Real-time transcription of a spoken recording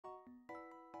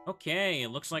Okay,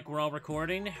 it looks like we're all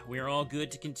recording. We're all good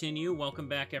to continue. Welcome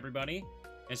back, everybody.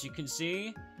 As you can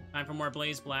see, time for more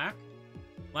BlazeBlack.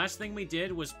 Last thing we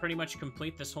did was pretty much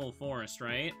complete this whole forest,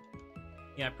 right?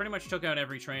 Yeah, I pretty much took out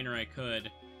every trainer I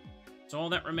could. So all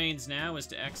that remains now is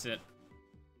to exit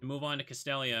and move on to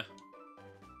Castelia.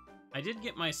 I did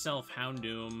get myself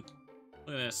Houndoom.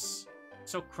 Look at this.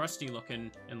 So crusty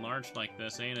looking, enlarged like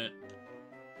this, ain't it?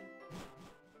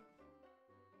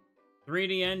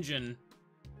 3D engine.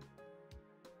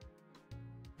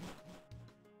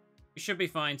 We should be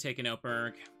fine taking out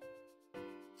Berg.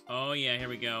 Oh yeah, here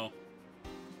we go.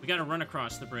 We gotta run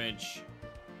across the bridge.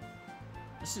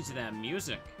 Listen to that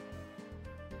music.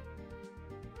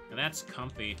 Now that's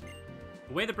comfy.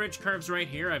 The way the bridge curves right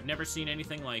here, I've never seen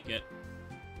anything like it.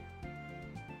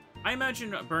 I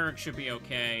imagine Berg should be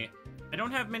okay. I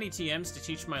don't have many TMs to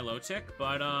teach my low tick,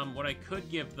 but what I could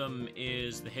give them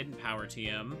is the hidden power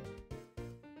TM.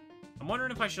 I'm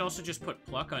wondering if I should also just put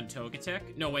Pluck on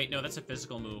Togetic. No, wait, no, that's a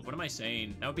physical move. What am I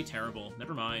saying? That would be terrible.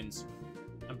 Never mind.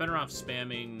 I'm better off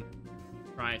spamming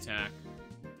Cry Attack.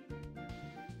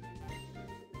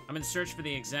 I'm in search for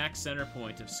the exact center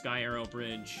point of Sky Arrow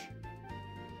Bridge.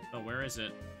 Oh, where is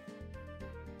it?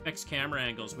 Fix camera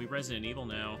angles. We Resident Evil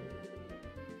now.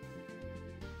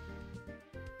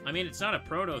 I mean, it's not a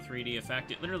proto 3D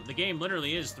effect. The game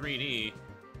literally is 3D. It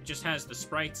just has the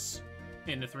sprites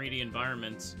in the 3D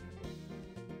environment.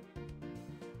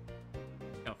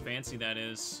 How fancy that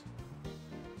is.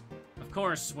 Of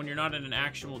course, when you're not in an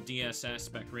actual DS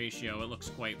aspect ratio, it looks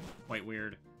quite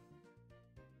weird.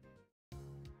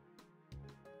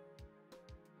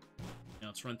 Now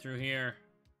let's run through here.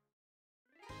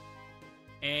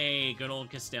 Hey, good old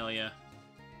Castelia.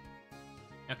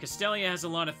 Now, Castelia has a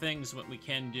lot of things what we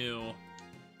can do.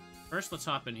 First, let's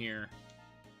hop in here.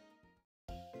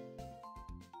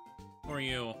 Who are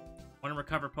you? Want to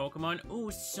recover Pokemon?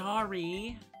 Ooh,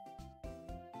 sorry.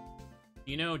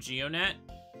 You know Geonet?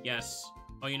 Yes.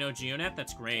 Oh, you know Geonet?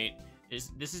 That's great.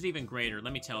 This is even greater,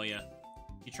 let me tell you.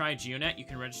 If you try Geonet, you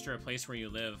can register a place where you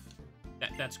live.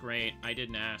 That's great. I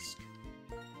didn't ask.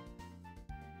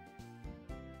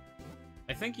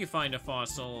 I think you find a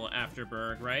fossil after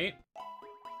Berg, right?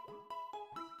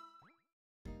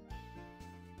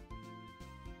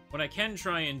 What I can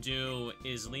try and do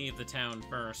is leave the town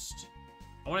first.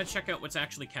 I want to check out what's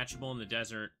actually catchable in the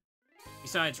desert.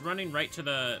 Besides, running right to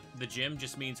the gym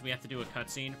just means we have to do a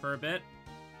cutscene for a bit.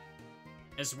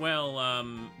 As well,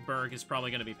 Berg is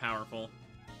probably going to be powerful.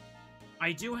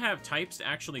 I do have types to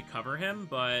actually cover him,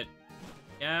 but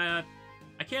I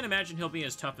can't imagine he'll be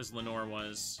as tough as Lenore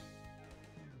was.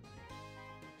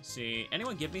 Let's see,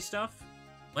 anyone give me stuff?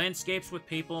 Landscapes with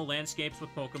people, landscapes with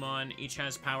Pokemon, each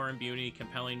has power and beauty,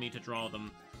 compelling me to draw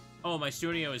them. Oh, my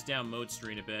studio is down Mode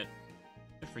Street a bit.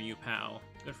 Good for you, pal.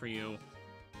 Good for you.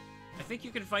 I think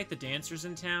you can fight the dancers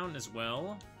in town as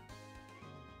well.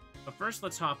 But first,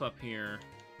 let's hop up here.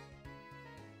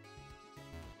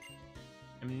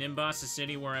 In Nimbus, a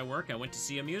city where I work, I went to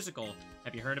see a musical.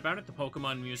 Have you heard about it? The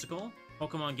Pokemon musical?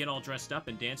 Pokemon get all dressed up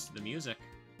and dance to the music.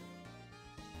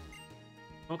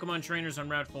 Pokemon trainers on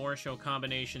Route 4 show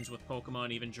combinations with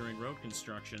Pokemon even during road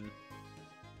construction.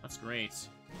 That's great.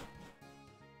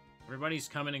 Everybody's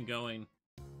coming and going.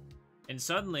 And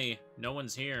suddenly, no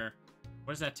one's here.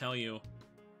 What does that tell you?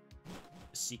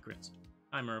 A secret.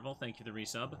 Hi, Merville. Thank you for the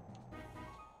resub.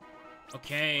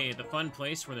 Okay, the fun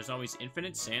place where there's always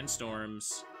infinite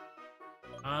sandstorms.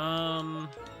 My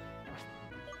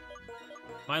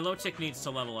low tick needs to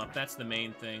level up. That's the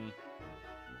main thing.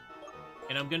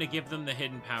 And I'm gonna give them the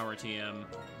hidden power TM.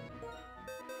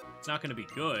 It's not gonna be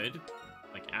good.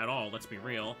 Like, at all, let's be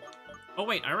real. Oh,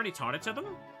 wait, I already taught it to them?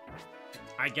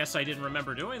 I guess I didn't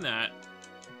remember doing that.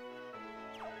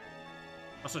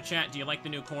 Also, chat, do you like the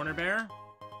new corner bear?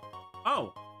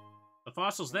 Oh, the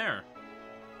fossil's there.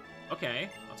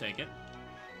 Okay, I'll take it.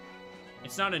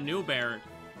 It's not a new bear,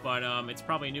 but it's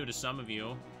probably new to some of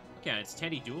you. Okay, it's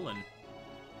Teddy Doolin.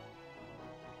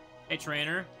 Hey,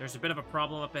 trainer, there's a bit of a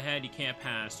problem up ahead you can't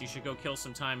pass. You should go kill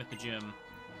some time at the gym.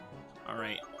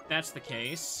 Alright, if that's the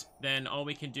case, then all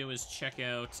we can do is check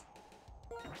out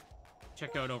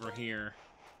over here.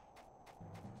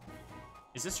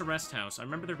 Is this a rest house? I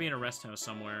remember there being a rest house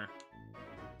somewhere.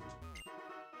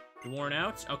 You worn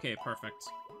out? Okay, perfect.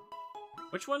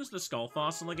 Which one's the skull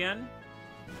fossil again?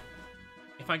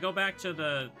 If I go back to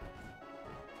the,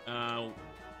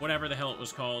 whatever the hell it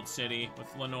was called, city,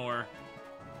 with Lenore.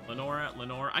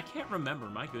 Lenore? I can't remember,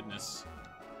 my goodness.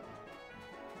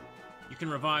 You can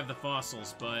revive the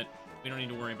fossils, but we don't need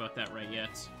to worry about that right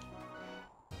yet.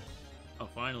 Oh,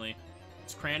 finally.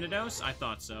 It's Cranidos? I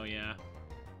thought so, yeah.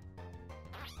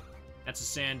 That's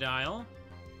a Sandile.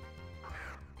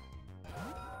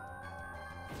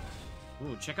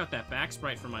 Ooh, check out that back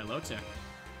sprite for my Milotic.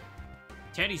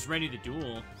 Teddy's ready to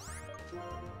duel.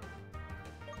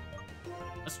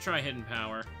 Let's try Hidden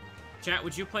Power. Chat,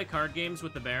 would you play card games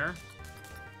with the bear?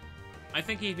 I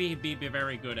think he'd be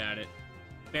very good at it.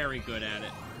 Very good at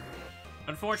it.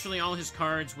 Unfortunately, all his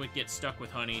cards would get stuck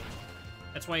with honey.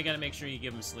 That's why you gotta make sure you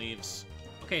give him sleeves.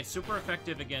 Okay, it's super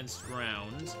effective against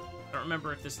ground. I don't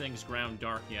remember if this thing's ground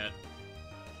dark yet.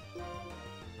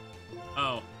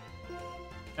 Oh.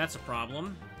 That's a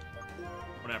problem.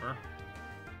 Whatever.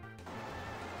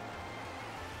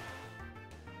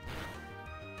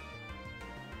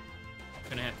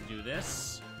 Gonna have to do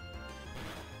this.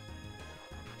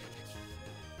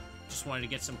 Just wanted to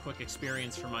get some quick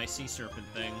experience for my Sea Serpent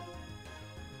thing.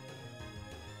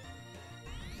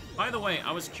 By the way,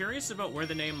 I was curious about where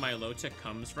the name Milotic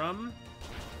comes from,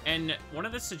 and one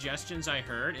of the suggestions I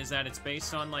heard is that it's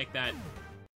based on, like, that...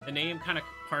 The name kind of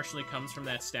partially comes from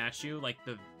that statue, like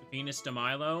the Venus de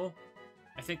Milo.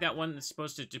 I think that one is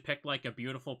supposed to depict, like, a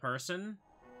beautiful person,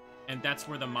 and that's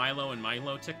where the Milo and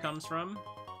Milotic comes from.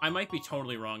 I might be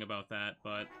totally wrong about that,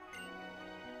 but...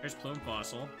 There's Plume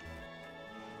Fossil.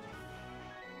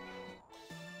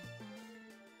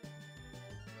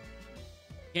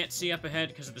 Can't see up ahead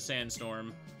because of the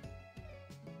sandstorm.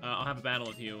 I'll have a battle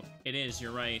with you. It is,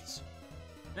 you're right. Isn't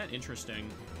that interesting?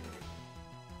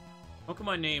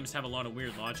 Pokemon names have a lot of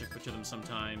weird logic to them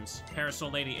sometimes.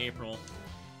 Parasol Lady April.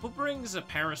 Who brings a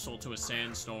parasol to a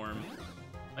sandstorm?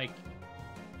 Like,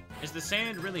 is the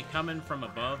sand really coming from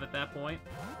above at that point?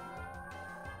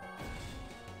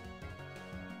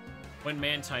 When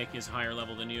Mantike is higher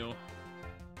level than you.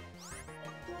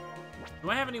 Do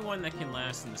I have anyone that can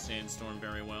last in the sandstorm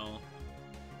very well?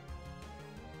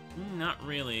 Not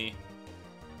really.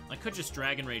 I could just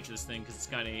Dragon Rage this thing because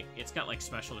it's got like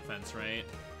special defense, right?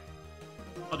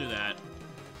 I'll do that.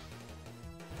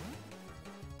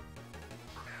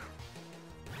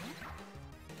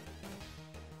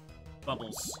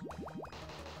 Bubbles.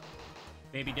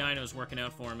 Baby Dino's working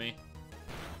out for me.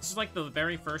 This is like the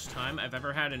very first time I've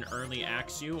ever had an early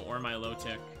Axew or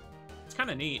Milotic. It's kind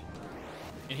of neat.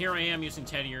 And here I am using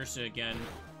Teddiursa again.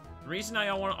 The reason I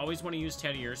always want to use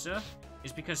Teddiursa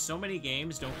is because so many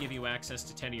games don't give you access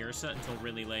to Teddiursa until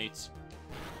really late.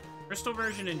 Crystal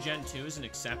version in Gen 2 is an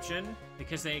exception,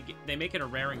 because they make it a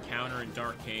rare encounter in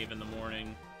Dark Cave in the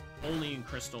morning. Only in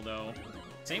Crystal, though.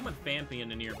 Same with Vampy in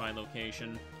a nearby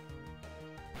location.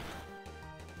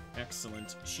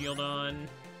 Excellent. Shield on.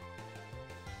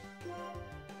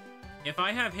 If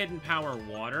I have Hidden Power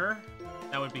Water,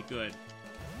 that would be good.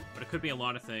 But it could be a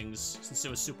lot of things, since it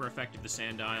was super effective to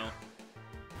Sandile.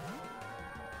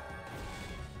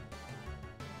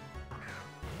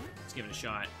 Let's give it a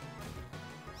shot.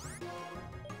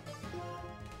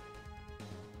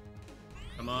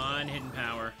 Come on, Hidden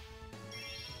Power.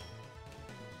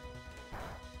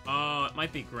 Oh, it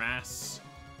might be Grass.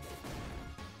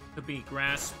 Could be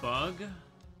Grass Bug.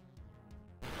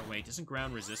 Oh wait, doesn't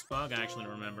Ground resist Bug? I actually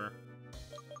don't remember.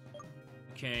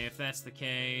 Okay, if that's the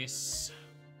case...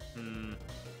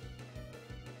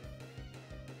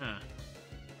 Huh.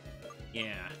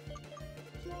 Yeah.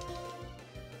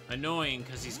 Annoying,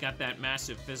 because he's got that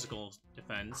massive physical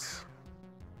defense.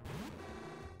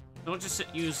 Don't just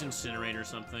use Incinerate or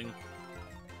something.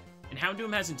 And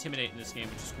Houndoom has Intimidate in this game,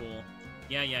 which is cool.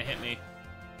 Yeah, hit me.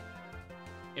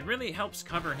 It really helps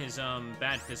cover his,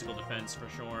 bad physical defense, for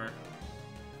sure.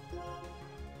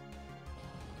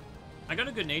 I got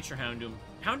a good nature Houndoom.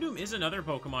 Houndoom is another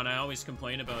Pokemon I always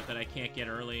complain about that I can't get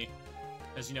early.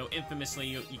 Because, you know, infamously,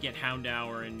 you get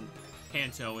Houndour and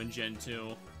Kanto in Gen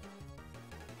 2.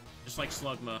 Just like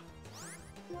Slugma.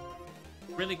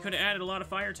 Really could have added a lot of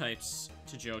fire types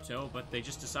to Johto, but they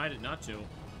just decided not to.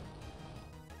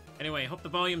 Anyway, hope the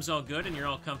volume's all good and you're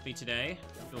all comfy today.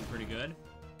 Feeling pretty good.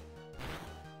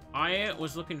 I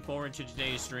was looking forward to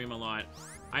today's stream a lot.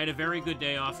 I had a very good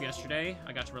day off yesterday.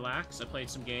 I got to relax. I played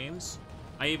some games.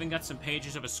 I even got some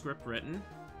pages of a script written.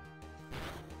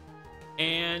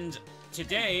 And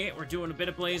today, we're doing a bit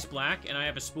of BlazeBlack, and I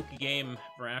have a spooky game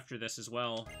for after this as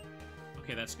well.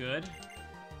 Okay, that's good.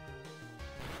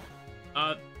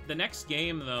 The next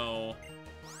game, though,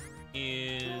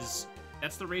 is...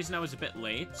 That's the reason I was a bit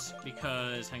late,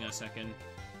 because... Hang on a second.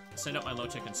 Send up my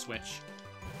Milotic and switch.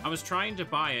 I was trying to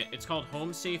buy it. It's called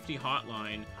Home Safety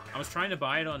Hotline. I was trying to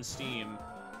buy it on Steam,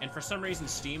 and for some reason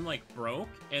Steam, like, broke,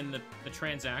 and the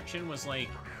transaction was, like,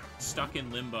 stuck in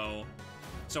limbo.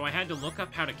 So I had to look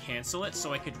up how to cancel it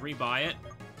so I could rebuy it,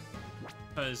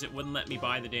 because it wouldn't let me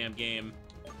buy the damn game,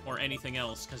 or anything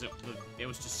else, because it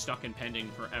was just stuck in pending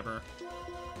forever. I'll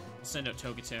send out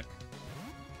Togetic.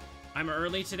 I'm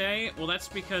early today? Well, that's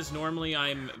because normally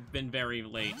I've been very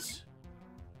late.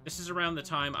 This is around the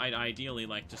time I'd ideally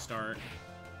like to start.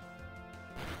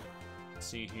 Let's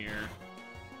see here.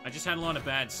 I just had a lot of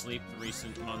bad sleep the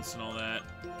recent months and all that.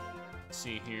 Let's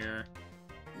see here.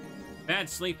 Bad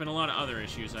sleep and a lot of other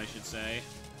issues, I should say.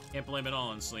 Can't blame it all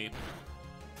on sleep.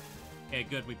 Okay,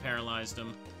 good, we paralyzed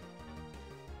him.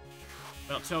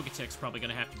 Well, Togetic's probably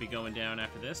gonna have to be going down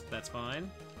after this, but that's fine.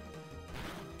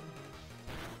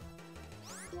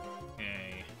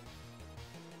 Okay.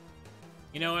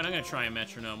 You know what, I'm gonna try a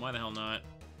metronome, why the hell not?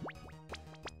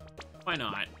 Why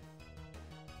not?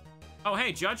 Oh,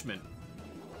 hey, Judgment!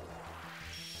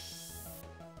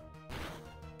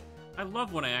 I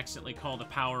love when I accidentally call the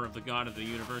power of the god of the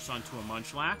universe onto a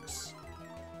Munchlax.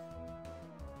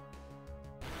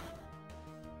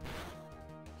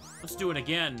 Let's do it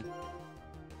again.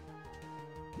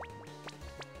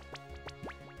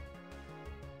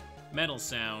 Metal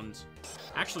sound.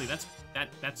 Actually,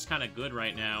 that's kind of good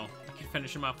right now. I can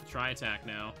finish him off with Tri-Attack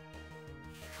now.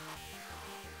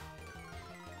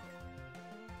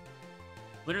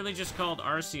 Literally just called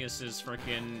Arceus's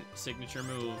frickin' signature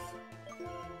move.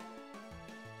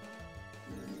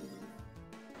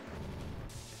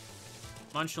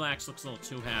 Munchlax looks a little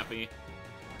too happy.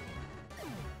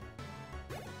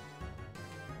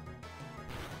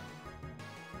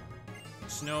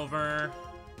 Snover.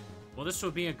 Well, this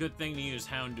would be a good thing to use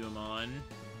Houndoom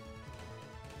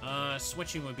on.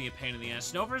 Switching would be a pain in the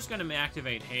ass. Snover's gonna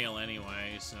activate Hail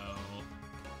anyway, so...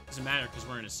 Doesn't matter because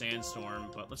we're in a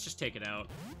sandstorm, but let's just take it out.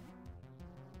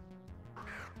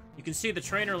 You can see the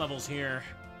trainer levels here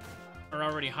are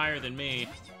already higher than me.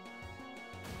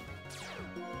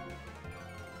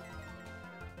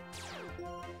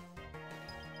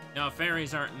 No,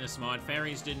 fairies aren't in this mod.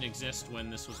 Fairies didn't exist when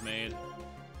this was made.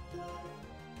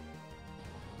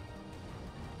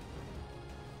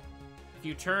 If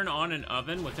you turn on an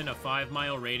oven within a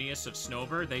 5-mile radius of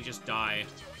Snover, they just die.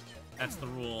 That's the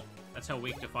rule. That's how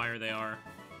weak to fire they are.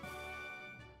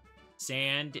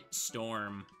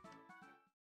 Sandstorm.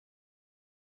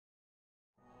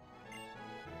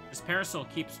 This parasol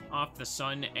keeps off the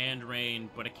sun and rain,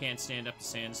 but it can't stand up to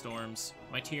sandstorms.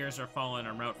 My tears are falling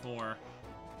on Route 4.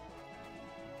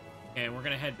 Okay, we're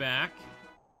gonna head back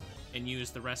and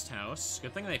use the rest house.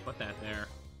 Good thing they put that there.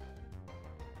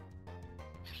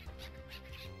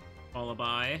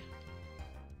 Lullaby.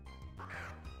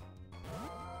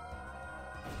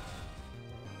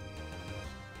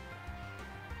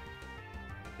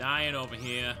 Dying over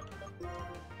here.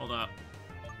 Hold up.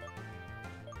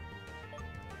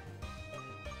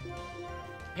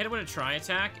 Hit it with a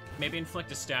Tri-Attack, maybe inflict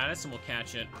a status, and we'll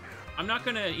catch it. I'm not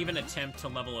gonna even attempt to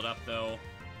level it up, though.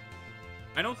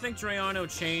 I don't think Drayano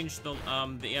changed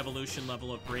the evolution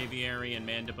level of Braviary and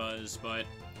Mandibuzz, but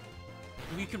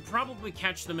we can probably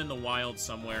catch them in the wild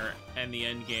somewhere in the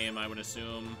end game, I would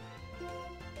assume.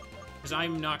 Because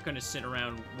I'm not going to sit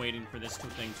around waiting for this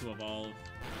thing to evolve.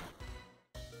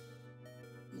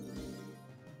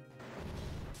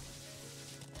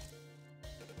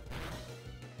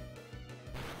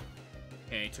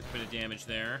 Okay, took a bit of damage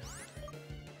there.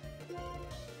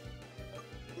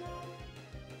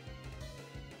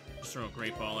 Just throw a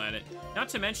Great Ball at it. Not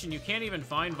to mention, you can't even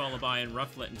find Vullaby and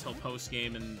Rufflet until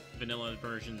post-game and vanilla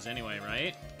versions anyway,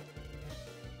 right?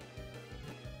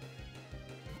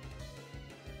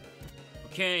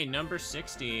 Okay, number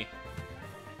 60.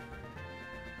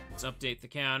 Let's update the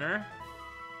counter.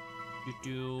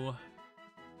 Doo-doo.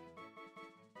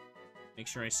 Make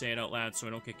sure I say it out loud so I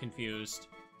don't get confused.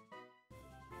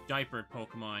 Diapered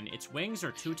Pokemon. Its wings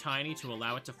are too tiny to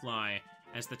allow it to fly.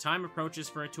 As the time approaches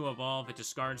for it to evolve, it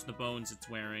discards the bones it's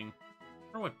wearing. I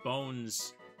wonder what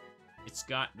bones it's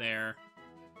got there.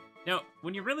 Now,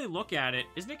 when you really look at it,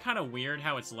 isn't it kind of weird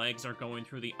how its legs are going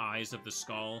through the eyes of the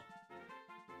skull?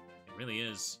 It really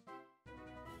is.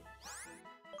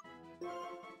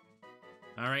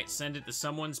 Alright, send it to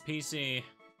someone's PC.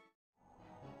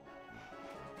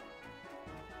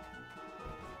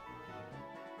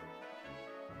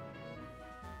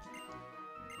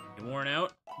 Worn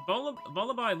out.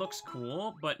 Vullaby looks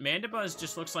cool, but Mandibuzz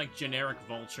just looks like generic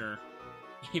Vulture.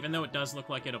 Even though it does look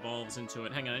like it evolves into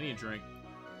it. Hang on, I need a drink.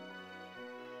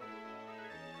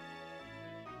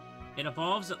 It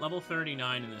evolves at level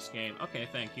 39 in this game. Okay,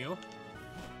 thank you.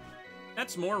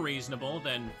 That's more reasonable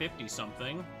than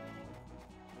 50-something.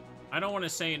 I don't want to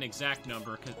say an exact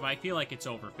number, because I feel like it's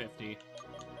over 50.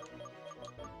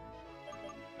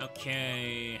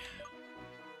 Okay...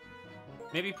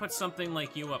 Maybe put something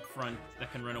like you up front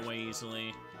that can run away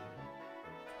easily.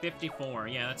 54.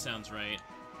 Yeah, that sounds right.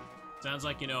 Sounds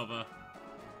like Unova.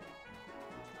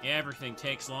 Yeah, everything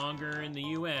takes longer in the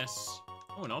US.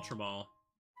 Oh, an Ultra Ball.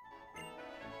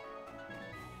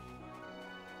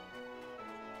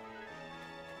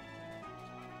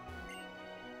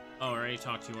 Oh, I already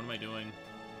talked to you. What am I doing?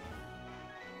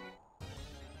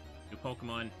 New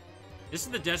Pokemon. This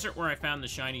is the desert where I found the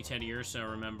shiny Teddiursa,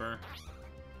 remember?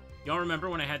 Y'all remember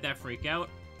when I had that freak out?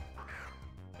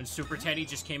 When Super Teddy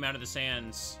just came out of the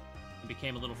sands and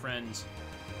became a little friend.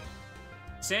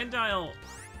 Sandile,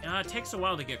 it takes a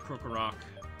while to get Krokorok.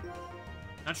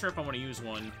 Not sure if I want to use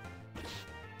one.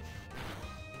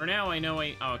 For now, I know oh,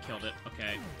 I killed it.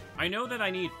 Okay. I know that I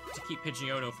need to keep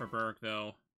Pidgeotto for Berg,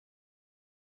 though.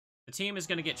 The team is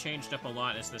going to get changed up a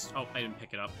lot as this... Oh, I didn't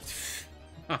pick it up.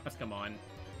 Come on.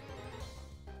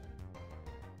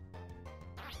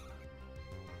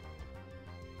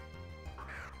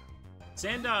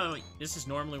 Sandile, this is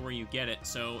normally where you get it,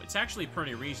 so it's actually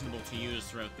pretty reasonable to use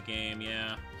throughout the game,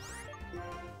 yeah.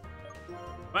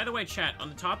 By the way, chat, on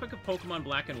the topic of Pokemon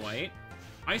Black and White,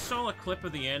 I saw a clip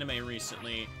of the anime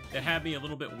recently that had me a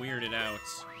little bit weirded out.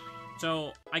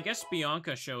 So, I guess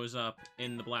Bianca shows up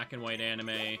in the Black and White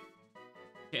anime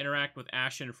to interact with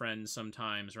Ash and friends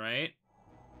sometimes, right?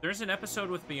 There's an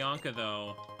episode with Bianca,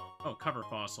 though. Oh, cover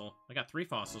fossil. I got 3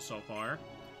 fossils so far.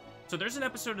 So there's an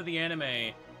episode of the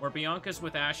anime where Bianca's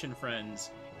with Ash and friends,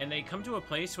 and they come to a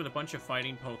place with a bunch of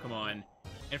fighting Pokemon,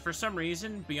 and for some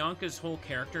reason, Bianca's whole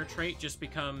character trait just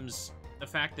becomes the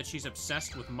fact that she's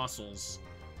obsessed with muscles.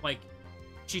 Like,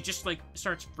 she just, like,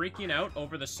 starts freaking out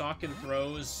over the sock and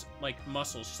throws, like,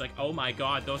 muscles. She's like, oh my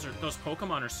god, those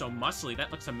Pokemon are so muscly,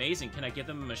 that looks amazing, can I give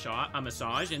them a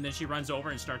massage? And then she runs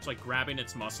over and starts, like, grabbing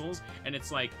its muscles, and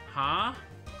it's like, huh?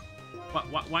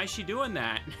 Why is she doing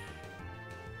that?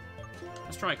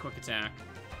 Let's try a quick attack.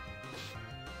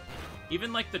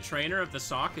 Even, like, the trainer of the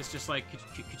sock is just like,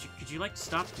 could you like,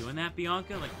 stop doing that,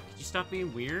 Bianca? Like, could you stop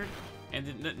being weird? And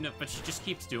then, no, but she just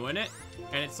keeps doing it.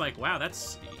 And it's like, wow,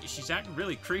 she's acting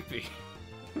really creepy.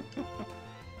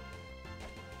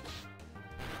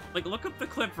 Like, look up the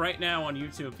clip right now on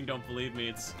YouTube if you don't believe me.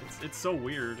 It's so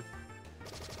weird.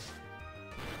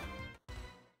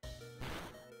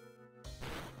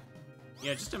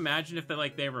 Yeah, just imagine if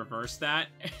they reversed that.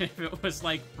 If it was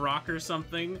like Brock or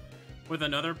something with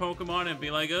another Pokemon and be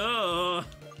like, oh,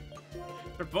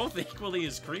 they're both equally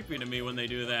as creepy to me when they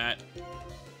do that.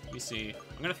 Let me see.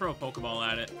 I'm gonna throw a Pokeball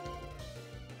at it.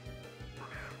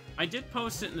 I did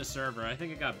post it in the server. I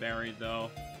think it got buried though.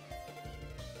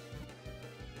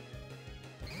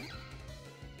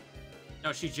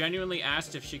 No, she genuinely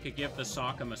asked if she could give the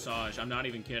sock a massage. I'm not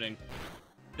even kidding.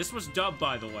 This was dubbed,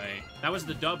 by the way. That was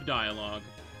the dub dialogue.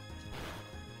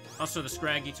 Also, the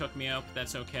Scraggy took me out, but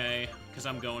that's okay, because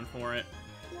I'm going for it.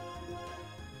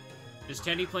 Does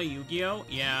Teddy play Yu-Gi-Oh?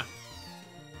 Yeah.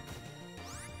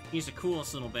 He's the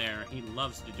coolest little bear. He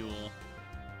loves to duel.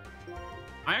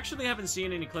 I actually haven't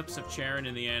seen any clips of Charon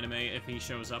in the anime, if he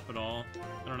shows up at all.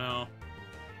 I don't know.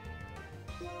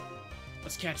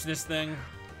 Let's catch this thing.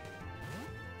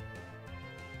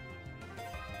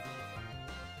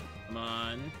 Come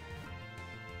on.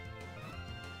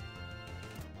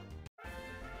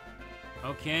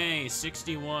 Okay,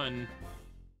 61.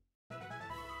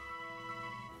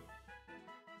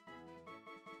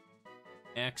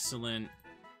 Excellent.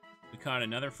 We caught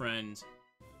another friend.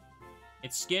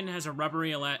 Its skin has a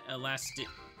rubbery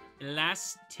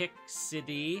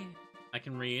elasticity, I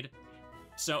can read,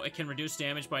 so it can reduce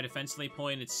damage by defensively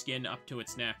pulling its skin up to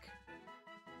its neck.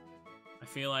 I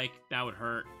feel like that would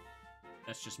hurt.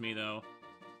 That's just me, though.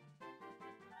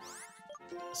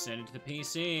 Send it to the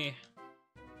PC.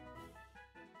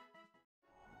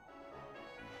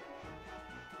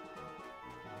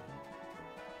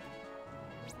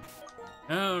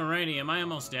 Alrighty, am I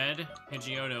almost dead?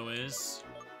 Pidgeotto is.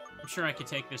 I'm sure I could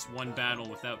take this one battle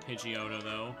without Pidgeotto,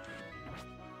 though.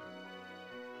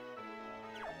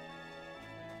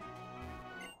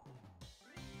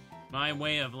 My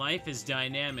way of life is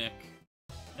dynamic.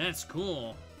 That's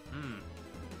cool.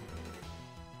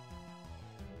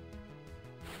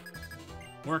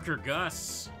 Worker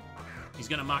Gus. He's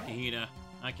gonna Makihita.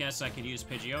 I guess I could use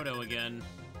Pidgeotto again.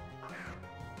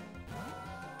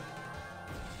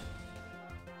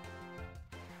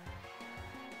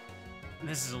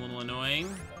 This is a little annoying,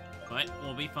 but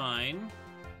we'll be fine.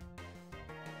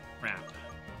 Crap.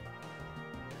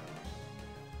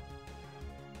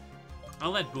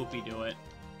 I'll let Boopy do it.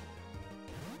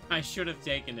 I should have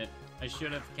taken it. I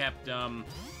should have kept,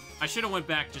 I should have went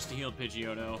back just to heal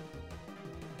Pidgeotto.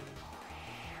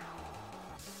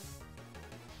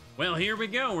 Well, here we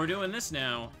go. We're doing this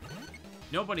now.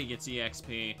 Nobody gets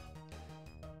EXP.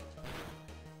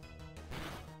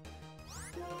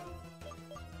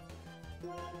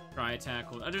 Tri-attack.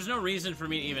 There's no reason for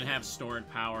me to even have stored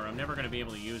power. I'm never going to be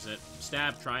able to use it.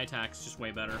 Stab, Tri-attack's just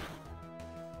way better.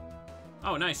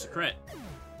 Oh, nice. A crit.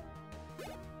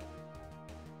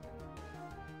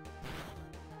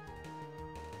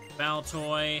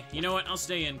 Baltoy. You know what? I'll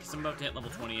stay in, because I'm about to hit level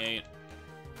 28.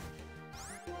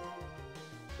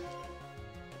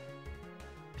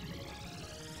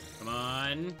 Come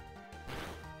on.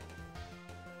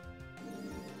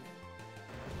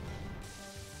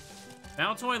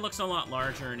 Baltoy looks a lot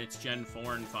larger in its Gen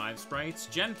 4 and 5 sprites.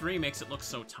 Gen 3 makes it look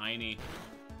so tiny.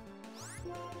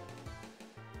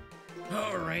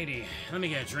 Alrighty, let me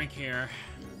get a drink here.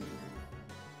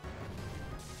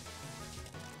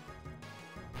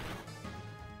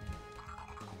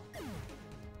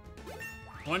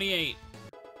 $28.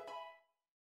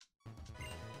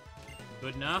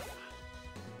 Good enough.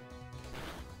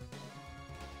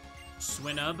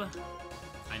 Swinub.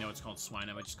 I know it's called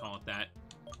Swinub, I just call it that.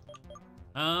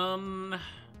 I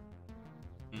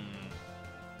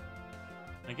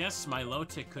guess my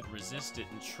Milotic could resist it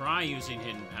and try using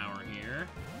Hidden Power here.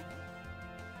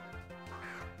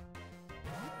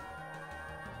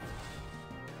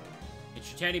 Get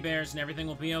your teddy bears and everything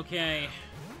will be okay.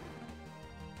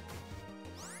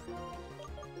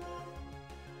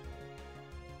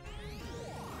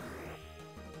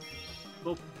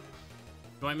 Boop.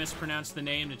 Do I mispronounce the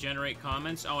name to generate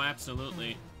comments? Oh,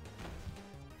 absolutely.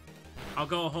 I'll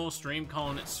go a whole stream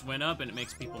calling it Swinub and it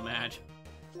makes people mad.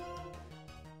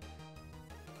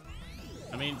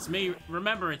 I mean, it's me.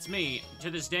 Remember, it's me. To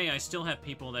this day, I still have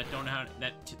people that don't know how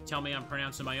that tell me I'm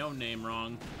pronouncing my own name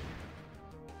wrong.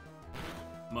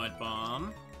 Mud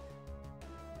Bomb.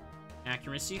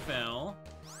 Accuracy fell.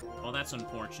 Well, that's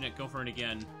unfortunate. Go for it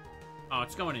again. Oh,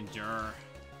 it's going Endure.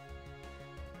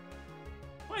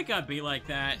 Why it gotta be like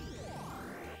that?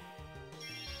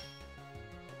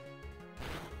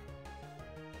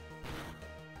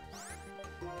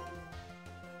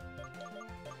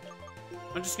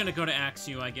 I'm just gonna go to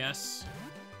Axew, I guess.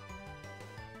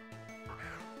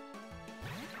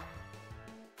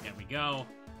 There we go.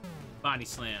 Body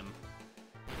Slam.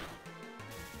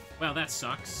 Well, that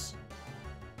sucks.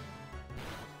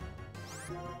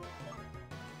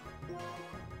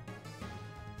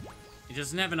 It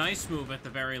doesn't have an ice move at the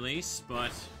very least,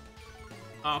 but...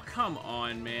 Oh, come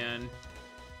on, man.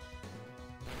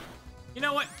 You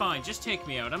know what? Fine, just take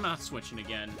me out. I'm not switching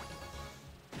again.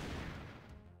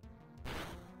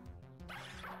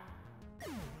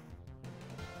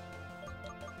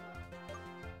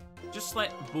 Just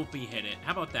let Boopy hit it.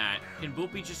 How about that? Can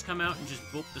Boopy just come out and just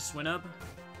boop the Swinub?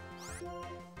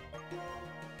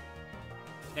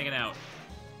 Take it out.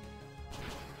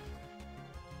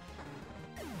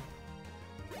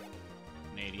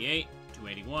 An 88,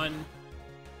 281.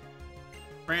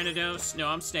 Granados. No,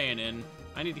 I'm staying in.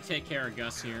 I need to take care of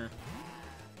Gus here.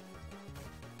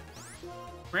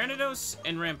 Granados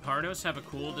and Rampardos have a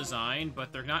cool design,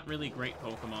 but they're not really great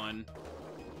Pokemon.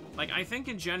 Like, I think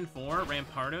in Gen 4,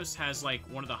 Rampardos has, like,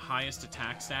 one of the highest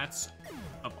attack stats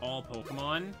of all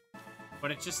Pokemon. But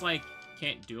it just, like,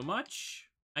 can't do much,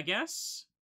 I guess?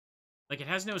 Like, it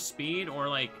has no speed or,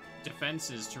 like,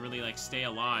 defenses to really, like, stay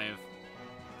alive.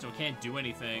 So it can't do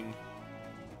anything.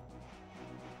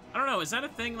 I don't know, is that a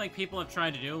thing, like, people have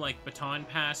tried to do? Like, Baton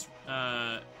Pass,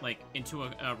 like, into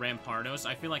a Rampardos?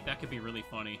 I feel like that could be really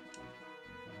funny.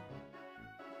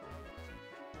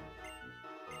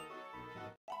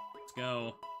 Let's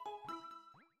go.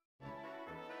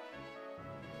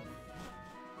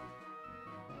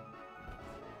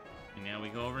 And now we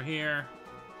go over here.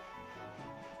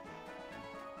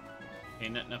 Okay,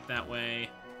 nothing up that way.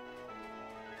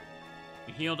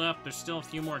 We healed up. There's still a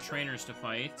few more trainers to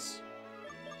fight.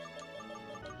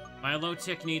 My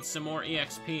Milotic needs some more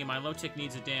EXP. My Milotic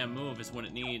needs a damn move is what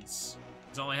it needs.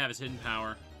 Because all I have is Hidden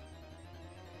Power.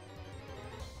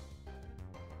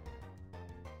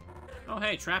 Oh,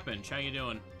 hey, Trapinch. How you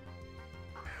doing?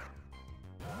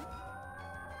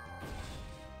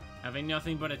 Having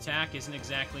nothing but attack isn't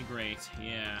exactly great.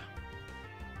 Yeah.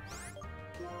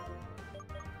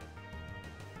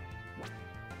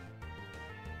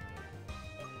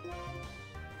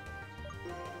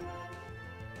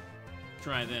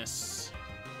 Try this.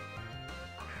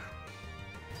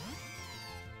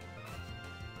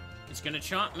 It's gonna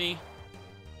chomp me.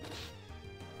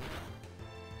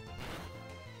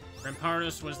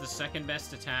 Rampardos was the second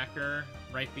best attacker,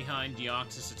 right behind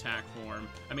Deoxys attack form.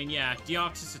 I mean, yeah,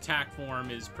 Deoxys attack form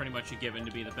is pretty much a given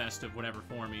to be the best of whatever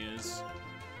form he is.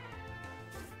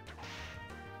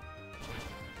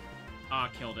 Ah,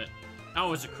 killed it. Oh,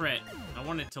 it was a crit. I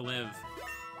wanted it to live.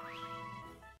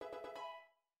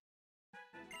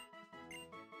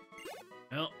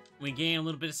 Well, we gain a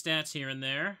little bit of stats here and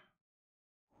there.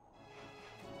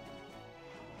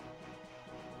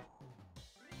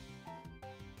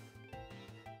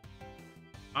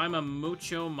 I'm a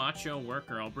mucho macho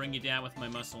worker. I'll bring you down with my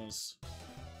muscles.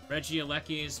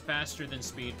 Regieleki is faster than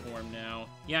speed form now.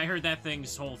 Yeah, I heard that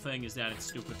thing's whole thing is that it's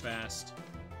stupid fast.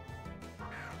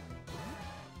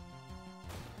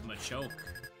 I'm a choke.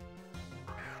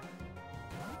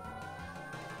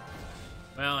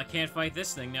 Well, I can't fight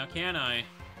this thing now, can I?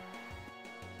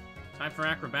 Time for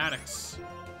acrobatics.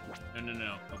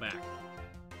 No. Go back.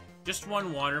 Just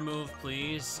one water move,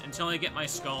 please, until I get my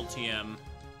Skull TM.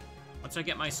 Once I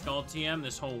get my Skull TM,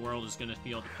 this whole world is gonna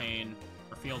feel the pain,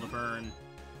 or feel the burn.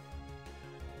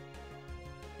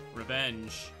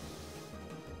 Revenge.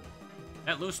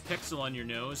 That loose pixel on your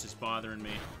nose is bothering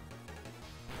me.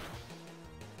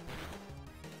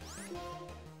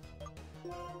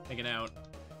 Take it out.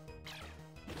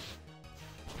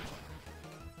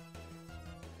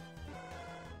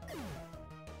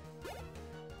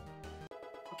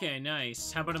 Okay,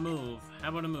 nice. How about a move? How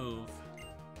about a move?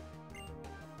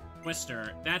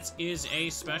 Twister. That is a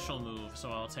special move,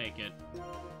 so I'll take it.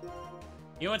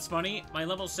 You know what's funny? My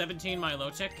level 17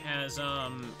 Milotic has,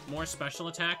 more special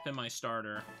attack than my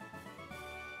starter.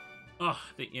 Ugh,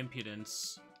 the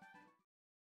impudence.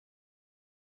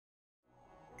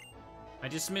 I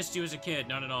dismissed you as a kid.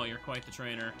 Not at all. You're quite the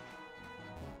trainer.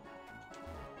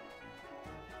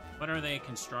 What are they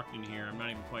constructing here? I'm not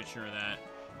even quite sure of that.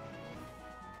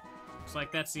 Looks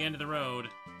like that's the end of the road.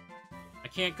 I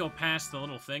can't go past the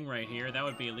little thing right here. That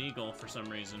would be illegal for some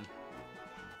reason.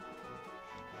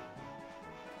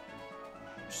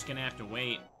 Just gonna have to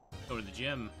wait. Go to the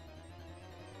gym.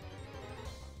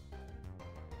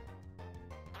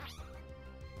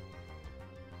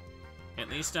 At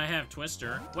least I have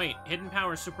Twister. Wait, Hidden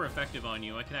Power is super effective on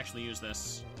you. I can actually use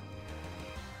this.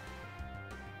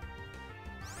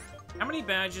 How many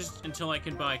badges until I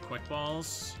can buy Quick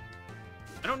Balls?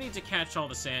 I don't need to catch all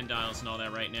the sand dials and all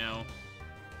that right now.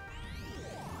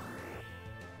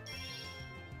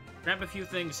 Grab a few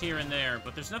things here and there,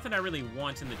 but there's nothing I really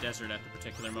want in the desert at the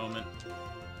particular moment.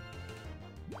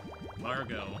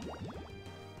 Margo.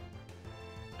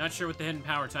 Not sure what the hidden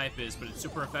power type is, but it's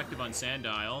super effective on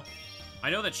Sandile. I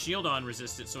know that Shieldon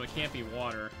resists it, so it can't be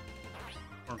water.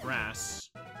 Or grass.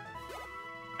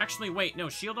 Actually, wait, no,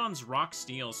 Shieldon's rock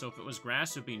steel, so if it was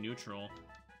grass, it would be neutral.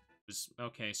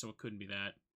 Okay, so it couldn't be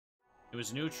that. It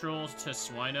was neutral to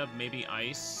Swinub, maybe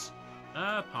ice?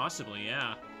 Possibly,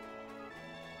 yeah.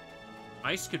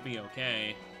 Ice could be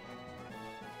okay.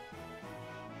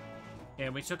 Yeah,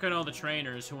 we took out all the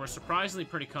trainers, who were surprisingly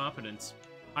pretty competent.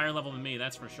 Higher level than me,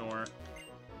 that's for sure.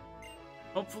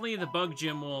 Hopefully the bug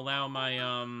gym will allow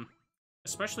my,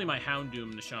 especially my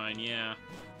Houndoom to shine, yeah.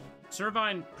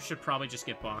 Servine should probably just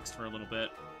get boxed for a little bit.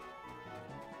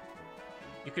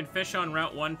 You can fish on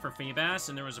Route 1 for Feebas,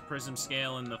 and there was a Prism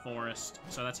Scale in the forest,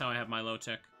 so that's how I have my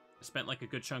low-tech. I spent like a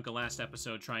good chunk of last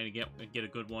episode trying to get a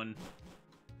good one.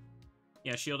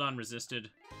 Yeah, Shieldon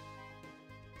resisted.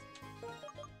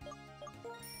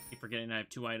 Keep forgetting I have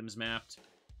 2 items mapped.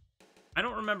 I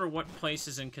don't remember what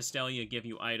places in Castelia give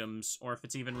you items, or if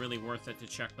it's even really worth it to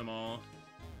check them all.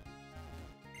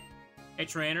 Hey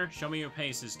trainer, show me your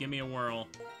paces, give me a whirl.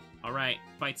 Alright,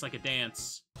 fights like a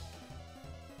dance.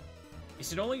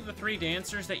 Is it only the 3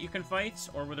 dancers that you can fight,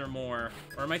 or were there more?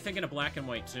 Or am I thinking of Black and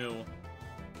White too?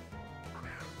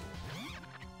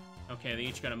 Okay, they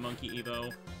each got a Monkey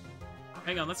Evo.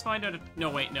 Hang on, let's find out if...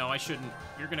 No, wait, no, I shouldn't.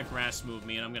 You're gonna grass move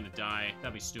me and I'm gonna die.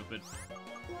 That'd be stupid.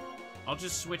 I'll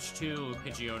just switch to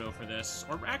Pidgeotto for this.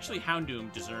 Or actually,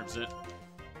 Houndoom deserves it.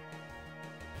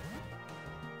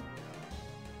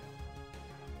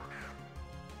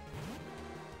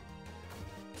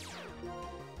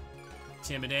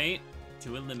 Intimidate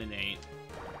to eliminate.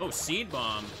 Oh, Seed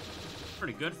Bomb.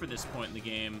 Pretty good for this point in the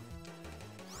game.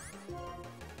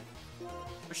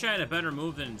 Wish I had a better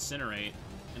move than Incinerate.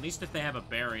 At least if they have a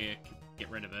berry, I can get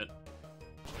rid of it.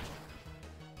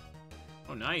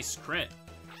 Oh, nice. Crit.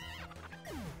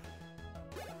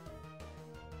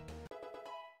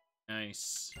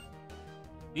 Nice.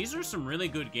 These are some really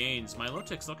good gains. My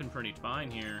Lotic's looking pretty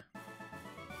fine here.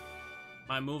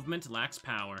 My movement lacks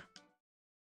power.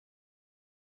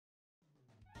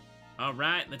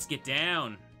 Alright, let's get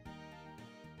down.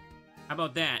 How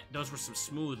about that? Those were some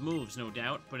smooth moves, no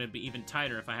doubt, but it'd be even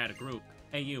tighter if I had a group.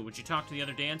 Hey you, would you talk to the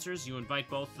other dancers? You invite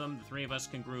both of them, the 3 of us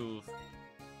can groove.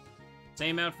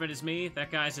 Same outfit as me?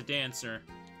 That guy's a dancer.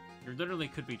 You literally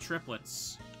could be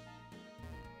triplets.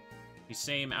 The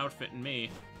same outfit and me.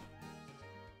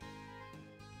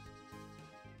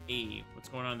 Hey, what's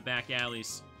going on in the back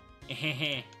alleys?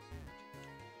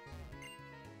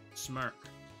 Smirk.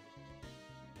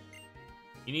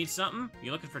 You need something?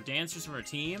 You looking for dancers for a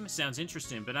team? Sounds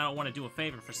interesting, but I don't want to do a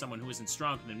favor for someone who isn't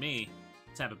stronger than me.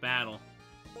 Let's have a battle.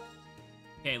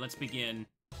 Okay, let's begin.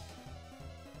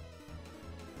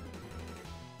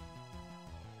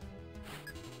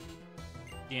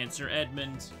 Dancer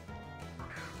Edmund.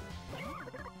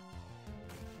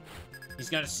 He's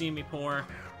got a See Me Pour.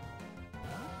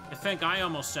 I think I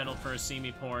almost settled for a See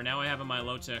Me Pour. Now I have a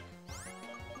Milotic.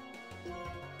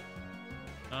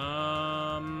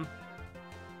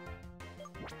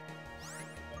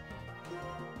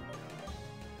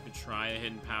 Could try a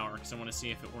Hidden Power, because I want to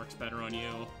see if it works better on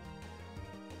you.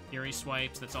 Fury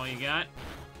Swipes, that's all you got?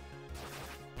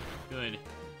 Good.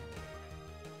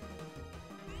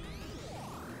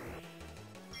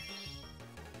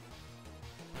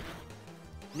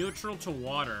 Neutral to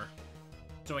water.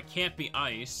 So it can't be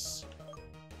ice.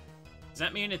 Does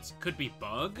that mean it could be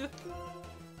bug?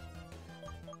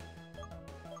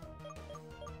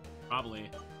 Probably.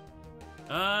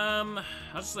 I'll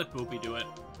just let Boopy do it.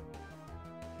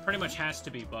 Pretty much has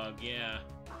to be bug, yeah.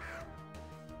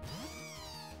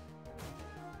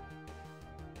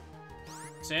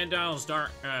 Sandile's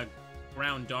dark,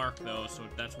 ground dark though, so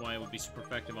that's why it would be super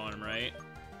effective on him, right?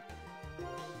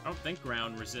 I don't think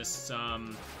ground resists,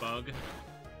 bug.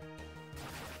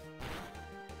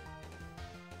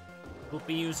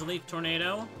 Boopy use a Leaf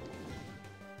Tornado.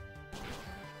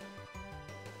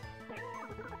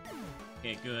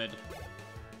 Okay, good.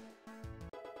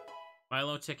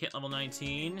 Milotic hit level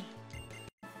 19.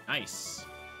 Nice.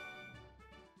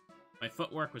 My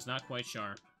footwork was not quite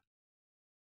sharp.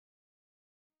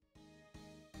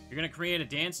 You're gonna create a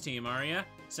dance team, are ya?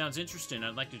 Sounds interesting.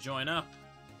 I'd like to join up.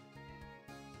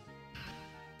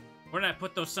 Where did I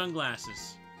put those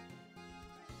sunglasses?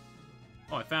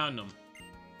 Oh, I found them.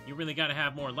 You really gotta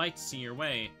have more light to see your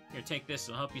way. Here, take this.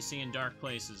 It'll help you see in dark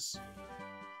places.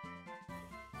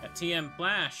 At TM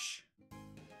Flash.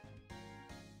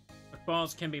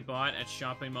 Balls can be bought at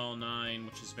Shopping Mall 9,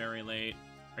 which is very late.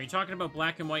 Are you talking about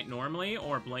black and white normally,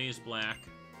 or BlazeBlack?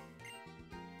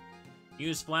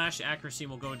 Use Flash, accuracy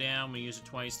will go down. When you use it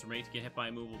twice, the rate to get hit by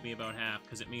a move will be about half,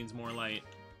 because it means more light.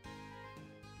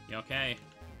 Yeah, okay.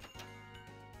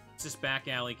 It's this back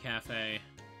alley cafe.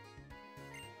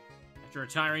 After a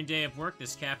tiring day of work,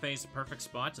 this cafe is the perfect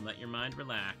spot to let your mind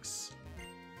relax.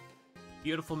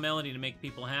 Beautiful melody to make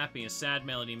people happy. A sad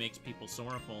melody makes people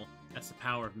sorrowful. That's the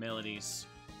power of melodies.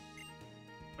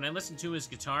 When I listen to his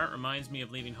guitar, it reminds me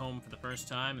of leaving home for the first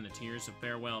time and the tears of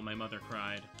farewell my mother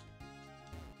cried.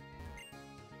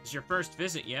 It's your first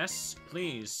visit, yes?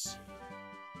 Please.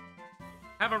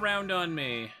 Have a round on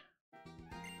me.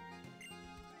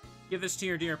 Give this to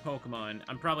your dear Pokemon.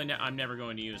 I'm never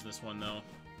going to use this one, though.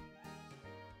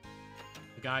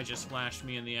 The guy just flashed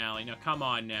me in the alley. Now, come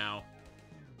on now.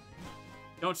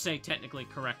 Don't say technically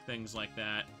correct things like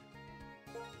that.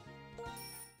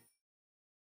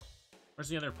 Where's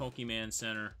the other Pokemon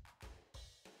Center?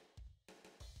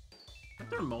 Aren't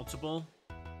there multiple?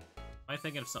 Am I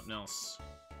thinking of something else?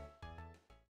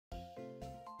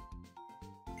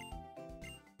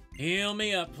 Heal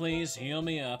me up, please. Heal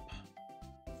me up.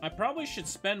 I probably should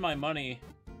spend my money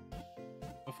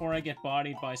before I get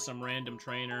bodied by some random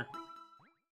trainer.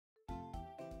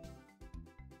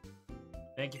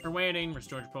 Thank you for waiting.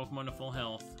 Restored your Pokemon to full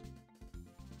health.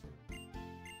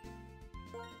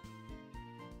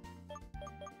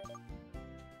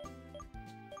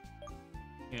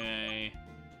 Okay.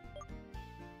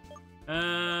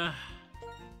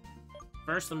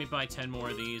 First, let me buy 10 more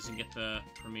of these and get the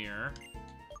premiere.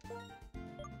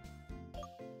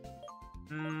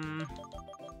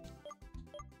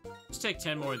 Let's take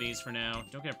 10 more of these for now.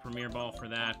 Don't get a premiere ball for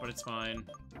that, but it's fine.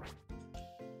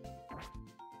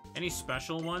 Any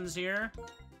special ones here?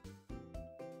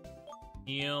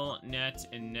 Heal, Net,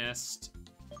 and Nest.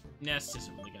 Nest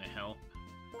isn't really gonna help.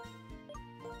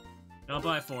 And I'll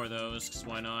buy 4 of those, because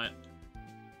why not?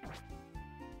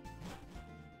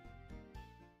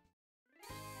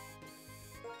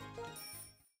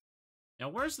 Now,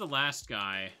 where's the last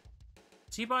guy?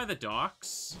 Is he by the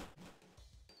docks?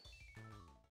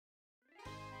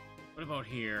 What about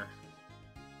here?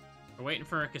 We're waiting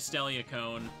for a Castelia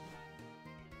cone.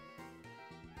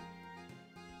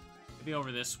 Maybe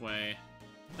over this way.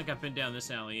 I don't think I've been down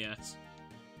this alley yet.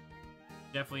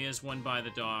 Definitely is one by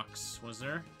the docks. Was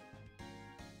there?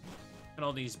 Look at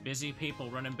all these busy people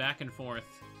running back and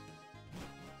forth.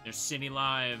 Their city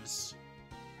lives.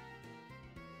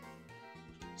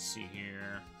 Let's see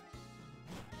here.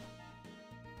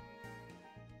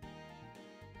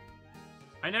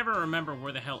 I never remember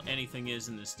where the hell anything is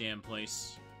in this damn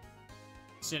place.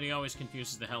 The city always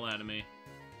confuses the hell out of me.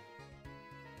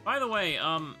 By the way,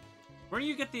 where do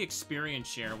you get the experience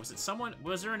share? Was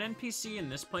there an NPC in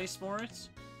this place for it?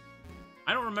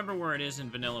 I don't remember where it is in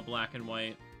Vanilla Black and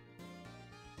White.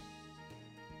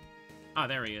 Ah,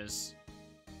 there he is.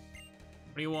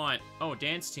 What do you want? Oh,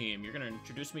 dance team. You're gonna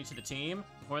introduce me to the team?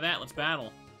 Before that, let's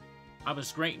battle. I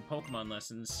was great in Pokemon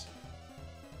lessons.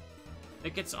 I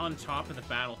think it's on top of the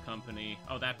battle company.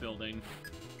 Oh, that building.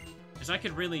 Because I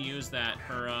could really use that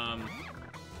for,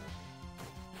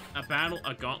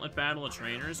 a gauntlet battle of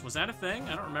trainers. Was that a thing?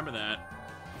 I don't remember that.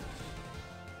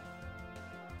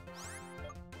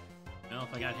 Well,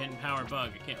 if I got Hidden Power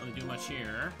Bug, I can't really do much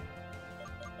here.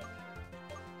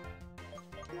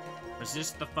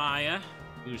 Resist the fire.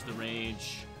 Use the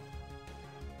rage.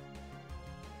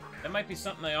 That might be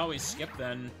something I always skip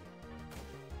then.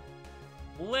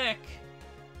 Lick!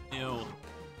 Ew.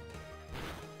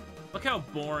 Look how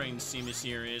boring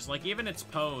Simisear is. Like, even its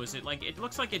pose, it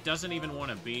looks like it doesn't even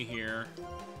want to be here.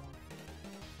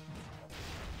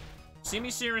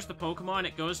 Simisear is the Pokemon,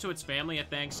 it goes to its family at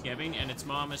Thanksgiving, and its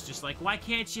mom is just like, why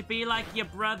can't you be like your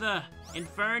brother,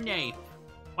 Infernape?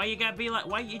 Why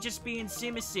you just being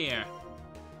Simisear?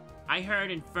 I heard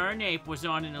Infernape was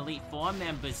on an Elite Four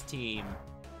members team.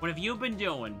 What have you been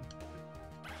doing?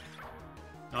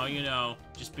 Oh, you know,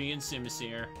 just being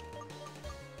Simisear.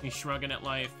 He's shrugging at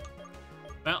life.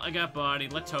 Well, I got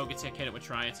bodied. Let Togetic hit it with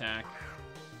Tri-Attack.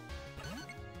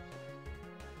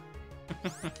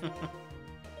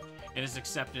 It has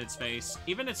accepted its face.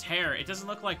 Even its hair, it doesn't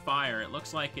look like fire. It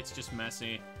looks like it's just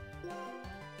messy.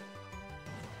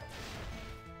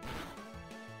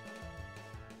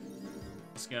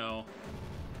 Let's go.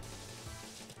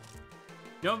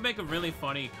 You know, it'd make a really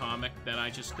funny comic that I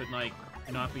just could, like,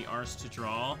 not be arsed to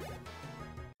draw.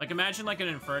 Like, imagine, like, an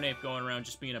Infernape going around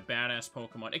just being a badass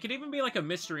Pokemon. It could even be, like, a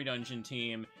Mystery Dungeon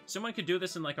team. Someone could do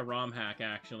this in, like, a ROM hack,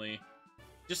 actually.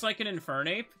 Just like an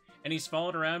Infernape, and he's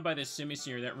followed around by this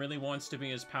Simisear that really wants to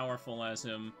be as powerful as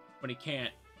him, but he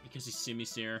can't, because he's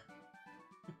Simisear.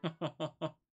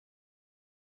 What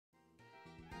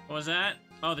was that?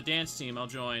 Oh, the dance team. I'll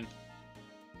join.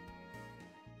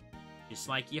 Just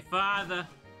like your father.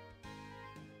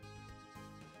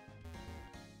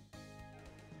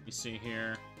 Let me see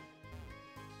here.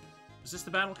 Is this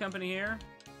the battle company here?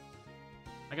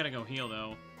 I gotta go heal,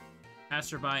 though.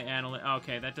 Passerby, analyst.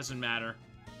 Okay, that doesn't matter.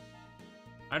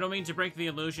 I don't mean to break the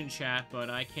illusion, chat, but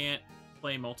I can't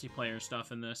play multiplayer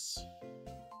stuff in this.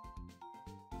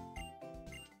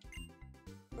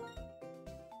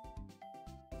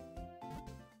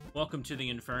 Welcome to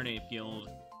the Infernape Guild.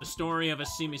 The story of a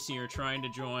Simisear trying to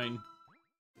join.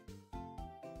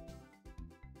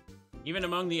 Even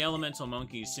among the elemental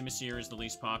monkeys, Simisear is the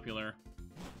least popular.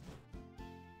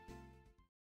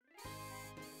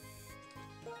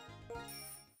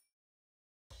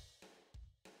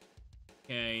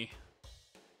 Okay.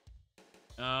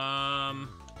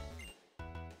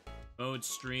 Bode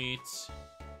Street.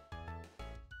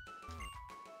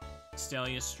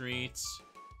 Stelia Street.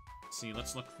 Let's see,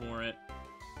 let's look for it.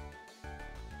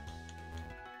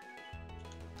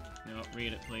 No,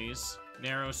 read it, please.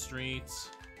 Narrow Street.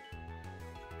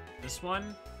 This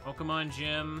one? Pokemon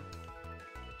Gym.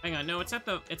 Hang on, no, it's at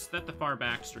the far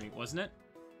back street, wasn't it?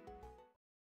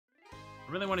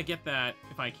 I really want to get that,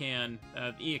 if I can.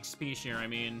 EXP share, I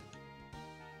mean.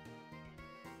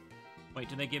 Wait,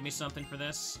 did they give me something for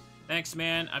this? Thanks,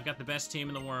 man. I've got the best team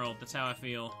in the world. That's how I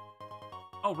feel.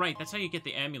 Oh, right. That's how you get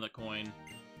the amulet coin.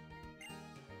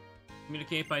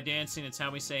 Communicate by dancing. It's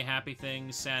how we say happy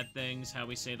things, sad things, how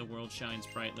we say the world shines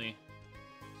brightly.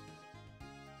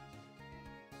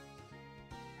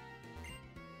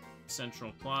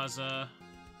 Central Plaza.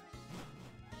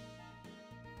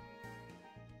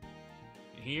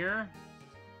 Here.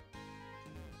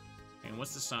 And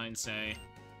what's the sign say?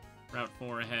 Route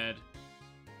 4 ahead.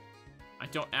 I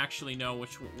don't actually know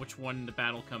which one the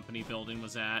Battle Company building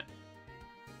was at.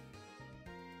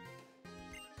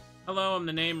 Hello, I'm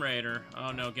the Name Raider.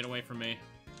 Oh no, get away from me.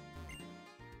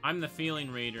 I'm the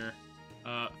Feeling Raider.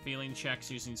 Feeling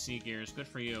checks using Sea Gears. Good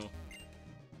for you.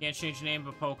 Can't change the name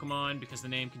of a Pokemon because the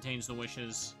name contains the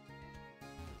wishes.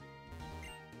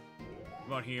 What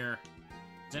about here?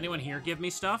 Does anyone here give me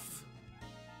stuff?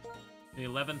 The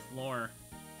 11th floor.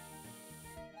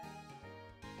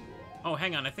 Oh,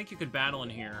 hang on. I think you could battle in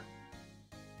here.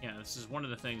 Yeah, this is one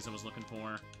of the things I was looking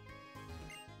for.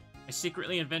 I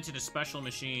secretly invented a special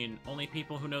machine. Only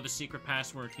people who know the secret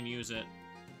password can use it.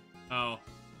 Oh.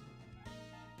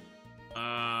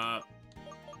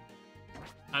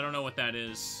 I don't know what that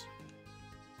is.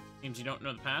 Seems you don't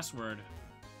know the password.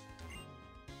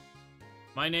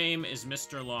 My name is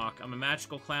Mr. Locke. I'm a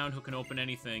magical clown who can open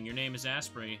anything. Your name is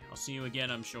Asprey. I'll see you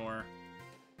again, I'm sure.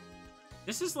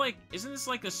 This is like... Isn't this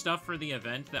like the stuff for the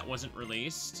event that wasn't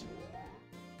released?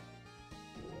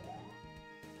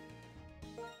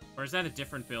 Or is that a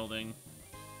different building?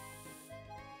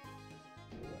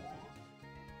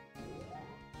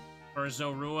 For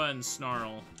Zorua and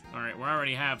Snarl. Alright, we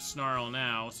already have Snarl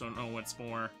now, so I don't know what it's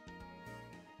for.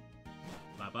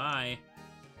 Bye-bye.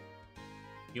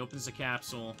 He opens the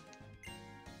capsule.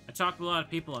 I talked with a lot of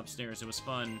people upstairs. It was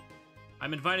fun.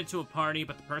 I'm invited to a party,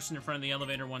 but the person in front of the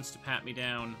elevator wants to pat me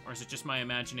down. Or is it just my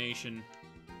imagination?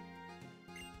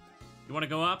 You want to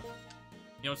go up?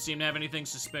 You don't seem to have anything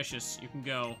suspicious. You can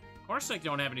go. Of course I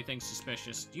don't have anything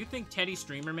suspicious. Do you think Teddy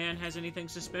Streamer Man has anything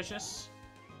suspicious?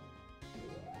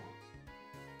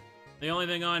 The only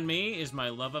thing on me is my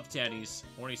love of teddies.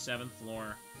 47th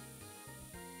floor.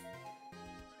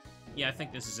 Yeah, I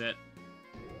think this is it.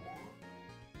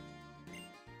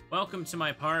 Welcome to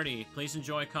my party. Please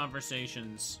enjoy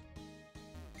conversations.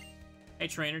 Hey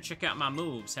trainer, check out my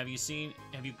moves. Have you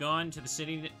gone to the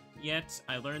city yet?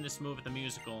 I learned this move at the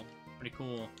musical. Pretty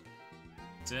cool.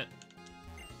 That's it.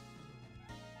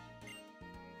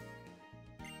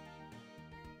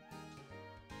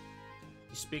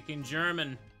 You speak in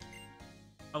German.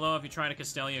 Hello, have you tried a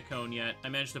Castelia cone yet? I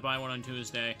managed to buy one on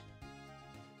Tuesday.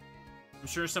 I'm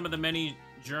sure some of the many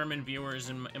German viewers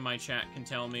in my chat can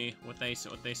tell me what they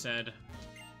said.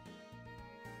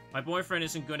 My boyfriend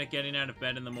isn't good at getting out of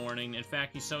bed in the morning. In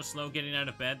fact, he's so slow getting out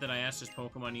of bed that I asked his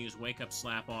Pokemon to use Wake Up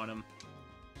Slap on him.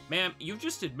 Ma'am, you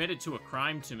just admitted to a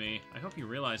crime to me. I hope you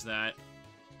realize that.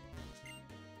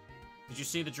 Did you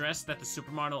see the dress that the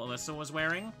supermodel Alyssa was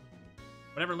wearing?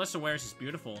 Whatever Alyssa wears is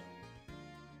beautiful.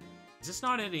 Is this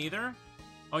not it either?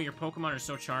 Oh, your Pokemon are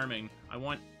so charming. I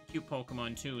want cute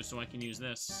Pokemon too, so I can use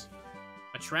this.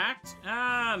 Attract?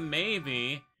 Ah,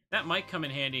 maybe. That might come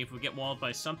in handy if we get walled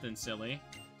by something silly.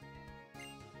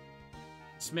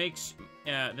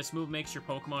 This move makes your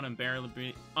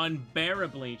Pokemon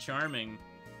unbearably charming.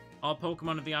 All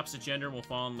Pokemon of the opposite gender will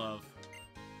fall in love.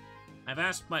 I've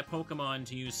asked my Pokemon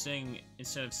to use Sing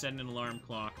instead of setting an alarm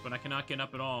clock, but I cannot get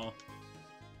up at all.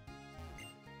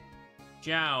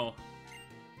 Ciao.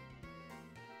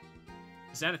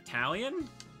 Is that Italian?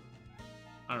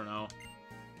 I don't know.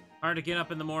 Hard to get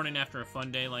up in the morning after a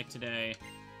fun day like today.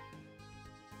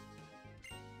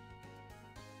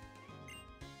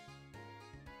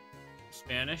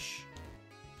 Spanish.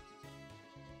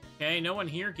 Okay, no one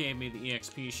here gave me the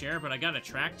EXP share, but I got a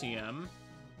track TM.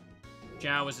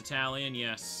 Ciao is Italian,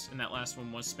 yes. And that last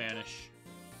one was Spanish.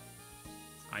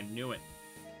 I knew it.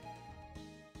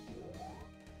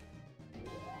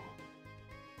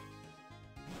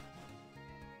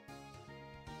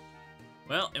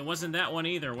 Well, it wasn't that one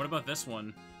either. What about this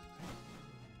one?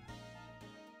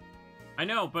 I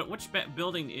know, but which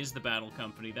building is the Battle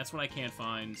Company? That's what I can't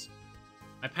find.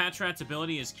 My Patrat's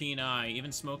ability is Keen Eye.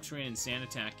 Even Smokescreen and Sand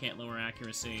Attack can't lower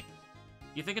accuracy.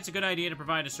 You think it's a good idea to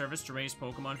provide a service to raise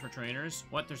Pokemon for trainers?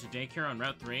 What, there's a daycare on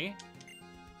Route 3?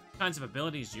 What kinds of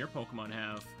abilities do your Pokemon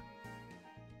have?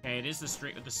 Okay, it is the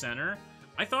street with the center.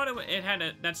 I thought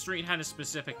that street had a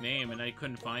specific name, and I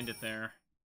couldn't find it there.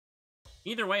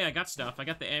 Either way, I got stuff. I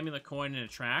got the Amulet Coin and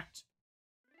Attract.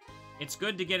 It's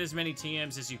good to get as many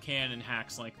TMs as you can in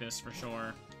hacks like this, for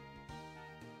sure.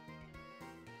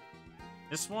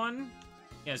 This one?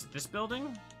 Yeah, is it this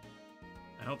building?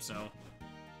 I hope so.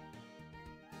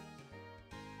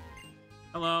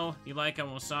 Hello, you like I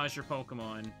will massage your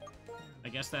Pokemon. I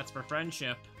guess that's for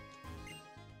friendship.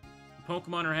 When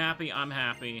Pokemon are happy, I'm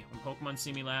happy. When Pokemon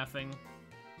see me laughing...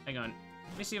 Hang on.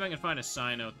 Let me see if I can find a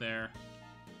sign out there.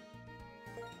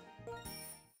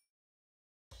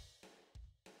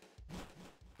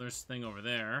 There's a thing over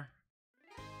there.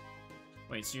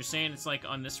 Wait, so you're saying it's like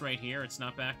on this right here? It's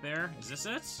not back there? Is this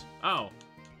it? Oh.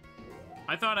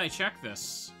 I thought I checked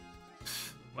this.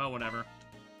 Well, whatever.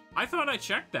 I thought I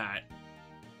checked that.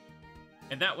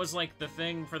 And that was like the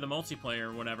thing for the multiplayer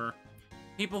or whatever.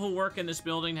 People who work in this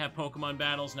building have Pokemon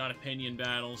battles, not opinion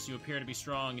battles. You appear to be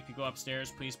strong. If you go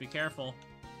upstairs, please be careful.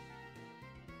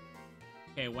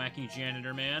 Okay, wacky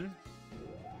janitor man.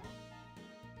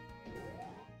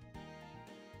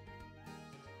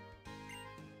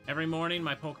 Every morning,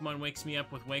 my Pokemon wakes me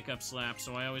up with wake-up slaps,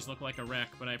 so I always look like a wreck,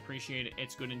 but I appreciate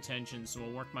its good intentions, so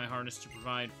I'll work my hardest to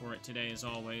provide for it today, as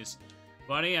always.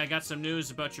 Buddy, I got some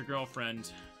news about your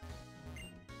girlfriend.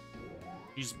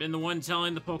 She's been the one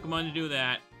telling the Pokemon to do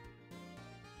that.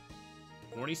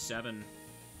 47.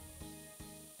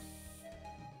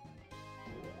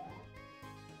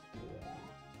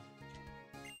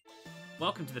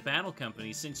 Welcome to the Battle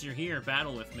Company. Since you're here,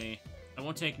 battle with me. I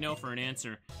won't take no for an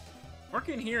answer.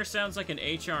 Working here sounds like an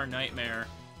HR nightmare.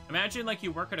 Imagine, like,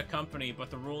 you work at a company, but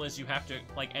the rule is you have to,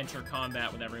 like, enter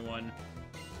combat with everyone.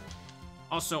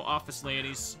 Also, office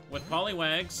ladies. With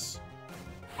Poliwags.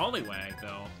 Poliwag,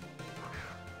 though.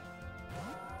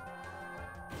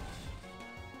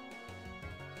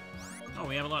 Oh,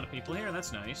 we have a lot of people here.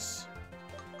 That's nice.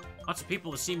 Lots of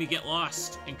people to see me get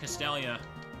lost in Castelia.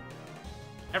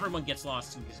 Everyone gets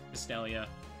lost in Castelia.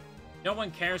 No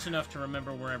one cares enough to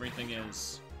remember where everything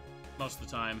is. Most of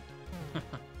the time.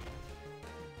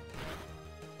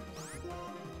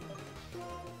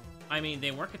 I mean, they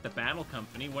work at the Battle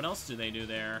Company. What else do they do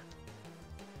there?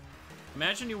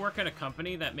 Imagine you work at a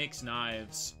company that makes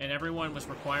knives, and everyone was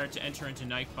required to enter into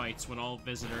knife fights with all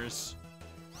visitors.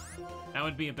 That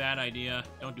would be a bad idea.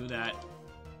 Don't do that.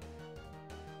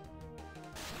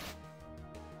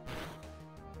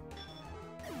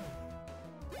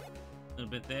 A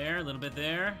little bit there, a little bit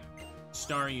there.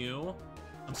 Star you.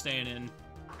 I'm staying in.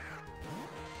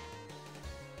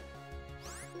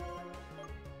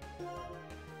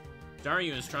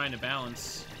 Daryu is trying to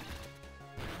balance.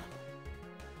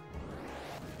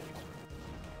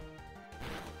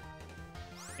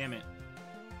 Damn it.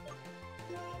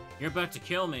 You're about to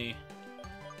kill me.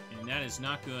 And that is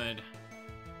not good.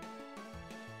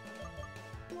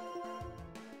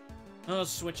 I'll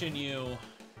switch in you.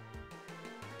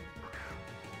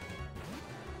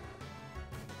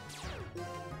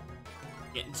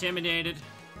 Get intimidated.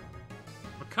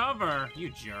 Recover, you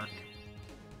jerk.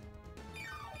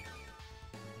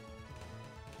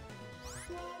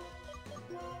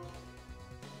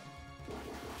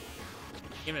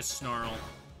 Give it a snarl.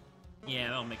 Yeah,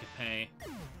 that'll make it pay.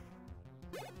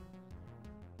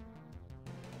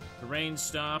 The rain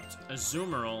stopped. A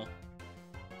Zoomerl.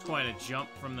 Quite a jump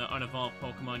from the unevolved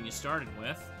Pokemon you started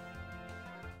with.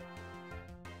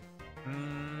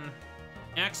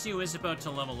 Axew is about to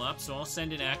level up, so I'll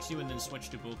send in Axew and then switch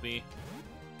to Boopy.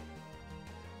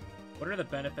 What are the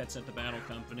benefits at the Battle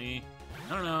Company?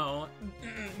 I don't know.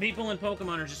 People in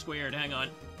Pokemon are just weird. Hang on.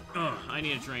 Ugh, I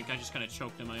need a drink. I just kind of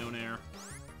choked in my own air.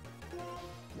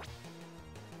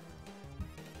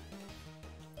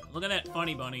 Look at that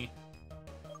funny bunny.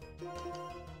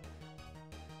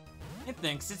 It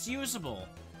thinks it's usable.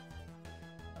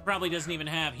 Probably doesn't even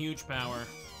have huge power.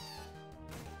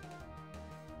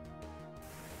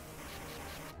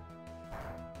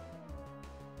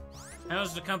 How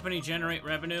does the company generate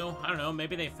revenue? I don't know,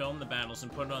 maybe they film the battles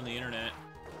and put it on the internet.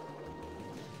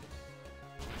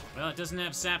 Well, it doesn't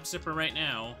have Sap Sipper right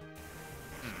now.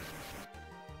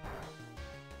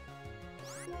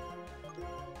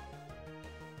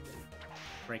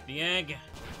 Break the egg.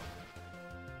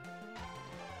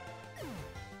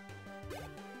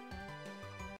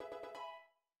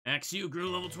 Axew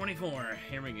grew level 24.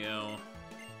 Here we go.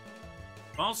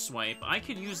 False Swipe. I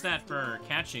could use that for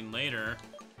catching later.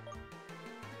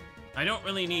 I don't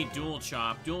really need Dual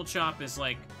Chop. Dual Chop is,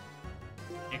 like,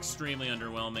 extremely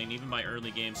underwhelming, even by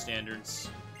early game standards.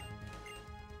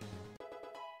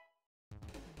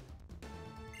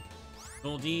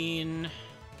 Goldeen.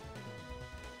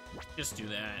 Just do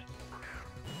that.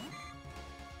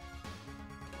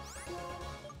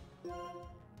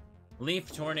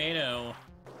 Leaf Tornado.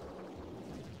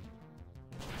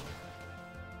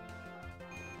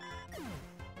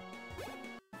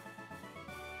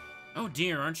 Oh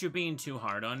dear, aren't you being too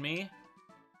hard on me?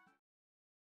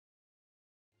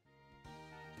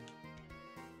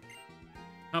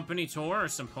 Company tour or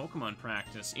some Pokemon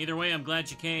practice? Either way, I'm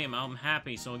glad you came. I'm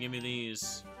happy, so I'll give you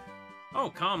these. Oh,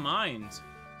 Calm Mind.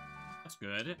 That's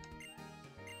good.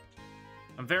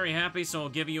 I'm very happy, so I'll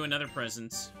give you another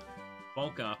present.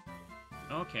 Bulk up.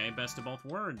 Okay, best of both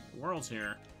worlds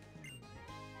here.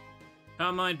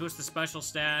 Calm Mind, boost the special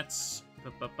stats.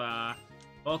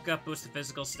 Bulk up, boost the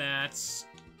physical stats.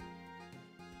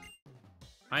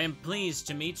 I am pleased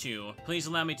to meet you. Please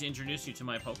allow me to introduce you to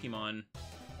my Pokemon.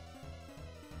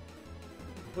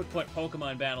 Who'd put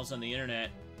Pokemon battles on the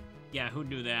internet? Yeah, who'd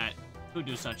do that? Who'd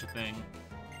do such a thing?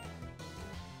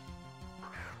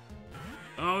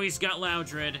 Oh, he's got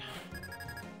Loudred.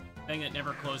 Thing that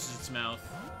never closes its mouth.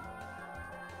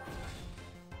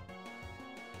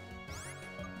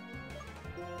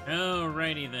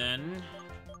 Alrighty then.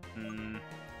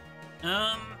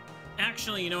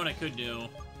 Actually, you know what I could do?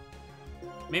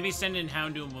 Maybe send in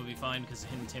Houndoom will be fine because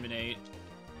of Intimidate.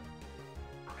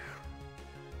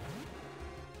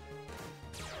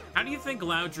 How do you think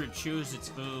Loudred chews its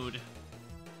food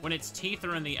when its teeth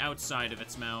are on the outside of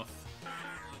its mouth?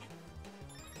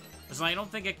 Because I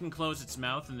don't think it can close its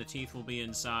mouth and the teeth will be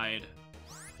inside.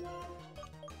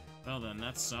 Well then,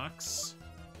 that sucks.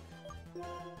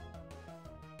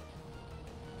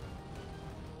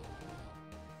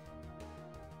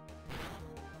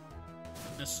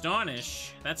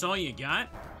 Astonish? That's all you got?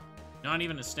 Not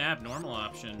even a stab normal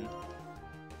option.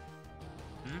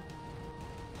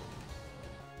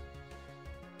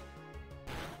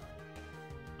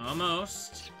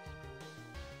 Almost.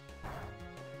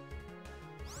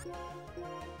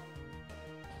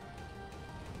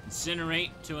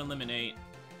 Incinerate to eliminate.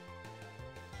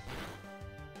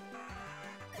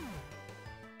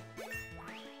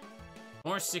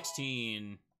 Or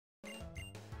 16.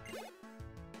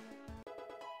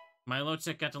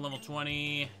 Milotic got to level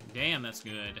 20. Damn, that's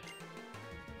good.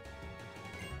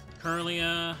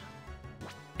 Curlia.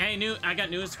 Hey, I got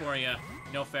news for you.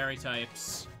 No fairy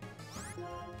types.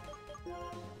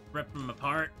 Rip them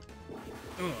apart.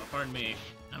 Ooh, pardon me.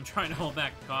 I'm trying to hold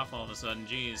back the cough all of a sudden,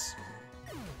 jeez.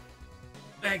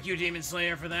 Thank you, Demon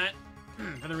Slayer, for that.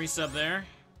 For the resub there.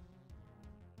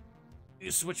 You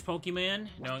switch Pokemon?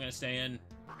 No, I'm gonna stay in.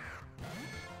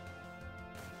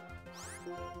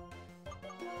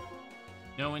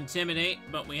 No Intimidate,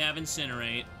 but we have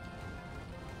Incinerate.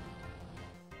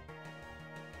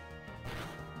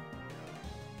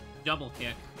 Double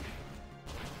kick.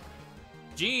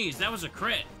 Jeez, that was a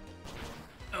crit.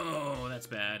 Oh, that's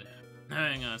bad.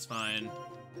 Hang on, it's fine.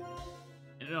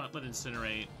 Let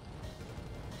Incinerate.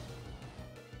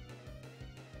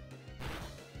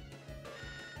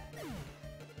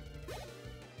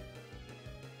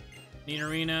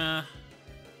 Nidorina.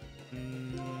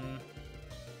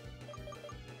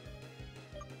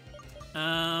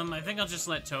 I think I'll just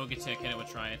let Togetic hit it with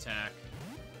Tri-Attack.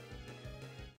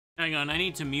 Hang on, I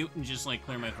need to mute and just, like,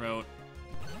 clear my throat.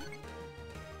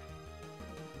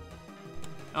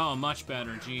 Oh, much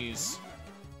better, jeez.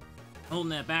 Holding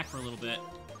that back for a little bit.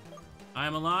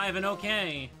 I'm alive and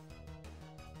okay.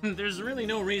 There's really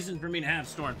no reason for me to have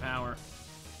stored power.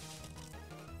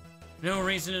 No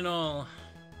reason at all.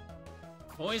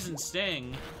 Poison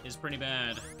Sting is pretty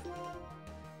bad.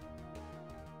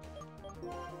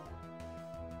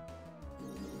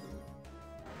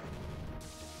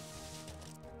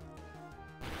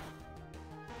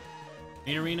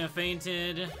 Nidorina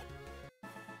fainted.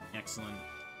 Excellent.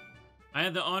 I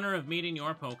had the honor of meeting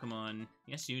your Pokemon.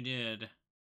 Yes, you did.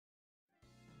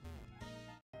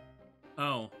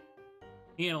 Oh.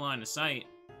 He had a line of sight.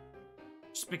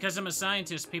 Just because I'm a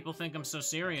scientist, people think I'm so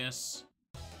serious.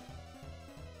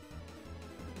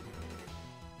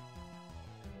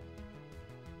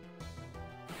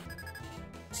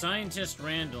 Scientist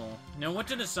Randall. Now, what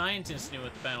did a scientist do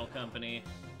with the Battle Company?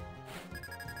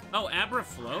 Oh, Abra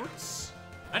floats?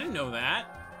 I didn't know that.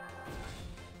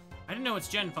 I didn't know its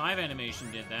Gen 5 animation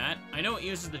did that. I know it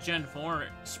uses the Gen 4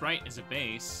 sprite as a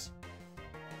base.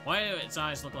 Why do its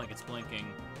eyes look like it's blinking?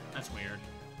 That's weird.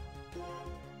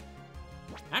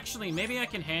 Actually, maybe I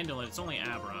can handle it. It's only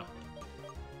Abra.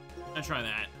 I'll try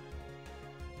that.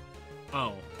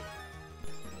 Oh.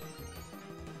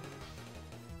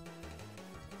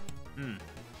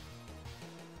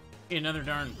 Hey, another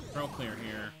darn throw clear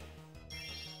here.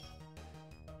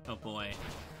 Oh boy.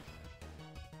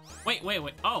 Wait.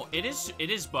 Oh, it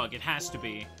is bug. It has to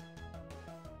be.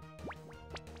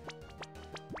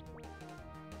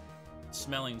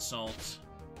 Smelling salt.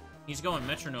 He's going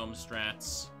metronome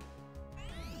strats.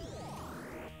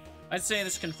 I'd say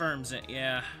this confirms it,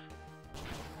 yeah.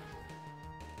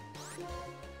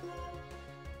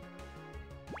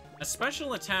 A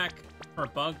special attack for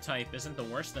bug type isn't the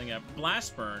worst thing ever.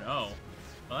 Blast Burn, oh.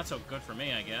 Well, that's so good for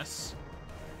me, I guess.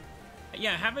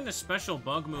 Yeah, having a special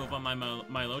bug move on my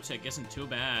Milotic isn't too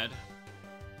bad.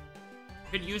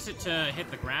 Could use it to hit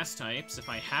the grass types if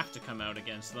I have to come out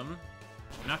against them.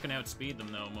 I'm not gonna outspeed them,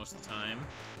 though, most of the time.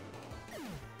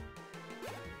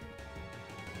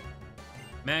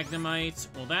 Magnemite.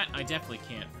 Well, that I definitely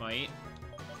can't fight.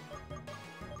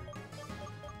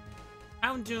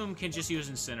 Houndoom can just use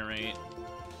Incinerate.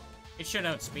 It should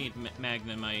outspeed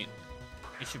Magnemite.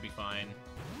 It should be fine.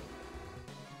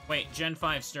 Wait, Gen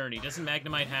 5 Sturdy. Doesn't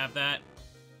Magnemite have that?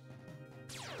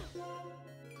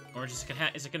 Or is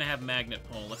it gonna have Magnet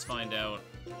Pull? Let's find out.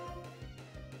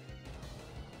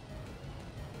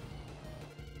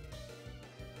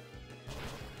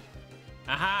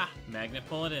 Aha! Magnet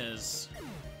Pull it is.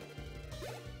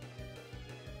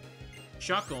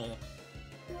 Shuckle.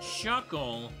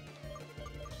 Shuckle?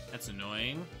 That's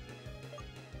annoying.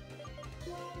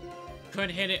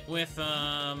 Could hit it with,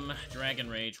 Dragon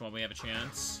Rage while we have a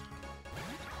chance.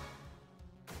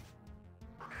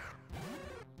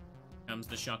 Comes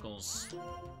the Shuckles.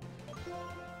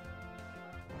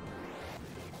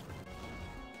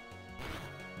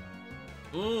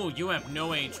 Ooh, you have no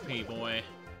HP, boy.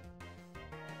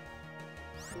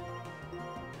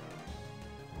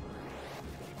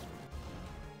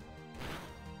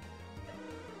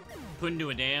 Couldn't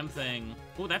do a damn thing.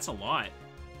 Ooh, that's a lot.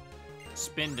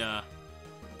 Spinda.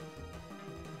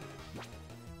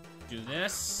 Do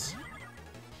this.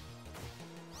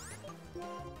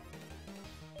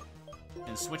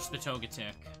 And switch the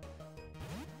Togetic.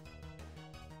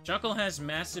 Which Shuckle has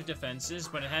massive defenses,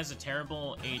 but it has a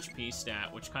terrible HP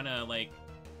stat, which kind of, like,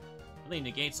 really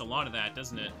negates a lot of that,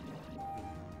 doesn't it?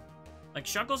 Like,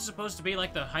 Shuckle's supposed to be,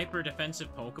 like, the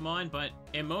hyper-defensive Pokemon, but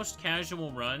in most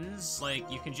casual runs,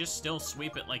 like, you can just still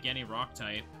sweep it like any rock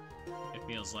type, it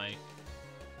feels like.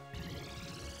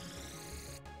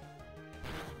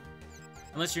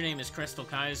 Unless your name is Crystal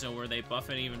Kaizo, where they buff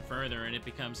it even further and it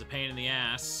becomes a pain in the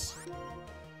ass.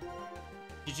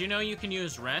 Did you know you can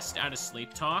use Rest out of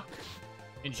Sleep Talk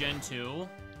in Gen 2?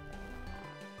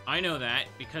 I know that,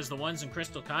 because the ones in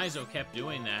Crystal Kaizo kept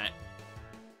doing that.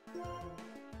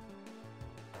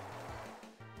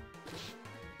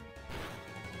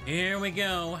 Here we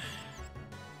go.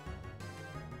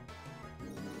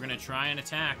 We're gonna try an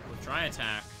attack with Dry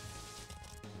Attack.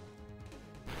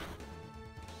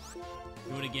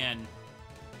 Do it again.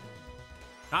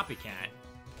 Copycat.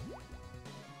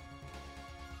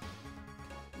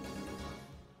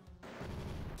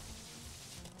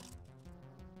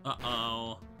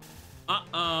 Uh-oh.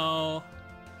 Uh-oh.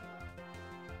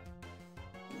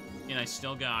 And I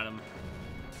still got him.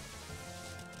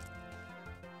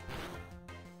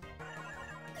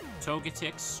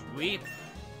 Togetic sweep.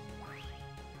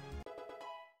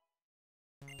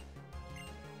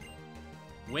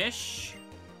 Wish.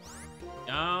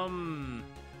 I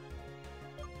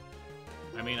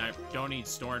mean, I don't need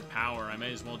stored power. I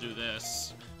may as well do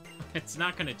this. It's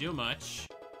not gonna do much.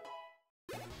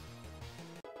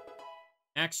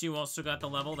 Axew also got the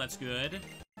level. That's good.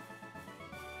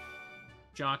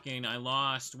 Shocking. I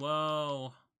lost.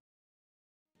 Whoa.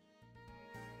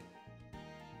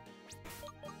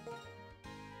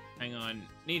 Hang on.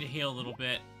 Need to heal a little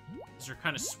bit. These are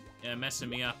kind of messing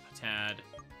me up a tad.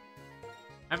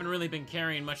 Haven't really been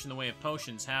carrying much in the way of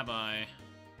potions, have I?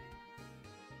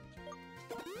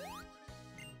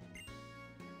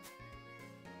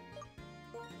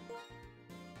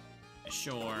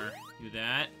 Sure. Do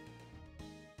that.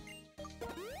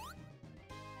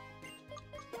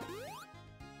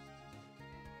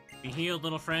 Be healed,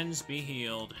 little friends. Be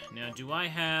healed. Now, do I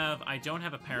have... I don't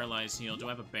have a Paralyzed Heal. Do I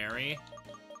have a Berry?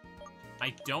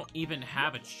 I don't even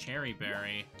have a Cherry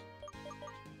Berry.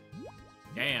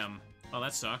 Damn. Oh,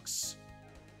 that sucks.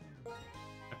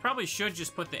 I probably should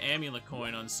just put the Amulet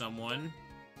Coin on someone.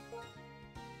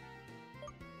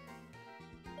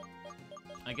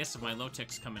 I guess if my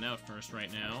Low-Tech's coming out first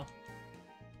right now.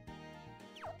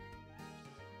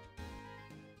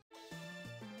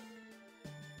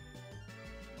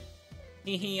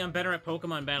 Hehe, I'm better at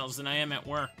Pokemon battles than I am at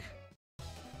work.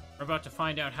 We're about to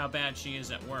find out how bad she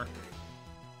is at work.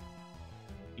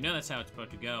 You know that's how it's about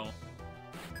to go.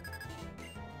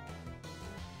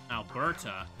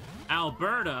 Alberta.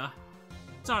 Alberta?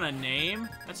 It's not a name.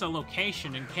 That's a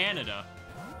location in Canada.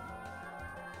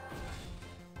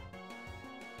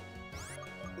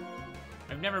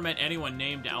 I've never met anyone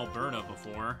named Alberta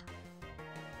before.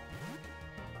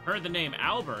 Heard the name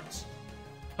Albert,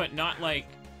 but not like,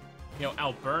 you know,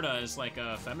 Alberta is like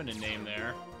a feminine name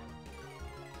there.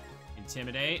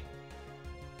 Intimidate.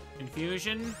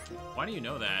 Confusion? Why do you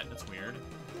know that? That's weird.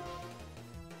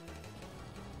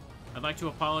 I'd like to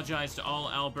apologize to all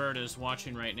Albertas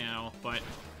watching right now, but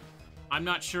I'm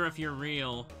not sure if you're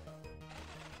real.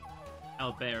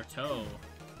 Alberto.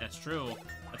 That's true.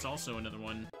 That's also another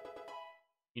one.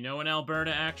 You know an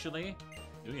Alberta, actually?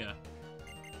 Do ya?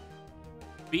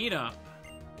 Beat up.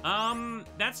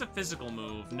 That's a physical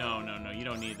move. No, you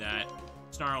don't need that.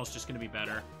 Snarl's just gonna be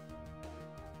better.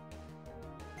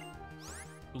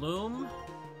 Gloom?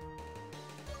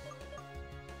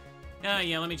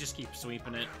 Yeah, let me just keep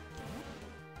sweeping it.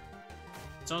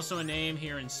 It's also a name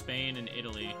here in Spain and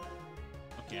Italy.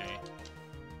 Okay.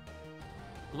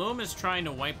 Gloom is trying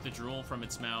to wipe the drool from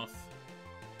its mouth.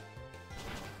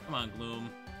 Come on, Gloom.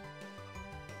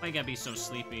 Why you gotta be so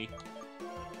sleepy?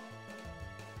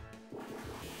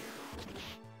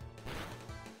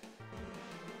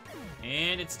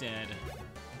 And it's dead.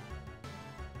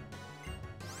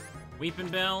 Weeping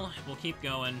Bell, we'll keep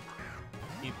going.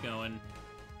 Keep going.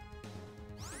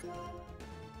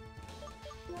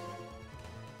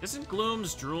 Isn't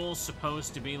Gloom's drool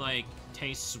supposed to be, like,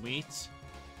 taste sweet?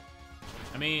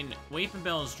 I mean, Weeping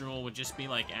Bell's drool would just be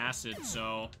like acid,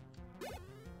 so...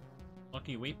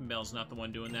 Lucky Weeping Bell's not the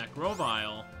one doing that.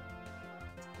 Grovyle.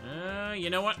 You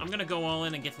know what? I'm gonna go all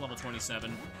in and get to level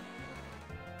 27.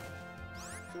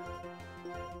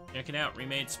 Check it out,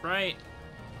 remade sprite.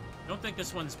 Don't think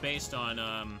this one's based on,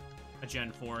 a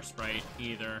Gen 4 sprite,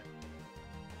 either.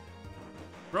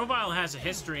 Grovyle has a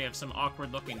history of some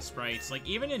awkward-looking sprites. Like,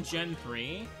 even in Gen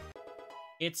 3,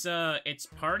 its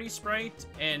Party Sprite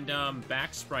and,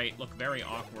 Back Sprite look very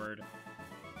awkward.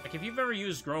 Like, if you've ever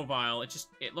used Grovyle,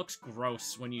 it looks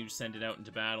gross when you send it out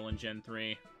into battle in Gen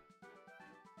 3.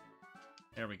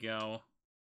 There we go.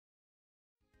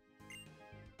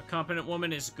 A competent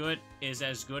woman is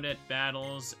as good at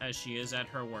battles as she is at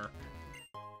her work.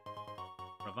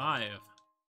 Revive.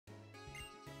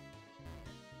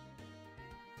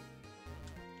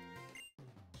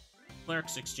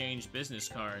 Clerks exchange business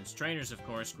cards. Trainers, of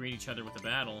course, greet each other with a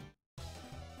battle.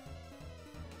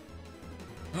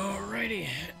 Alrighty.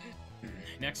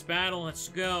 Next battle, let's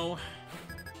go.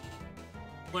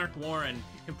 Clerk Warren,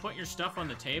 you can put your stuff on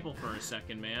the table for a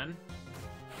second, man.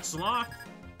 Sloth.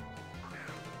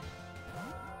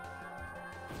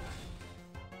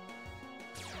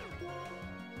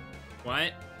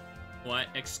 What? What?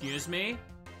 Excuse me?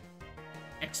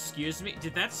 Excuse me?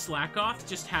 Did that Slackoth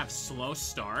just have slow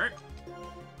start?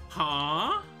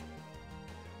 Huh?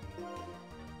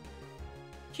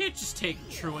 Can't just take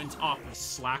Truant off of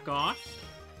Slackoth.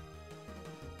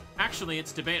 Actually,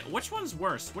 it's debatable. Which one's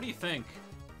worse? What do you think?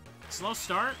 Slow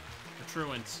start or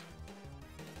Truant?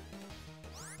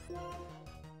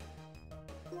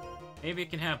 Maybe it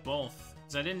can have both.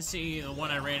 Because I didn't see the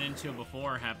one I ran into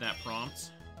before have that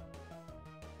prompt.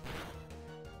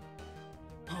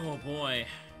 Oh boy.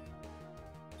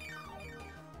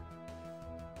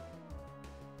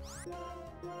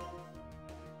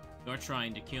 You're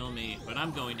trying to kill me, but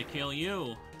I'm going to kill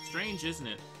you. Strange, isn't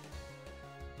it?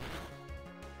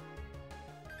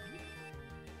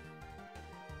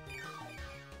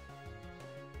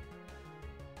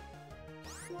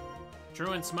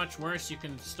 Truant's much worse. You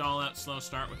can stall out slow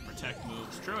start with protect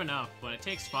moves. True enough, but it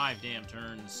takes 5 damn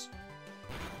turns.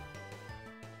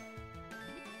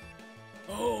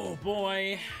 Oh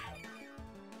boy.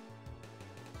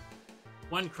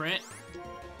 1 crit.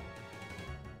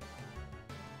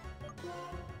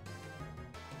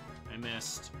 I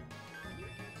missed.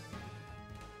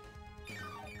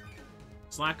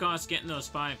 Slackoth's getting those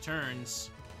 5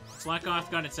 turns. Slackoth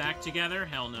got its act together?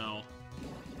 Hell no.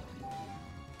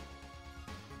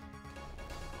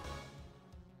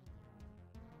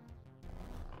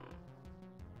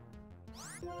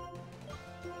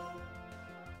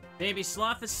 Baby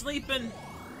Sloth is sleeping!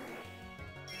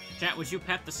 Chat, would you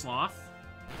pet the sloth?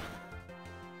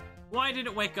 Why did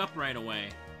it wake up right away?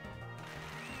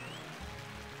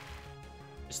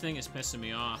 This thing is pissing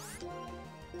me off.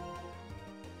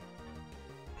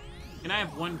 Can I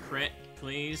have 1 crit,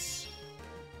 please?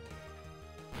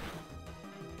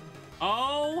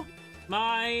 Oh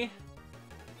my...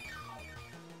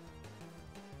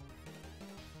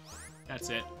 That's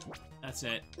it. That's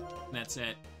it. That's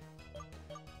it.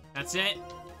 That's it.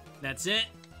 That's it.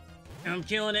 I'm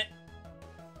killing it.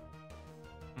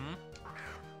 Hmm?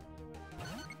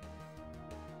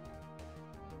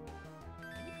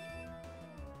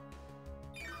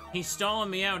 He's stalling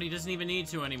me out. He doesn't even need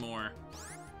to anymore.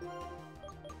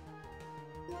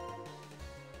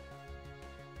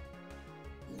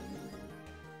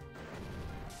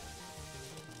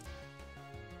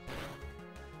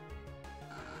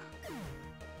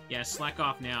 Yeah, slack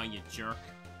off now, you jerk.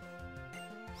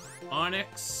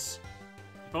 Onyx.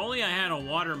 If only I had a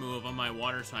water move on my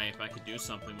water type, I could do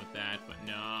something with that, but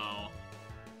no.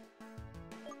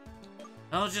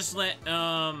 I'll just let,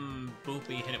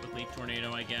 Boopy hit it with Leaf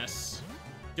Tornado, I guess.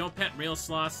 Don't pet real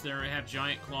sloths, they have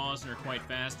giant claws and are quite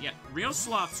fast. Yeah, real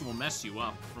sloths will mess you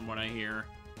up, from what I hear.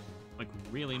 Like,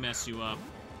 really mess you up.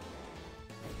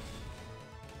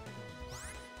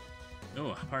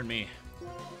 Oh, pardon me.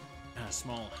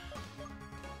 Small.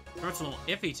 Throat's a little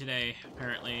iffy today,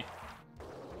 apparently.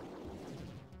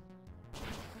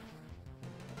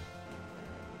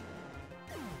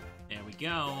 There we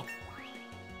go.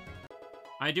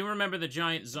 I do remember the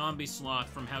giant zombie sloth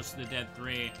from House of the Dead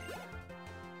 3.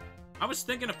 I was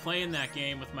thinking of playing that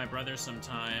game with my brother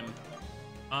sometime.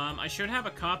 I should have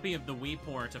a copy of the Wii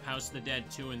port of House of the Dead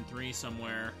 2 and 3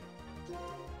 somewhere.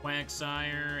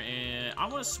 Quagsire, and I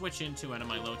want to switch into it on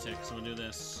my low-tick, so we'll do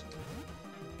this.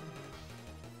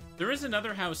 There is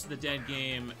another House of the Dead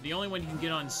game. The only one you can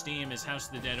get on Steam is House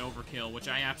of the Dead Overkill, which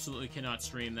I absolutely cannot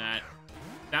stream that.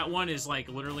 That one is, like,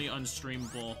 literally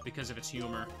unstreamable because of its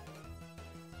humor.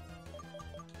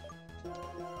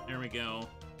 There we go.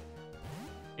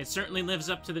 It certainly lives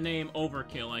up to the name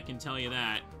Overkill, I can tell you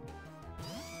that.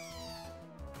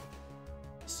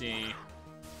 Let's see.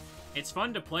 It's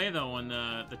fun to play, though, on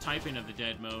the typing of the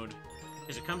Dead mode,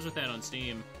 because it comes with that on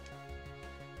Steam.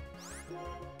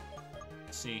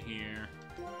 Let's see here.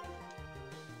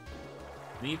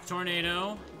 Leaf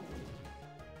Tornado.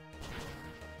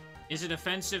 Is it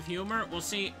offensive humor? Well,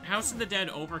 see, House of the Dead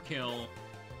Overkill,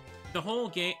 the whole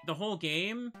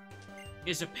game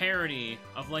is a parody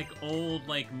of, like, old,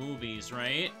 like, movies,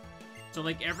 right? So,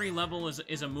 like, every level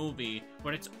is a movie,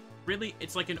 but it's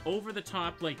like an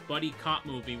over-the-top, like, buddy cop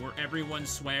movie where everyone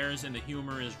swears and the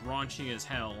humor is raunchy as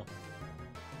hell.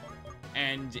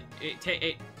 And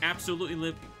it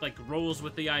absolutely, rolls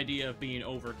with the idea of being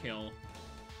overkill.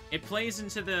 It plays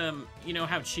into the, you know,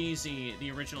 how cheesy the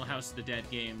original House of the Dead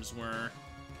games were.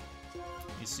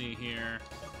 You see here.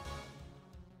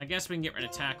 I guess we can get rid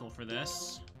of Tackle for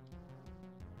this.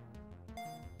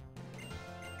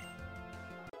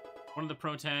 One of the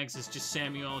pro tags is just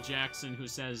Samuel L. Jackson, who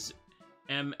says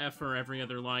MF for every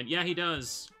other line. Yeah, he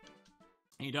does.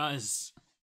 He does.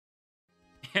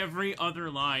 Every other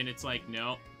line, it's like,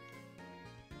 no.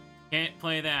 Can't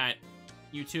play that.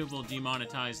 YouTube will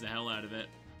demonetize the hell out of it.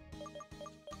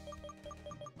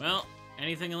 Well,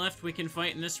 anything left we can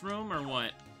fight in this room, or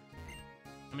what?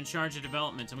 I'm in charge of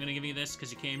development. I'm gonna give you this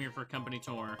because you came here for a company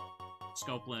tour.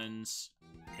 Scope lens.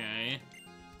 Okay.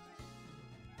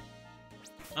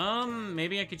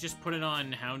 Maybe I could just put it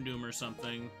on Houndoom or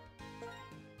something.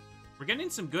 We're getting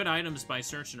some good items by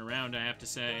searching around, I have to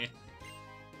say.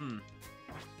 Let's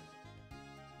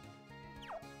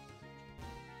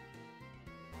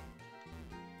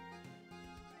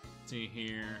see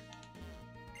here.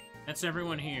 That's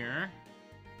everyone here.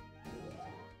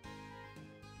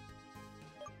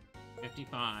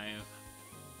 55.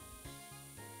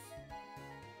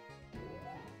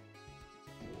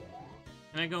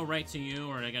 Can I go right to you,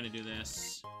 or I gotta do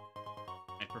this?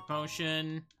 Hyper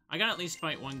Potion. I gotta at least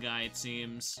fight one guy, it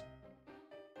seems.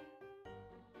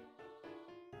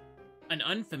 An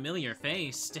unfamiliar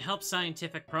face. To help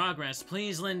scientific progress,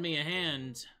 please lend me a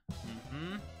hand.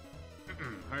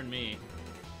 Pardon me.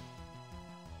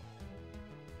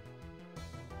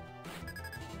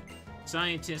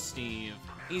 Scientist Steve.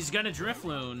 He's got a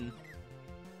Drifloon.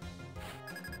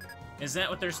 Is that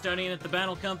what they're studying at the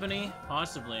Battle Company?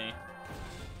 Possibly.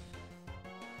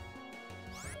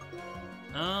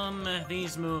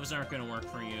 These moves aren't gonna work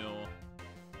for you.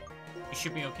 You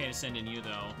should be okay to send in you,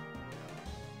 though.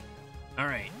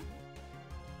 Alright.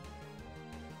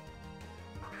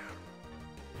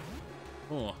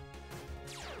 Oh.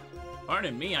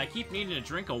 Pardon me, I keep needing a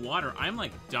drink of water. I'm,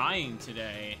 like, dying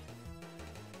today.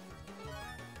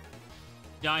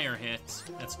 Dire hit.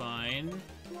 That's fine.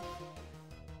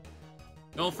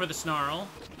 Go for the Snarl.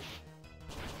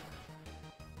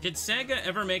 Did Sega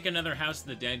ever make another House of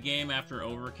the Dead game after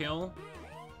Overkill?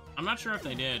 I'm not sure if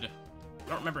they did. I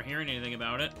don't remember hearing anything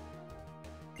about it.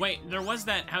 Wait, there was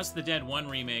that House of the Dead 1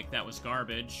 remake that was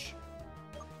garbage.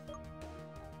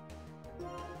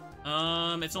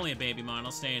 It's only a baby mon.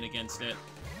 I'll stay in against it.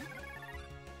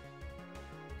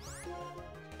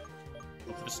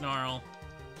 Go for the Snarl.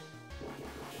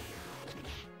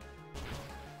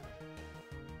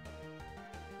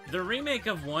 The remake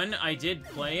of 1, I did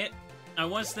play it. I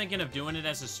was thinking of doing it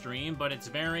as a stream, but it's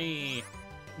very...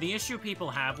 The issue people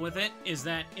have with it is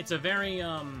that it's a very,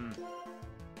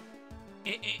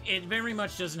 It very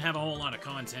much doesn't have a whole lot of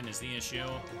content is the issue.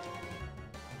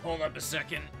 Hold up a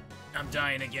second. I'm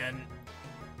dying again.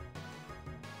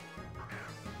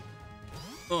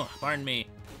 Oh, pardon me.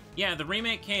 Yeah, the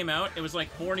remake came out. It was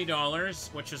like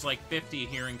 $40, which is like $50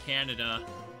 here in Canada.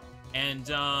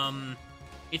 And,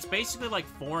 it's basically like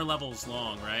 4 levels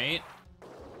long, right?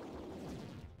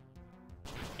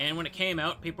 And when it came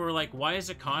out, people were like, why does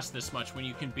it cost this much when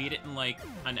you can beat it in like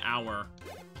an hour?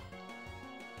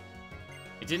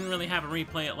 It didn't really have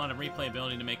a lot of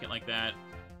replayability to make it like that.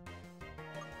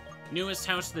 Newest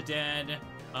House of the Dead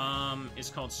is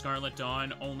called Scarlet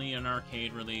Dawn, only an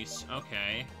arcade release.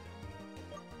 Okay.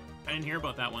 I didn't hear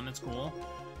about that one, that's cool.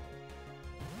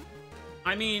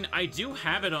 I mean, I do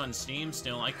have it on Steam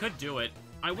still. I could do it.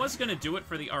 I was gonna do it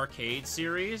for the arcade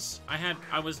series.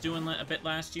 I was doing a bit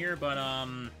last year, but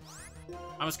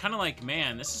I was kind of like,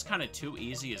 man, this is kind of too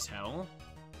easy as hell.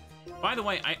 By the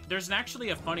way, there's actually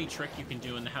a funny trick you can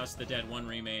do in the House of the Dead 1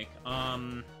 remake. What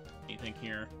do you think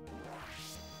here?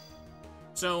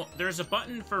 So there's a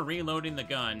button for reloading the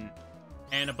gun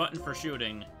and a button for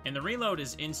shooting, and the reload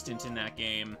is instant in that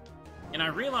game. And I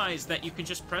realized that you can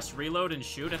just press reload and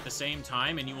shoot at the same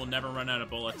time, and you will never run out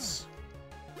of bullets.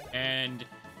 And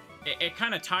it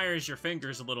kind of tires your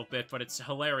fingers a little bit, but it's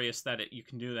hilarious that you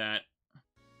can do that.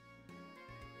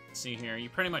 Let's see here. You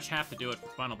pretty much have to do it for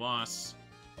Final Boss.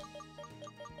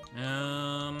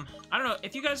 I don't know.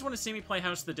 If you guys want to see me play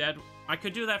House of the Dead, I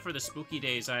could do that for the spooky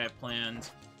days I have planned.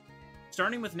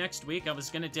 Starting with next week, I was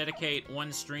going to dedicate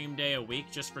one stream day a week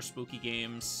just for spooky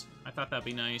games. I thought that'd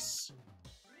be nice.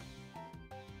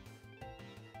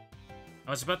 I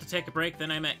was about to take a break,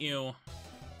 then I met you.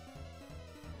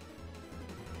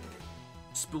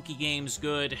 spooky games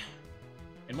good.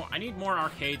 And more, I need more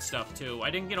arcade stuff, too. I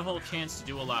didn't get a whole chance to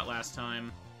do a lot last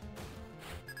time.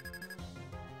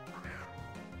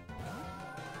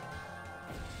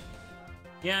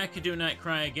 Yeah, I could do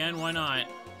Nightcry again, why not?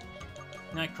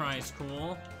 Nightcry is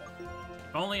cool.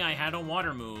 If only I had a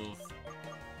water move.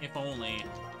 If only.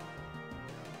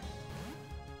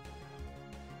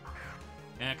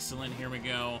 Excellent, here we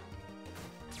go.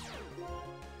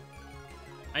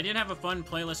 I did have a fun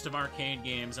playlist of arcade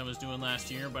games I was doing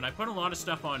last year, but I put a lot of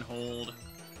stuff on hold.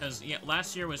 Because, yeah,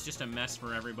 last year was just a mess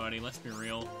for everybody, let's be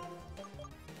real.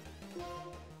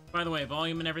 By the way,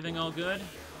 volume and everything all good?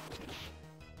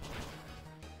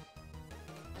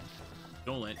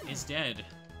 Dolet is dead.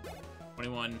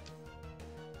 21.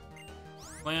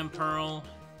 Glam Pearl.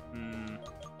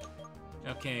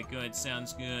 Okay, good.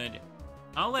 Sounds good.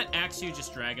 I'll let Axew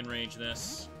just Dragon Rage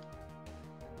this.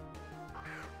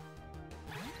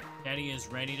 Daddy is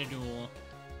ready to duel.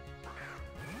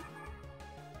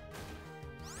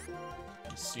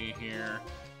 Let's see here.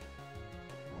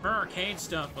 For arcade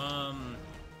stuff,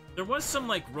 there was some,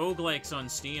 like, roguelikes on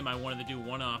Steam I wanted to do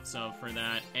one-offs of for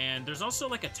that, and there's also,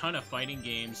 like, a ton of fighting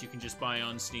games you can just buy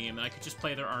on Steam, and I could just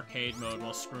play their arcade mode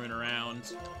while screwing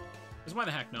around. Because why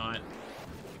the heck not?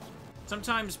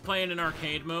 Sometimes playing in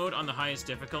arcade mode on the highest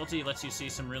difficulty lets you see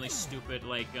some really stupid,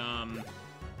 like,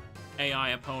 AI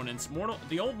opponents.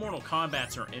 The old Mortal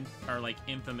Kombats are like,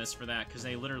 infamous for that, because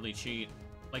they literally cheat.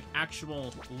 Like,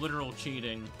 actual, literal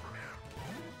cheating.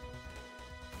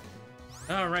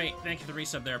 Alright, thank you for the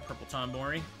resub there, Purple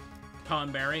Tomberry.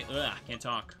 Tomberry. Ugh, can't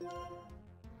talk.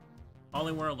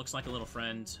 Ollie World looks like a little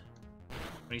friend.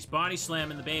 But he's body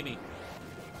slamming the baby.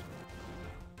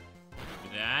 Do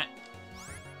that.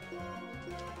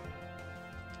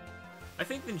 I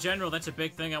think in general that's a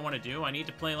big thing I want to do. I need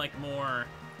to play like more...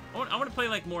 I want to play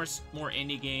like more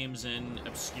indie games and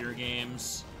obscure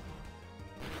games.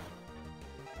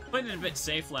 Played it a bit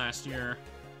safe last year.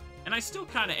 And I still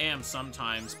kind of am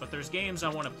sometimes, but there's games I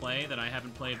want to play that I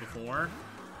haven't played before.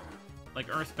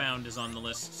 Like Earthbound is on the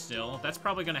list still. That's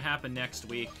probably going to happen next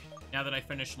week, now that I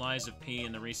finished Lies of P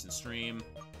in the recent stream.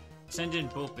 Send in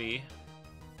Boopy.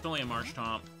 It's only a March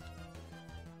Tomp.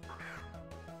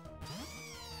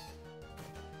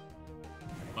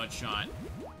 Mudshot.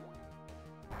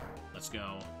 Let's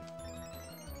go.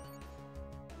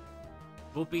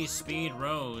 Boopy's speed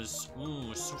rose.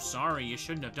 Ooh, so sorry. You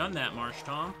shouldn't have done that, Marsh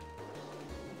Tom.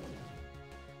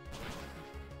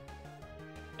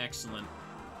 Excellent.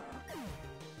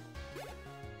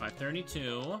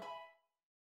 532.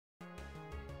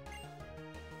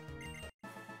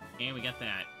 And we got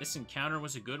that. This encounter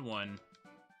was a good one.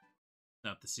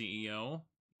 Not the CEO.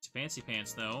 It's Fancy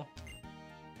Pants, though.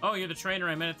 Oh, you're the trainer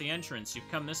I met at the entrance. You've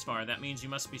come this far. That means you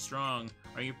must be strong.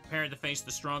 Are you prepared to face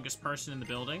the strongest person in the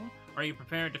building? Are you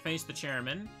prepared to face the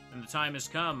chairman? And the time has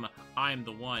come. I'm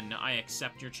the one. I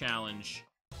accept your challenge.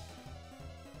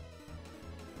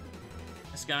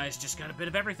 This guy's just got a bit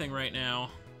of everything right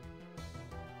now.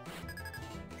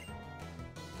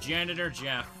 Janitor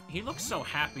Jeff. He looks so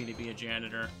happy to be a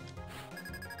janitor.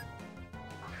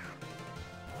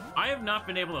 I have not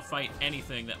been able to fight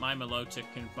anything that my Milotic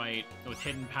can fight with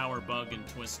Hidden Power, Bug, and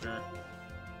Twister.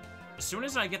 As soon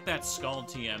as I get that Skull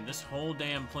TM, this whole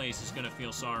damn place is gonna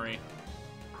feel sorry.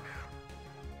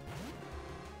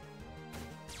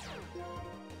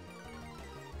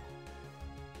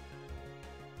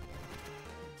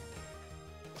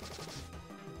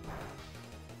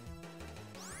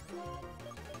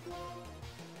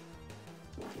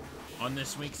 On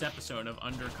this week's episode of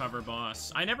Undercover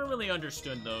Boss. I never really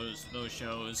understood those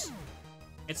shows.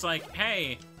 It's like,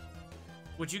 hey,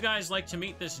 would you guys like to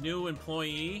meet this new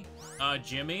employee,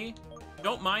 Jimmy?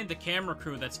 Don't mind the camera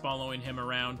crew that's following him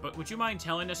around, but would you mind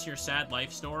telling us your sad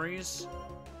life stories?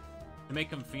 To make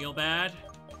him feel bad?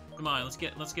 Come on, let's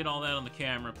get all that on the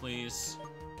camera, please.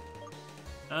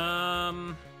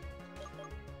 Could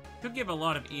give a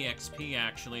lot of EXP,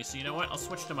 actually, so you know what? I'll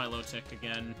switch to my Milotic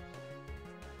again.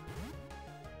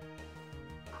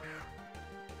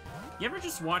 You ever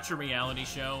just watch a reality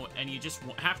show and you just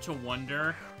have to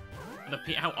wonder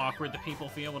how awkward the people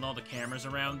feel with all the cameras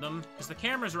around them? Because the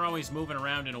cameras are always moving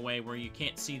around in a way where you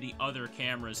can't see the other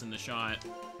cameras in the shot.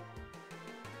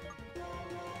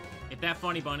 Get that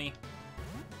funny, bunny.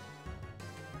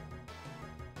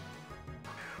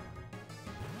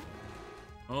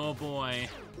 Oh boy.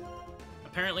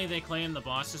 Apparently they claim the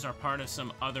bosses are part of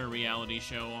some other reality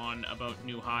show on about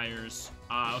new hires.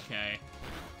 Ah, okay.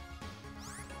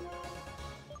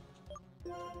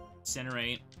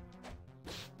 Incinerate.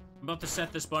 I'm about to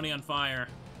set this bunny on fire.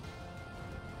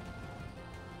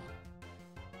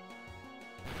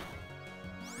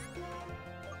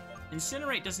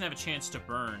 Incinerate doesn't have a chance to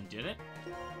burn, did it?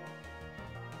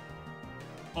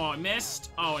 Oh, I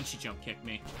missed. Oh, and she jump kicked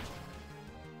me.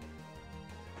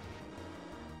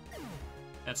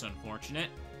 That's unfortunate.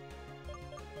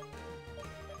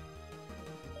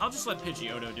 I'll just let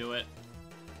Pidgeotto do it.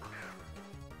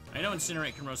 I know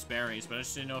Incinerate can roast berries, but I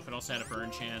just didn't know if it also had a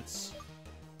burn chance.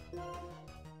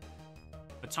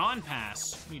 Baton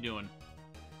Pass. What are you doing?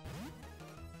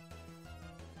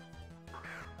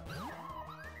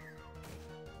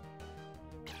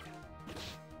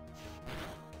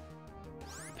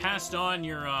 Passed on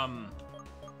your,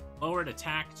 lowered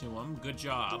attack to him. Good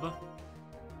job.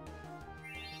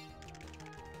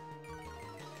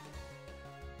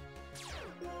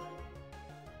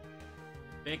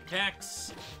 Big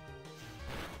Tex.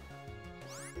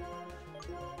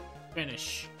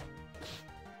 Finish.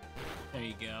 There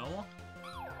you go.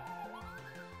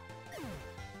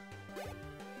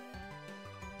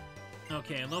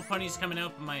 Okay, low punny's coming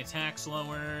up, my attack's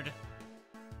lowered.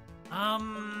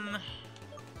 I'm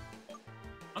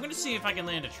gonna see if I can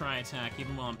land a tri-attack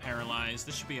even while I'm paralyzed.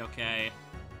 This should be okay.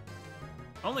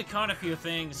 Only caught a few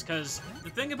things, because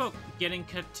the thing about getting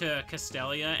to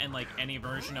Castelia and, like, any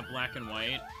version of Black and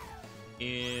White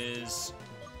is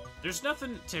there's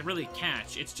nothing to really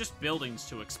catch. It's just buildings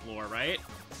to explore, right?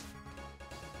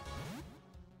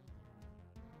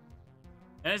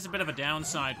 That is a bit of a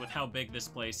downside with how big this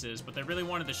place is, but they really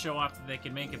wanted to show off that they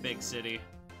can make a big city.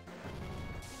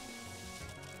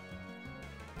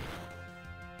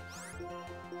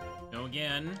 Go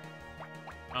again.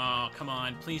 Oh, come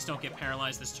on. Please don't get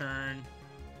paralyzed this turn.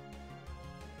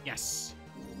 Yes.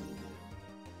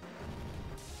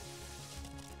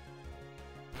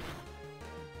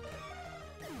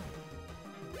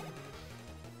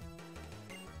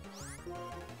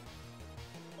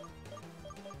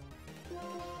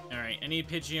 Alright, I need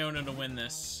Pidgeotto to win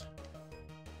this.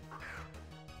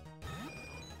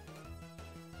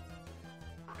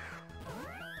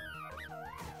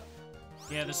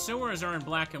 Yeah, the sewers are in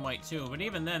Black and White too, but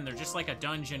even then, they're just like a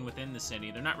dungeon within the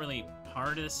city. They're not really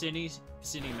part of the city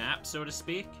map, so to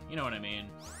speak. You know what I mean.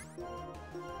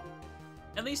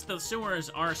 At least the sewers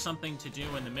are something to do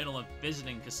in the middle of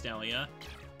visiting Castelia.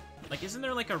 Like, isn't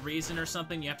there like a reason or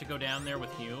something you have to go down there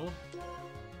with Hugh?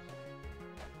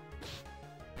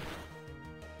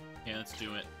 Yeah, let's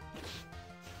do it.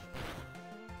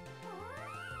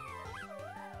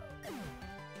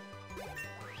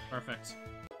 Perfect.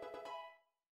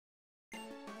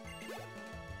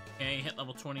 Okay, hit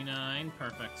level 29.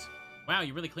 Perfect. Wow,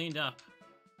 you really cleaned up.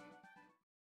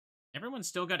 Everyone's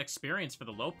still got experience for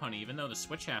the low punny, even though the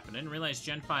switch happened. I didn't realize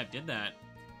Gen 5 did that.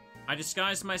 I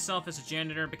disguised myself as a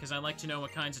janitor because I like to know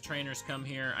what kinds of trainers come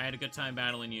here. I had a good time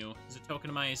battling you. As a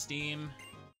token of my esteem.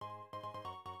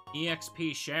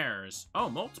 EXP shares. Oh,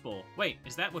 multiple. Wait,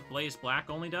 is that what BlazeBlack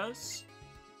only does?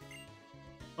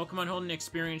 Pokemon holding the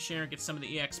experience share gets some of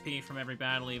the EXP from every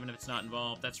battle, even if it's not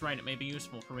involved. That's right, it may be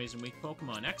useful for raising weak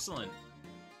Pokemon. Excellent.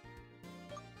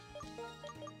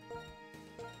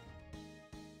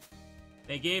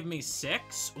 They gave me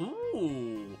 6?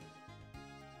 Ooh.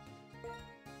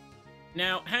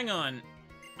 Now, hang on.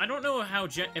 I don't know how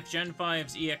if Gen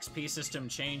 5's EXP system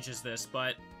changes this,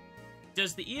 but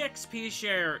does the EXP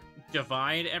share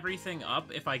divide everything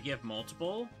up if I give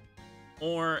multiple?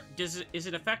 Or is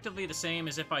it effectively the same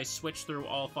as if I switch through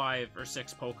all 5 or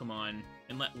 6 Pokemon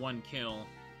and let one kill?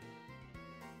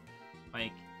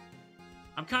 Like,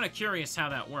 I'm kind of curious how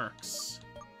that works.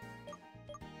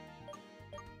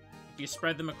 If you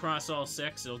spread them across all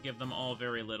 6, it'll give them all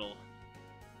very little.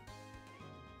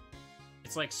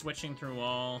 It's like switching through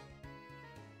all.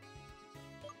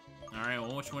 Alright,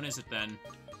 well, which one is it then?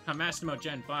 I'm asking about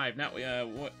Gen 5, not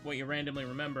what you randomly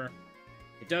remember.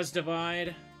 It does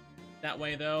divide. That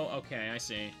way, though? Okay, I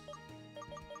see.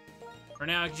 For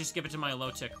now, I can just give it to my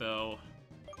low tick, though.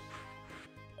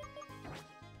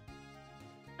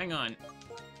 Hang on.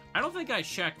 I don't think I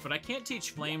checked, but I can't teach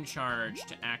Flame Charge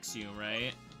to Axew,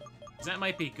 right? Because that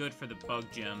might be good for the Bug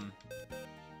Gem.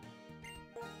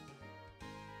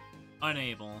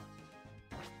 Unable.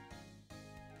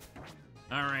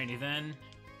 Alrighty, then.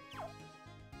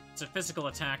 It's a physical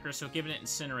attacker, so giving it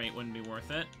Incinerate wouldn't be worth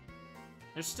it.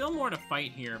 There's still more to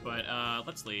fight here, but,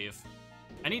 let's leave.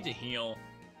 I need to heal.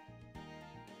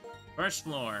 First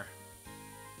floor.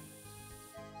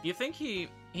 Do you think he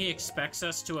expects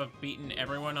us to have beaten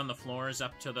everyone on the floors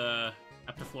up to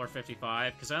floor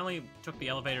 55? Because I only took the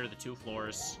elevator to the 2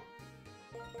 floors.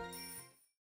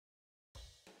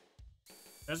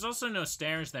 There's also no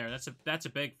stairs there. That's a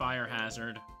big fire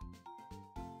hazard.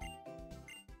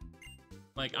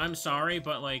 Like, I'm sorry,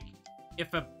 but, like,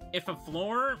 if a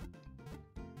floor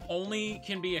only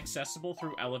can be accessible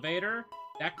through elevator,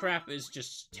 that crap is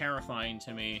just terrifying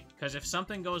to me. Because if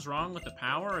something goes wrong with the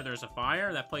power or there's a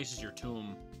fire, that place is your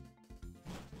tomb.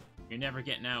 You're never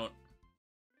getting out.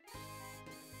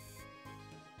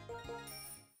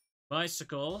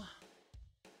 Bicycle.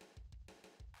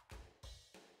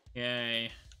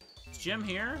 Yay. Is Jim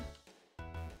here?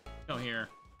 Go here.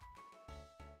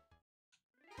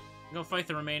 Go fight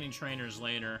the remaining trainers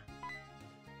later.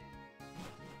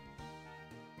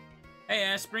 Hey,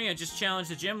 Asprey, I just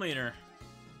challenged the gym leader.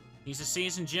 He's a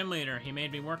seasoned gym leader. He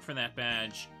made me work for that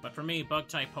badge. But for me,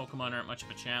 Bug-type Pokemon aren't much of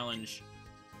a challenge.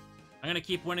 I'm gonna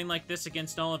keep winning like this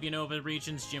against all of Unova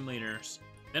Region's gym leaders.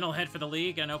 Then I'll head for the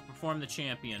league and outperform the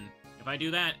champion. If I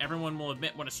do that, everyone will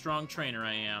admit what a strong trainer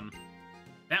I am.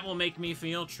 That will make me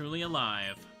feel truly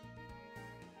alive.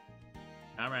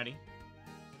 Alrighty.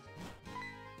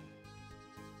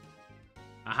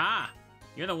 Aha!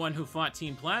 You're the one who fought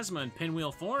Team Plasma in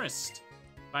Pinwheel Forest.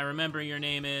 If I remember, your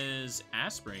name is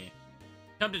Asprey.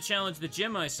 Come to challenge the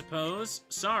gym, I suppose.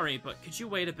 Sorry, but could you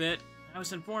wait a bit? I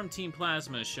was informed Team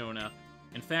Plasma has shown up.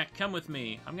 In fact, come with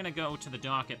me. I'm gonna go to the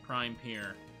dock at Prime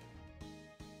Pier.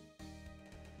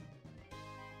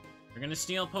 We're gonna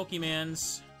steal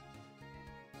Pokemans.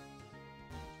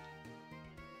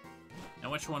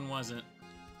 Now, which one was it?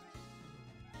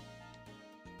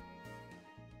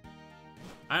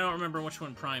 I don't remember which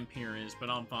one Prime Pier is, but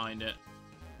I'll find it.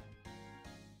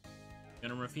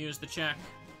 Gonna refuse the check.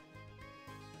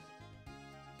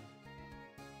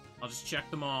 I'll just check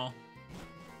them all.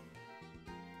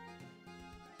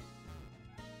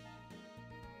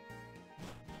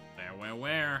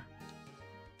 Where?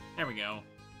 There we go.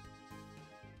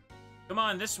 Come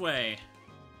on, this way.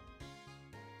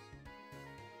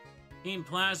 Team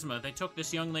Plasma, they took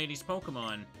this young lady's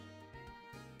Pokemon.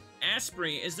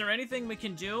 Asprey, is there anything we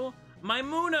can do? My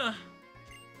Muna!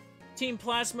 Team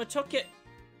Plasma took it.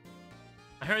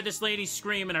 I heard this lady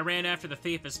scream and I ran after the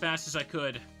thief as fast as I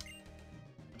could.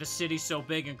 The city's so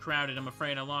big and crowded, I'm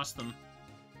afraid I lost them.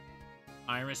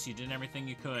 Iris, you did everything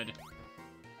you could.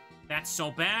 That's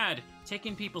so bad!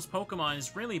 Taking people's Pokemon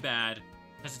is really bad.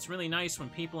 Because it's really nice when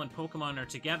people and Pokemon are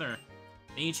together.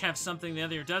 They each have something the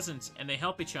other doesn't, and they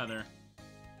help each other.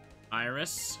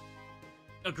 Iris?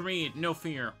 Agreed, no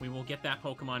fear. We will get that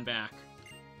Pokemon back.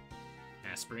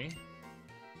 Asprey?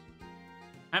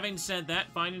 Having said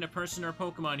that, finding a person or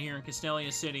Pokemon here in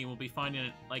Castelia City will be finding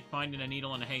it like finding a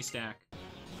needle in a haystack.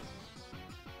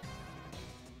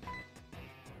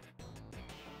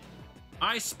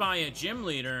 I spy a gym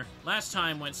leader. Last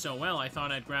time went so well, I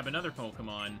thought I'd grab another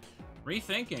Pokemon.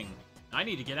 Rethinking. I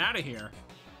need to get out of here.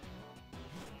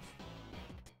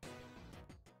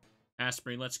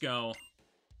 Asprey, let's go.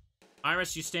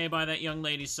 Iris, you stay by that young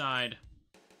lady's side.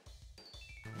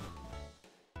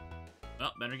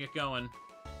 Well, better get going.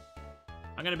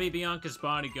 I'm gonna be Bianca's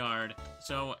bodyguard,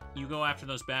 so you go after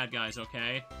those bad guys,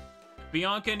 okay?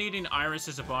 Bianca needing Iris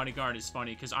as a bodyguard is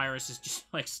funny, because Iris is just,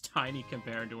 like, tiny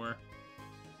compared to her.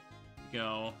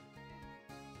 Go.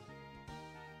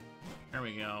 There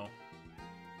we go.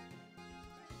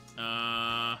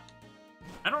 I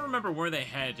don't remember where they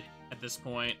head at this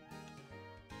point.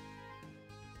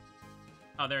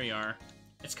 Oh, there you are.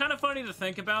 It's kind of funny to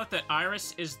think about that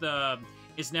Iris is now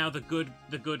the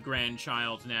good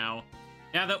grandchild now.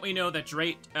 Now that we know that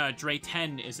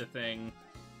Drayten is a thing.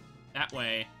 That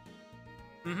way.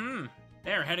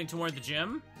 They're heading toward the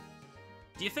gym.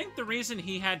 Do you think the reason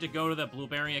he had to go to the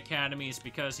Blueberry Academy is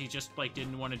because he just, like,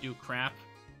 didn't want to do crap?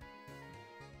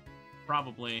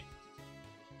 Probably.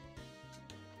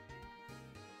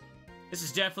 This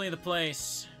is definitely the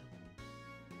place.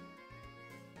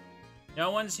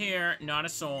 No one's here, not a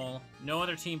soul. No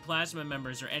other Team Plasma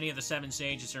members or any of the 7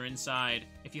 Sages are inside.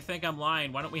 If you think I'm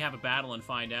lying, why don't we have a battle and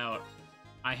find out?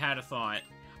 I had a thought.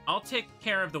 I'll take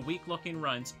care of the weak-looking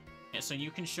runts, so you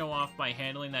can show off by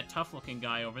handling that tough-looking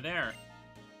guy over there.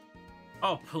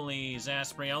 Oh, please,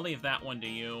 Asprey, I'll leave that one to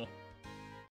you.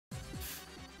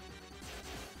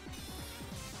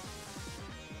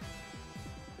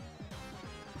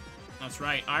 That's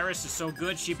right, Iris is so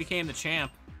good she became the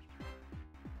champ.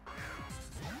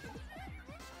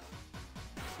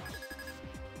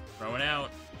 Throw it out.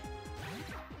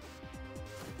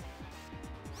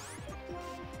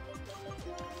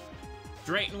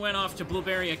 Drayton went off to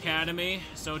Blueberry Academy,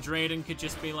 so Drayton could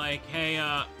just be like, hey,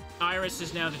 Iris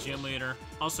is now the gym leader.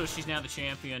 Also, she's now the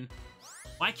champion.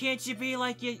 Why can't you be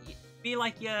like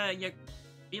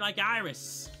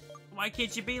Iris? Why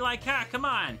can't you be like her? Come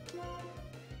on.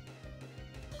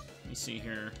 Let me see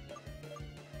here.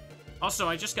 Also,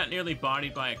 I just got nearly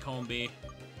bodied by a Combi.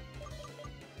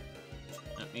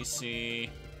 Let me see.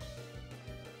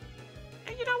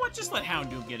 Hey, you know what? just let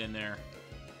Houndoom get in there.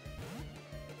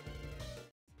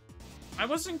 I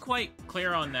wasn't quite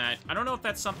clear on that. I don't know if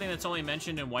that's something that's only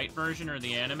mentioned in white version or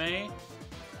the anime.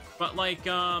 But, like,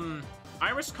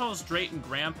 Iris calls Drayton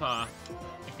Grandpa.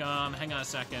 Like, hang on a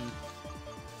second.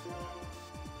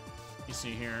 You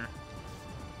see here.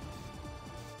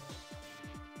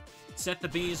 Set the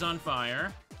bees on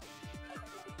fire.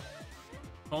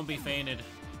 Won't be fainted.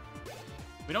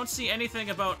 We don't see anything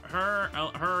about her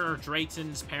or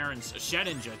Drayton's parents.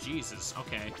 Shedinja, Jesus,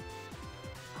 okay.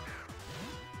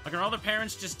 Like, are all the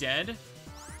parents just dead?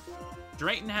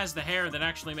 Drayton has the hair that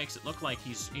actually makes it look like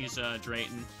he's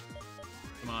Drayton.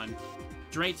 Come on.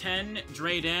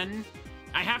 Drayden.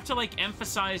 I have to, like,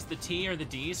 emphasize the T or the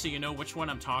D so you know which one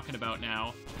I'm talking about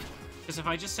now. Because if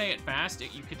I just say it fast,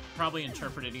 you could probably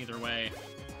interpret it either way.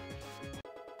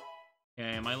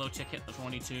 Okay, Milo tick hit the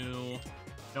 22.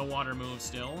 No water move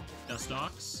still.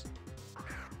 Dustox.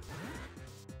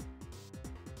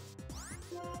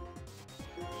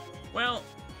 Well,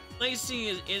 Lacey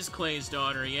is Clay's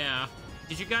daughter, yeah.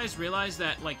 Did you guys realize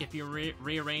that, like, if you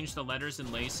rearrange the letters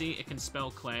in Lacey, it can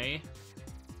spell Clay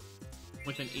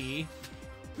with an E?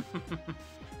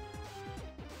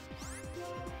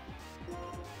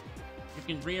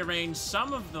 You can rearrange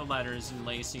some of the letters in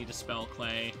Lacey to spell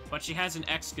Clay, but she has an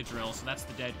Excadrill, so that's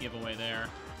the dead giveaway there.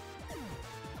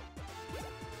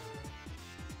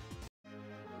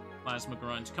 Plasma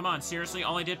Grunt. Come on, seriously?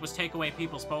 All I did was take away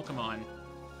people's Pokemon.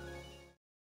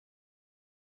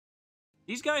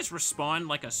 These guys respond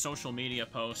like a social media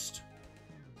post.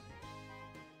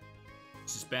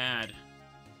 This is bad.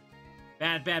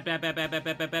 Bad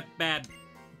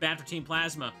for Team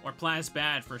Plasma, or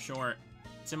Plasbad for short.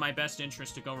 It's in my best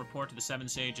interest to go report to the Seven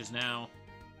Sages now.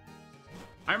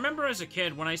 I remember as a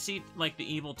kid, when I see, like,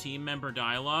 the evil team member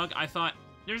dialogue, I thought,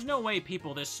 there's no way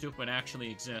people this stupid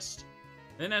actually exist.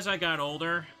 Then as I got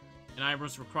older, and I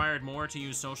was required more to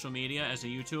use social media as a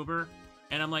YouTuber,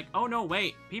 and I'm like, oh no,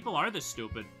 wait, people are this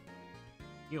stupid.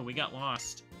 Ew, we got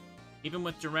lost. Even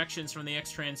with directions from the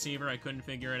X-Transceiver, I couldn't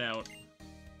figure it out.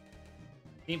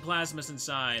 Team Plasma's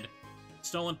inside.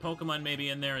 Stolen Pokemon may be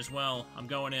in there as well. I'm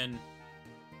going in.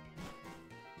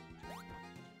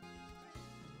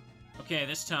 Okay,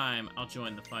 this time, I'll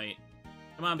join the fight.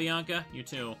 Come on, Bianca, you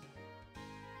too.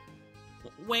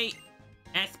 Wait!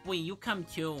 Espy, you come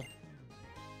too.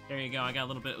 There you go, I got a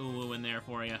little bit ooh-woo in there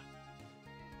for you.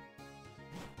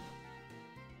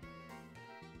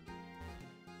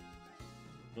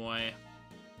 Boy.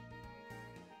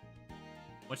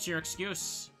 What's your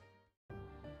excuse?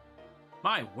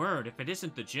 My word, if it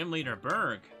isn't the gym leader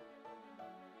Berg.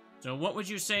 So what would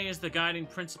you say is the guiding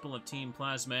principle of Team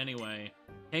Plasma anyway?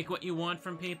 Take what you want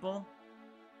from people?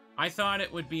 I thought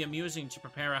it would be amusing to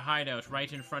prepare a hideout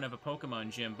right in front of a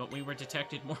Pokemon gym, but we were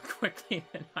detected more quickly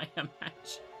than I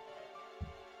imagined.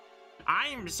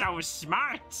 I'm so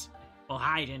smart! We'll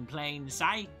hide in plain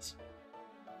sight.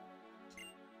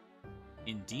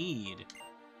 Indeed.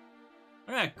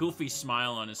 Look at that goofy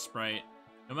smile on his sprite.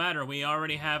 No matter, we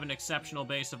already have an exceptional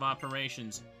base of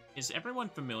operations. Is everyone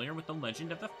familiar with the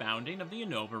legend of the founding of the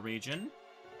Unova region?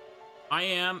 I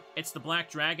am. It's the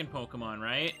Black Dragon Pokemon,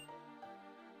 right?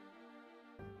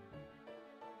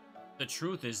 The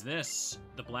truth is this.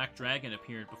 The Black Dragon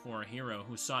appeared before a hero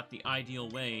who sought the ideal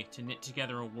way to knit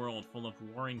together a world full of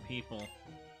warring people.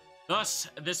 Thus,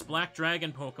 this Black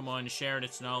Dragon Pokemon shared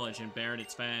its knowledge and bared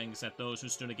its fangs at those who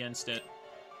stood against it.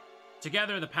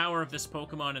 Together, the power of this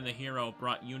Pokemon and the hero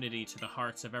brought unity to the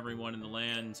hearts of everyone in the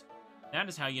land. That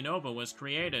is how Unova was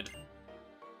created.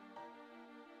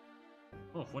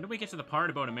 Oh, when did we get to the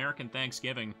part about American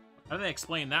Thanksgiving? How do they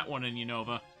explain that one in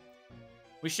Unova?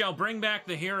 We shall bring back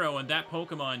the hero and that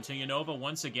Pokemon to Unova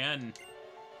once again.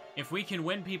 If we can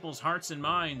win people's hearts and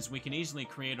minds, we can easily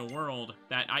create a world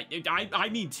that I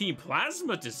mean Team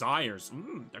Plasma desires.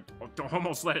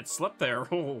 Almost let it slip there.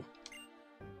 Oh.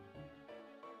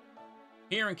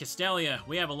 Here in Castelia,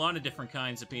 we have a lot of different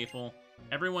kinds of people.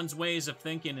 Everyone's ways of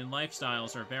thinking and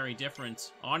lifestyles are very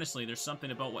different. Honestly, there's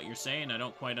something about what you're saying I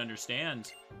don't quite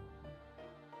understand.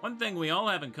 One thing we all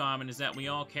have in common is that we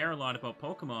all care a lot about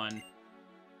Pokemon.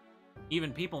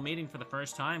 Even people meeting for the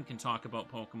first time can talk about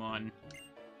Pokemon.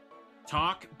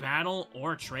 Talk, battle,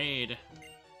 or trade.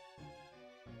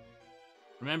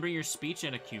 Remember your speech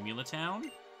at Accumulatown?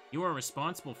 You are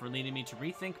responsible for leading me to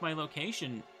rethink my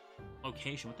location.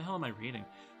 Location? What the hell am I reading?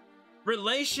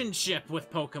 Relationship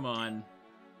with Pokemon.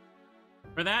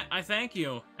 For that, I thank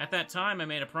you. At that time, I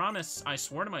made a promise. I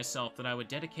swore to myself that I would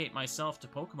dedicate myself to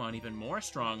Pokemon even more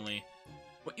strongly.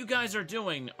 What you guys are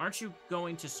doing, aren't you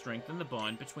going to strengthen the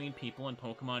bond between people and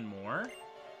Pokemon more?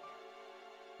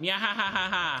 Yeah, ha ha ha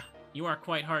ha. You are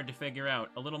quite hard to figure out,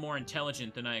 a little more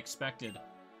intelligent than I expected.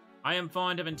 I am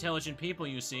fond of intelligent people,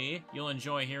 you see. You'll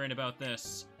enjoy hearing about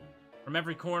this. From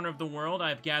every corner of the world, I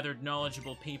have gathered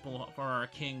knowledgeable people for our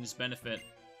king's benefit.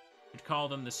 We'd call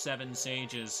them the Seven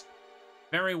Sages.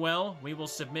 Very well, we will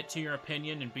submit to your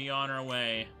opinion and be on our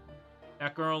way.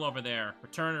 That girl over there,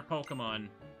 return her Pokemon.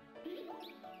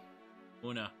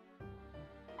 Una.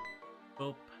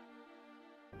 Boop.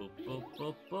 Boop, boop,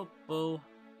 boop, boop, boop.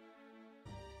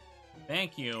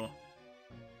 Thank you.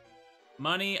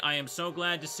 Money, I am so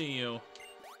glad to see you.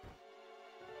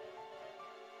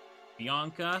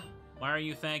 Bianca, why are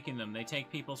you thanking them? They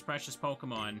take people's precious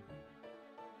Pokemon.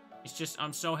 It's just,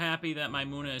 I'm so happy that my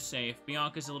Muna is safe.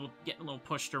 Bianca's getting a little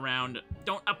pushed around.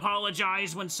 Don't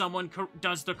apologize when someone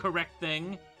does the correct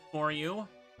thing for you.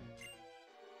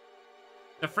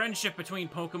 The friendship between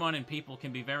Pokemon and people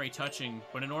can be very touching,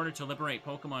 but in order to liberate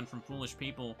Pokemon from foolish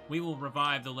people, we will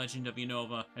revive the legend of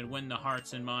Unova and win the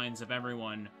hearts and minds of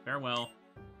everyone. Farewell.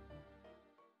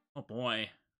 Oh boy.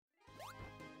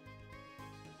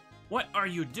 What are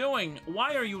you doing?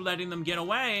 Why are you letting them get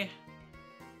away?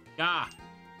 Gah.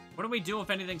 What do we do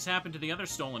if anything's happened to the other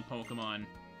stolen Pokemon?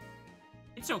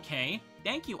 It's okay.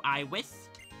 Thank you, Iwis.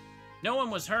 No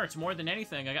one was hurt. More than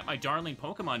anything, I got my darling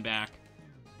Pokemon back.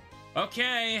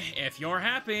 Okay, if you're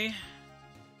happy.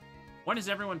 What is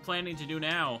everyone planning to do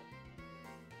now?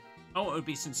 Oh, it would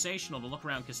be sensational to look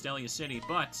around Castelia City,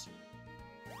 but...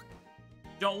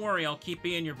 Don't worry, I'll keep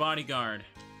being your bodyguard.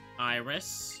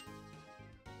 Iris?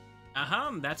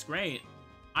 Ahem, that's great.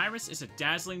 Iris is a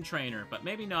dazzling trainer, but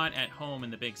maybe not at home in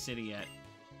the big city yet.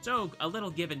 So, a little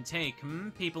give and take,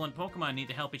 People and Pokemon need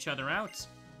to help each other out.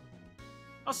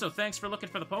 Also, thanks for looking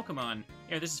for the Pokemon.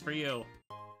 Here, this is for you.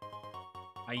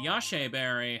 A Yashe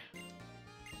Berry.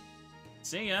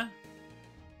 See ya.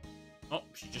 Oh,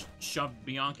 she just shoved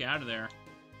Bianca out of there.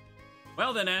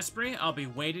 Well then, Asprey, I'll be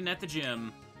waiting at the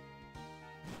gym.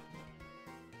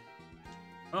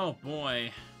 Oh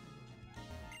boy.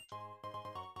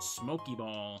 Smoky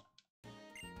Ball.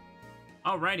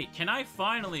 Alrighty, can I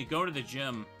finally go to the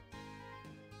gym?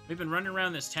 We've been running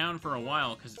around this town for a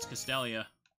while because it's Castelia.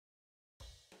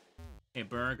 Hey,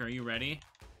 Berg, are you ready?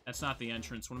 That's not the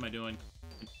entrance. What am I doing?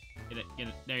 Get it, get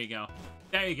it. There you go.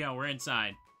 There you go. We're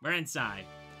inside. We're inside.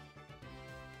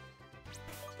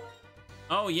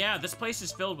 Oh, yeah. This place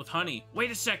is filled with honey.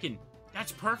 Wait a second.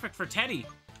 That's perfect for Teddy.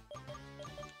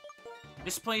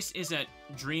 This place is a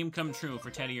dream come true for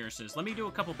Teddy Ursus. Let me do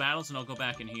a couple battles and I'll go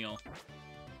back and heal.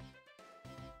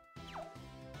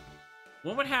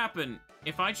 What would happen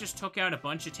if I just took out a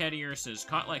bunch of Teddy Ursus,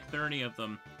 caught like 30 of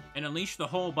them, and unleashed the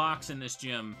whole box in this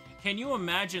gym? Can you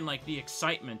imagine, like, the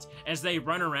excitement as they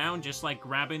run around just, like,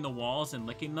 grabbing the walls and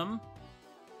licking them?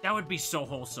 That would be so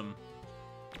wholesome.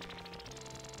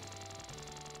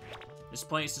 This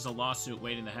place is a lawsuit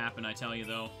waiting to happen, I tell you,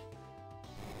 though.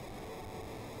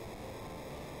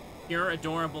 Pure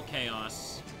adorable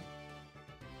chaos.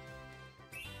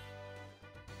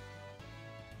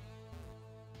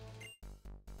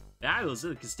 The idols of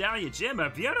the Castelia Gym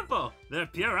are beautiful! They're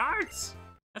pure arts!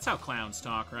 That's how clowns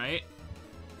talk, right?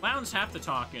 Clowns have to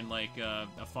talk in, like, a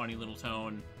funny little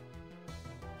tone.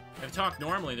 If they talk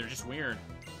normally, they're just weird.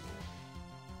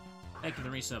 Thank you for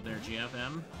the resub there,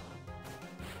 GFM.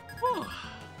 Whew.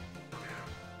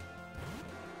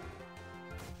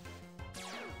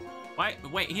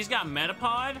 Wait, he's got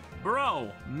Metapod?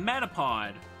 Bro,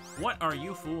 Metapod. What are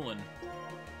you fooling?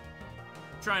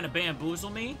 Trying to bamboozle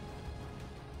me?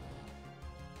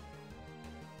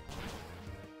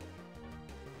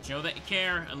 Show that you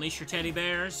care. Unleash your teddy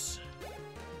bears.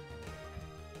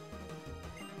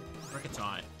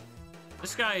 Ricketot.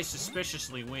 This guy is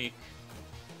suspiciously weak.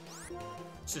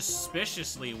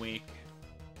 Suspiciously weak.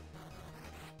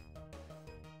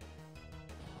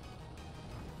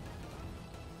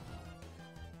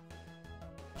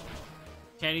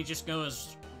 Teddy just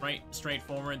goes straight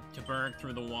forward to Berg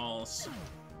through the walls.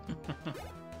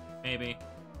 Maybe.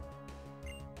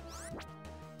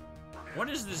 What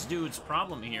is this dude's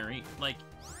problem here?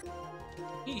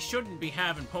 He shouldn't be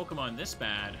having Pokemon this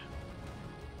bad.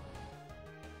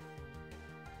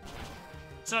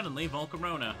 Suddenly,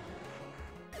 Volcarona.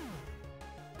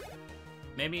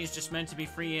 Maybe he's just meant to be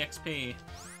free EXP.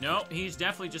 Nope, he's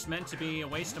definitely just meant to be a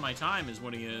waste of my time is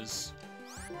what he is.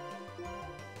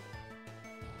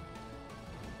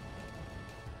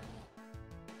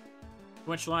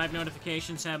 Twitch Live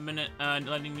notifications have been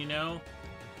letting you know.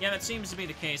 Yeah, that seems to be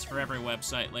the case for every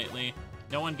website lately.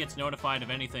 No one gets notified of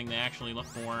anything they actually look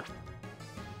for.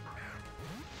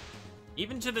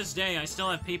 Even to this day, I still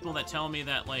have people that tell me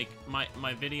that, like,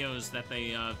 my videos that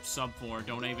they sub for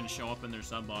don't even show up in their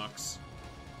sub box.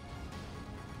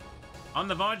 On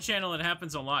the VOD channel, it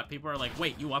happens a lot. People are like,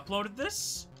 wait, you uploaded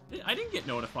this? I didn't get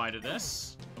notified of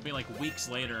this. It'll be like weeks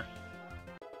later.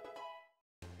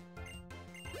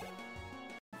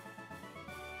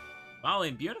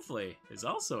 Volleying beautifully is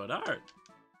also an art.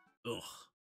 Ugh.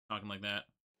 Talking like that.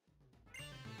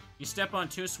 You step on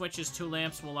 2 switches, 2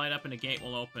 lamps will light up and a gate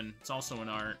will open. It's also an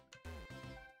art.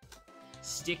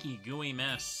 Sticky, gooey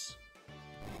mess.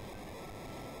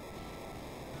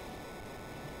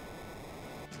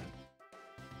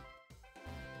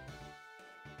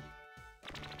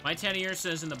 My teddy ear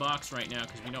says in the box right now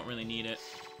because we don't really need it.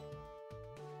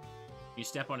 You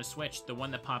step on a switch, the one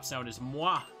that pops out is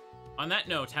moi. On that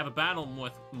note, have a battle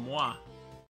with moi.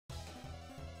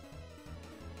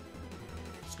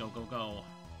 Let's go, go, go.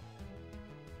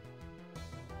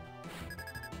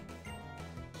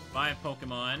 5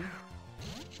 Pokemon.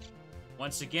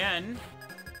 Once again,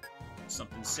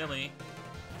 something silly.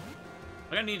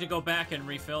 I'm gonna need to go back and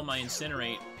refill my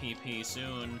Incinerate PP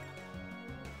soon.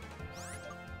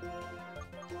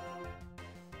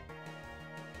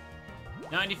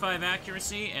 .95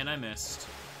 accuracy, and I missed.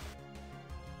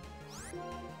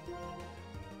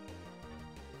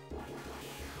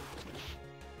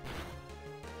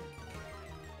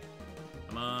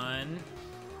 Come on.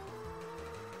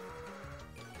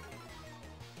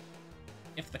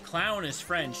 If the clown is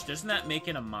French, doesn't that make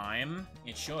it a mime?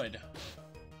 It should.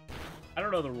 I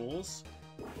don't know the rules.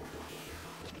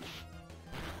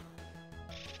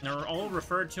 They're all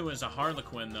referred to as a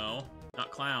harlequin, though,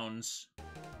 not clowns.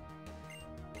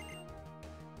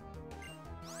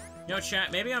 You know,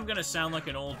 chat, maybe I'm gonna sound like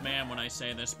an old man when I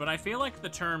say this, but I feel like the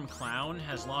term clown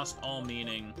has lost all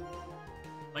meaning.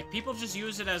 Like, people just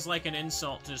use it as, like, an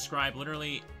insult to describe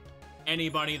literally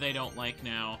anybody they don't like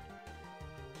now.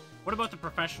 What about the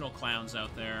professional clowns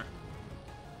out there?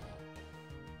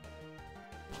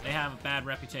 They have a bad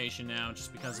reputation now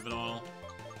just because of it all.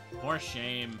 For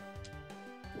shame.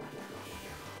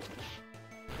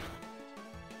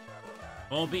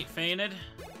 Bull beat fainted.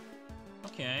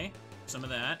 Okay, some of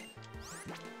that.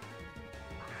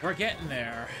 We're getting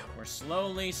there. We're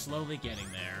slowly, slowly getting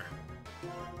there.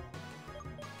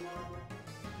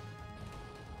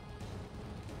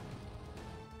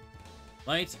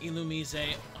 Light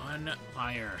Illumise on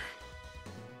fire.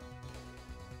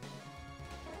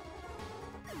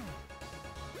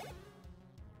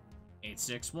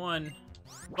 $861.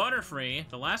 Butterfree.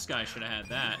 The last guy should have had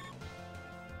that.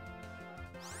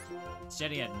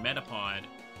 Instead he had Metapod.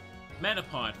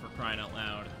 Metapod, for crying out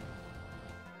loud.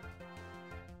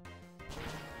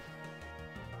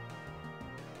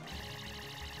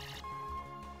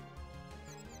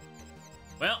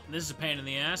 Well, this is a pain in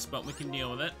the ass, but we can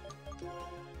deal with it.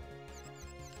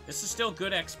 This is still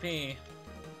good XP.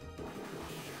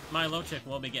 My Lotic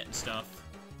will be getting stuff.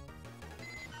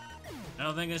 I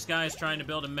don't think this guy is trying to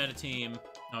build a meta team.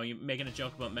 Oh, you're making a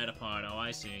joke about Metapod. Oh,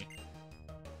 I see.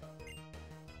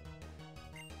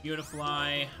 Beautifly.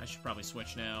 I should probably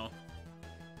switch now.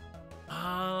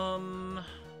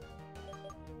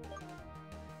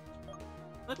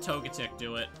 Let Togetic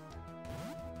do it.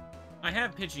 I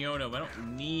have Pidgeotto, but I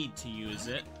don't need to use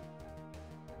it.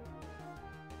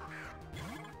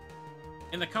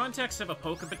 In the context of a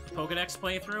Pokedex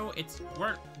playthrough,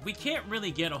 we can't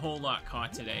really get a whole lot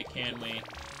caught today, can we?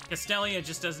 Castelia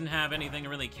just doesn't have anything to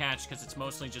really catch because it's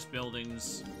mostly just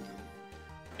buildings.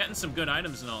 Getting some good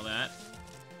items and all that.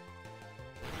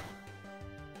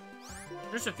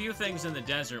 There's a few things in the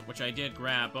desert, which I did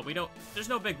grab, but there's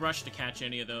no big rush to catch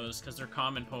any of those, because they're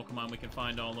common Pokemon we can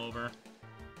find all over.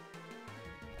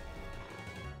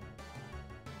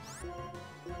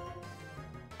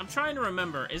 I'm trying to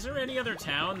remember, is there any other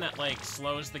town that, like,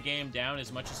 slows the game down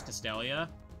as much as Castelia?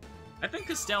 I think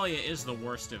Castelia is the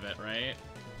worst of it, right?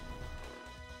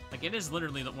 Like, it is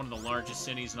literally one of the largest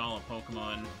cities in all of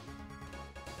Pokemon.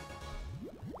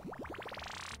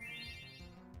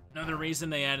 Another reason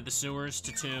they added the sewers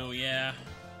to 2, yeah.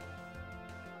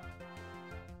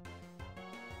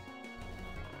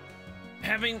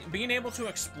 Being able to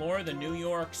explore the New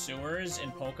York sewers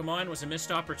in Pokemon was a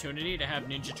missed opportunity to have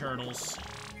Ninja Turtles.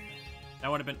 That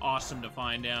would have been awesome to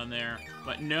find down there.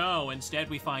 But no, instead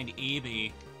we find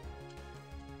Eevee.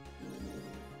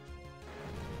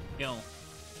 Kill.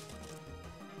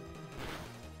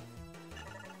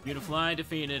 Beautifly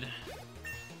defeated.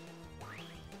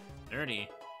 30.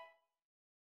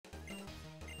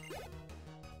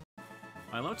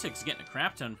 Milotic's getting a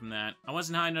crap ton from that. I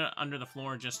wasn't hiding under the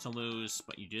floor just to lose,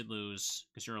 but you did lose,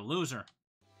 because you're a loser.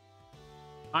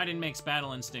 Hiding makes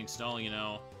Battle Instinct stall, you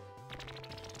know.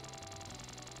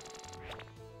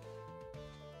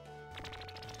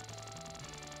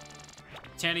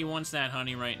 Teddy wants that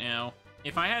honey right now.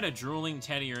 If I had a drooling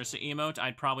Teddy Ursa emote,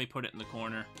 I'd probably put it in the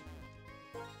corner.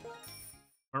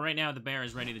 But right now, the bear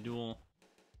is ready to duel.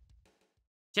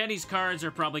 Teddy's cards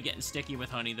are probably getting sticky with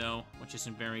Honey, though, which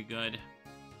isn't very good.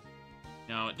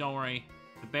 No, don't worry.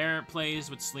 The bear plays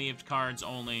with sleeved cards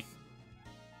only.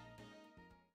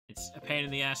 It's a pain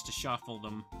in the ass to shuffle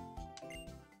them.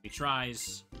 He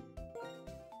tries.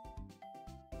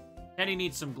 Teddy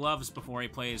needs some gloves before he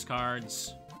plays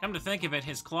cards. Come to think of it,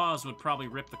 his claws would probably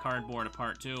rip the cardboard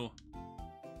apart, too.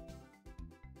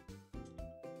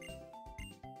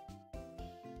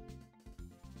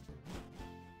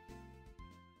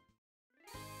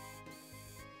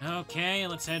 Okay,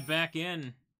 let's head back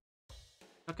in.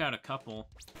 Took out a couple.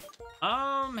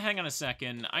 Hang on a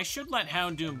second. I should let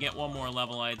Houndoom get one more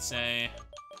level, I'd say.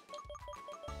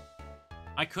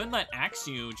 I could let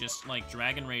Axew just, like,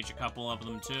 Dragon Rage a couple of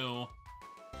them, too.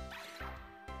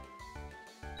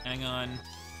 Hang on.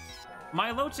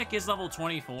 Milotic is level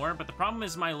 24, but the problem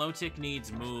is Milotic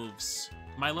needs moves.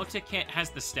 Milotic has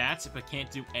the stats, but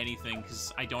can't do anything,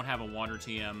 because I don't have a Water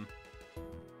TM.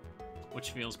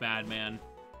 Which feels bad, man.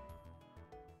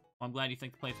 Well, I'm glad you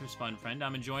think the playthrough's fun, friend.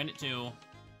 I'm enjoying it, too.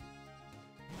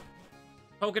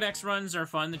 Pokedex runs are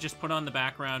fun to just put on the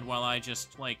background while I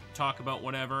just, like, talk about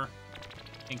whatever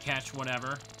and catch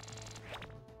whatever.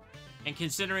 And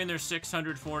considering there's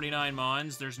 649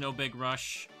 Mons, there's no big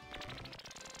rush.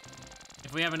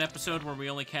 If we have an episode where we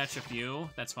only catch a few,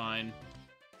 that's fine.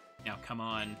 Now, come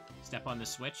on. Step on the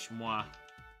switch. Mwah.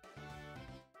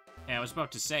 Hey, I was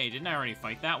about to say, didn't I already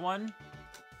fight that one?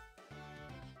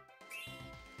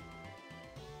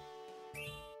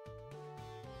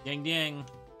 Ding ding.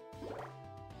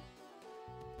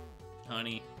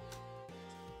 Honey.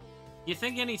 You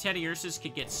think any Teddy Ursas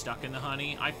could get stuck in the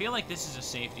honey? I feel like this is a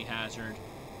safety hazard.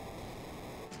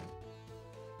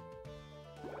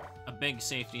 A big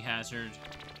safety hazard.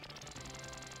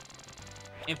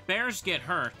 If bears get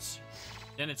hurt,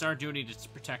 then it's our duty to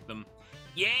protect them.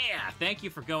 Yeah! Thank you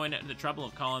for going to the trouble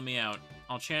of calling me out.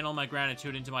 I'll channel my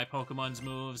gratitude into my Pokemon's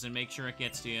moves and make sure it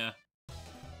gets to you.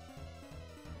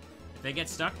 If they get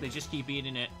stuck, they just keep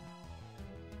eating it.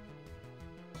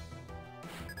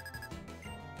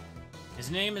 His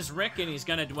name is Rick, and he's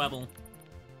gonna dwebble.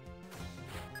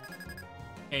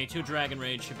 Okay, 2 Dragon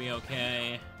Rage should be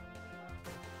okay.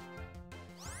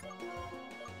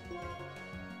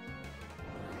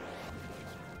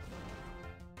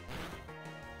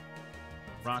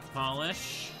 Rock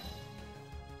Polish.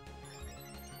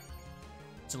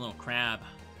 It's a little crab.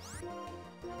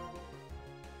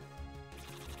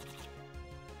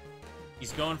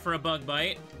 He's going for a Bug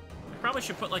Bite. I probably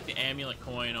should put, like, the Amulet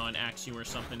Coin on Axew or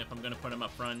something if I'm gonna put him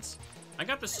up front. I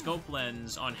got the Scope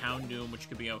Lens on Houndoom, which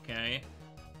could be okay.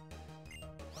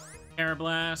 Air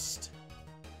Blast.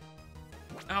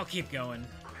 I'll keep going.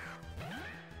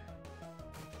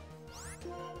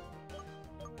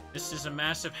 This is a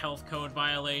massive health code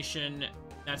violation.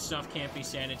 That stuff can't be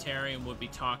sanitary and would be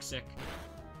toxic.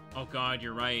 Oh god,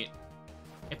 you're right.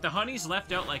 If the honey's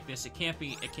left out like this, it can't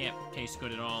taste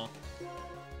good at all.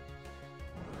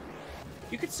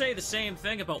 You could say the same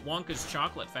thing about Wonka's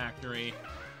Chocolate Factory.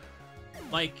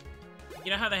 Like,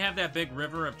 you know how they have that big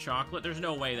river of chocolate? There's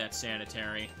no way that's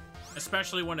sanitary.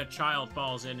 Especially when a child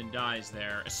falls in and dies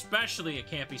there. Especially it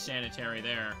can't be sanitary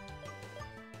there.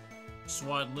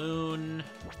 Swadloon.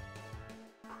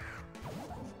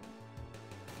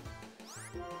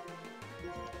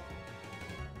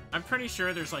 I'm pretty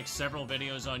sure there's like several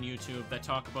videos on YouTube that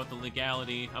talk about the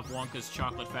legality of Wonka's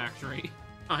Chocolate Factory.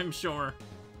 I'm sure.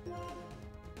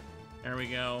 There we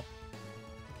go.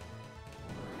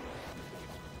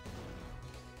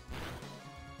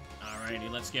 Alrighty,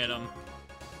 let's get him.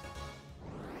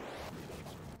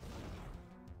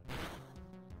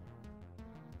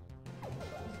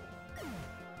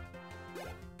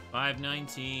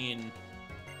 $5.19.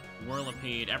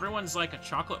 Whirlipede. Everyone's like a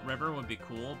chocolate river would be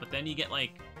cool, but then you get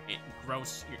like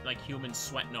gross, like human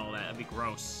sweat and all that. That'd be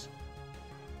gross.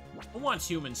 Who wants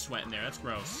human sweat in there? That's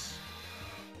gross.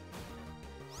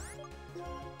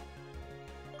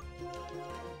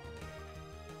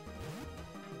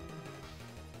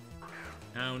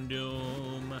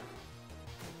 Houndoom.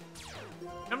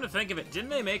 Come to think of it, didn't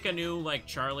they make a new, like,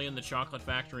 Charlie and the Chocolate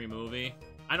Factory movie?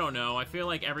 I don't know. I feel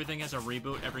like everything has a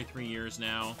reboot every 3 years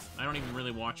now. I don't even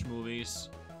really watch movies.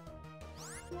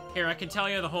 Here, I can tell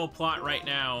you the whole plot right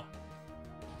now.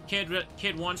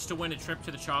 Kid wants to win a trip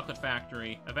to the Chocolate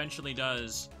Factory. Eventually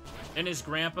does. Then his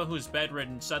grandpa, who's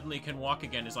bedridden, suddenly can walk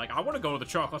again. Is like, I want to go to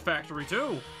the Chocolate Factory,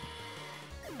 too!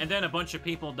 And then a bunch of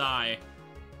people die.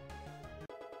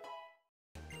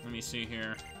 Let me see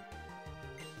here.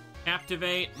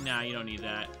 Captivate? Nah, you don't need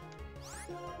that.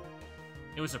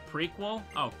 It was a prequel?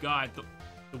 Oh god,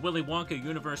 the Willy Wonka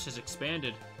universe has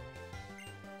expanded.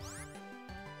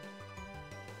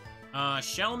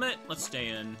 Shelmet, let's stay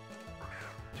in.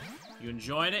 You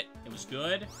enjoyed it? It was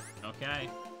good? Okay.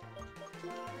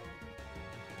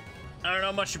 I don't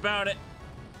know much about it.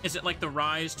 Is it like the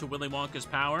rise to Willy Wonka's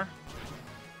power?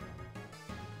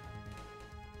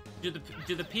 Do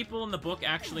the people in the book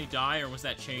actually die, or was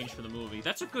that changed for the movie?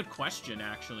 That's a good question,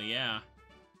 actually, yeah.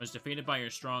 Was defeated by your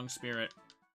strong spirit.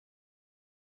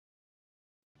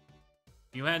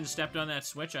 If you hadn't stepped on that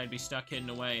switch, I'd be stuck hidden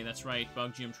away. That's right,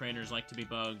 bug gym trainers like to be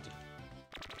bugged.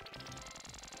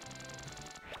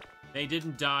 They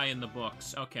didn't die in the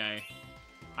books. Okay.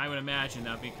 I would imagine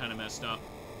that'd be kind of messed up.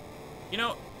 You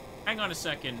know, hang on a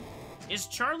second. Is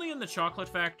Charlie and the Chocolate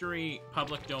Factory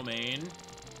public domain?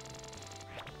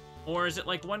 Or is it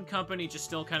like one company just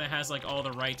still kind of has like all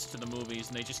the rights to the movies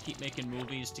and they just keep making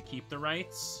movies to keep the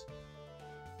rights?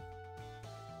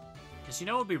 Because you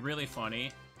know what would be really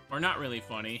funny? Or not really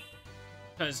funny,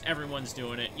 because everyone's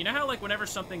doing it. You know how, like, whenever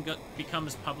something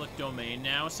becomes public domain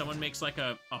now, someone makes, like,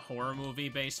 a horror movie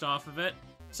based off of it?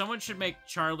 Someone should make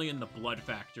Charlie and the Blood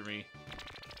Factory.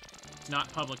 It's not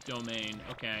public domain.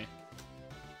 Okay.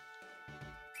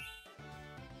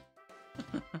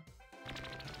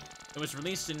 It was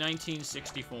released in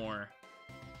 1964.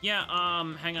 Yeah,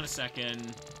 hang on a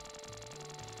second.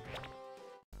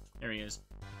 There he is.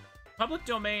 Public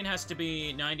domain has to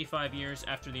be 95 years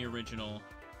after the original.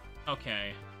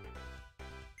 Okay.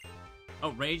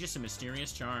 Outrageous and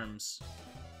mysterious charms.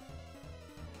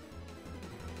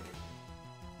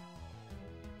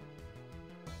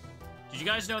 Did you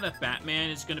guys know that Batman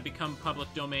is going to become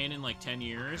public domain in like 10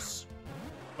 years?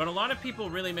 But a lot of people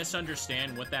really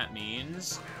misunderstand what that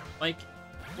means. Like,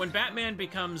 when Batman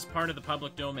becomes part of the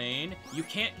public domain, you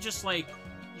can't just like,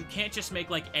 you can't just make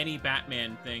like any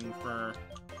Batman thing for...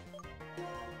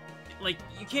 Like,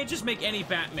 you can't just make any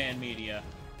Batman media.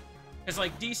 Because,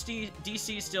 like,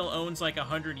 DC still owns, like,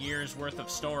 100 years worth of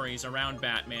stories around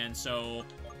Batman, so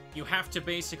you have to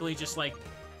basically just, like,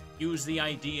 use the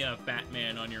idea of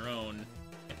Batman on your own,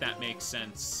 if that makes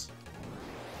sense.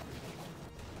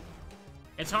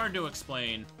 It's hard to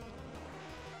explain.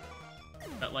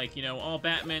 But, like, you know, all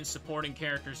Batman's supporting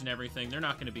characters and everything, they're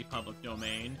not going to be public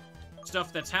domain.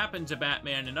 Stuff that's happened to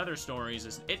Batman in other stories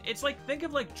is... It's like, think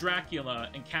of, like, Dracula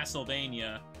and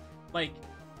Castlevania. Like,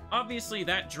 obviously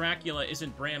that Dracula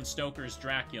isn't Bram Stoker's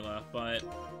Dracula, but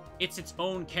it's its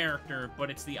own character,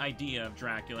 but it's the idea of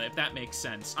Dracula, if that makes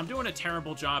sense. I'm doing a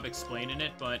terrible job explaining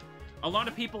it, but a lot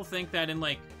of people think that in,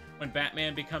 like, when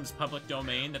Batman becomes public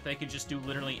domain, that they could just do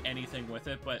literally anything with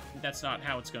it, but that's not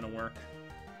how it's gonna work.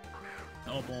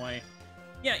 Oh boy.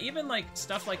 Yeah, even, like,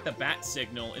 stuff like the Bat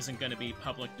Signal isn't gonna be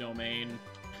public domain,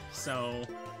 so...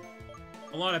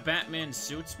 A lot of Batman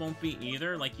suits won't be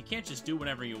either. Like, you can't just do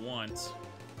whatever you want.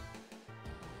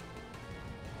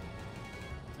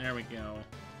 There we go.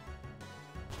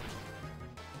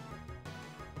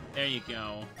 There you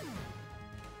go.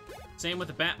 Same with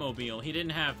the Batmobile. He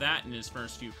didn't have that in his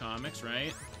first few comics,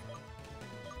 right?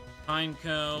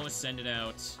 Pineco, send it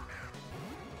out.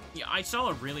 Yeah, I saw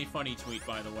a really funny tweet,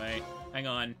 by the way. Hang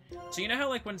on. So you know how,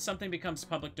 like, when something becomes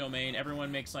public domain,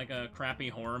 everyone makes, like, a crappy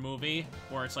horror movie?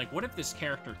 Where it's like, what if this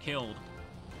character killed?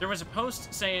 There was a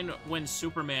post saying when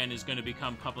Superman is going to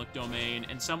become public domain,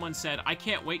 and someone said, I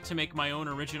can't wait to make my own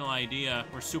original idea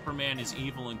where Superman is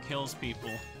evil and kills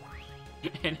people.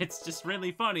 And it's just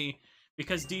really funny,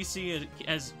 because DC,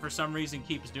 has, for some reason,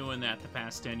 keeps doing that the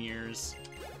past 10 years.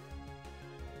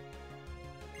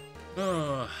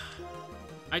 Ugh.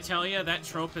 I tell ya, that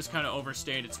trope has kind of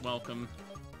overstayed its welcome.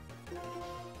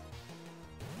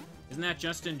 Isn't that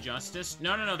just Injustice?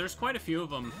 No, there's quite a few of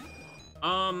them.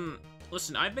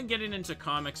 Listen, I've been getting into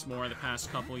comics more the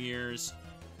past couple years,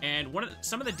 and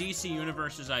some of the DC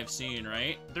universes I've seen,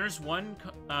 right? There's one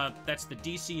that's the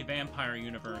DC Vampire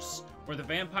universe, where the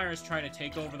vampires try to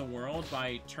take over the world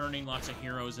by turning lots of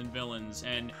heroes and villains,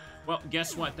 and, well,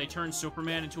 guess what? They turn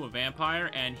Superman into a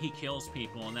vampire, and he kills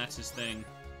people, and that's his thing.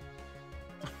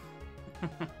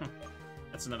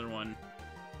 That's another one.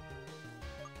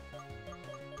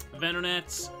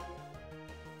 Venonets.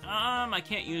 I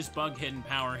can't use bug hidden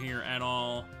power here at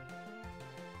all.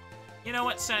 You know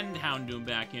what? Send Houndoom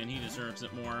back in. He deserves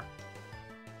it more.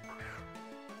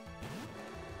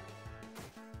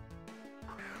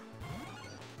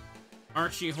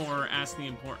 Archie Horror asks the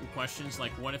important questions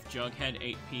like, what if Jughead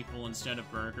ate people instead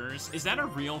of burgers? Is that a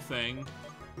real thing?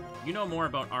 You know more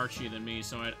about Archie than me,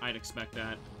 so I'd expect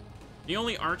that. The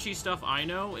only Archie stuff I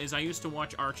know is I used to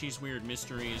watch Archie's Weird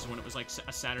Mysteries when it was like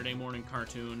a Saturday morning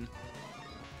cartoon.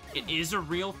 It is a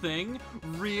real thing?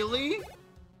 Really?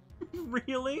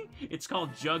 Really? It's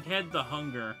called Jughead the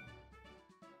Hunger.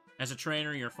 As a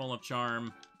trainer, you're full of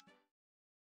charm.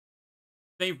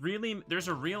 There's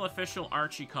a real official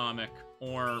Archie comic,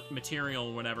 or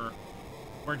material, whatever,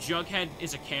 where Jughead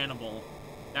is a cannibal.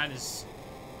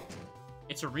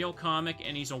 It's a real comic,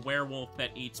 and he's a werewolf that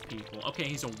eats people. Okay,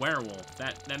 he's a werewolf.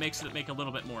 That makes it make a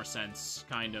little bit more sense,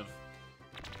 kind of.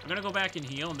 I'm gonna go back and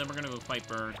heal, and then we're gonna go fight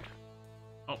Berg.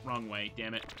 Oh, wrong way,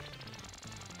 damn it.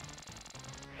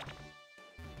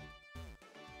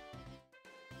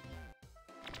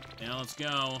 Now let's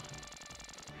go.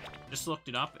 Just looked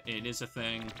it up. It is a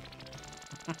thing.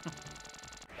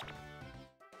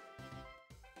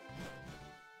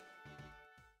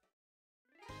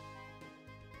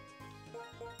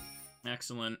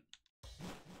 Excellent.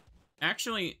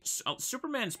 Actually,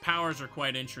 Superman's powers are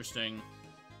quite interesting.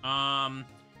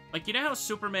 Like, you know how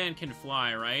Superman can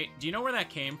fly, right? Do you know where that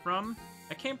came from?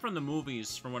 That came from the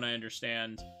movies, from what I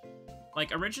understand.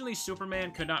 Like, originally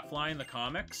Superman could not fly in the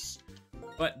comics,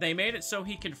 but they made it so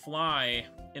he could fly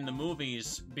in the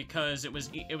movies because it was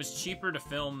cheaper to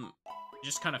film,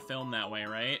 just kind of film that way,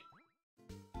 right?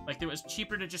 Like, it was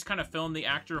cheaper to just kind of film the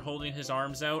actor holding his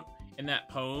arms out in that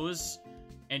pose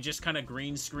and just kind of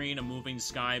green screen a moving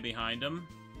sky behind him.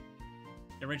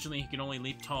 Originally, he could only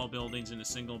leap tall buildings in a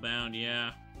single bound,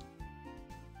 yeah.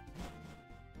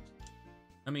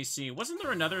 Let me see. Wasn't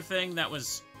there another thing that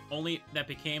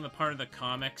became a part of the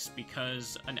comics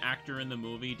because an actor in the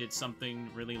movie did something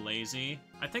really lazy?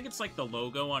 I think it's like the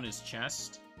logo on his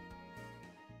chest.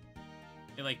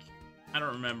 I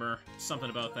don't remember.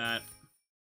 Something about that.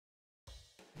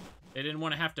 They didn't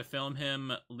want to have to film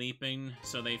him leaping,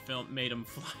 so they made him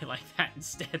fly like that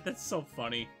instead. That's so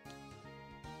funny.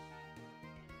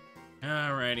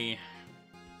 Alrighty.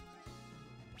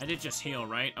 I did just heal,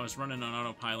 right? I was running on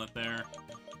autopilot there.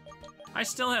 I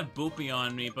still have Boopy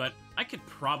on me, but I could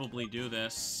probably do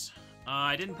this.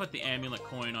 I didn't put the amulet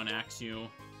coin on Axew.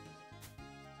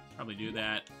 Probably do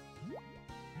that.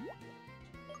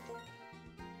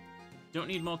 Don't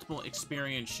need multiple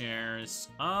experience shares.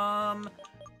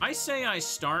 I say I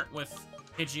start with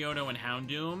Pidgeotto and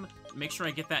Houndoom. Make sure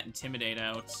I get that Intimidate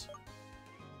out.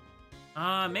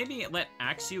 Maybe let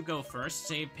Axew go first.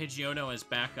 Save Pidgeotto as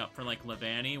backup for, like,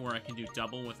 Levani, where I can do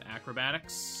double with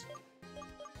Acrobatics.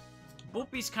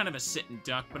 Boopy's kind of a sit and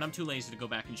duck, but I'm too lazy to go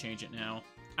back and change it now.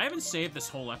 I haven't saved this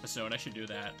whole episode. I should do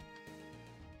that.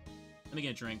 Let me get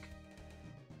a drink.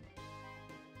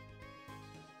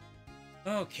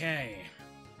 Okay.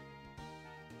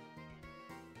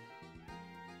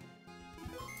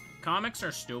 Comics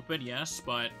are stupid, yes,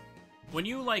 but when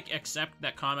you, like, accept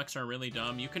that comics are really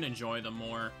dumb, you can enjoy them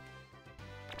more.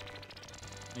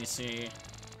 Let me see.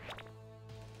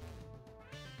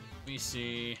 Let me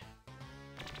see.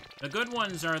 The good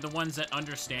ones are the ones that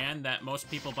understand that most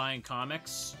people buying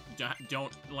comics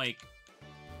don't, like,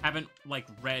 haven't, like,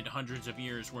 read hundreds of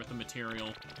years worth of material.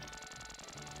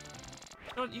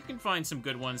 So you can find some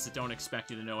good ones that don't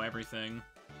expect you to know everything.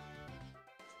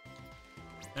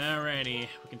 Alrighty,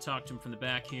 we can talk to him from the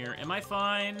back here. Am I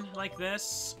fine like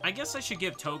this? I guess I should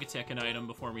give Togetic an item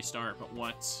before we start, but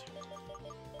what?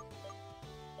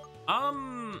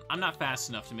 I'm not fast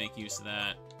enough to make use of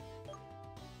that.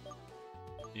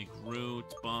 Big root,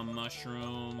 bomb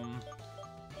mushroom.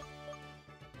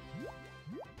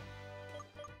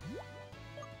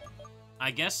 I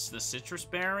guess the citrus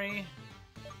berry?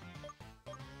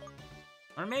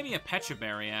 Or maybe a pecha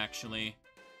berry, actually.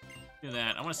 Do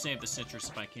that. I want to save the citrus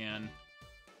if I can.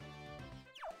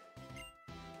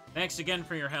 Thanks again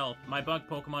for your help. My bug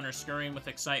Pokemon are scurrying with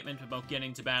excitement about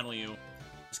getting to battle you.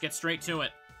 Let's get straight to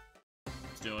it.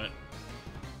 Let's do it.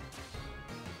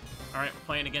 Alright, we're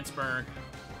playing against Berg.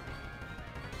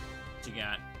 What you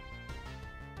got?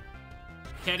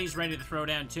 Teddy's ready to throw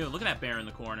down too. Look at that bear in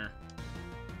the corner.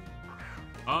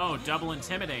 Oh, double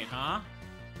Intimidate, huh?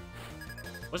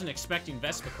 Wasn't expecting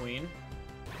Vespiquen.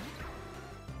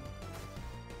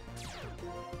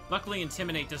 Luckily,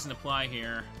 Intimidate doesn't apply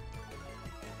here.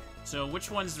 So,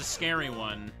 which one's the scary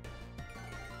one?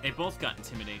 They both got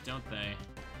Intimidate, don't they?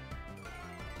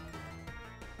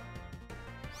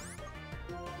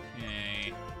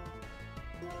 Okay.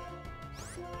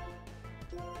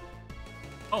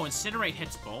 Oh, Incinerate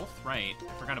hits both? Right.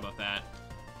 I forgot about that.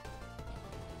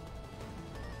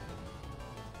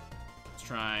 Let's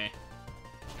try.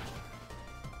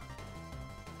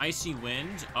 Icy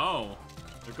Wind? Oh.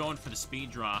 They're going for the speed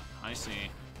drop. I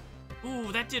see.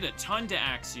 Ooh, that did a ton to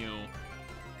Axew.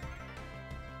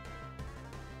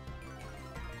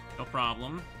 No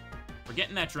problem. We're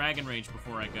getting that Dragon Rage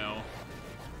before I go.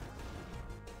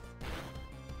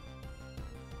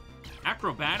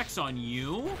 Acrobatics on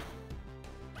you?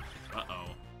 Uh-oh.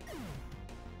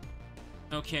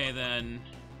 Okay, then.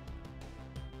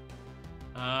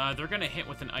 They're gonna hit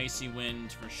with an Icy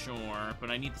Wind for sure, but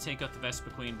I need to take out the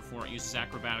Vespiquen before it uses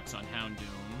Acrobatics on Houndoom.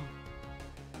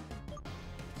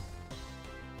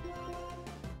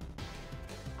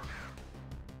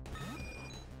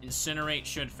 Incinerate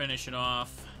should finish it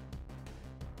off.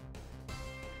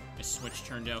 My switch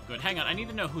turned out good. Hang on, I need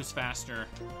to know who's faster.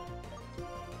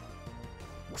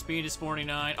 Speed is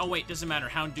 49. Oh, wait, doesn't matter.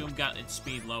 Houndoom got its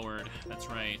speed lowered. That's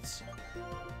right.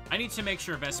 I need to make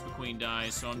sure Vespiquen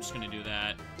dies, so I'm just gonna do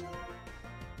that.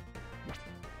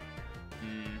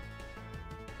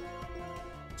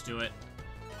 Let's do it.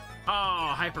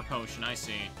 Oh, Hyper Potion, I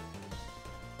see.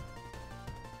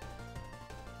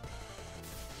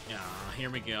 Yeah, here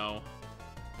we go.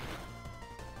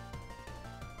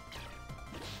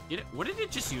 What did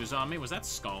it just use on me? Was that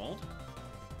Scald?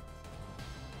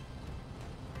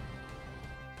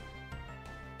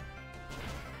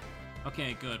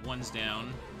 Okay, good. One's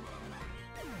down.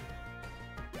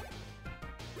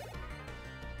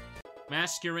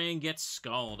 Masquerain gets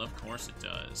Scald. Of course it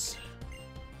does.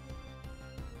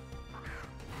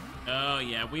 Oh,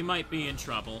 yeah. We might be in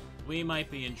trouble. We might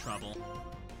be in trouble.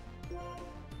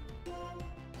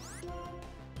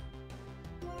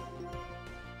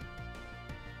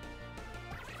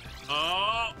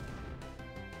 Oh!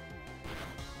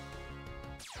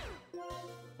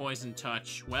 Poison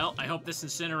Touch. Well, I hope this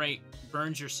Incinerate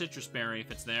burns your Citrus Berry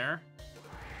if it's there.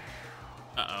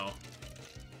 Uh-oh.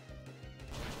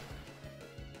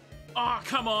 Oh,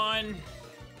 come on!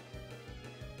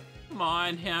 Come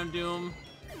on, Houndoom.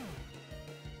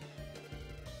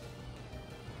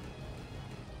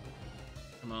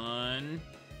 Come on.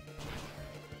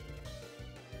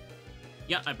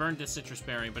 Yeah, I burned the Citrus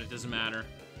Berry, but it doesn't matter.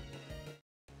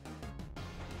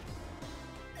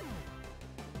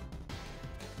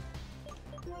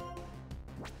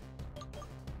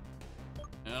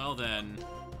 Well then,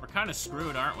 we're kind of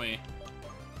screwed, aren't we?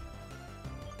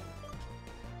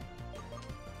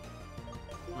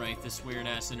 Right, this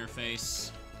weird-ass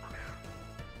interface.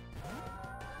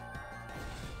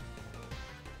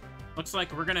 Looks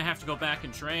like we're gonna have to go back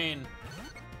and train.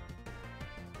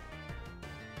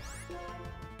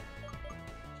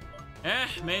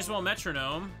 May as well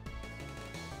metronome.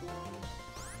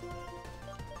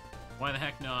 Why the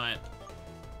heck not?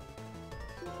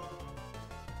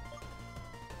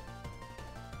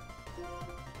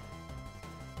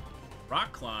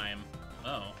 Rock climb.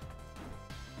 Oh.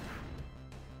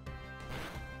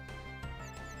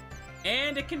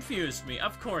 And it confused me.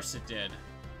 Of course it did.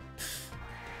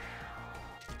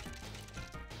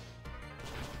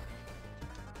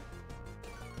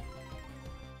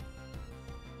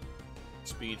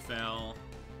 Speed fell.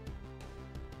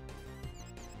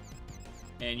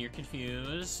 And you're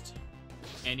confused.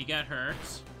 And you got hurt.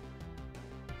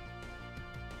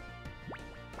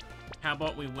 How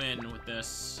about we win with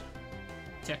this?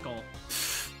 Tickle.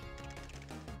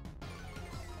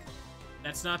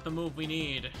 That's not the move we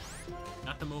need.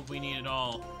 Not the move we need at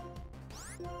all.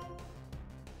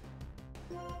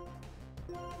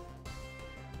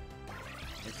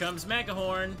 Here comes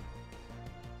Megahorn.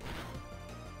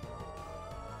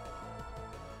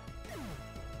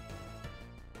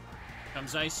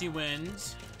 Comes Icy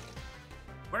Wind.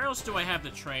 Where else do I have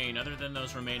the train other than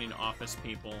those remaining office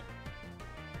people?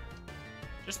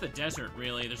 Just the desert,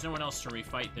 really. There's no one else to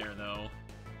refight there, though.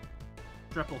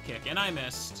 Triple kick, and I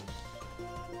missed.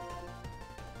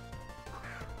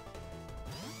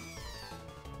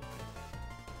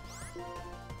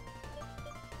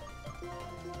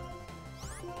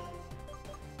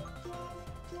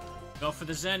 Go for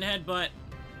the Zen Headbutt,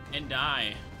 and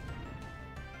die.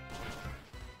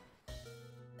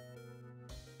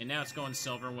 And now it's going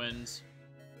Silver Winds.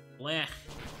 Blech.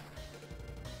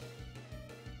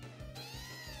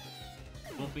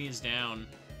 Whoopi is down.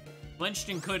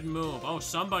 Flinchton couldn't move. Oh,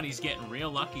 somebody's getting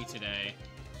real lucky today.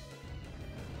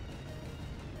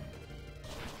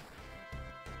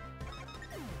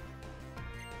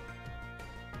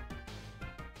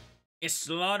 It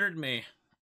slaughtered me.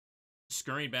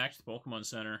 Scurried back to the Pokemon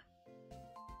Center.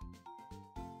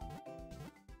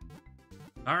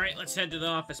 Alright, let's head to the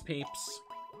office, peeps.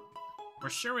 We're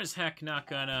sure as heck not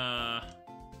gonna...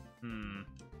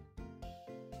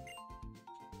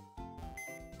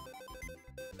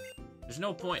 There's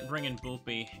no point in bringing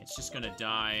Boopy. It's just gonna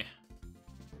die.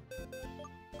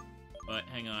 But,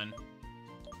 hang on.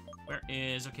 Where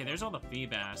is... Okay, there's all the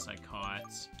Feebas I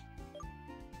caught.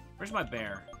 Where's my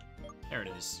bear? There it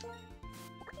is.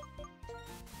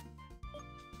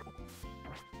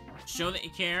 Show that you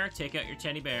care. Take out your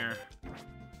teddy bear.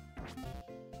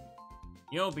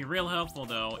 You know, it'd be real helpful,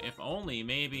 though, if only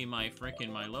maybe my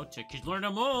Milotic could learn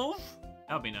to move.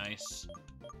 That would be nice.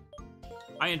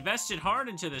 I invested hard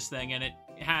into this thing, and it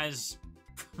has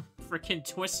frickin'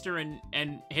 Twister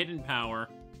and Hidden Power.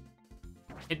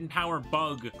 Hidden Power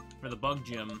Bug for the Bug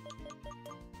Gym.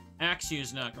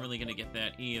 Axew's not really gonna get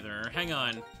that either. Hang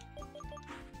on.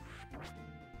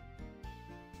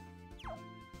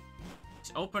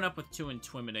 Let's open up with two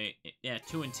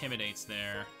Intimidates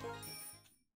there.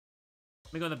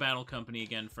 Let me go to the Battle Company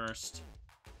again first.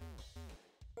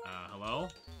 Hello?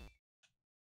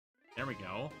 There we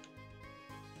go.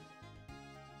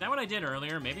 Is that what I did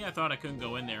earlier? Maybe I thought I couldn't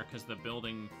go in there because the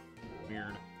building...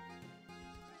 Weird.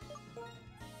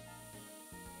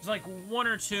 There's like one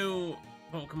or two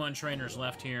Pokemon trainers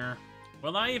left here.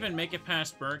 Will I even make it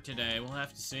past Berg today? We'll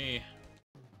have to see.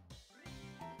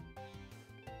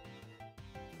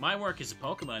 My work is a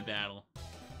Pokemon battle.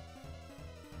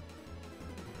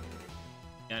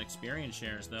 Got experience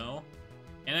shares, though.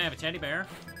 And I have a teddy bear.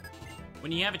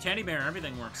 When you have a teddy bear,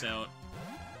 everything works out.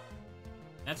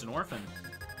 That's an orphan.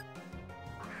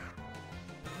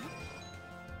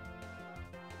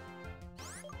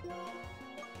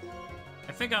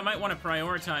 I think I might want to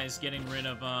prioritize getting rid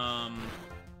of,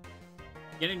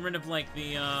 like,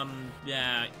 the,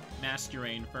 yeah,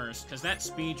 Masquerain first, because that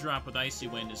speed drop with Icy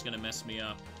Wind is gonna mess me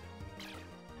up.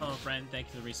 Hello, friend. Thank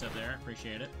you for the reset there.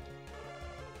 Appreciate it.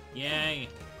 Yay!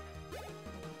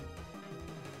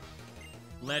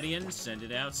 Ledian, send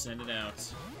it out, send it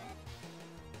out.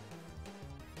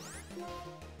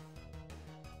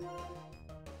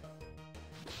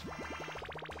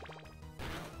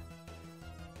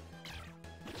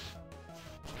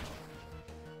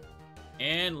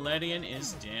 And Ledian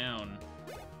is down.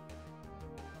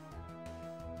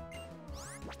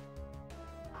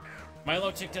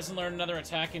 Milotic doesn't learn another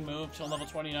attacking move till level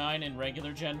 29 in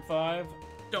regular Gen 5.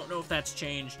 Don't know if that's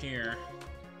changed here.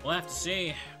 We'll have to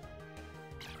see.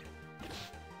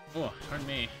 Oh, pardon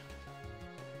me.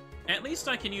 At least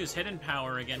I can use Hidden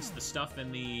Power against the stuff in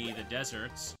the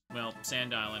deserts. Well,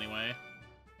 Sandile anyway.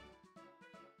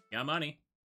 Got money.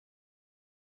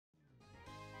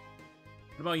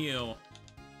 What about you?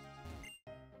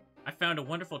 I found a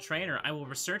wonderful trainer. I will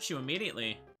research you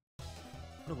immediately.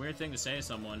 What a weird thing to say to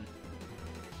someone.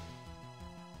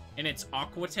 And it's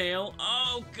Aquatail?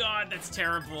 Oh god, that's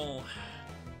terrible.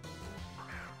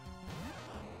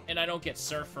 And I don't get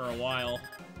Surf for a while.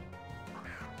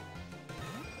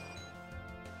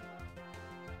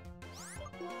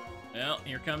 Well,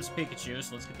 here comes Pikachu,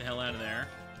 so let's get the hell out of there.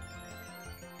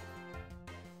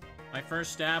 My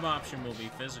first stab option will be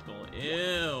physical.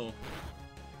 Ew.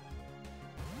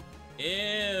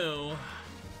 Ew.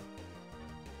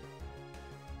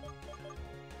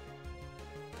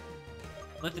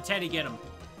 Let the teddy get him.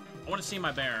 I want to see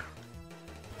my bear.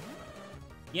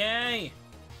 Yay!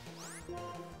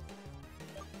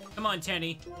 Come on,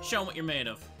 Teddy. Show him what you're made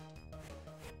of.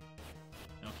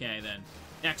 Okay, then.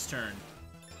 Next turn.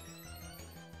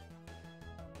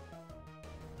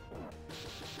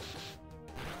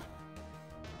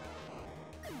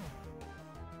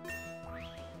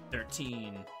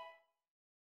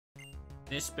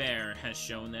 This bear has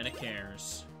shown that it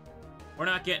cares. We're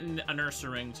not getting a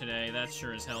Nurturing today. That's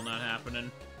sure as hell not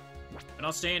happening. But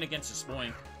I'll stay in against a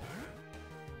Spoink.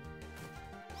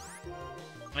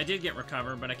 I did get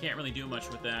Recover, but I can't really do much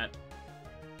with that.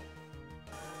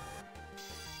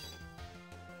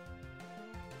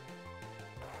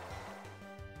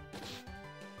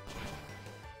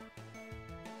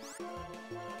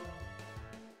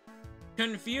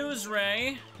 Confuse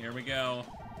Ray. Here we go.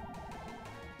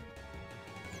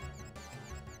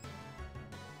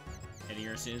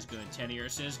 Teddiursa is good.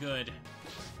 Teddiursa is good.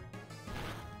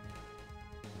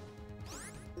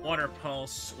 Water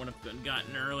Pulse would have been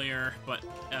gotten earlier, but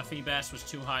Feebas was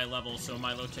too high level, so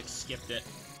Milotic skipped it.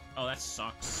 Oh, that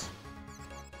sucks.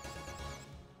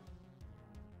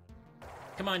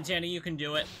 Come on, Teddy, you can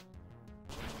do it.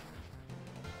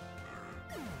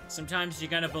 Sometimes you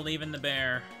gotta believe in the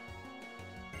bear.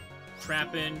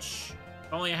 Trapinch.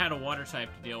 If only I had a water type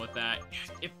to deal with that.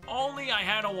 If only I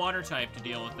had a water type to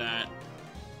deal with that.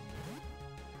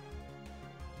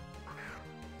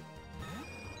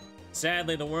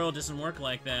 Sadly, the world doesn't work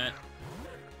like that.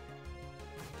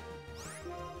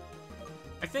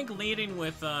 I think leading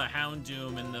with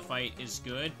Houndoom in the fight is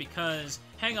good because...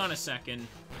 Hang on a second.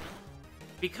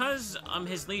 Because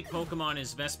his lead Pokemon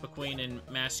is Vespiquen and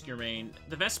Masquerain,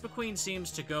 the Vespiquen seems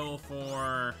to go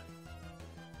for...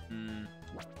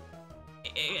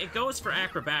 It goes for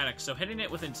Acrobatics, so hitting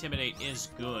it with Intimidate is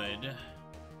good.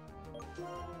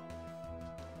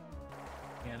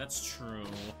 Yeah, that's true.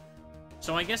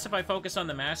 So I guess if I focus on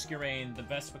the Masquerain, the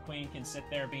Vespa Queen can sit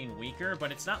there being weaker,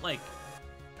 but it's not like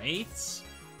Wraiths?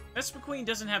 Vespa Queen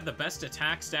doesn't have the best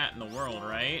attack stat in the world,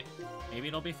 right? Maybe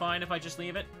it'll be fine if I just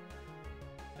leave it.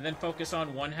 And then focus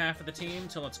on one half of the team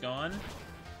till it's gone.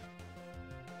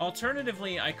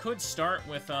 Alternatively, I could start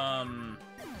with, I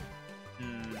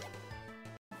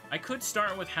could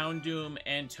start with Houndoom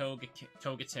and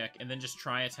Togetic, and then just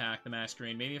try attack the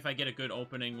Masquerain. Maybe if I get a good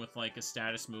opening with, like, a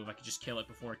status move, I could just kill it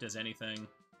before it does anything.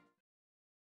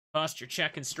 Posture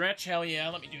check and stretch? Hell yeah,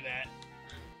 let me do that.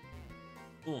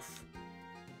 Oof.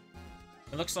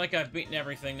 It looks like I've beaten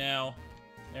everything now.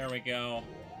 There we go.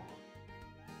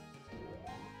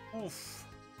 Oof.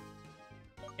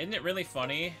 Isn't it really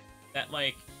funny that,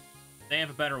 like, they have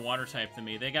a better water type than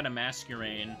me? They got a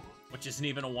Masquerain, which isn't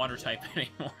even a water type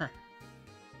anymore.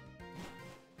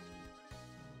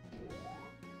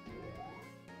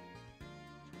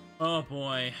 Oh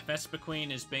boy. Vespa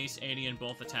Queen is base 80 in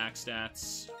both attack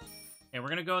stats. Okay, we're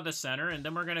gonna go to the center, and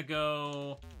then we're gonna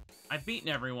go... I've beaten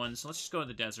everyone, so let's just go to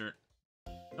the desert.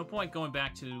 No point going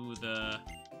back to the...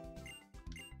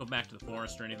 Go back to the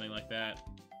forest or anything like that.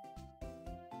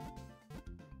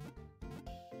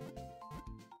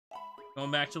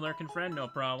 Going back to Lurkin Friend, no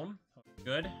problem.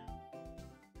 Good.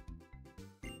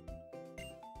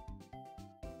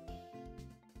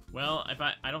 Well, if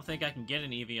I don't think I can get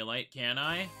an Eviolite, can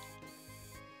I?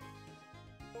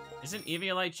 Isn't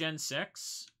Eviolite Gen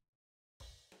 6?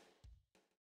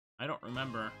 I don't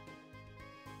remember.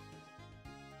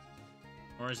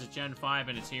 Or is it Gen 5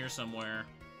 and it's here somewhere?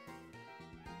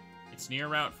 It's near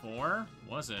Route 4?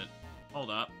 Was it? Hold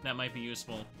up, that might be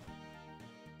useful.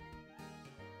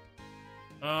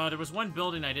 There was one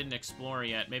building I didn't explore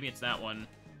yet. Maybe it's that one.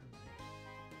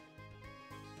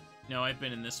 No, I've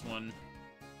been in this one.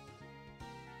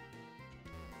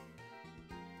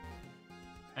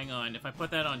 Hang on, if I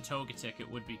put that on Togetic, it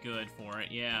would be good for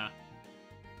it, yeah.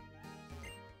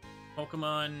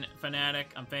 Pokemon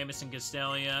Fanatic, I'm famous in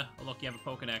Castelia. Oh, look, you have a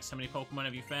Pokedex. How many Pokemon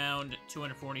have you found?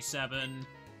 247.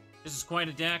 This is quite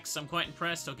a dex. I'm quite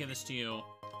impressed. I'll give this to you.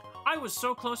 I was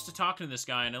so close to talking to this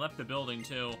guy, and I left the building,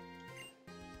 too.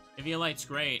 Eviolite's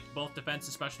great. Both defense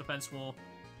and special defense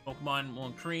Pokemon will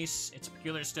increase. It's a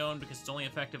peculiar stone because it's only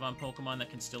effective on Pokemon that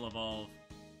can still evolve.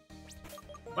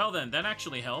 Well then, that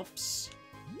actually helps.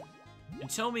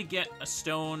 Until we get a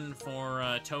stone for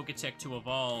Togetic to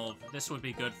evolve, this would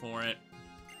be good for it.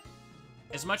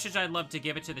 As much as I'd love to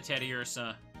give it to the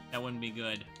Teddiursa, that wouldn't be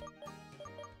good.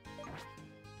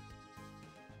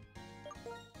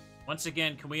 Once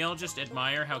again, can we all just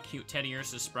admire how cute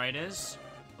Teddiursa's sprite is?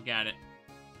 Look at it.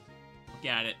 Look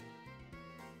at it.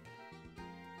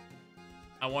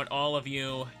 I want all of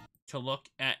you to look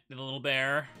at the little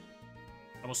bear.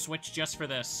 I will switch just for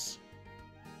this.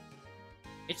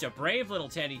 It's a brave little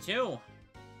teddy, too.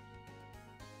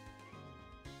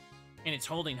 And it's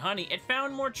holding honey. It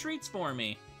found more treats for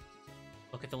me.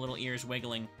 Look at the little ears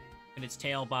wiggling. And its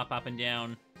tail bop up and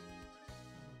down.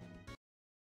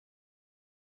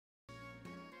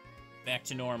 Back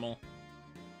to normal.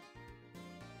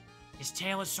 His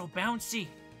tail is so bouncy.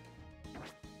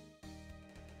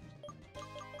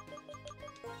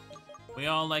 We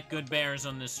all like good bears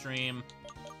on this stream.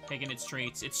 Taking its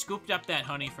treats. It scooped up that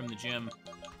honey from the gym.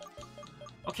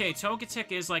 Okay,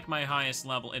 Togetic is like my highest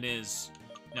level. It is.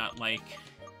 Not like.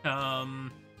 So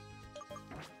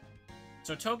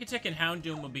Togetic and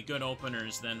Houndoom would be good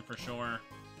openers then, for sure.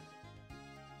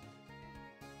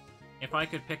 If I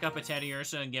could pick up a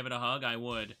Teddiursa and give it a hug, I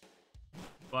would.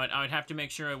 But I would have to make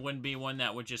sure it wouldn't be one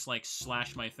that would just, like,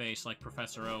 slash my face like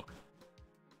Professor Oak.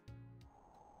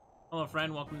 Hello,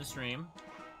 friend. Welcome to the stream.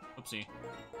 Oopsie.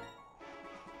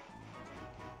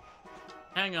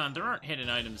 Hang on, there aren't hidden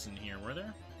items in here, were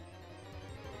there?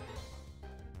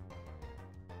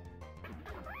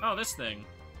 Oh, this thing.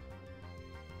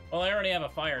 Well, I already have a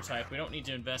fire type. We don't need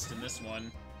to invest in this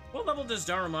one. What level does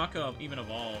Darumaka even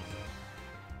evolve?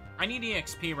 I need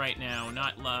EXP right now,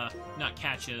 not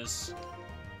catches.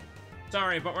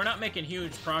 Sorry, but we're not making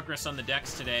huge progress on the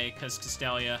decks today, because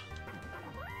Castelia.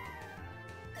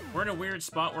 We're in a weird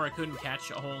spot where I couldn't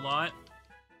catch a whole lot.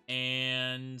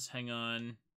 And, hang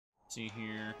on. Let's see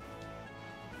here.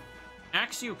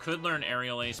 Axew could learn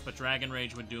Aerial Ace, but Dragon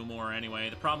Rage would do more anyway.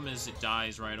 The problem is it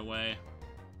dies right away.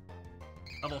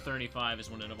 Level 35 is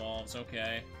when it evolves,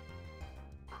 okay.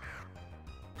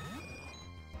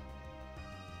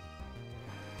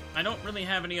 I don't really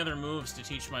have any other moves to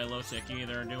teach my Lotic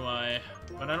either, do I?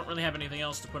 But I don't really have anything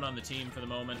else to put on the team for the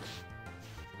moment.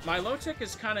 My Lotic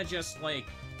is kind of just, like,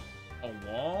 a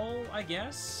wall, I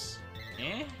guess?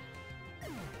 Eh?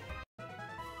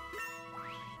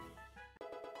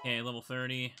 Okay, level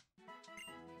 30.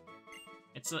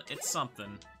 It's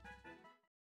something.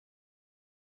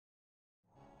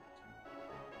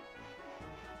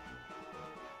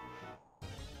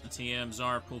 The TMs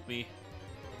are poopy.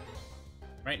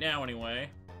 Right now, anyway.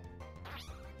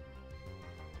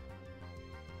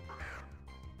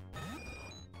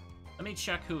 Let me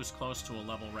check who's close to a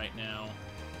level right now.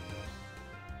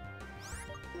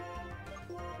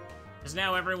 Because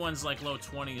now everyone's like low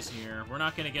 20s here. We're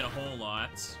not gonna get a whole lot.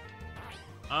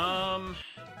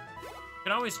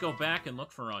 Could always go back and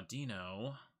look for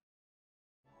Audino.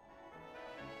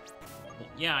 Well,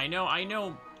 yeah, I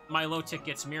know my low tick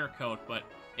gets Mirror Coat, but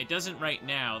it doesn't right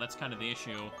now. That's kind of the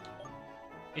issue.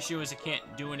 Issue is it can't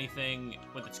do anything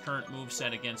with its current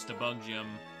moveset against a bug gym.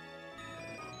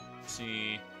 Let's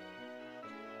see.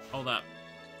 Hold up.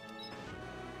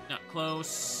 Not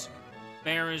close.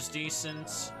 Bear is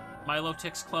decent. My low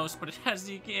tick's close, but it has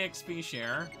the EXP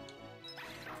share.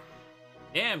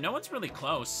 Damn, no one's really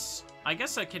close. I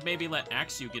guess I could maybe let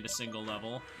Axew get a single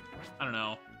level. I don't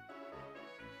know.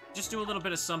 Just do a little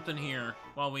bit of something here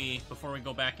before we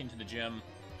go back into the gym.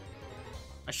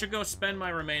 I should go spend my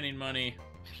remaining money.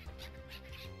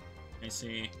 I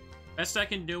see. Best I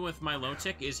can do with my low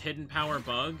tick is Hidden Power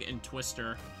Bug and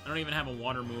Twister. I don't even have a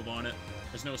water move on it.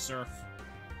 There's no surf.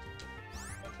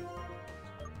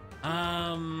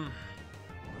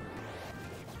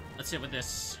 Let's hit with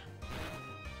this.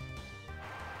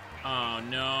 Oh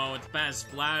no, it's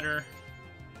BlazeBlack.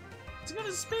 It's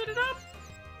gonna speed it up.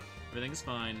 Everything's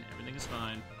fine. Everything is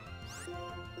fine.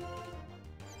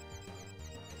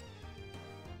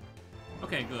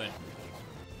 Okay, good.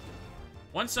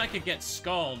 Once I could get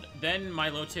Scald, then my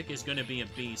low tick is gonna be a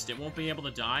beast. It won't be able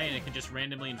to die, and it can just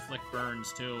randomly inflict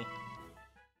burns, too.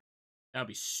 That would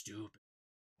be stupid.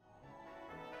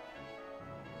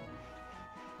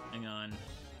 Hang on.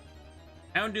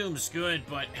 Houndoom's good,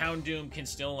 but Houndoom can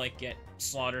still, like, get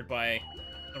slaughtered by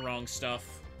the wrong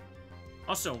stuff.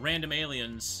 Also, random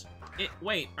aliens.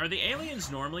 Wait, are the aliens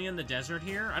normally in the desert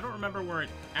here? I don't remember where it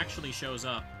actually shows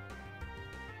up.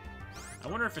 I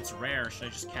wonder if it's rare. Should I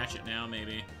just catch it now,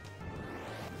 maybe?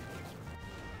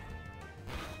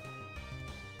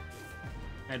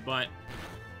 Headbutt.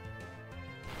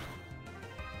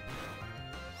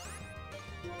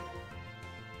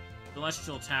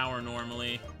 Celestial Tower,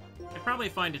 normally. I'd probably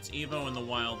find its Evo in the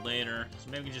wild later, so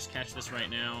maybe we can just catch this right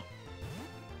now.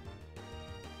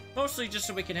 Mostly just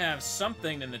so we can have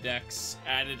something in the decks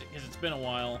added, because it's been a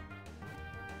while.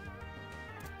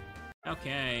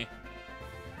 Okay.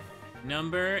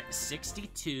 Number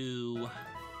 62.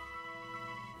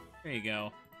 There you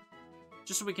go.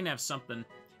 Just so we can have something.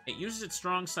 It uses its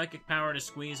strong psychic power to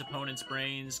squeeze opponents'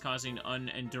 brains, causing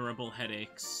unendurable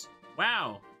headaches.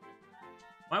 Wow!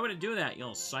 Why would it do that, you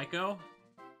little psycho?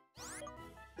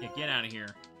 Yeah, get out of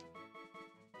here.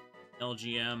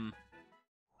 LGM.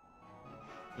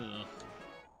 Ugh.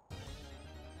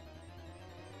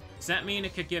 Does that mean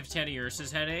it could give Teddy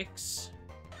Ursa's headaches?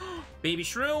 Baby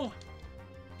Shrew!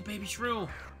 Baby Shrew!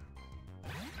 Look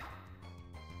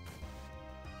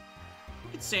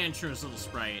at Sandshrews' little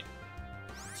sprite.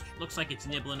 Looks like it's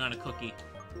nibbling on a cookie.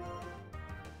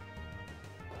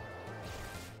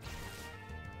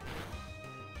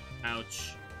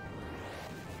 Ouch.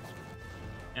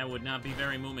 That would not be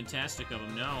very Moomintastic of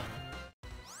him, no.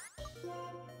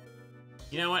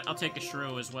 You know what? I'll take a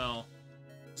Shrew as well.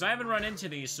 Because I haven't run into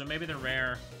these, so maybe they're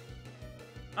rare.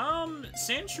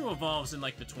 Sandshrew evolves in,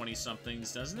 like, the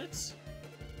 20-somethings, doesn't it?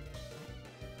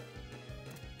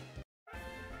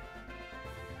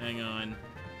 Hang on.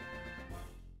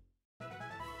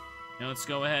 Now let's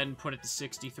go ahead and put it to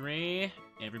 63.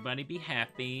 Everybody be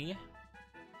happy.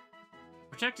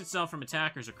 Protect itself from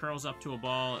attackers. It curls up to a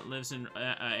ball. It lives in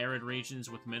arid regions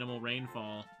with minimal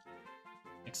rainfall.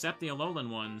 Except the Alolan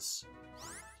ones.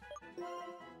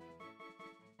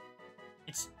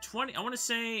 It's 20... I want to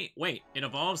say... Wait, it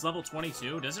evolves level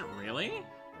 22? Does it really?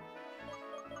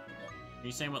 Are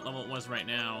you saying what level it was right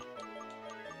now?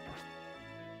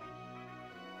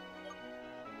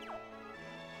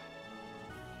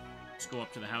 Let's go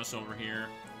up to the house over here.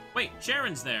 Wait,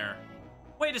 Sharon's there.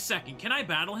 Wait a second, can I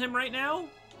battle him right now?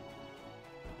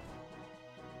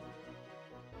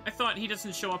 I thought he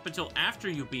doesn't show up until after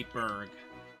you beat Berg.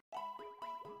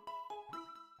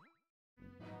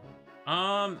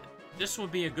 This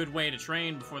would be a good way to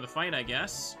train before the fight, I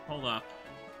guess. Hold up.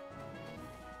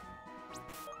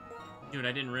 Dude,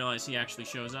 I didn't realize he actually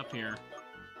shows up here.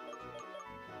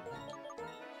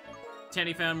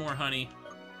 Teddy found more honey.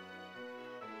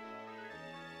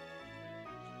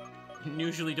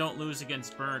 Usually don't lose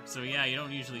against Berg, so yeah, you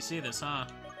don't usually see this, huh?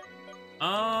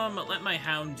 Let my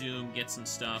Houndoom get some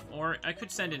stuff. Or I could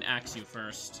send an Axew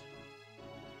first.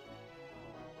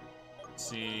 Let's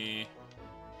see.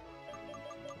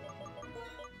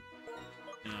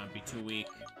 No, it'd be too weak.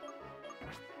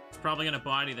 It's probably gonna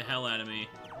body the hell out of me.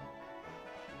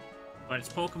 But it's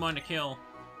Pokemon to kill.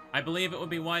 I believe it would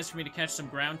be wise for me to catch some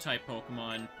ground-type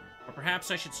Pokemon. Or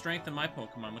perhaps I should strengthen my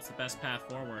Pokemon. What's the best path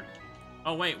forward?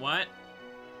 Oh, wait, what?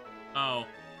 Oh.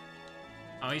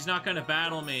 Oh, he's not gonna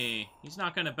battle me. He's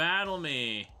not gonna battle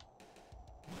me.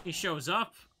 He shows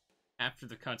up after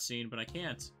the cutscene, but I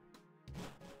can't.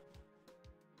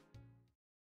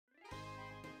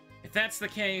 If that's the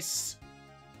case,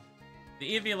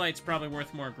 the Eviolite's probably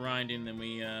worth more grinding than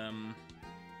we,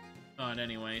 thought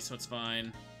anyway, so it's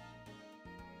fine.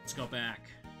 Let's go back.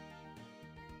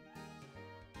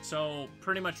 So,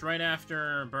 pretty much right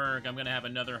after Berg, I'm gonna have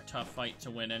another tough fight to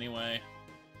win anyway.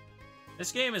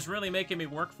 This game is really making me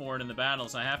work for it in the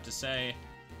battles, I have to say.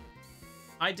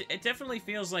 It definitely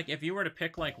feels like if you were to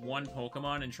pick, like, one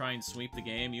Pokemon and try and sweep the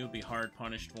game, you would be hard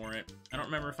punished for it. I don't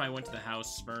remember if I went to the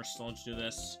house first, so let's do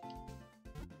this.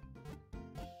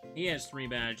 He has 3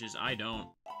 badges, I don't.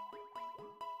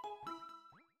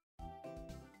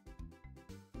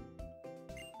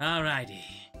 Alrighty.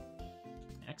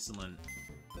 Excellent.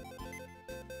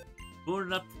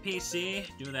 Booted up the PC,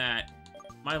 do that.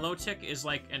 My low tick is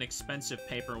like an expensive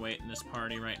paperweight in this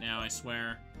party right now, I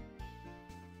swear.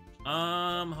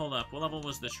 Hold up. What level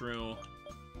was the shrew?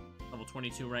 Level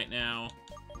 22 right now.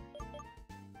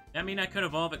 That mean I could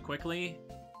evolve it quickly?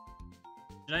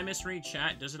 Did I misread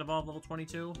chat? Does it evolve level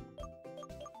 22?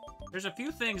 There's a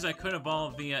few things I could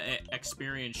evolve via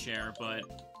experience share, but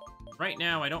right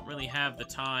now I don't really have the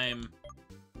time.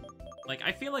 Like,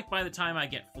 I feel like by the time I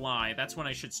get Fly, that's when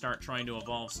I should start trying to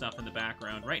evolve stuff in the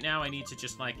background. Right now I need to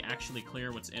just, like, actually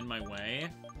clear what's in my way.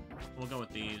 We'll go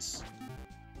with these.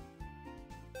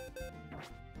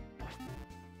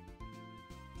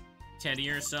 Teddy,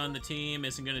 your son, the team,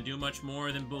 isn't gonna do much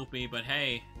more than Boopy, but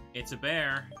hey, it's a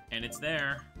bear, and it's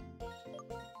there.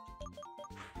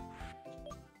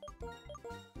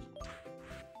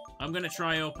 I'm gonna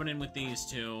try opening with these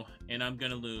two, and I'm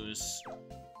gonna lose.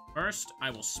 First, I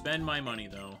will spend my money,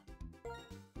 though.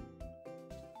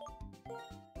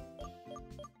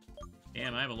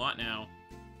 Damn, I have a lot now.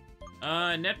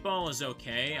 Netball is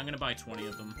okay. I'm gonna buy 20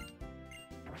 of them.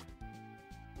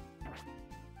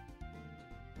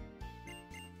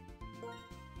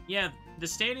 Yeah, the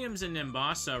stadiums in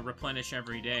Nimbasa replenish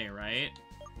every day, right?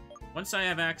 Once I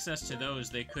have access to those,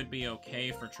 they could be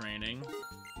okay for training.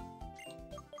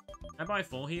 Can I buy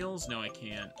full heals? No, I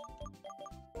can't.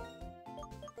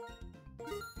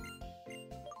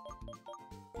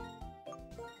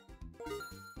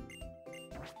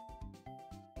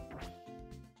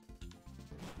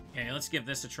 Okay, let's give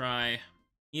this a try.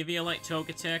 Eviolite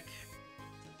Togetic.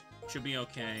 Should be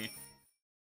okay.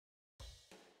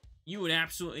 You would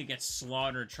absolutely get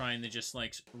slaughtered trying to just,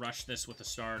 like, rush this with a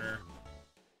starter.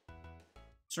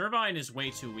 Servine is way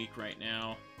too weak right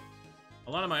now.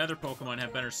 A lot of my other Pokemon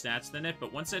have better stats than it,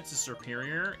 but once it's a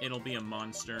superior, it'll be a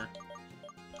monster.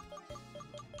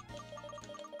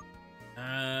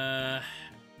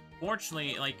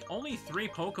 Fortunately, like, only 3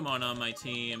 Pokemon on my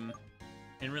team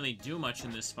can really do much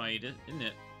in this fight, isn't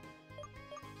it?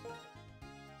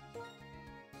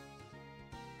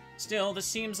 Still, this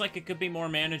seems like it could be more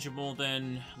manageable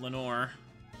than Lenore.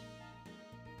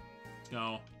 Let's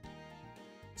go.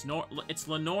 It's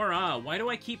Lenora. Why do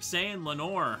I keep saying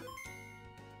Lenore?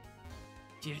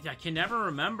 Dude, I can never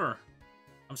remember.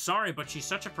 I'm sorry, but she's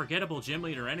such a forgettable gym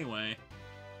leader anyway.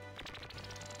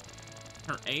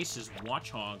 Her ace is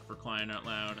Watchhog, for crying out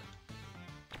loud.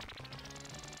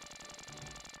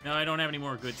 No, I don't have any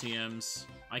more good TMs.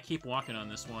 I keep walking on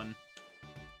this one.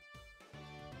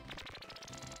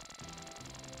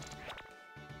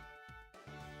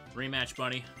 Rematch,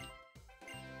 buddy.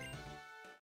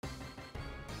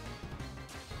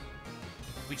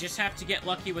 We just have to get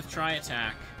lucky with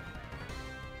Tri-Attack.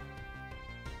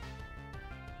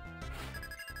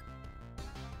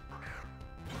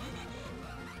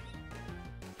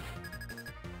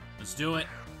 Let's do it.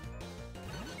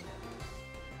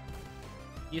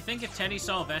 You think if Teddy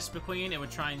saw Vespiquen, it would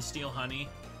try and steal honey?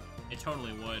 It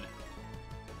totally would.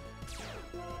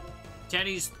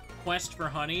 Teddy's quest for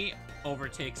honey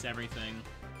overtakes everything.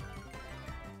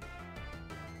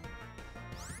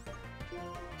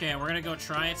 Okay, we're gonna go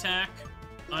Tri-Attack,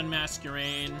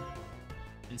 Unmasquerade,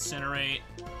 Incinerate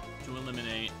to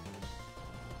eliminate.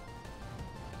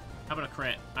 How about a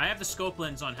crit? I have the scope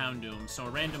lens on Houndoom, so a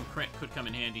random crit could come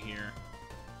in handy here.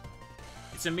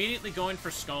 It's immediately going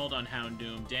for Scald on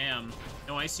Houndoom. Damn.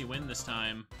 No Icy Wind this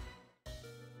time.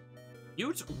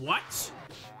 What?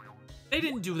 They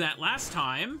didn't do that last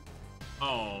time.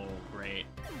 Oh, great.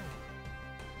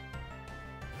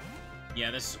 Yeah,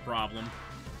 this is a problem.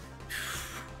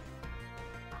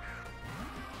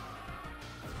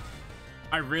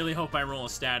 I really hope I roll a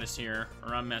status here,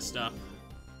 or I'm messed up.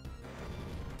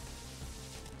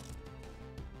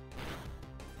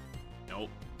 Nope.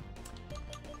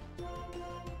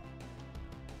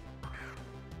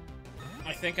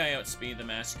 I think I outspeed the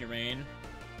Masquerain.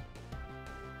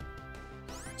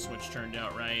 Switch turned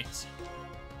out right.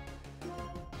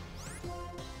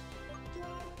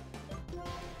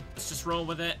 Let's just roll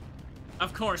with it.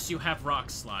 Of course you have Rock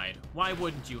Slide. Why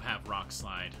wouldn't you have Rock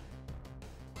Slide?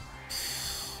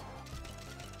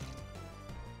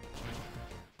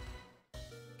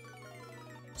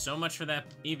 So much for that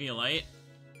Eviolite.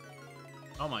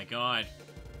 Oh my god.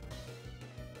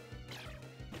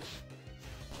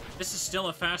 This is still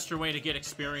a faster way to get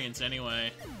experience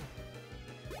anyway.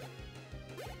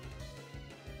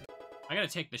 I gotta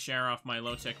take the share off my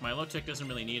low tick. My low tick doesn't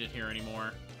really need it here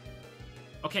anymore.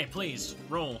 Okay, please.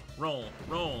 Roll, roll,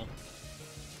 roll.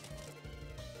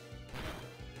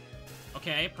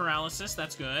 Okay, paralysis,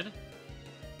 that's good.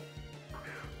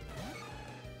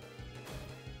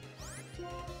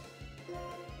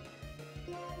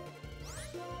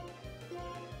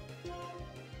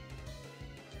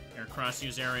 Air cross,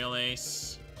 use aerial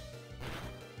ace.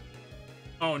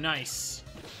 Oh, nice.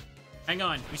 Hang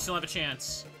on, we still have a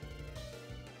chance.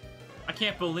 I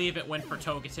can't believe it went for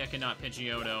Togetic and not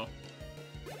Pidgeotto.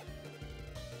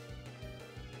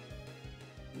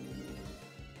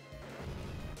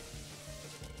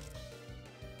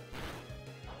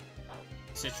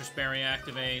 Citrus Berry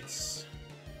activates.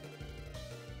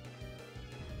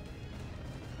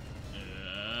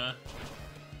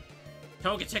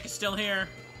 Togetic is still here.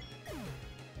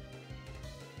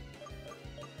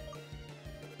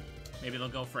 Maybe they'll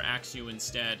go for Axew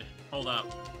instead. Hold up.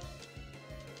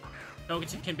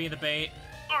 Togetic can be the bait.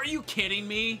 Are you kidding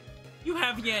me? You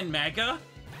have Yanmega?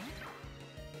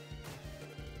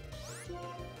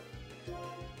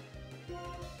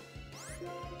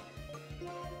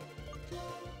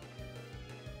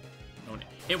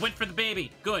 It went for the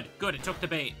baby. Good, good. It took the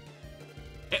bait.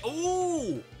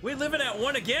 Ooh! We're living at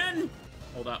 1 again?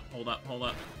 Hold up, hold up, hold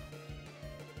up.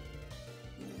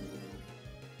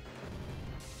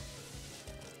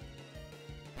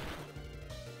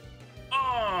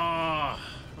 Oh,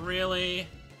 really?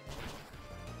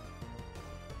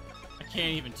 I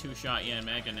can't even two-shot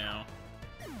Yanmega now.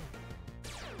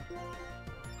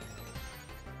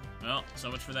 Well, so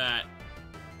much for that.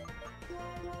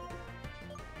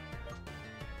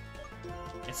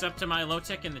 It's up to my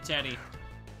Lotic and the Teddy.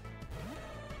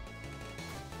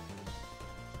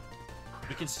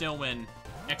 We can still win.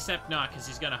 Except not, because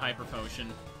he's got a Hyper Potion.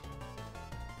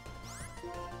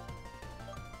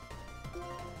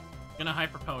 Gonna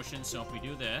Hyper Potion, so if we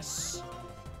do this...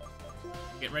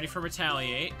 Get ready for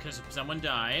Retaliate, because someone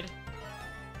died.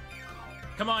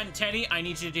 Come on, Teddy, I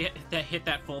need you to hit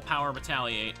that full power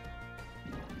Retaliate.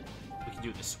 We can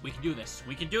do this. We can do this.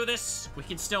 We can do this. We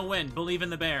can still win. Believe in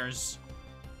the Bears.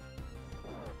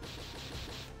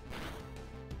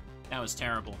 That was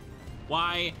terrible.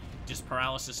 Why does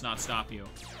paralysis not stop you?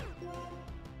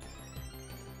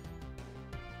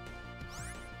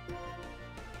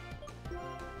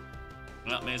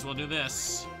 Well, may as well do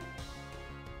this.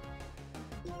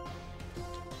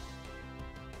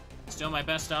 Still my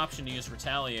best option to use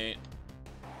Retaliate.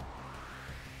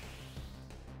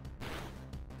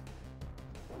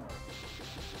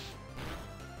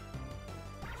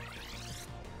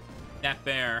 That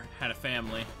bear had a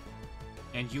family.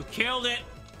 And you killed it!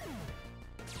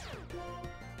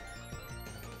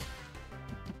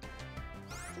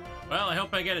 Well, I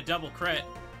hope I get a double crit.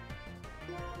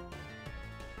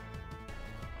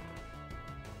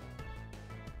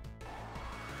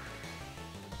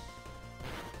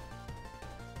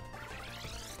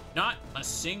 Not a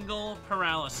single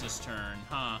paralysis turn,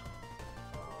 huh?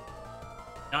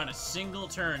 Not a single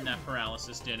turn that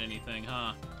paralysis did anything,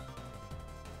 huh?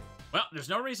 Well, there's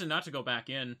no reason not to go back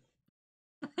in.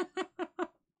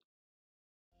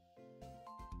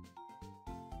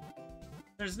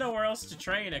 There's nowhere else to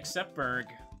train except Berg.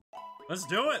 Let's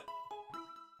do it!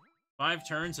 5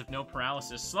 turns of no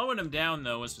paralysis. Slowing him down,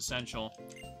 though, is essential.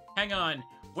 Hang on.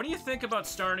 What do you think about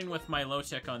starting with my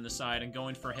Lotic on the side and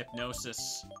going for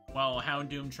Hypnosis while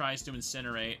Houndoom tries to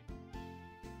Incinerate?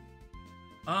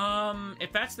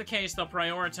 If that's the case, they'll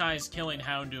prioritize killing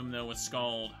Houndoom, though, with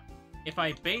Scald. If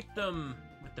I bait them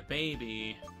with the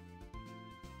baby...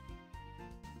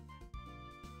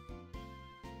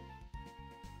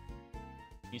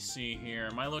 Let me see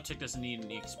here. My Lotic doesn't need an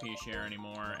XP share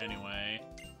anymore, anyway.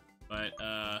 But,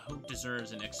 who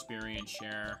deserves an experience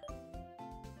share?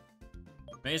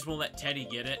 May as well let Teddy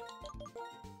get it.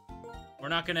 We're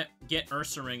not gonna get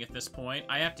Ursaring at this point.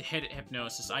 I have to hit it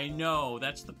Hypnosis. I know,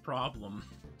 that's the problem.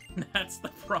 That's the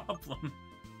problem.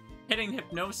 Hitting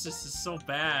Hypnosis is so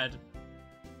bad.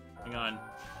 Hang on.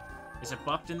 Is it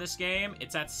buffed in this game?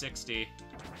 It's at 60.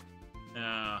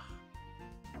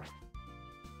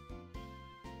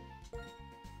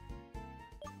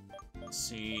 Let's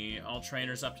see. All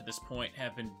trainers up to this point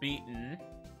have been beaten.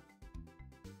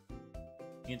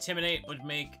 The Intimidate would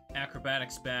make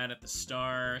Acrobatics bad at the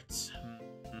start.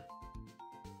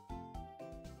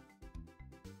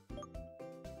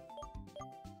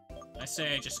 I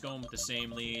say I just go in with the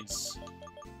same leads.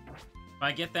 If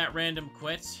I get that random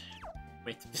quit...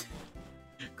 Wait.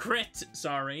 Crit,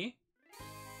 sorry.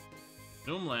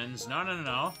 Zoom lens.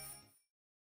 No.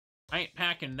 I ain't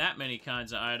packing that many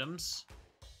kinds of items.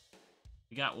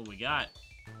 We got what we got.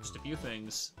 Just a few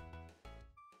things.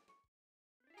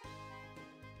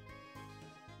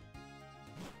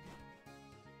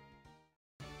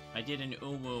 I did an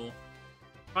uwu.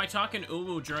 If I talk an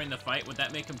uwu during the fight, would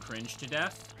that make him cringe to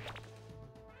death?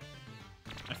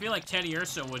 I feel like Teddy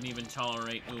Urso wouldn't even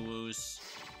tolerate uwus.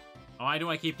 Why do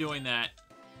I keep doing that?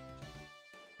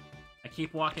 I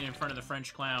keep walking in front of the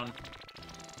French clown.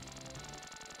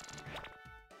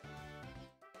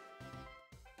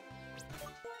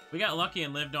 We got lucky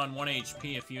and lived on 1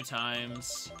 HP a few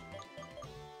times.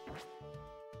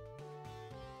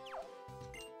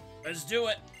 Let's do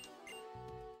it!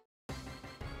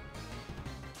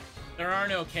 There are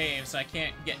no caves, I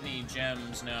can't get any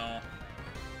gems, no.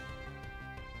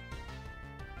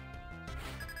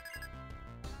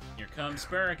 Here comes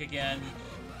Berg again.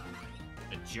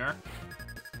 The jerk.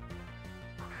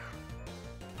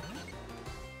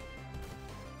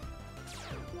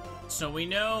 So we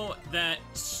know that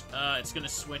it's gonna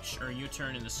switch or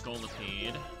U-turn in the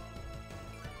Scolipede.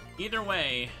 Either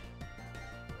way,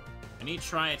 I need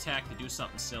Tri-Attack to do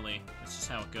something silly. That's just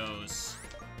how it goes.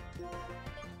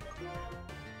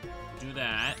 Do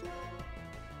that.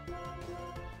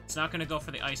 It's not gonna go for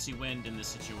the Icy Wind in this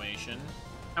situation.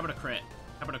 How about a crit?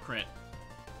 How about a crit?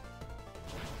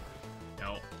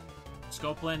 No.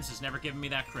 Scope Lens has never given me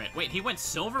that crit. Wait, he went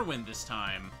Silver Wind this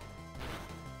time.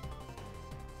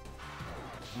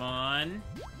 Come on.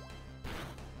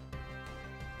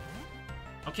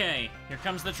 Okay, here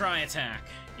comes the Tri-Attack.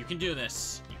 You can do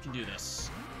this. You can do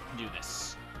this. You can do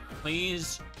this.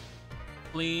 Please.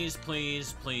 Please,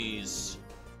 please, please.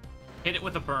 Hit it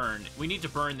with a burn. We need to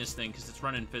burn this thing because it's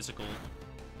running physical.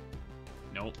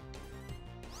 Nope.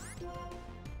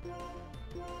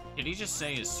 Did he just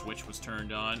say his switch was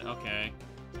turned on? Okay.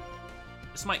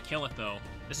 This might kill it, though.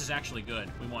 This is actually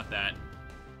good. We want that.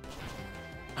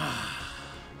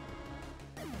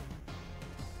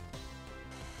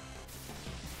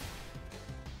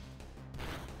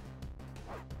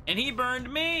 And he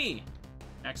burned me!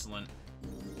 Excellent.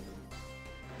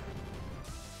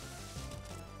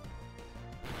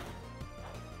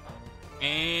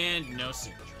 And no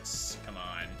citrus. Come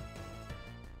on.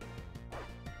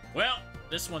 Well,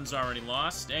 this one's already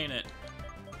lost, ain't it?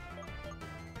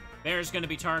 Bear's gonna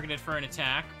be targeted for an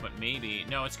attack, but maybe.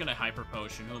 No, it's gonna Hyper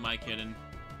Potion. Who am I kidding?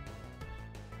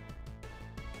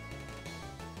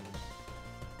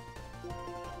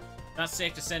 Not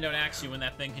safe to send out Axie when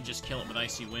that thing can just kill it with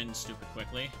Icy Wind stupid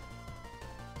quickly.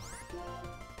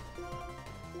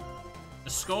 The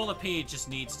Scolipede just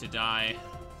needs to die.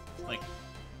 Like...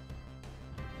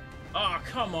 Oh,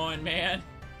 come on, man!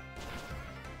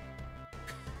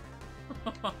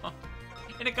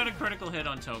 And it got a critical hit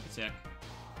on Togetic.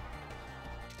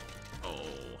 Oh.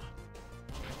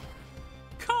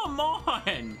 Come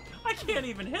on! I can't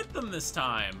even hit them this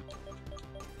time!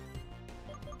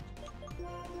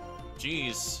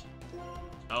 Jeez.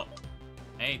 Oh.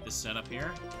 I hate this setup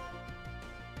here.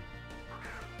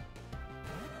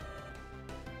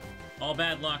 All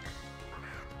bad luck.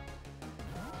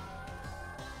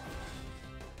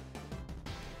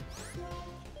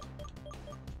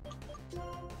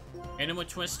 Hit him with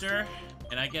Twister,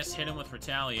 and I guess hit him with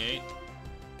Retaliate.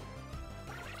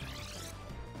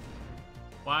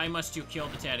 Why must you kill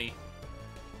the Teddy?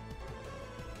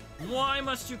 Why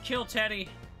must you kill Teddy?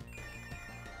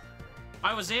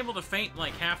 I was able to feint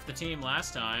like half the team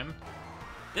last time.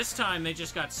 This time they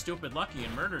just got stupid lucky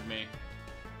and murdered me.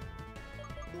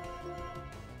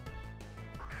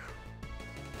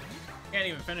 Can't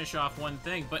even finish off one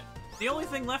thing, but the only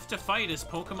thing left to fight is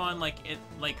Pokemon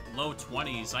like low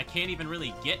 20s. I can't even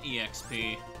really get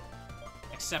EXP.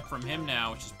 Except from him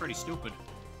now, which is pretty stupid.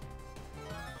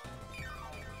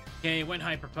 Okay, went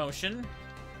Hyper Potion.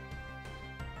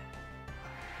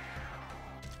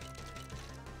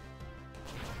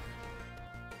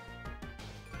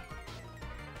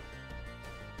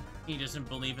 He doesn't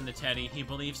believe in the Teddy. He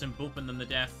believes in booping them to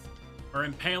death. Or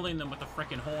impaling them with a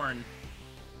frickin' horn.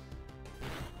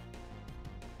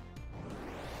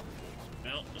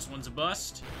 Well, this one's a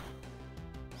bust.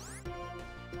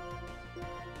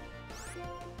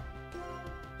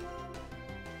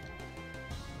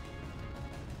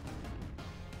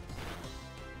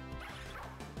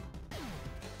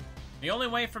 The only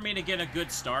way for me to get a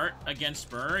good start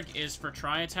against Berg is for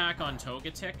Tri-Attack on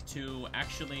Togetic to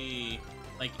actually,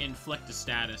 like, inflict a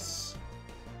status.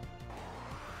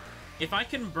 If I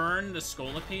can burn the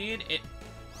Scolipede,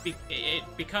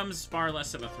 it becomes far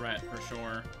less of a threat, for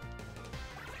sure.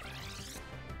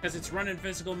 Because it's running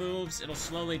physical moves, it'll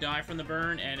slowly die from the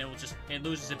burn, and it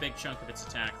loses a big chunk of its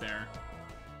attack there.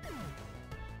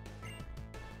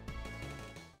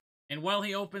 And while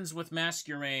he opens with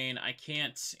Masquerain, I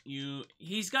can't...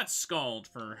 He's got Scald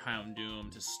for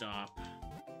Houndoom to stop.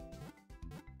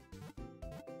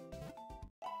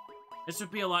 This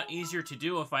would be a lot easier to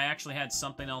do if I actually had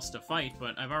something else to fight,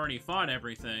 but I've already fought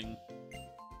everything.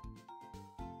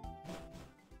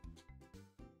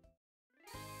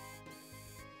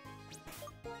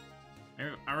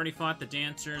 I already fought the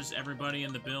dancers, everybody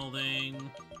in the building.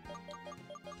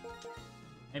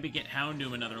 Maybe get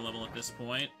Houndoom another level at this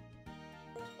point.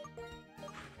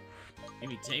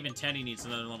 Maybe even Teddy needs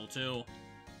another level, too.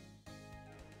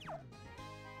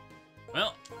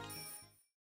 Well,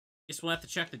 guess we'll have to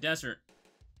check the desert.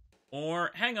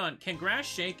 Or, hang on, can grass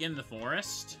shake in the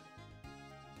forest?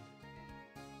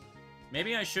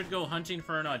 Maybe I should go hunting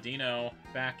for an Audino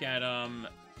back at,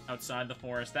 outside the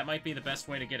forest. That might be the best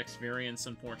way to get experience,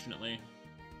 unfortunately.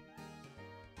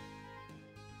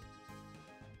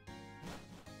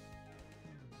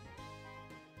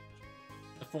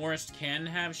 Forest can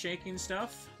have shaking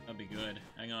stuff? That'd be good.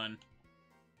 Hang on.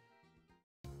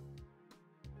 I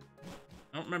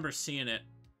don't remember seeing it.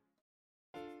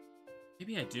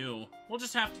 Maybe I do. We'll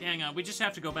just have to... Hang on. We just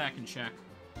have to go back and check.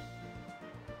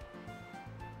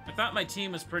 I thought my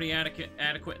team was pretty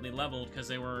adequately leveled because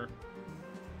they were...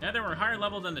 Yeah, they were higher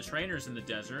level than the trainers in the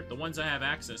desert. The ones I have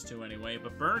access to, anyway.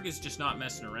 But Berg is just not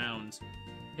messing around.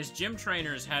 His gym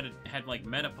trainers had like,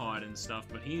 Metapod and stuff,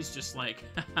 but he's just like...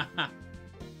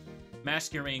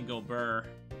 Masquerain go burr.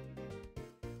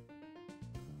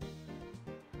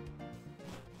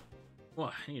 Whoa,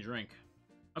 I need a drink.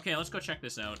 Okay, let's go check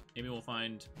this out. Maybe we'll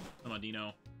find some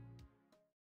Audino.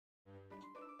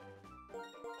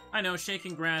 I know,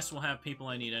 shaking grass will have people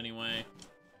I need anyway.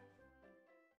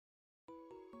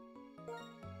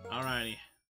 Alrighty.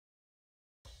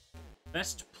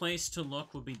 Best place to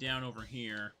look would be down over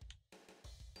here.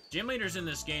 Gym leaders in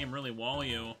this game really wall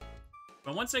you.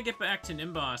 But once I get back to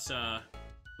Nimbus,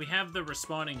 we have the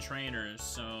respawning trainers,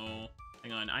 so...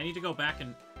 Hang on, I need to go back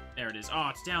and... There it is. Oh,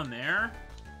 it's down there?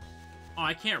 Oh,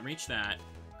 I can't reach that.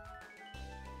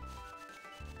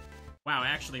 Wow, I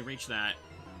actually reached that.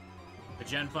 The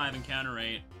Gen 5 encounter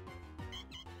rate.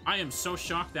 I am so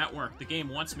shocked that worked. The game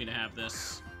wants me to have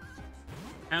this.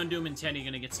 Houndoom and Teddy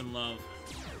gonna get some love.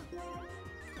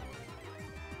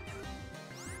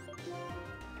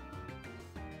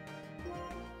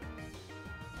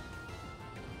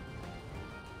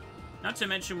 Not to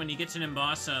mention, when you get to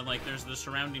Nimbasa, like, there's the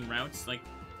surrounding routes, like,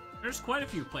 there's quite a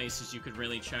few places you could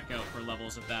really check out for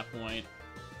levels at that point.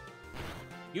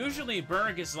 Usually,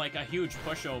 Berg is, like, a huge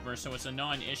pushover, so it's a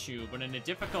non-issue, but in a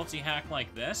difficulty hack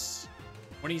like this,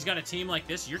 when he's got a team like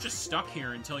this, you're just stuck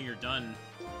here until you're done.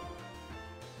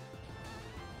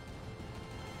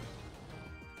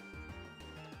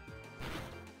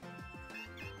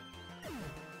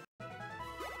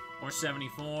 Or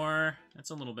 74.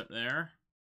 That's a little bit there.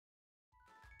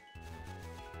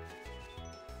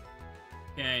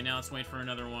 Okay, now let's wait for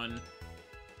another one.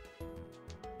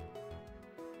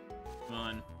 Come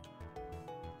on.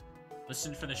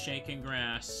 Listen for the shaking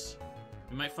grass.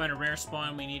 We might find a rare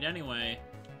spawn we need anyway.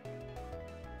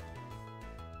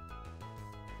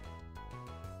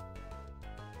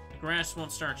 The grass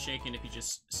won't start shaking if you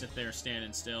just sit there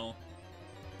standing still.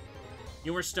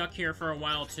 You were stuck here for a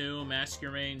while too.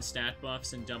 Masquerain, stat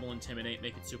buffs, and double intimidate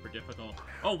make it super difficult.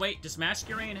 Oh wait, does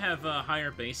Masquerain have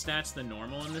higher base stats than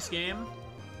normal in this game?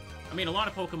 I mean, a lot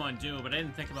of Pokemon do, but I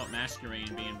didn't think about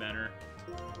Masquerain being better.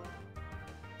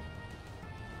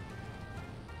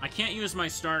 I can't use my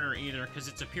starter either, because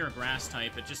it's a pure grass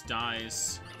type. It just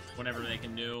dies, whatever they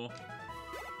can do.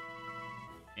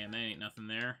 Damn, that ain't nothing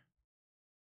there.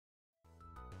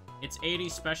 It's 80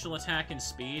 special attack and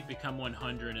speed become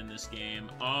 100 in this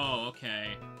game. Oh,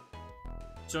 okay.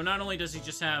 So not only does he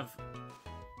just have...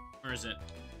 Where is it?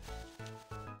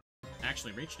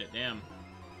 Actually reached it, damn.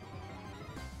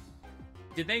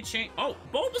 Did they change... Oh,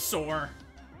 Bulbasaur!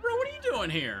 what are you doing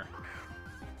here?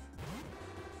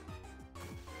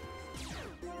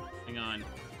 Hang on.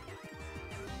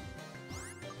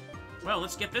 Well,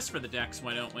 let's get this for the decks,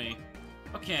 why don't we?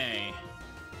 Okay.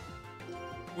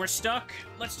 We're stuck.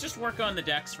 Let's just work on the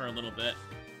decks for a little bit.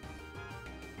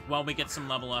 While we get some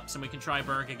level ups, and we can try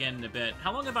Berg again in a bit.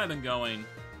 How long have I been going?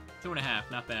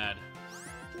 2.5, not bad.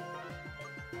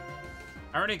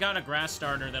 I already got a grass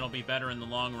starter that'll be better in the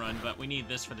long run, but we need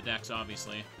this for the decks,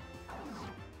 obviously.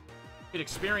 We could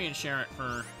experience share it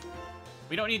for...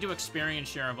 We don't need to experience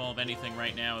share evolve anything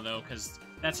right now, though, because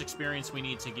that's experience we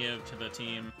need to give to the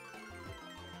team.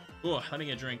 Ooh, let me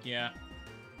get a drink, yeah.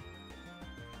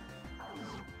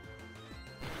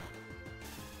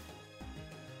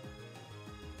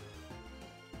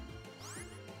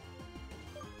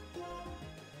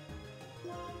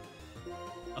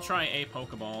 I'll try a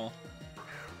Pokeball.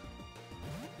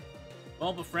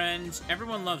 Well, befriend.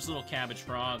 Everyone loves Little Cabbage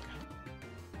Frog.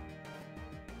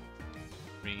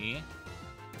 3.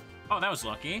 Oh, that was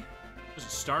lucky. It was a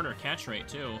starter catch rate,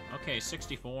 too. Okay,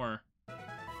 64.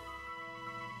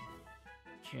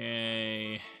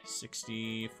 Okay,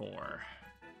 64.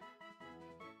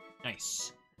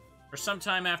 Nice. For some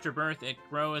time after birth, it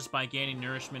grows by gaining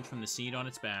nourishment from the seed on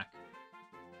its back.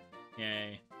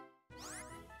 Okay.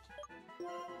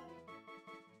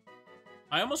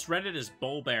 I almost read it as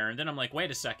Bull Bear, and then I'm like,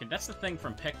 wait a second, that's the thing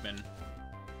from Pikmin.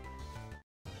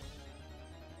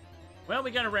 Well,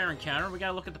 we got a rare encounter. We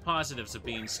gotta look at the positives of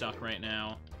being stuck right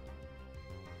now.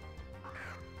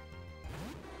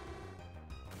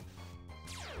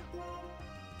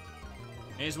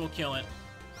 May as well kill it.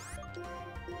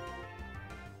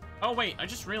 Oh wait, I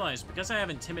just realized, because I have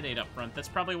Intimidate up front, that's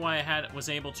probably why I was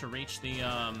able to reach the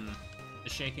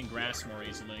shaking grass more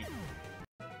easily.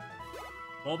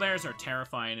 Bull bears are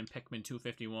terrifying in Pikmin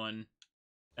 251.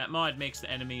 That mod makes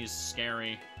the enemies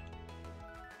scary.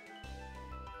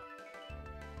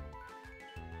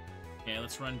 Okay,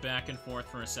 let's run back and forth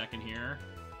for a second here.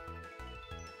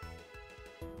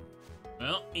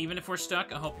 Well, even if we're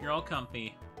stuck, I hope you're all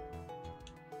comfy.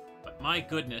 But my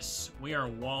goodness, we are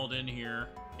walled in here.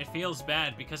 It feels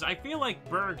bad, because I feel like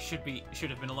Berg should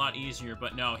have been a lot easier,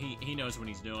 but no, he knows what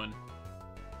he's doing.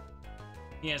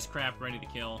 He has crap ready to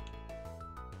kill.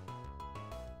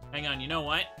 Hang on, you know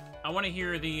what? I want to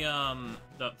hear the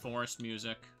forest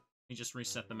music. Let me just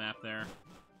reset the map there.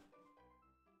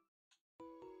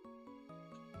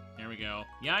 There we go.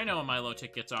 Yeah, I know a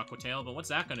Milotic gets Aqua Tail, but what's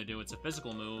that gonna do? It's a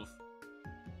physical move.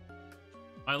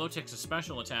 Milotic's a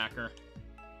special attacker.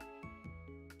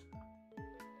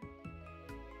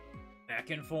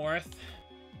 Back and forth.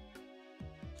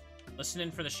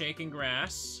 Listening for the shaking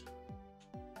grass.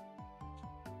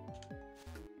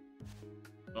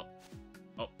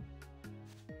 Oh.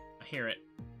 I hear it.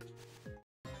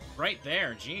 Right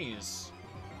there, jeez.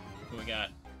 Who we got?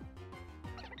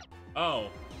 Oh.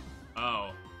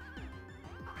 Oh.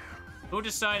 Who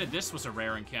decided this was a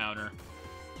rare encounter?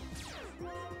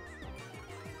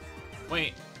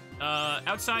 Wait,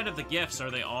 outside of the gifts,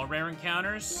 are they all rare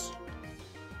encounters?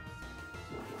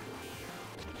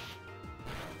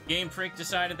 Game Freak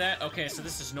decided that? Okay, so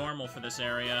this is normal for this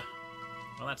area.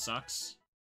 Well, that sucks.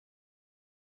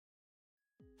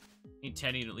 Need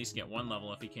Teddy to at least get 1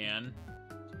 level if he can.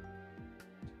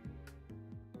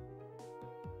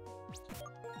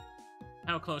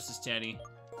 How close is Teddy?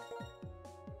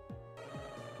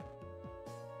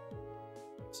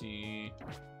 Let's see.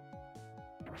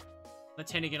 Let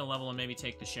Teddy get a level and maybe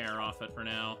take the share off it for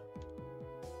now.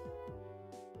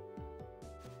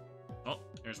 Oh,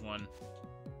 there's one.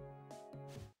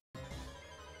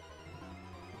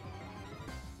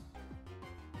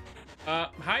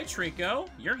 Hi Trico,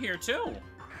 you're here too.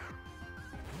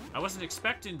 I wasn't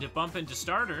expecting to bump into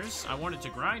starters. I wanted to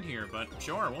grind here, but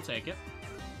sure, we'll take it.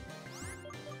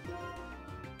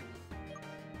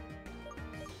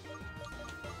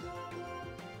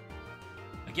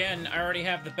 Again, I already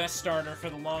have the best starter for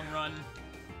the long run.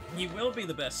 He will be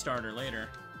the best starter later.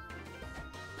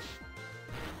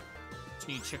 Just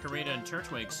need Chikorita and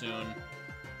Turtwig soon.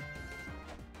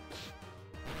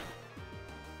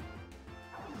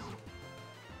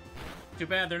 Too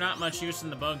bad they're not much use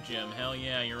in the bug gym. Hell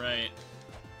yeah, you're right.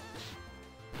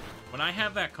 When I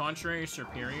have that Contrary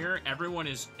Superior, everyone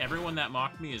that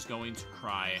mocked me is going to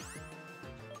cry.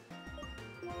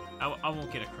 I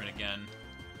won't get a crit again.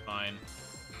 Fine.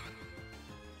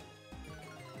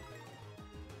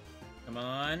 Come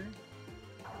on.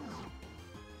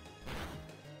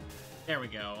 There we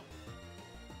go.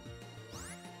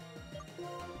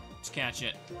 Let's catch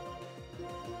it.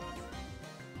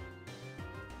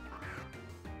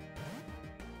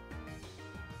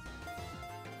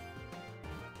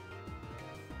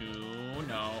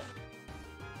 No.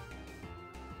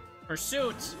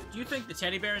 Pursuit? Do you think the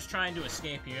teddy bear is trying to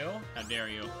escape you? How dare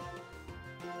you?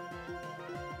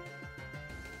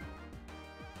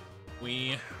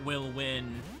 We will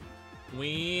win.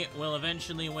 We will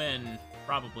eventually win.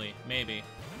 Probably. Maybe.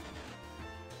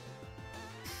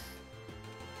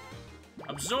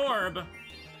 Absorb!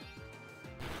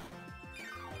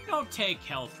 Don't take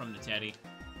health from the teddy.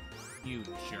 You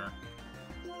jerk.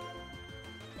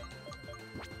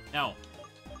 No.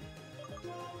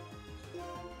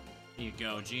 There you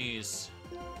go, jeez.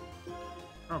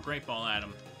 Throw a great ball at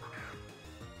him.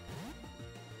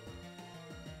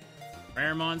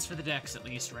 Rare mons for the decks, at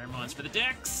least. Rare mons for the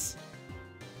decks!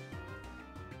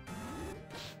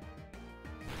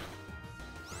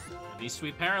 At least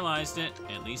we paralyzed it.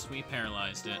 At least we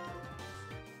paralyzed it.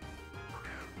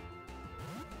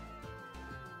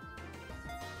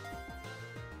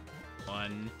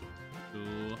 One,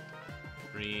 2,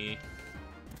 3.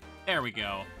 There we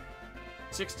go.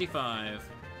 65.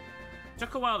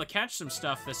 Took a while to catch some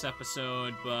stuff this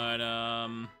episode, but,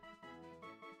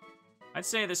 I'd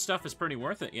say this stuff is pretty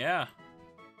worth it, yeah.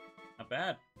 Not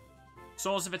bad.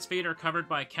 Soles of its feet are covered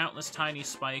by countless tiny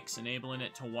spikes, enabling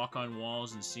it to walk on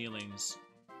walls and ceilings.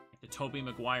 Like the Tobey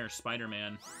Maguire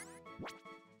Spider-Man.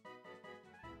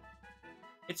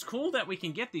 It's cool that we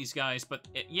can get these guys, but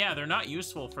yeah, they're not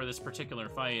useful for this particular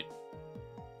fight.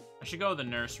 I should go with the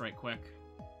nurse right quick.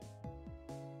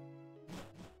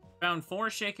 Found 4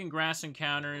 shaken grass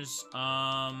encounters.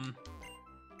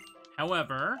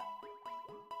 However,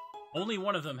 only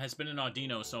one of them has been an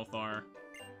Audino so far.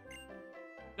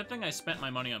 Good thing I spent my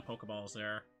money on Pokeballs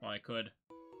there while I could.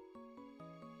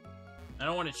 I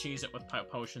don't want to cheese it with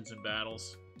potions and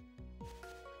battles.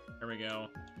 There we go.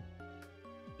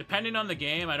 Depending on the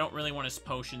game, I don't really want to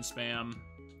potion spam.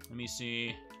 Let me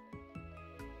see.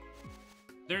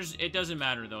 It doesn't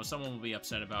matter though, someone will be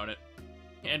upset about it.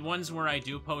 And ones where I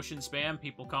do potion spam,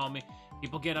 people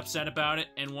get upset about it,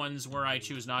 and ones where I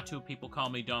choose not to, people call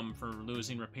me dumb for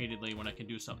losing repeatedly when I can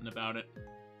do something about it.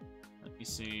 Let me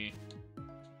see.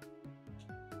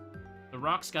 The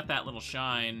rock's got that little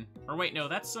shine. Or wait, no,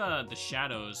 that's the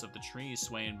shadows of the trees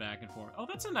swaying back and forth. Oh,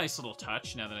 that's a nice little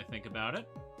touch now that I think about it.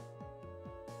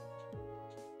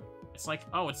 It's like,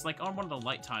 oh, it's like on one of the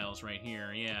light tiles right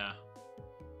here, yeah.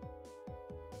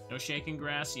 No shaking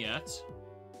grass yet.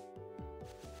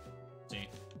 Let's see.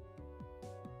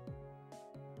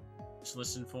 Just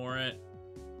listen for it.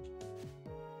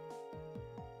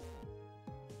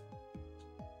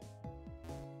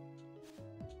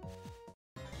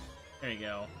 There you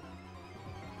go.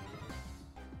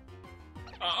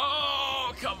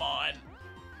 Oh, come on!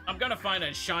 I'm gonna find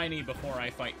a shiny before I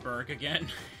fight Berg again.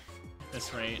 At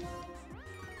this rate.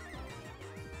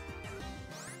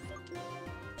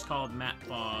 It's called Map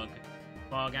Fog.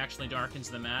 Fog actually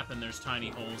darkens the map and there's tiny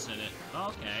holes in it.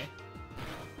 Okay.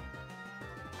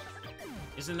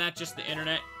 Isn't that just the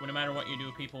internet? No matter what you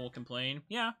do, people will complain?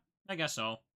 Yeah, I guess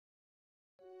so.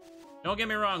 Don't get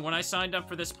me wrong, when I signed up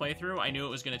for this playthrough, I knew it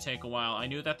was going to take a while. I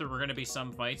knew that there were going to be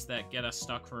some fights that get us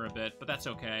stuck for a bit, but that's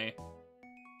okay.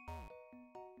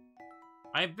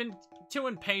 I've been too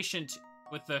impatient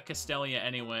with the Castelia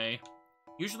anyway.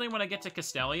 Usually when I get to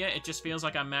Castelia, it just feels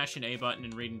like I'm mashing A button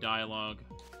and reading dialogue.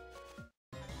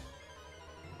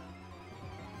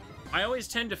 I always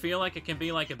tend to feel like it can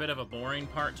be like a bit of a boring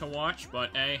part to watch,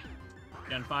 but hey,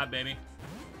 Gen 5, baby.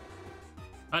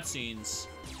 Cutscenes.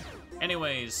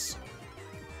 Anyways,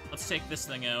 let's take this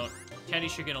thing out. Teddy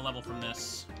should get a level from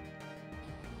this.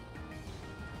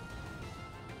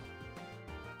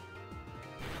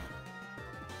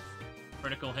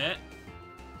 Critical hit.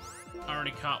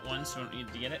 Already caught one, so I don't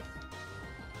need to get it.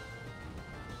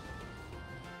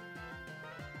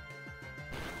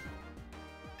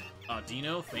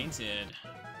 Dino fainted.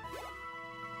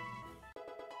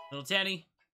 Little Teddy.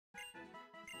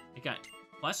 It got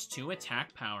 +2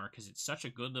 attack power because it's such a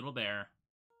good little bear.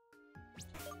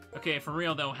 Okay, for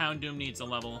real though, Houndoom needs a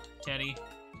level. Teddy,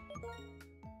 I'm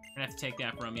gonna have to take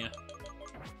that from you.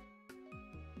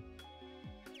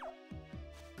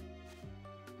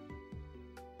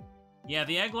 Yeah,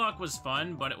 the Egglock was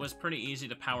fun, but it was pretty easy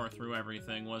to power through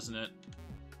everything, wasn't it?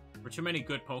 There were too many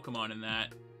good Pokemon in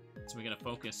that, so we gotta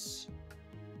focus.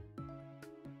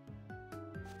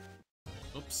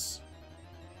 Oops.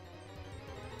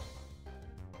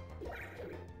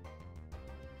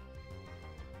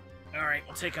 Alright,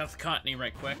 we'll take out the Cottony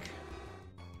right quick.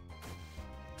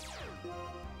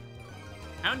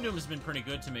 Houndoom's been pretty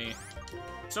good to me.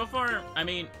 So far, I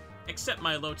mean, except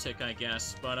my Lotic, I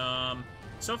guess, but,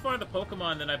 so far the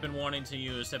Pokemon that I've been wanting to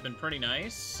use have been pretty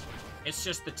nice. It's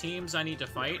just the teams I need to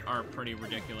fight are pretty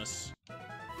ridiculous.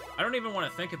 I don't even want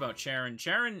to think about Charon.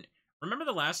 Charon, remember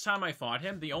the last time I fought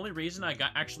him? The only reason I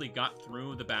actually got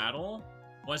through the battle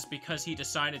was because he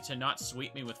decided to not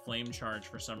sweep me with Flame Charge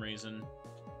for some reason.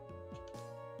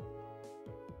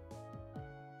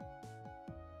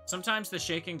 Sometimes the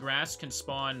shaking grass can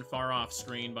spawn far off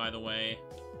screen, by the way.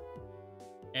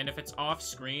 And if it's off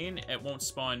screen, it won't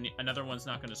spawn. Another one's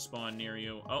not going to spawn near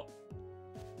you. Oh.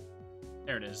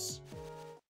 There it is.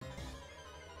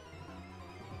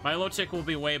 Milotic will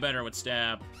be way better with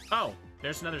stab. Oh,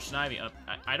 there's another Snivy.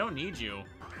 I don't need you.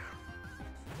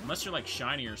 Unless you're like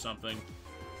shiny or something.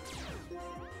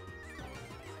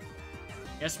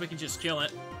 Guess we can just kill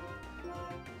it.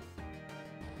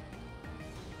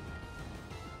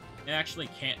 It actually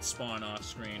can't spawn off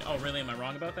screen. Oh, really? Am I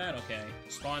wrong about that? Okay.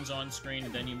 Spawns on screen,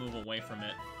 and then you move away from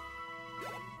it.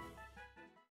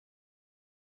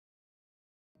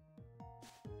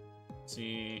 Let's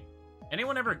see.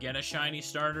 Anyone ever get a shiny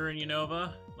starter in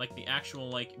Unova? Like, the actual,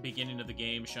 like, beginning of the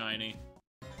game shiny.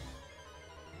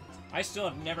 I still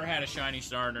have never had a shiny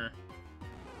starter.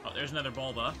 Oh, there's another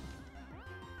Bulba.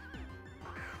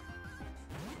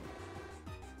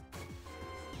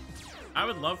 I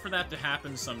would love for that to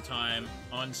happen sometime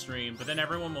on stream, but then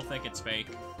everyone will think it's fake.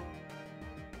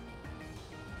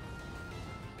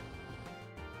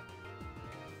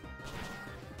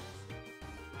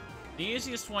 The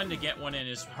easiest one to get one in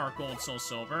is Heart Gold, Soul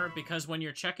Silver, because when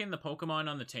you're checking the Pokemon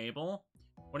on the table,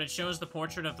 when it shows the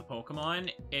portrait of the Pokemon,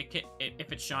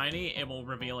 if it's shiny, it will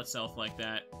reveal itself like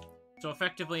that. So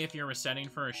effectively, if you're resetting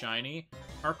for a shiny,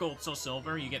 Heart Gold, Soul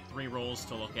Silver, you get 3 rolls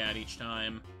to look at each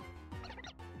time.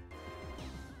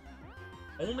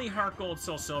 Only Heart Gold,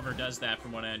 Soul Silver does that,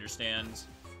 from what I understand.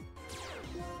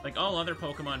 Like, all other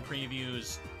Pokemon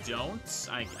previews don't,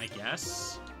 I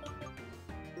guess.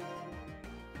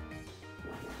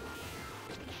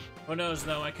 Who knows,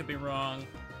 though? I could be wrong.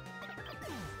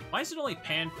 Why is it only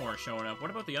Panpour showing up? What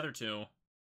about the other two?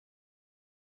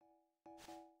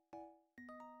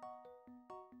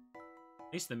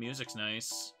 At least the music's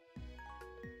nice.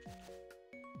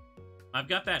 I've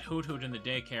got that Hoot Hoot in the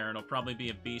daycare. It'll probably be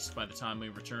a beast by the time we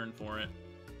return for it.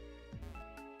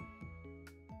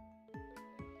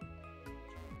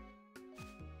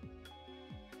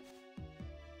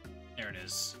 There it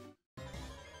is.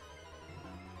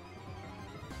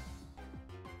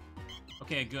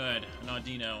 Okay, good. An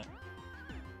Audino.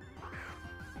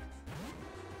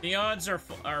 The odds are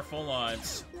full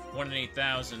odds. 1 in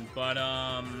 8,000, but,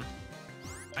 I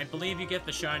believe you get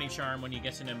the Shiny Charm when you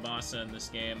get to Nimbasa in this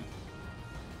game.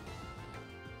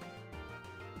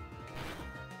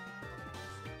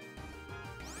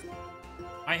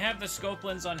 I have the Scope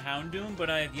Lens on Houndoom, but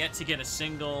I have yet to get a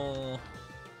single...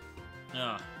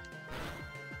 Ugh.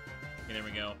 Okay, there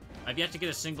we go. I've yet to get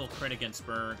a single crit against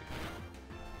Berg.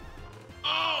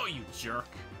 Oh, you jerk.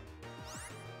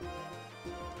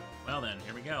 Well then,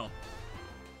 here we go.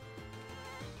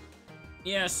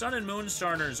 Yeah, Sun and Moon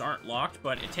starters aren't locked,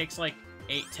 but it takes like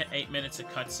 8 minutes of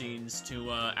cutscenes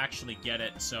to actually get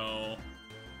it, so...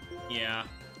 Yeah.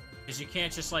 Because you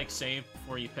can't just, like, save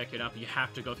before you pick it up. You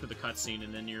have to go through the cutscene,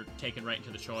 and then you're taken right into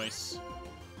the choice.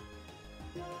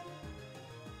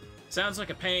 Sounds like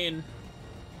a pain.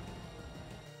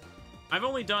 I've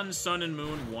only done Sun and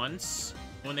Moon once,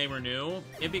 when they were new.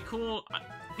 It'd be cool.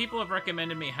 People have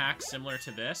recommended me hacks similar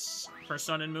to this for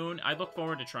Sun and Moon. I look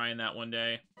forward to trying that one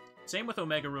day. Same with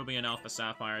Omega Ruby and Alpha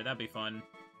Sapphire. That'd be fun.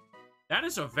 That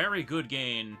is a very good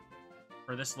gain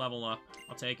for this level up.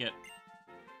 I'll take it.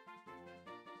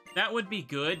 That would be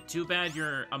good. Too bad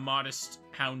you're a modest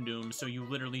Houndoom, so you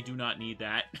literally do not need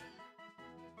that.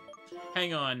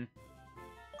 Hang on.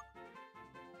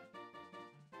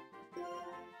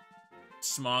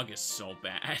 Smog is so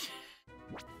bad.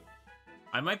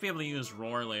 I might be able to use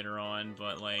Roar later on,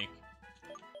 but, like...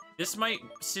 This might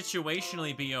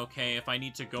situationally be okay if I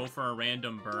need to go for a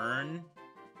random burn.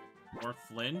 Or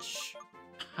flinch.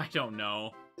 I don't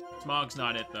know. Smog's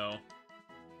not it, though.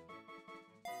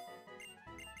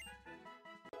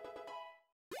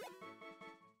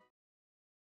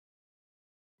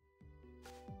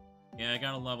 Yeah, I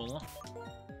gotta level up.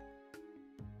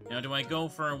 Now, do I go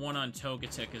for a one on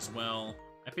Togetic as well?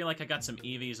 I feel like I got some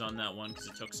EVs on that one because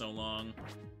it took so long.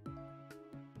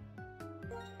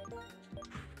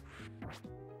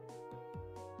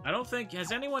 I don't think...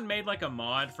 Has anyone made, like, a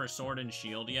mod for Sword and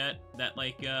Shield yet? That,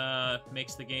 like,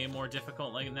 makes the game more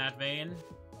difficult, like, in that vein?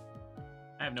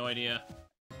 I have no idea.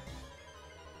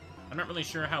 I'm not really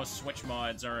sure how Switch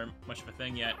mods are much of a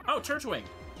thing yet. Oh, Turtwig!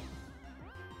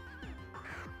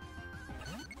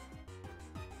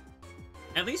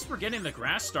 At least we're getting the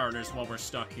grass starters while we're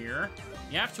stuck here.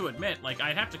 You have to admit, like,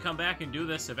 I'd have to come back and do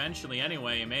this eventually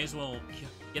anyway. You may as well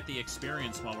get the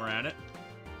experience while we're at it.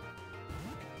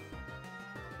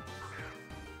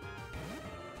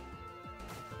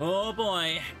 Oh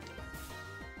boy.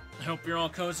 I hope you're all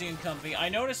cozy and comfy. I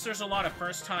noticed there's a lot of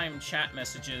first-time chat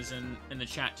messages in the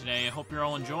chat today. I hope you're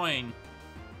all enjoying.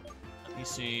 Let me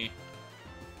see.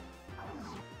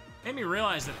 Made me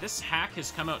realize that this hack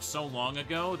has come out so long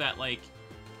ago that, like,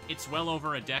 it's well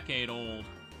over a decade old.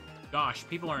 Gosh,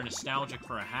 people are nostalgic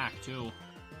for a hack, too.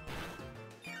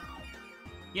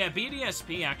 Yeah,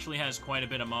 BDSP actually has quite a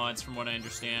bit of mods, from what I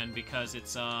understand, because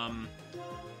it's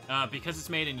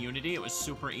made in Unity, it was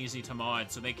super easy to mod,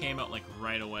 so they came out, like,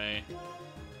 right away.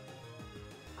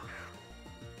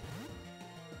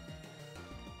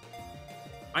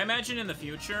 I imagine in the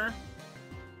future,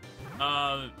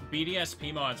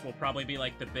 BDSP mods will probably be,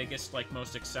 like, the biggest, like,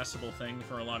 most accessible thing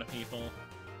for a lot of people.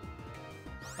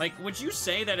 Like, would you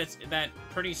say that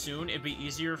pretty soon it'd be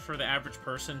easier for the average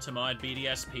person to mod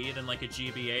BDSP than, like, a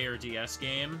GBA or DS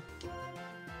game?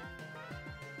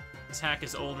 This hack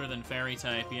is older than Fairy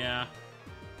Type, yeah.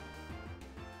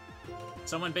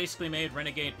 Someone basically made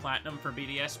Renegade Platinum for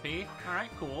BDSP.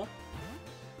 Alright, cool.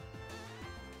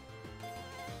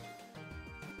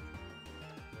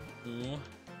 Two,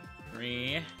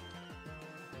 three.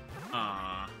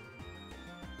 Ah.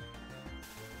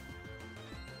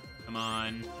 Come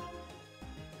on.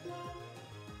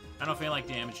 I don't feel like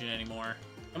damaging it anymore.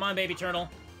 Come on, baby turtle.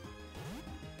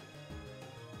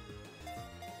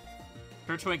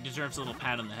 Turtwig deserves a little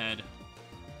pat on the head.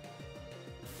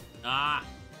 Ah!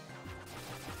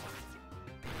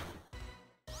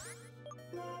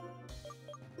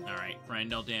 Alright,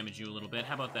 friend, I'll damage you a little bit.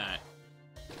 How about that?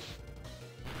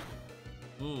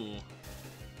 Ooh.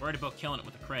 Worried about killing it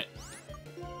with a crit.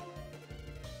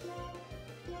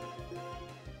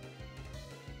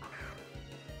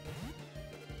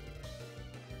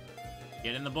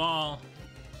 Get in the ball.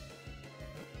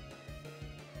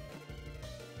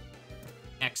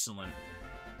 Excellent.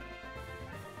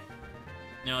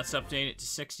 Now let's update it to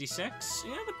 66.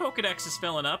 Yeah, the Pokedex is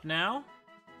filling up now.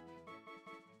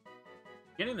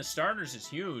 Getting the starters is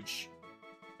huge.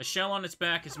 The shell on its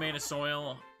back is made of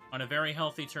soil. On a very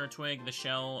healthy Turtwig, the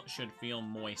shell should feel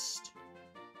moist.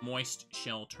 Moist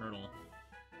shell turtle.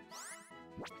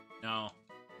 No.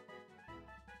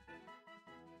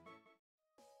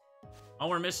 All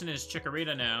we're missing is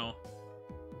Chikorita now.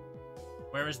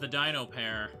 Where is the Dino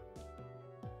pair?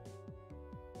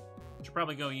 Should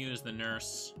probably go use the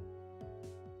nurse.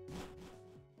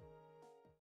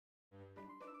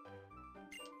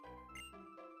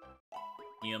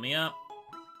 Heal me up.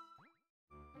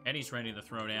 Teddy's ready to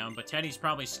throw down, but Teddy's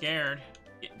probably scared.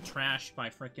 Getting trashed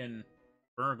by frickin'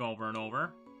 Berg over and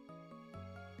over.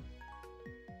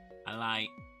 I like.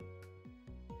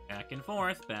 Back and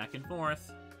forth, back and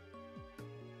forth.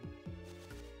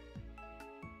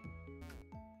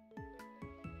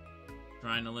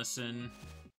 Trying to listen.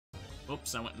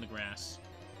 Oops, I went in the grass.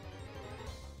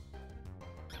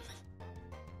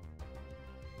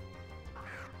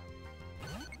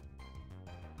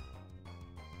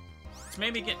 Let's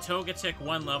maybe get Togetic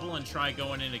one level and try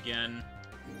going in again.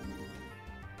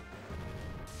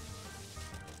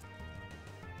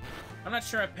 I'm not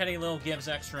sure if Petty Lil gives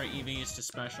extra EVs to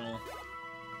special.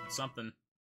 It's something.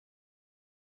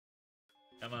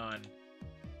 Come on.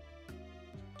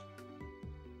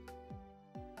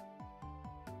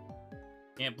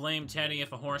 Can't blame Teddy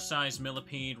if a horse-sized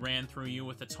millipede ran through you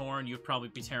with its horn. You'd probably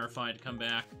be terrified to come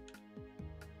back.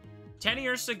 Teddy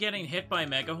Ursa getting hit by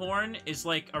Megahorn is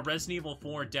like a Resident Evil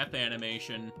 4 death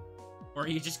animation, where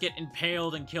you just get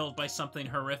impaled and killed by something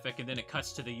horrific, and then it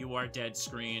cuts to the "you are dead"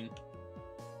 screen.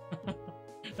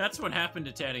 That's what happened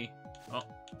to Teddy. Oh.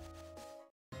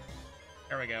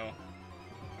 There we go.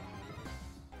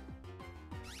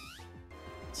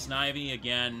 Snivy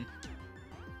again.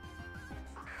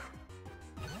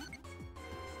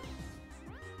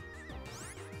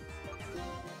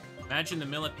 Imagine the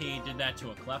millipede did that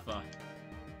to a Cleffa.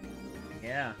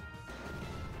 Yeah.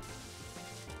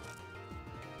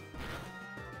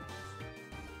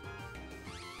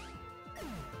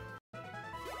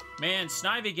 Man,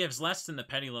 Snivy gives less than the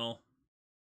Petilil.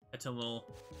 Petilil.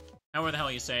 However the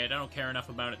hell you say it. I don't care enough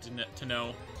about it to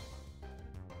know.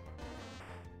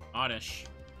 Oddish.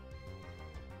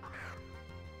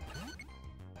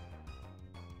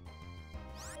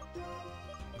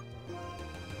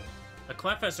 The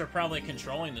Cleffas are probably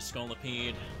controlling the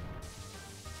Scolipede.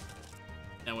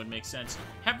 That would make sense.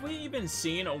 Have we even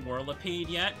seen a Whirlipede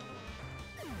yet?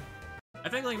 I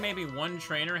think like maybe one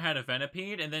trainer had a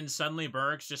Venipede, and then suddenly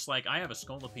Berg's just like, I have a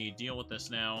Scolipede, deal with this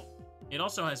now. It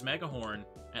also has Megahorn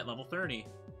at level 30.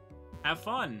 Have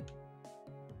fun!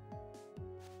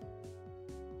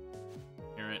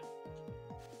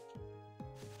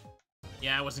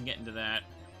 Yeah, I wasn't getting to that.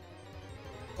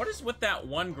 What is with that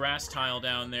one grass tile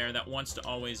down there that wants to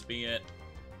always be it?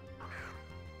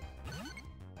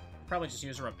 Probably just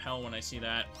use a repel when I see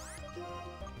that.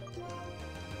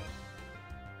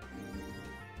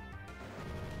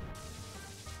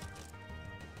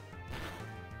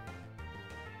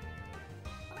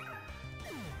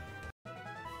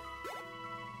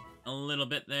 A little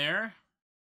bit there.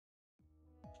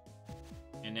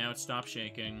 And now it stopped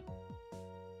shaking.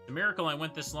 It's a miracle I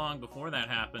went this long before that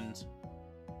happened.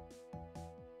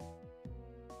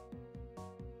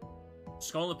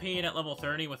 Scolipede at level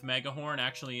 30 with Megahorn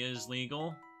actually is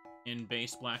legal in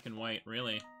base black and white,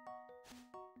 really.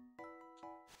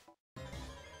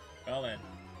 Well then,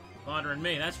 bothering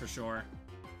me, that's for sure.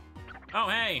 Oh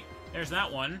hey, there's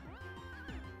that one.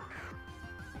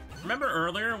 Remember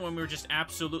earlier when we were just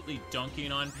absolutely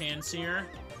dunking on Pansear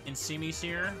and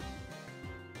Simisear?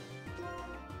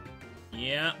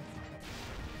 Yeah.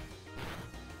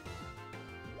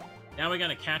 Now we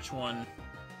gotta catch one.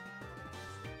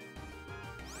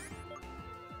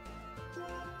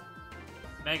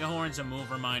 Megahorn's a move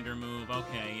reminder move.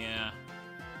 Okay, yeah.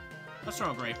 Let's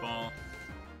throw a Great Ball.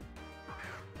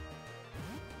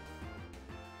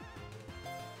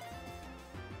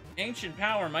 Ancient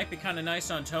Power might be kind of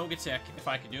nice on Togetic if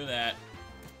I could do that.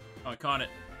 Oh, I caught it.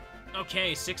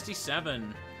 Okay,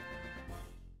 67.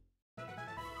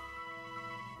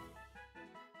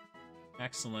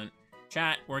 Excellent.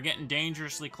 Chat, we're getting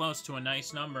dangerously close to a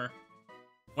nice number.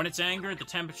 When it's angered, the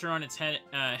temperature on its head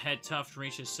tuft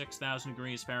reaches 6,000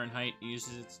 degrees Fahrenheit. It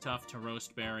uses its tuft to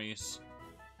roast berries.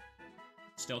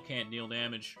 Still can't deal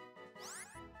damage.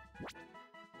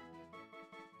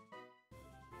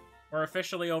 We're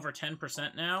officially over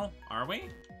 10% now, are we?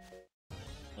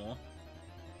 Cool.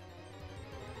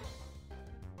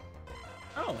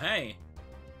 Oh, hey.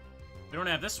 We don't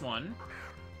have this one.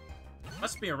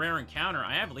 Must be a rare encounter.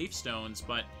 I have Leaf Stones,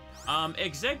 but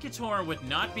Exeggutor would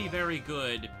not be very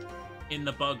good in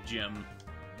the Bug Gym.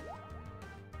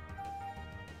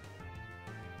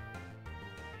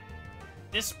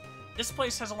 This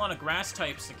place has a lot of grass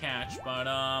types to catch, but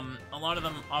a lot of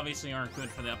them obviously aren't good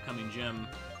for the upcoming gym.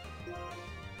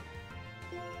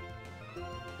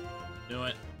 Do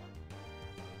it.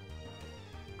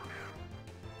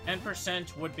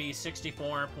 10% would be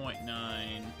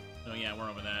 64.9. So yeah, we're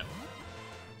over that.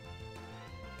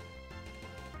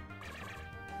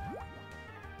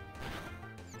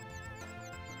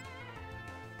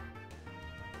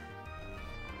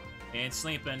 Ain't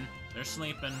sleeping. They're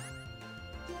sleeping.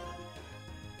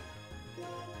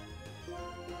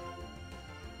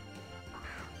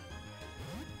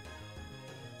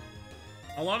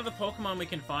 A lot of the Pokemon we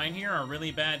can find here are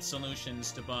really bad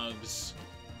solutions to bugs.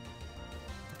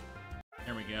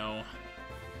 There we go.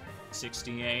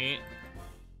 68.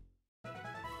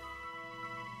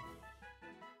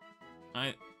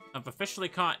 I've officially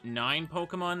caught 9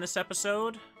 Pokemon this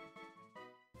episode.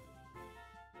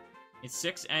 It's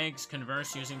 6 eggs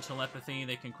converse using telepathy.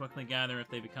 They can quickly gather if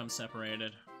they become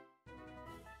separated.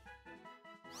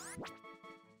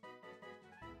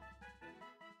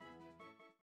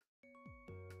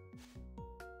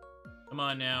 Come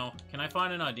on now. Can I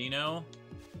find an Audino?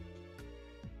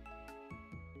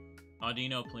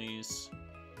 Audino, please.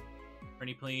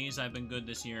 Pretty please, I've been good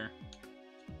this year.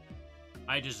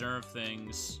 I deserve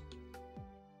things.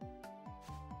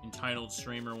 Entitled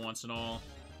streamer wants it all.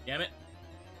 Damn it.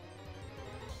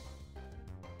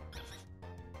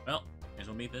 Well, guess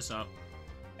we'll meet this up.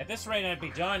 At this rate, I'd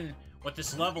be done with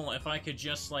this level if I could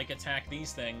just, like, attack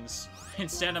these things.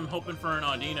 Instead, I'm hoping for an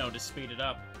Audino to speed it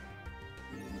up.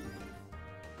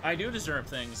 I do deserve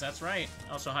things, that's right.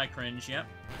 Also, hi, Cringe, yep.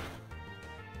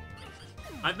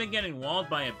 I've been getting walled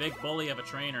by a big bully of a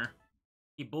trainer.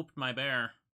 He booped my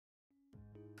bear.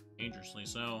 Dangerously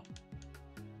so.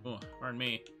 Oh, pardon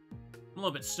me. I'm a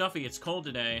little bit stuffy, it's cold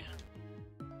today.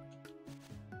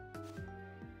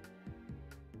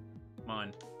 Come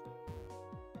on.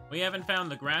 We haven't found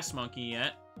the grass monkey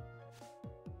yet.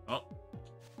 Oh.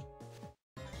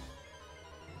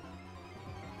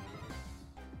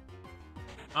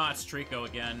 Ah, it's Trico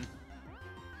again.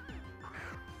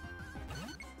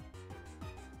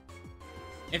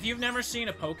 If you've never seen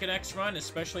a Pokedex run,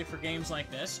 especially for games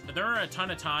like this, there are a ton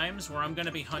of times where I'm going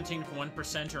to be hunting for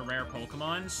 1% or rare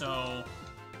Pokemon, so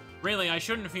really, I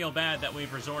shouldn't feel bad that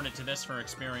we've resorted to this for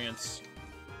experience.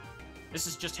 This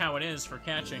is just how it is for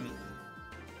catching.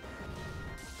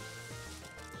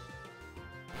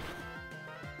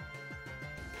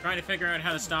 Trying to figure out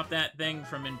how to stop that thing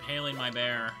from impaling my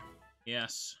bear.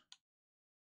 Yes.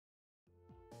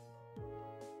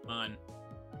 Come on.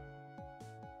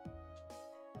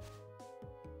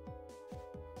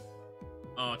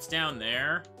 Oh, it's down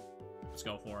there? Let's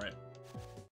go for it.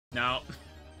 No.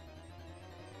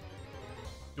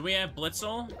 Do we have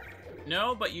Blitzel?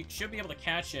 No, but you should be able to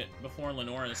catch it before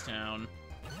Lenora's town.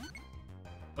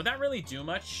 Would that really do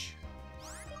much?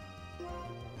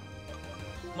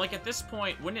 Like, at this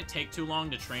point, wouldn't it take too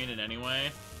long to train it anyway?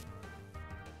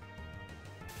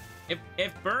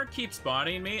 If Berg keeps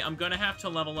bodying me, I'm gonna have to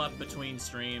level up between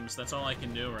streams. That's all I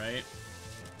can do, right?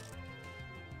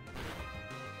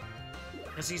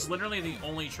 Because he's literally the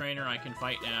only trainer I can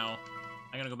fight now.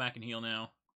 I gotta go back and heal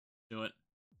now. Do it.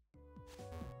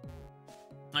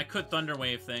 I could Thunder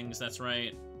Wave things, that's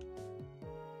right.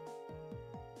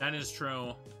 That is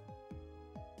true.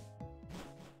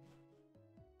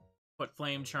 Put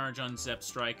Flame Charge on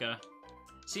Zebstrika.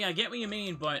 See, I get what you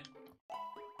mean, but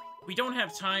we don't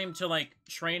have time to, like,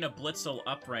 train a Blitzel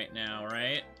up right now,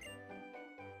 right?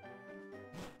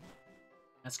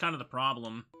 That's kind of the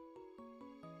problem.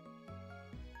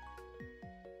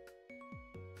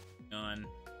 On.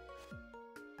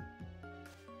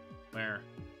 Where?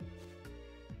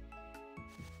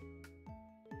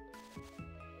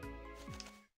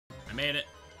 I made it.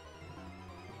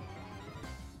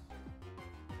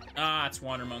 Ah, it's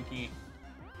Water Monkey.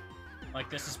 Like,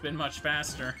 this has been much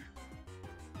faster.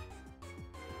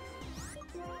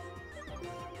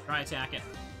 Try attack it.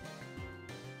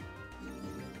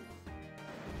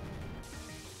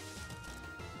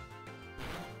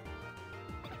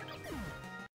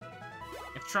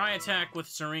 If try attack with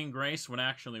Serene Grace would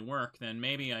actually work, then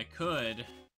maybe I could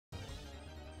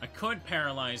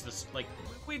paralyze this. Like,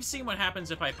 we've seen what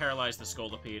happens if I paralyze the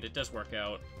Scolipede. It does work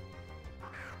out.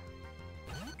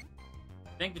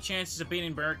 I think the chances of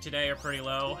beating Berg today are pretty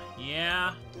low.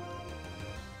 Yeah.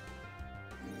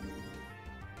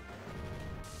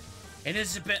 It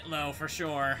is a bit low, for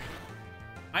sure.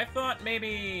 I thought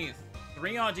maybe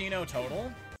 3 Audino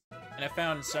total, and I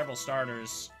found several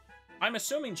starters. I'm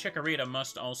assuming Chikorita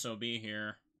must also be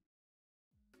here.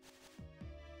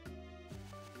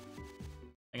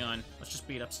 Hang on, let's just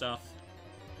beat up stuff.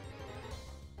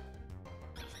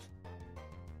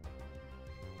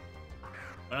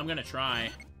 But I'm gonna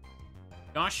try.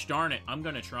 Gosh darn it, I'm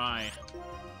gonna try.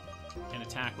 And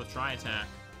attack with Try Attack.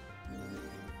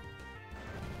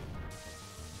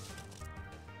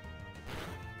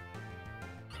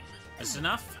 Is this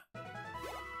enough?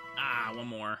 Ah, one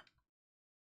more.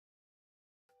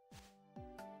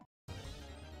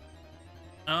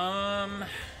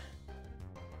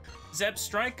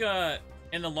 Zebstrika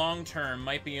in the long term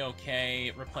might be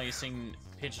okay replacing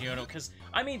Pidgeotto, because,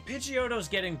 I mean, Pidgeotto's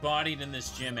getting bodied in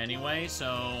this gym anyway,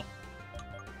 so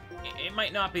it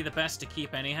might not be the best to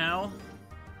keep anyhow.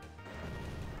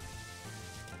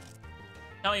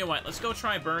 Tell you what, let's go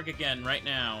try Berg again right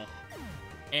now.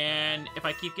 And if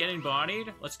I keep getting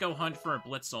bodied, let's go hunt for a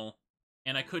Blitzel.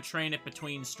 And I could train it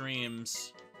between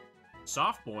streams.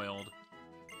 Soft-boiled.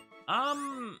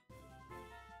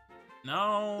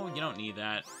 No, you don't need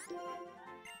that.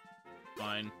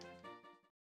 Fine.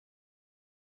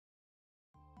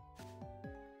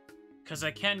 Because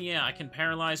I can, yeah, I can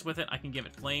paralyze with it. I can give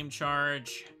it Flame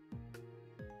Charge.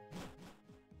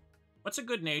 What's a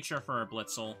good nature for a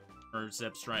Blitzel? Or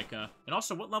Zebstrika? And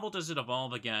also, what level does it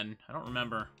evolve again? I don't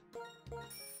remember.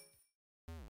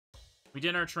 We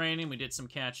did our training, we did some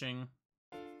catching.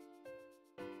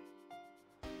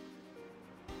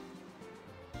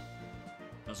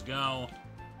 Let's go.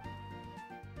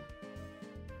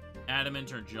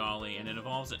 Adamant or Jolly, and it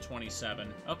evolves at 27.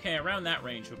 Okay, around that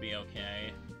range would be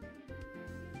okay.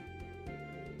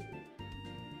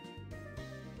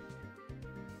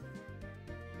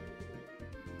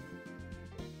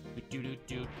 Do do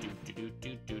do do do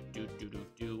do do do do do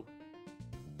do.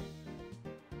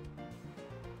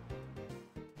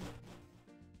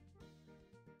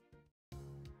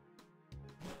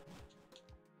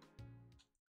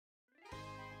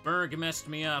 Berg messed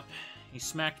me up. He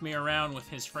smacked me around with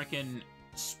his frickin'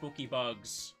 spooky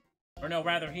bugs. Or no,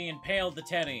 rather, he impaled the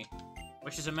teddy.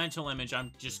 Which is a mental image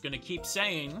I'm just gonna keep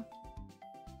saying.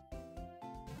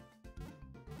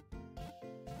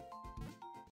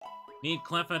 Need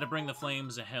Cleffa to bring the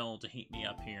flames of hell to heat me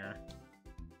up here.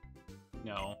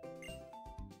 No.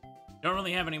 Don't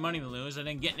really have any money to lose. I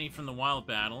didn't get any from the wild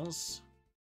battles.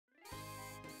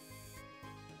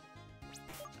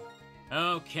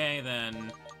 Okay,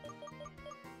 then.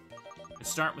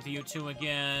 Let's start with you two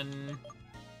again.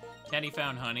 Teddy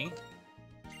found honey.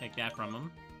 Take that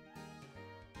from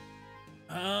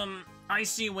him.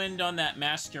 Icy Wind on that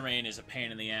Masquerain is a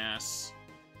pain in the ass.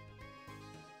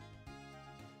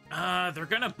 They're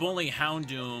gonna bully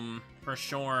Houndoom for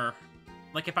sure.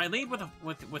 Like, if I lead with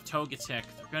Togetic,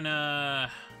 they're gonna...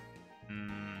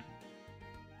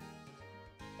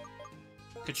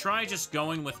 Could try just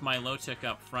going with my low tick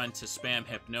up front to spam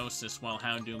Hypnosis while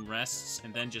Houndoom rests,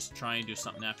 and then just try and do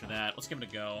something after that. Let's give it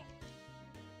a go.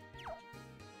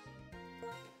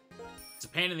 It's a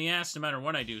pain in the ass no matter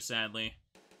what I do, sadly.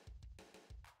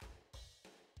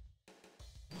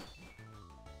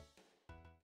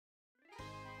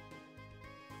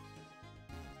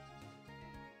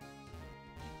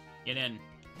 Get in.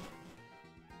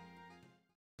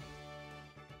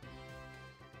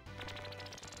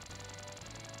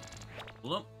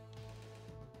 Whoop.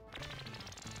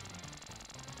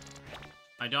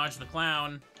 I dodged the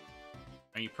clown.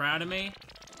 Are you proud of me?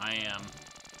 I am.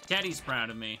 Teddy's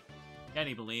proud of me.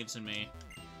 Teddy believes in me.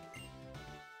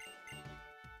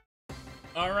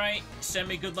 Alright, send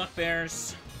me good luck,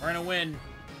 Bears. We're gonna win.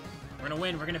 We're gonna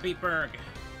win. We're gonna beat Berg.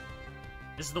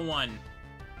 This is the one.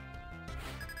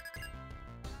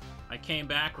 I came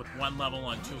back with 1 level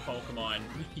on 2 Pokemon.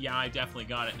 Yeah, I definitely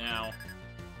got it now.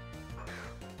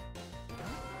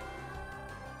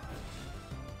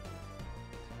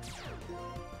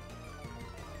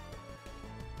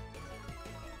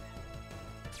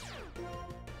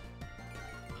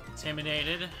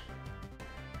 Intimidated.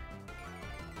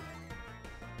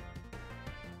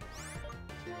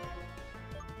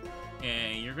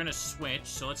 Okay, you're gonna switch,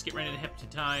 so let's get ready to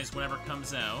hypnotize whatever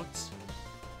comes out.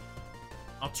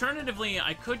 Alternatively,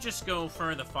 I could just go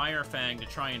for the Fire Fang to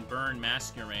try and burn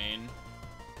Masquerain.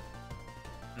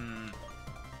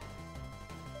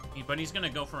 But he's gonna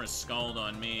go for a Scald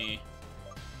on me.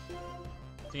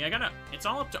 See, it's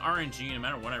all up to RNG no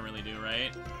matter what I really do,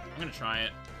 right? I'm gonna try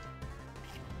it.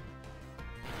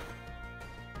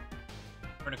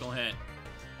 Critical hit.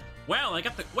 Well, I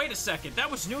got the... Wait a second, that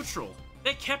was neutral.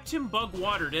 They kept him bug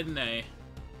water, didn't they?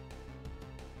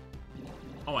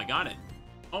 Oh, I got it.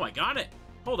 Oh, I got it.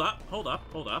 Hold up, hold up,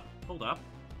 hold up, hold up.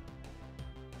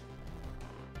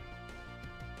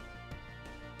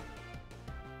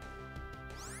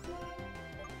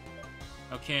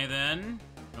 Okay, then.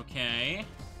 Okay.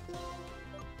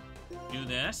 Do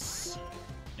this.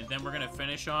 And then we're gonna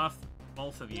finish off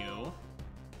both of you.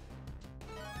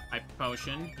 Hyper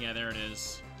Potion. Yeah, there it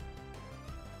is.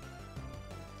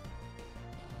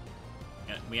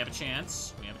 Yeah, we have a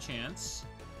chance. We have a chance.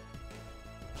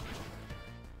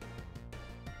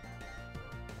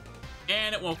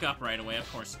 And it woke up right away.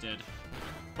 Of course it did.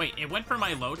 Wait, it went for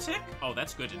my low tick? Oh,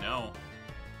 that's good to know.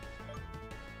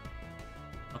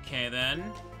 Okay,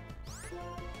 then.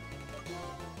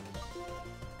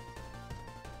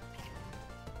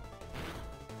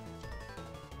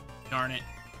 Darn it.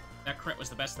 That crit was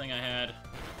the best thing I had.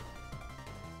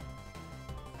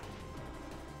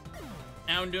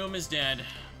 Houndoom is dead.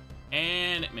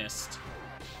 And it missed.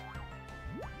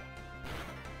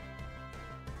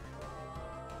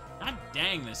 God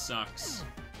dang, this sucks.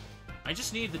 I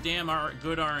just need the damn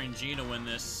good RNG to win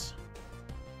this.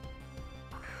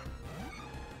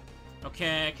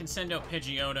 Okay, I can send out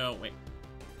Pidgeotto. Wait.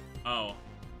 Oh.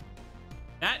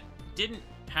 That didn't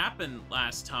happen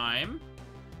last time.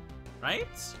 Right?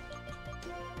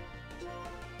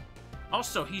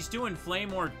 Also, he's doing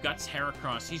Flame Orb Guts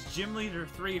Heracross. He's Gym Leader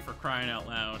 3 for crying out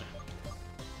loud.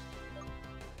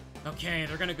 Okay,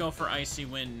 they're gonna go for Icy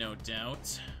Wind, no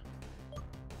doubt.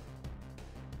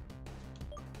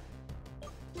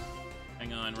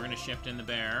 Hang on, we're gonna shift in the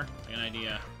bear. I got an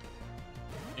idea.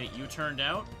 Hey, you turned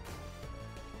out?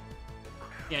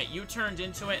 Yeah, you turned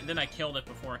into it, and then I killed it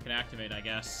before it could activate, I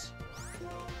guess.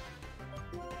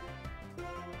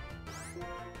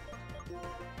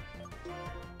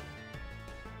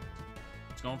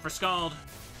 It's going for Scald.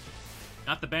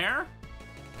 Not the bear?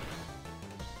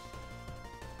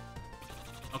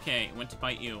 Okay, it went to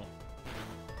bite you.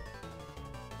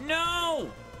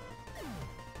 No!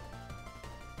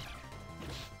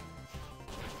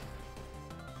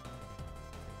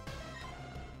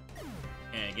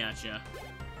 Okay, gotcha.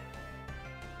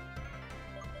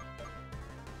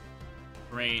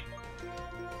 Great.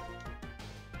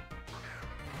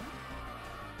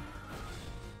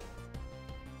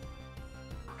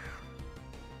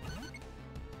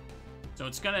 So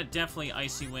it's gonna definitely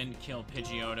Icy Wind kill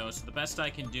Pidgeotto, so the best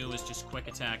I can do is just quick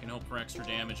attack and hope for extra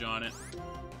damage on it.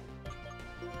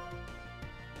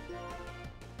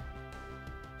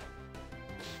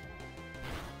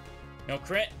 No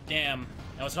crit? Damn.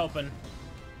 I was hoping.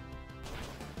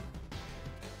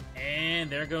 And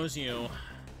there goes you.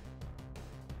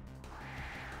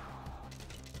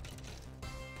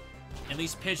 At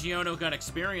least Pidgeotto got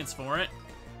experience for it.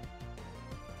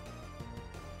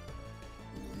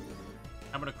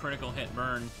 How about a critical hit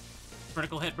burn?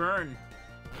 Critical hit burn!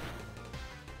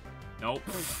 Nope.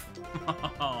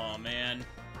 Oh, man.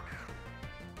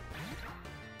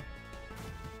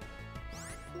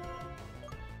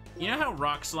 You know how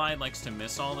Rock Slide likes to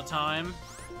miss all the time?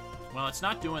 Well, it's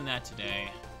not doing that today.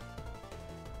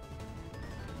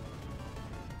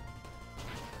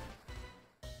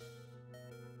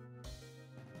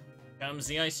 Comes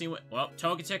the icy... Well,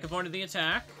 Togetic avoided the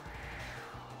attack.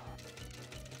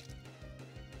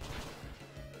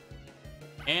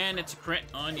 And it's a crit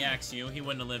on Yaxu. He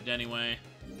wouldn't have lived anyway.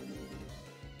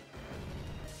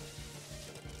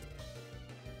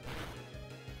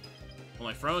 Well,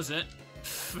 I froze it.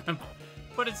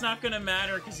 But it's not gonna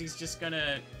matter, because he's just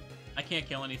gonna... I can't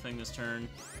kill anything this turn.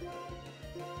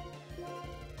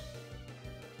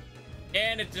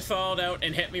 And it defaulted out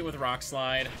and hit me with Rock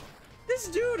Slide. This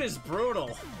dude is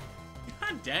brutal.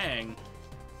 God dang.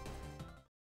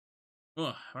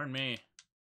 Ugh, pardon me.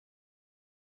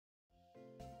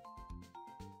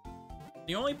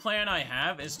 The only plan I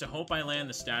have is to hope I land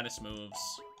the status moves.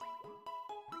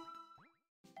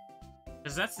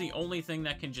 Because that's the only thing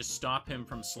that can just stop him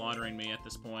from slaughtering me at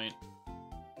this point.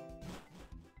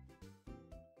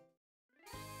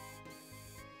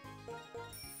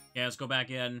 Yeah, let's go back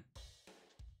in.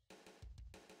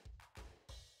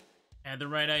 Had the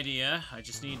right idea. I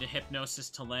just need to Hypnosis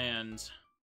to land.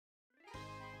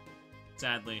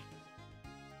 Sadly.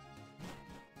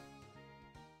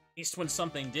 At least when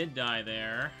something did die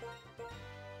there.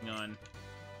 Hang on.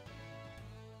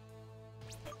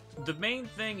 The main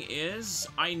thing is,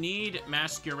 I need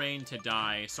Masquerain to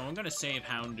die, so I'm gonna save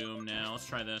Houndoom now. Let's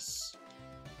try this.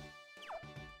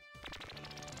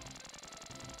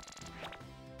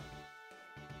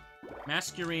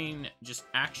 Masquerain just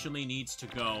actually needs to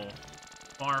go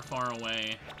far, far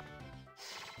away.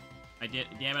 I did.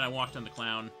 Damn it, I walked on the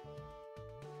clown.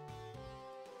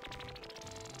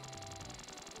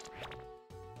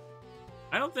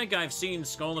 I don't think I've seen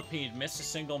Scolipede miss a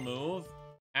single move,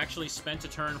 actually spent a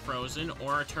turn frozen,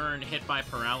 or a turn hit by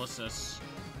paralysis.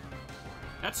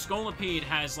 That Scolipede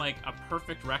has, like, a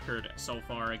perfect record so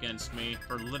far against me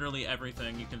for literally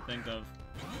everything you can think of.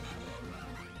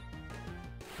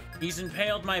 He's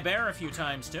impaled my bear a few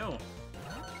times, too.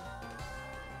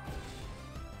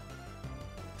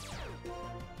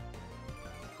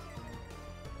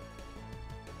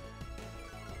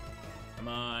 Come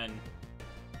on.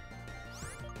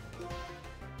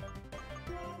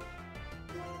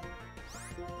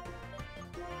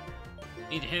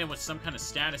 Need to hit him with some kind of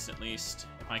status, at least,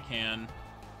 if I can.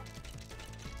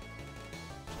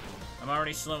 I'm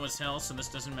already slow as hell, so this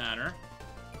doesn't matter.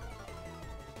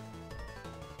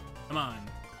 Come on.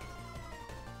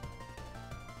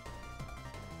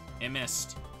 I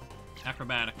missed.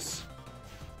 Acrobatics.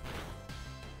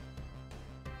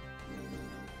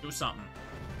 Do something.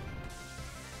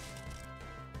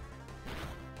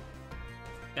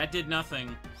 That did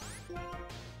nothing.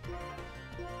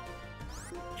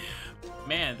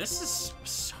 Man, this is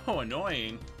so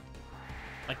annoying.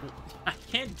 Like, I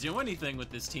can't do anything with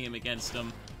this team against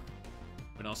them.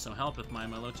 It would also help if my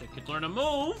Milotic could learn a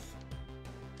move.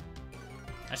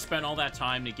 I spent all that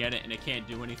time to get it, and it can't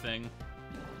do anything.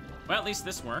 Well, at least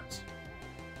this worked.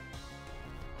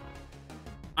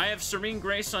 I have Serene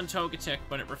Grace on Togetic,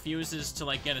 but it refuses to,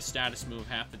 like, get a status move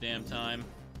half the damn time.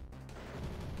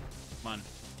 Come on.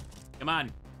 Come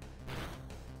on.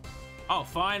 Oh,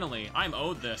 finally. I'm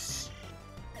owed this.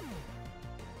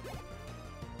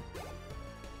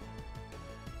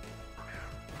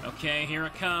 Okay, here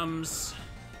it comes.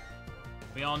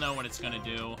 We all know what it's gonna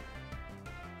do.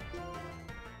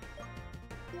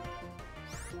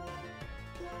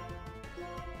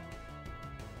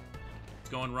 It's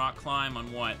going Rock Climb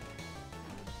on what?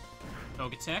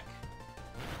 Togetic.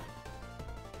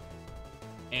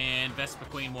 And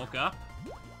Vespiquen woke up.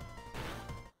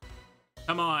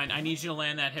 Come on, I need you to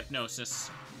land that Hypnosis.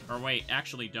 Or wait,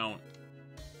 actually don't.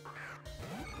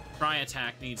 Try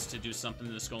Attack needs to do something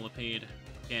to the Scolipede.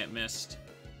 Can't missed.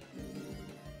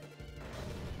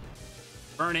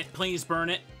 Burn it, please burn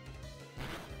it.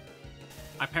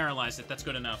 I paralyzed it, that's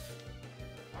good enough.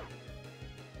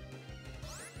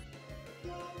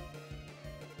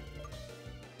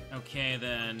 Okay,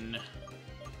 then.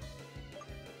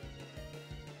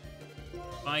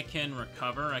 If I can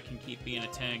recover, I can keep being a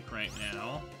tank right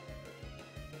now.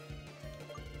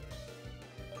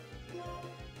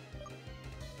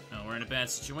 Oh, we're in a bad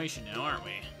situation now, aren't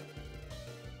we?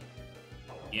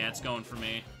 Yeah, it's going for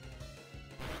me.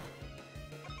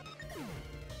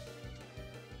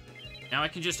 Now I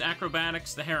can just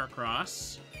Acrobatics the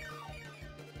Heracross.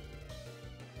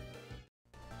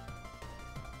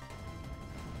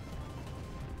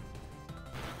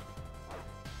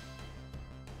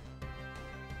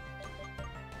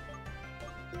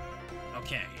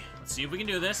 Okay, let's see if we can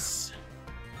do this.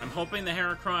 I'm hoping the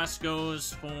Heracross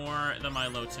goes for the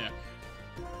Milotic.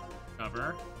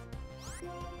 Cover.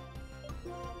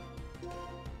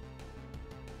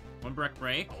 One brick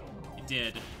break. It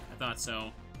did. I thought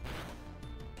so.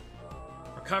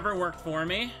 Recover worked for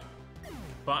me.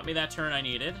 Bought me that turn I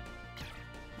needed.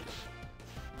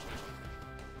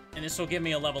 And this will give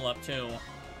me a level up, too.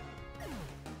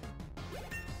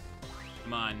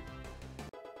 Come on.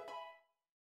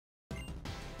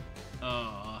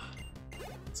 Oh.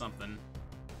 Something.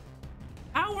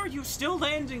 How are you still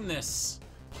landing this?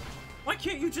 Why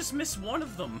can't you just miss one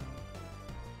of them?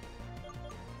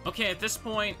 Okay, at this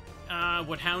point,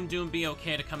 would Houndoom be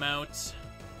okay to come out?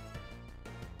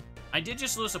 I did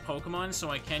just lose a Pokemon,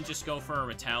 so I can just go for a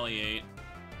Retaliate.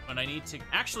 But I need to...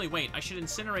 Actually, wait, I should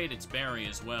Incinerate its berry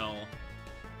as well.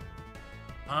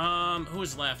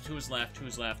 Who's left? Who's left?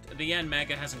 Who's left? The N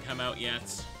Mega hasn't come out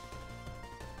yet.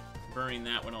 Burning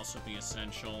that would also be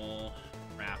essential.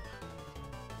 Crap.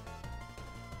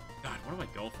 God, what do I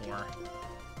go for?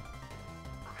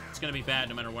 It's gonna be bad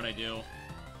no matter what I do.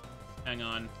 Hang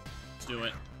on. Let's do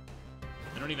it.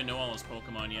 I don't even know all his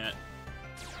Pokemon yet.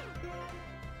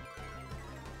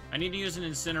 I need to use an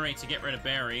Incinerate to get rid of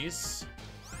berries.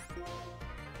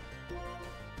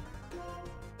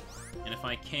 And if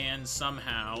I can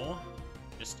somehow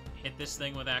just hit this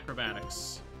thing with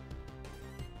Acrobatics.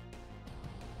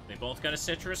 They both got a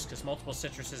Citrus, because multiple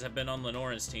Citruses have been on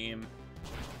Lenora's team.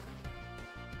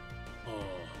 Oh.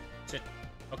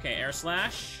 Okay, Air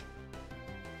Slash.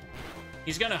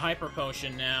 He's got a Hyper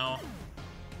Potion now.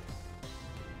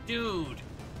 Dude,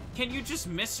 can you just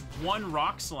miss one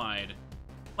Rock Slide?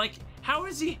 Like, how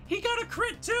is he... He got a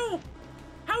crit, too!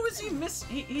 How is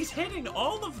he he's hitting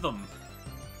all of them!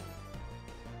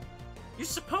 You're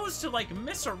supposed to, like,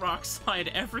 miss a Rock Slide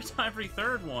every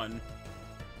third one.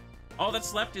 All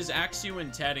that's left is Axew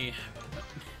and Teddy.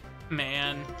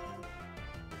 Man.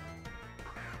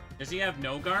 Does he have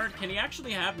no guard? Can he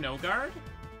actually have no guard?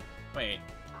 Wait.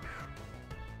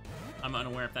 I'm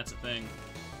unaware if that's a thing.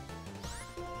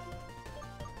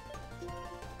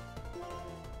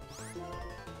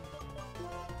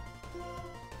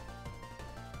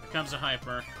 Here comes a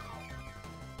Hyper.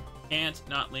 Can't,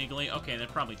 not legally. Okay, that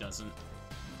probably doesn't.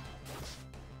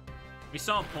 We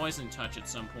saw Poison Touch at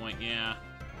some point, yeah.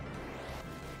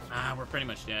 Ah, we're pretty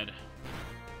much dead.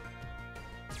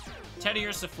 Teddy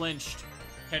Ursa flinched.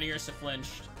 Teddy Ursa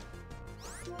flinched.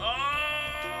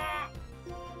 Oh!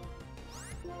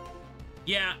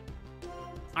 Yeah.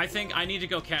 I think I need to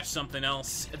go catch something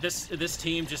else. This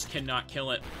team just cannot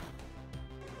kill it.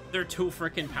 They're too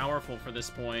freaking powerful for this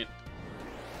point.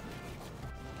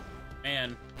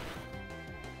 Man.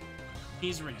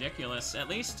 He's ridiculous. At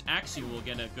least Axew will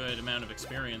get a good amount of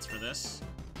experience for this.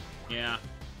 Yeah.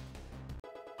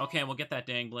 Okay, we'll get that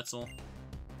dang Blitzel.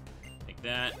 Take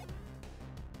that.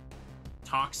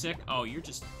 Toxic? Oh, you're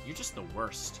just the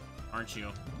worst, aren't you?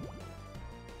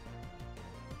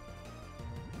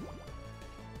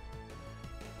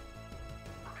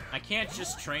 I can't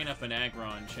just train up an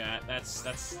Aggron, chat.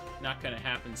 That's not gonna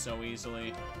happen so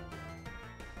easily.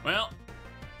 Well,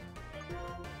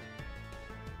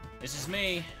 this is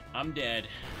me. I'm dead.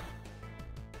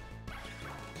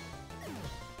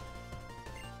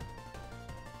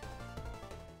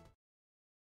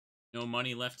 No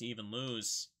money left to even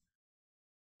lose.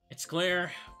 It's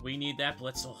clear. We need that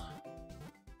Blitzel.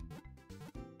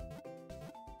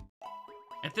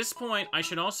 At this point, I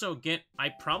should also get... I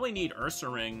probably need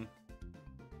Ursaring.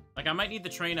 Like, I might need to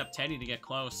train up Teddy to get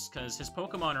close, because his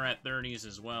Pokemon are at 30s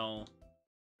as well.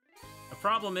 The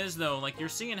problem is, though, like, you're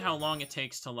seeing how long it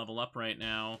takes to level up right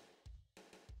now.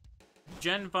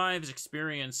 Gen 5's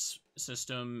experience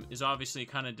system is obviously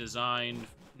kind of designed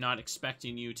not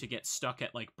expecting you to get stuck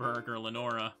at, like, Berg or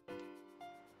Lenora.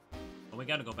 But we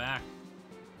gotta go back.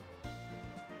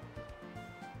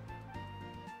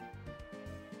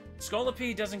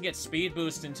 Scolipede doesn't get speed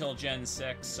boost until Gen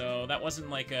 6, so that wasn't,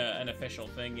 like, an official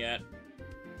thing yet.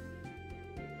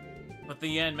 But the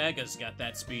Yen Mega's got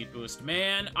that speed boost.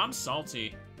 Man, I'm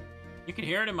salty. You can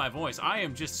hear it in my voice. I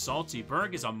am just salty.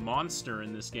 Berg is a monster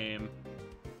in this game.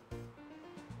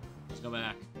 Let's go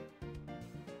back.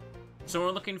 So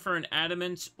we're looking for an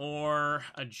Adamant or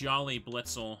a Jolly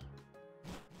Blitzel.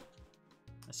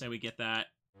 I say we get that.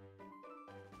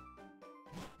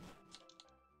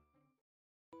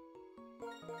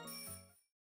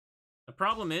 The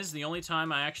problem is, the only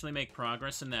time I actually make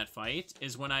progress in that fight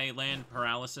is when I land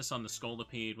Paralysis on the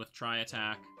Scolipede with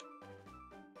Tri-Attack.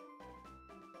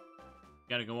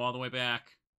 Gotta go all the way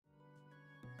back.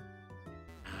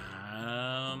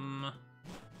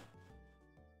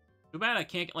 Too bad I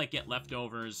can't, like, get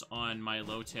leftovers on my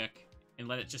Milotic and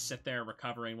let it just sit there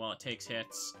recovering while it takes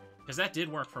hits. Because that did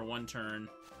work for one turn.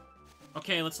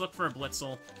 Okay, let's look for a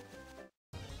Blitzel.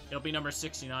 It'll be number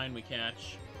 69 we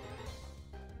catch.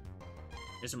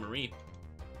 There's a Mareep.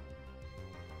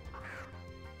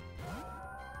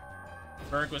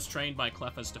 Berg was trained by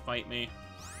Clefas to fight me.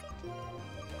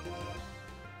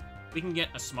 We can get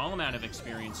a small amount of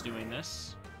experience doing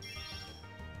this.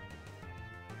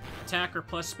 Attacker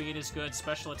plus speed is good.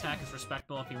 Special attack is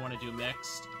respectable if you want to do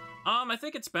mixed. I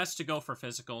think it's best to go for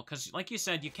physical, because, like you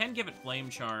said, you can give it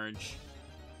Flame Charge.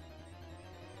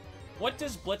 What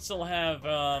does Blitzel have,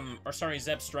 or sorry,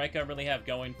 Zebstrika really have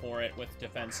going for it with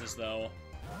defenses, though?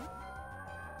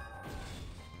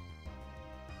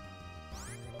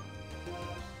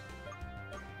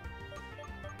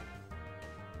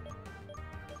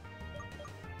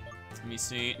 Let me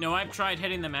see. No, I've tried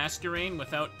hitting the Masquerain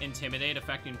without Intimidate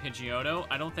affecting Pidgeotto.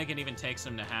 I don't think it even takes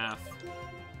him to half.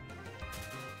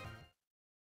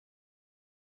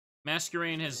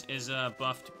 Masquerain is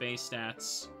buffed base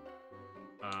stats.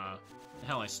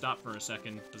 Hell, I stopped for a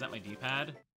second. Was that my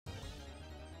D-pad?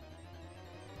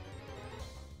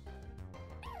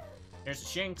 There's a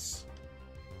Shinx.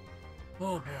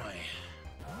 Oh boy.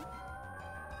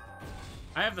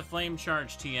 I have the Flame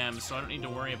Charge TM, so I don't need to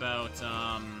worry about,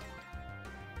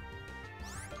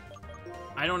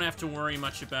 I don't have to worry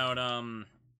much about,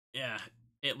 yeah,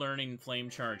 it learning Flame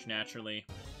Charge naturally.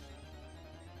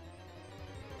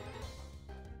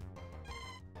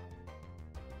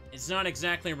 It's not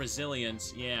exactly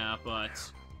resilient, yeah, but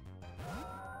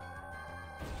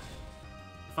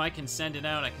if I can send it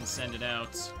out, I can send it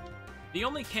out. The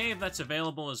only cave that's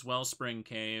available is Wellspring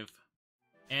Cave.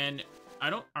 And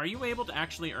are you able to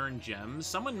actually earn gems?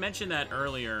 Someone mentioned that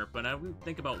earlier, but I didn't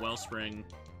think about Wellspring.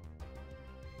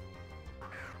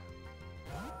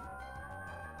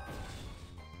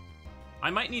 I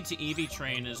might need to Eevee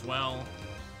train as well.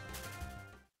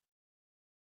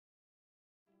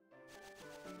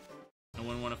 I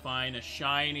wouldn't want to find a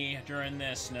shiny during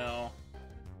this, no.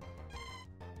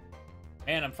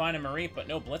 Man, I'm finding Mareep, but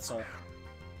no Blitzel.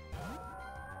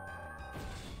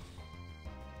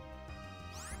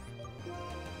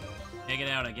 Dig it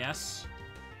out, I guess.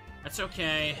 That's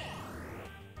okay.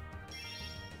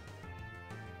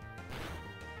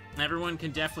 Everyone can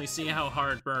definitely see how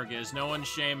hard Berg is. No one's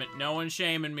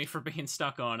shaming me for being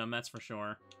stuck on him, that's for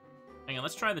sure. Hang on,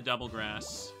 let's try the Double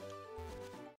Grass.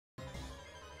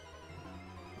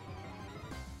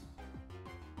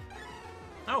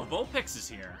 Oh, Vulpix is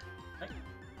here. I can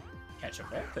catch a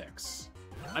Vulpix.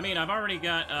 I mean, I've already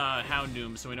got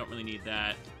Houndoom, so we don't really need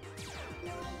that.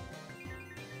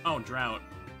 Oh, Drought.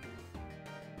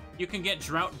 You can get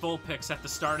Drought Vulpix at the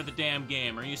start of the damn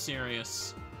game. Are you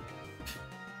serious?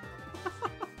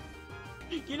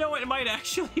 You know what? It might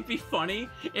actually be funny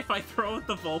if I throw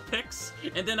the Vulpix,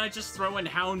 and then I just throw in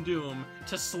Houndoom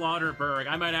to slaughter Berg.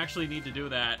 I might actually need to do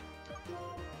that.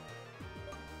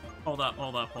 Hold up,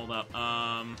 hold up, hold up.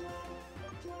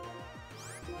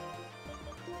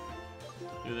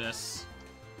 Do this.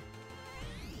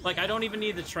 Like, I don't even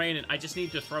need to train it. I just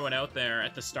need to throw it out there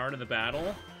at the start of the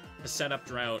battle to set up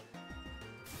Drought.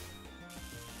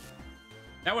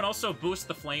 That would also boost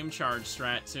the Flame Charge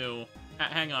strat, too.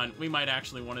 Hang on, we might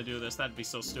actually want to do this. That'd be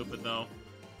so stupid, though.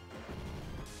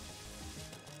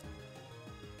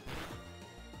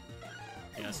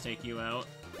 Yeah, let's take you out.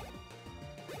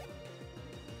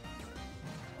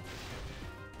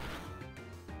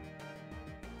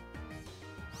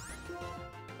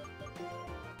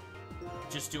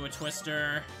 Just do a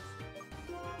Twister.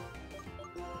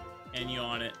 And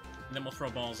yawn it. And then we'll throw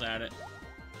balls at it.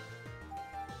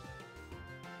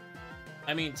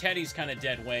 I mean, Teddy's kind of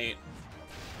dead weight.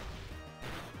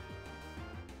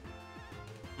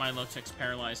 Milotic's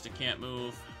paralyzed, it can't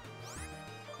move.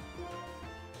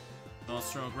 Well,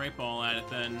 let's throw a Great Ball at it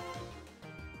then.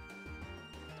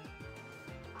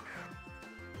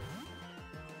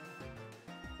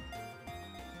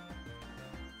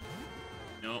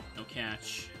 Nope, no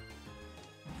catch.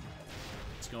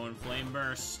 Let's go in Flame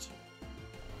Burst.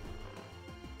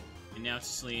 And now it's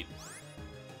asleep.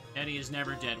 Eddie is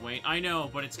never dead weight. I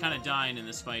know, but it's kind of dying in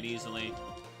this fight easily.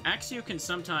 Axew can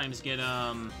sometimes get,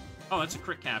 Oh, that's a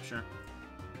crit capture.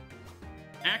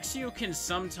 Axew can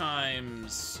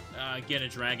sometimes get a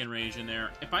Dragon Rage in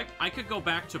there. If I could go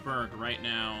back to Berg right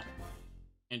now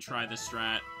and try this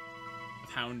strat with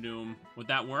Houndoom. Would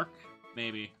that work?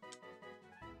 Maybe.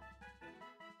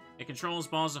 It controls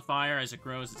balls of fire as it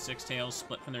grows its 6 tails,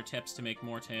 split from their tips to make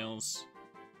more tails.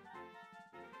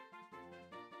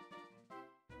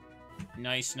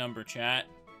 Nice number, chat.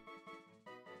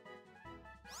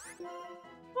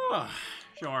 Oh,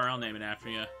 sure, I'll name it after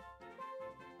you.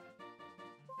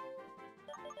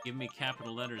 Give me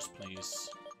capital letters, please.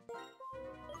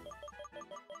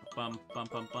 Bum bum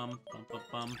bum bum bum bum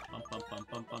bum bum bum bum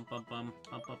bum bum bum bum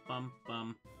bum bum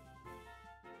bum.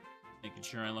 Making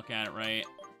sure I look at it right.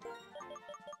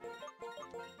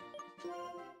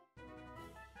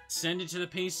 Send it to the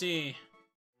PC.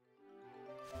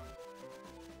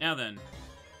 Now then,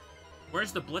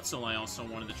 where's the Blitzel I also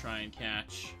wanted to try and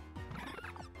catch?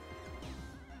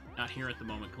 Not here at the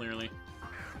moment, clearly.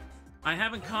 I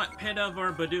haven't caught Pidove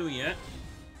or Badoo yet.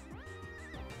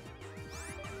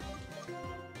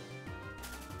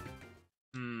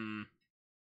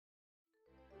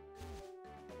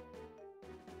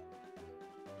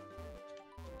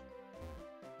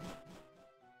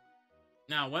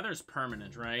 Now, weather's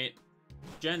permanent, right?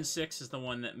 Gen 6 is the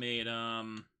one that made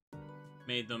them...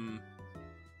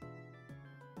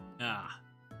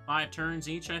 5 turns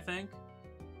each, I think?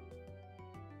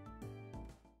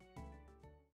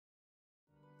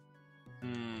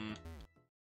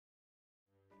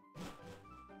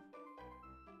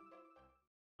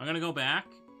 I'm gonna go back.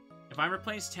 If I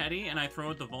replace Teddy and I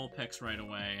throw out the Vulpix right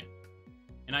away,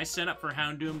 and I set up for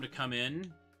Houndoom to come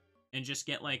in and just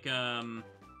get, like, a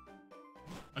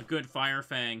good Fire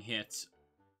Fang hit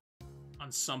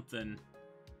on something,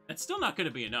 that's still not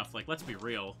gonna be enough. Like, let's be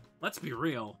real. Let's be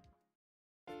real.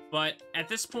 But at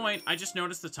this point, I just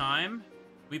noticed the time.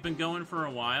 We've been going for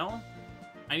a while.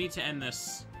 I need to end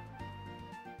this.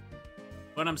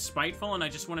 But I'm spiteful, and I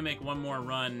just want to make one more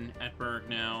run at Berg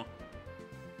now.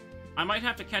 I might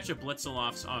have to catch a Blitzel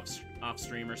off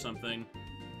stream or something.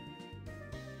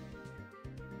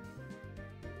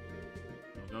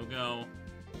 Go, go.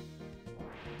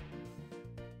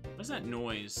 What's that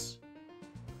noise?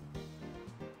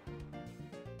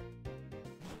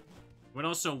 Would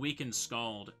also weaken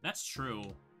Scald. That's true.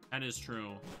 That is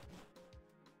true.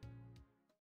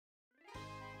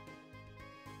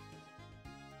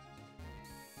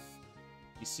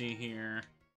 You see here.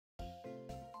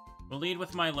 We'll lead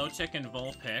with my Lotic and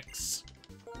Vulpix,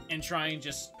 and try and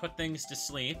just put things to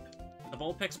sleep. The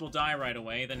Vulpix will die right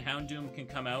away, then Houndoom can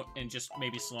come out and just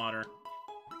maybe slaughter.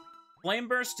 Flame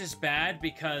Burst is bad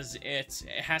because it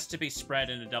has to be spread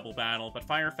in a double battle, but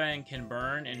Fire Fang can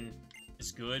burn and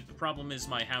is good. The problem is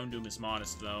my Houndoom is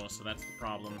modest, though, so that's the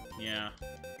problem. Yeah.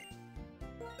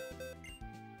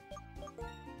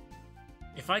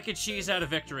 If I could cheese out a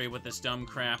victory with this dumb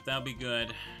crap, that'd be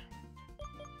good.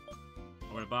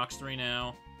 Over to box 3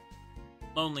 now.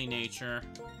 Lonely Nature.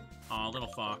 Aw, little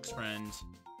fox friend.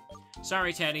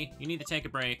 Sorry, Teddy. You need to take a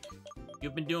break.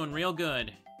 You've been doing real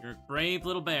good. You're a brave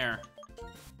little bear.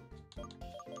 Oh,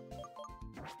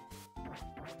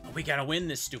 we gotta win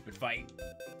this stupid fight.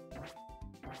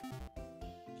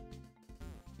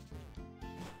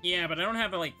 Yeah, but I don't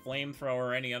have a, like, Flamethrower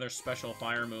or any other special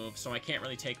fire move, so I can't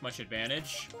really take much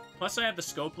advantage. Plus, I have the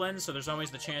Scope Lens, so there's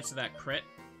always the chance of that crit.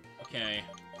 Okay.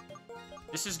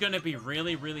 This is gonna be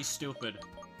really, really stupid.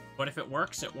 But if it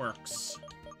works, it works.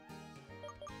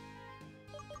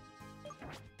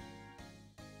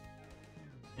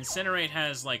 Incinerate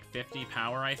has, like, 50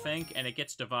 power, I think, and it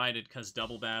gets divided because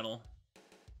double battle.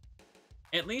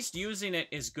 At least using it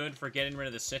is good for getting rid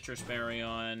of the Citrus Berry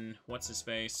on...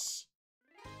 what's-his-face?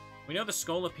 We know the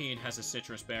Scolipede has a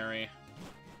Citrus Berry.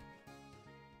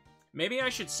 Maybe I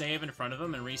should save in front of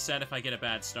him and reset if I get a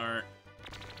bad start.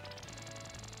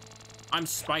 I'm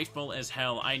spiteful as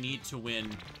hell. I need to win.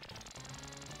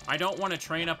 I don't want to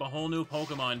train up a whole new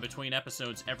Pokemon between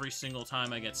episodes every single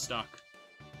time I get stuck.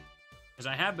 Because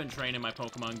I have been training my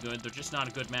Pokemon good, they're just not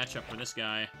a good matchup for this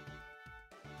guy.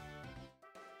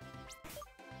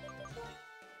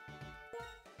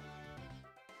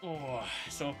 Oh,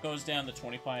 so it goes down to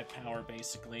 25 power,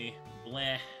 basically.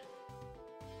 Bleh.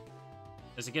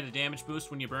 Does it get a damage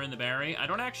boost when you burn the berry? I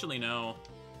don't actually know.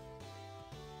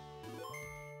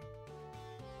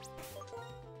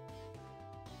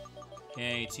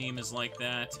 Okay, team is like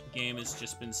that. Game has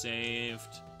just been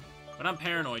saved. But I'm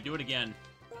paranoid. Do it again.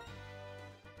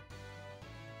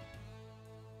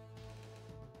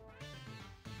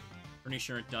 Pretty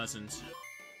sure it doesn't.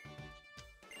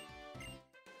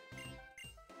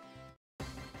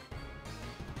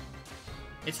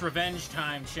 It's revenge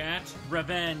time, chat.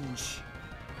 Revenge.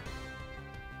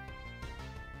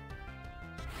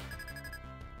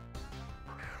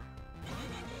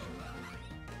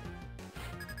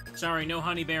 Sorry, no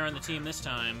Honey Bear on the team this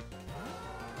time.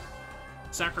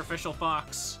 Sacrificial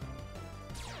Fox.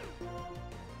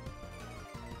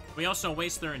 We also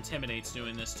waste their Intimidates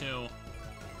doing this, too.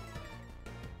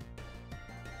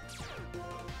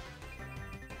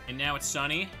 And now it's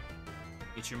Sunny.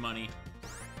 Get your money.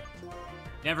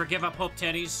 Never give up hope,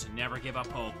 Teddies. Never give up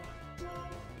hope. Put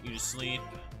you to sleep.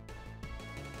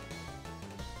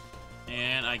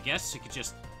 And I guess you could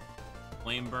just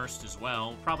Flame Burst as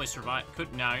well. Probably survive.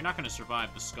 No, you're not going to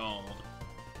survive the Scald.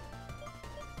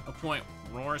 No point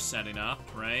Roar setting up,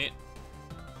 right?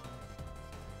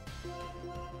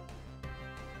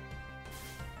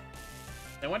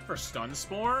 They went for Stun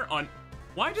Spore on...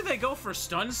 Why did they go for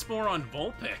Stun Spore on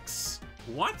Vulpix?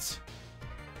 What?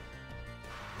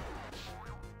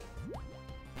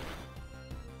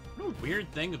 What a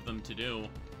weird thing of them to do.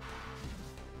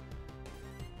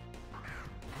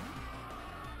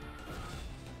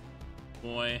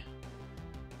 Boy.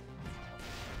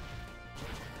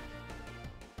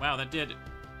 Wow, that did...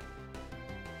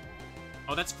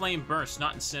 Oh, that's Flame Burst,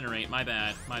 not Incinerate. My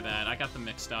bad, my bad. I got them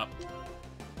mixed up.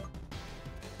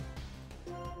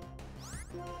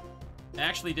 It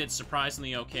actually did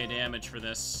surprisingly okay damage for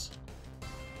this.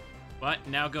 But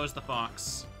now goes the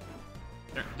Fox.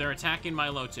 They're attacking my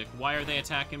Lotic. Why are they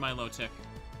attacking my Lotic?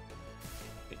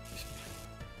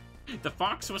 The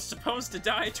Fox was supposed to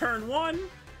die turn 1!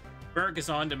 Berg is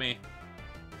on to me.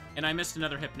 And I missed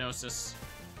another Hypnosis.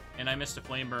 And I missed a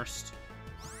Flame Burst.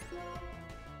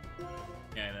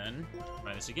 Okay, then.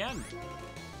 Try this again.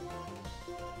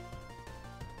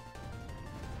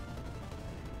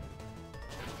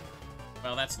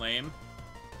 Well, that's lame.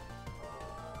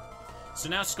 So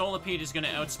now Scolipede is going to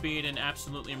outspeed and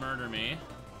absolutely murder me.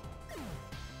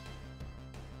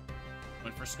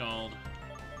 Went for Scald.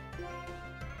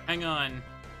 Hang on.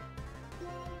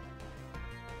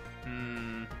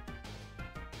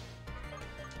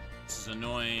 This is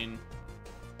annoying.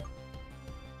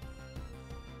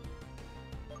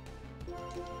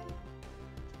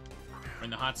 We're in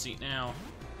the hot seat now.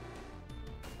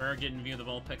 Berg didn't view the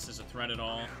Vulpix as a threat at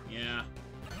all. Yeah.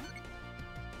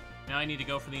 Now I need to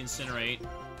go for the Incinerate.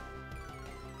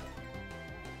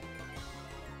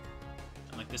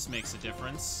 And, like, this makes a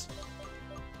difference.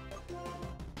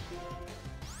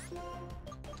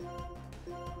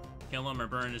 Kill him or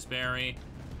burn his berry.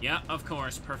 Yeah, of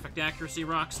course. Perfect accuracy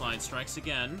Rock Slide strikes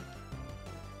again.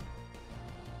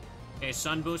 Okay,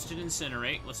 Sun Boosted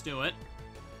Incinerate. Let's do it.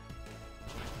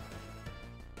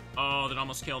 Oh, that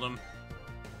almost killed him.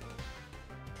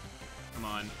 Come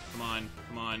on, come on,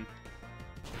 come on.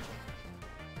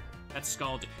 That's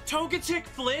Scald. Togetic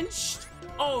flinched?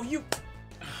 Oh, you...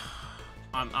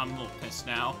 I'm a little pissed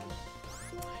now.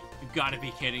 You've got to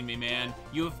be kidding me, man.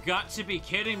 You've got to be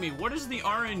kidding me. What is the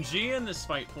RNG in this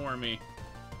fight for me?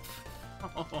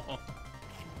 Oh.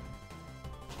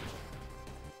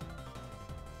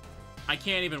 I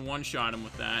can't even one-shot him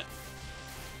with that.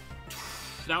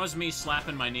 That was me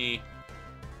slapping my knee.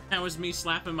 That was me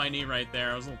slapping my knee right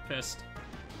there. I was a little pissed.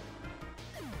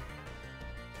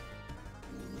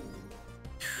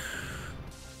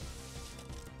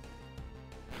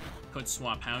 Could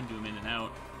swap Houndoom in and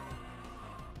out.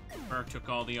 Berg took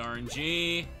all the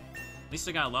RNG. At least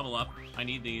I got a level up. I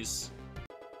need these.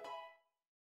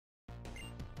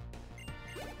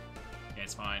 Okay,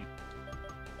 it's fine.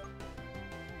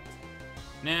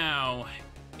 Now,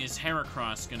 is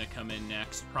Heracross gonna come in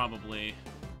next? Probably.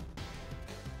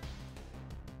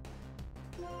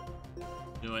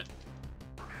 Do it.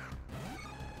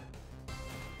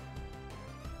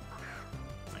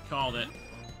 I called it.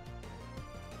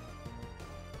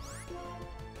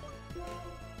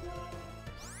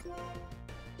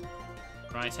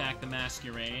 Try attack the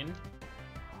Masquerain.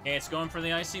 Okay, it's going for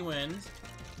the Icy Wind.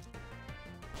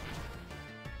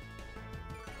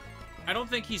 I don't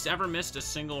think he's ever missed a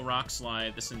single Rock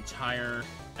Slide this entire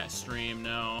stream,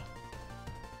 no.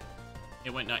 It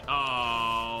went nice.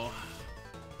 Oh.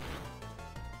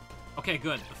 Okay,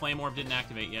 good. The Flame Orb didn't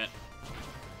activate yet.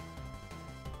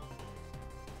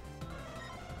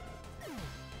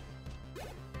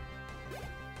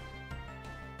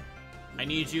 I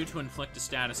need you to inflict a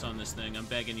status on this thing. I'm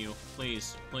begging you.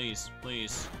 Please, please,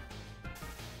 please.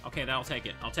 Okay, that'll take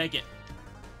it. I'll take it.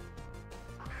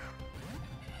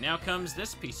 Now comes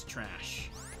this piece of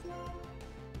trash.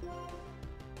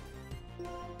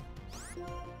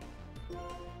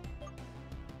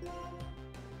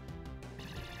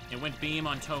 It went Beam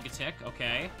on Togetic.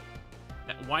 Okay.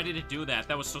 Why did it do that?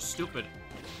 That was so stupid.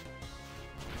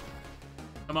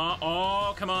 Come on.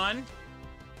 Oh, come on.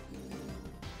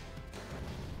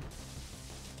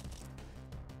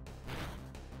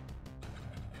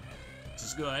 This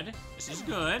is good. This is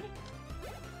good.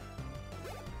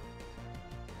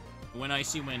 Win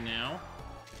Icy Wind now.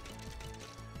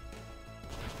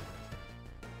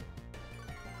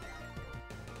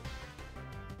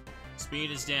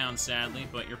 Speed is down, sadly,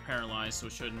 but you're paralyzed, so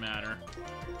it shouldn't matter.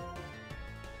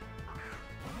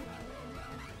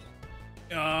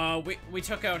 We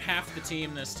took out half the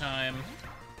team this time.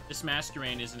 This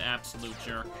Masquerain is an absolute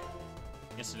jerk.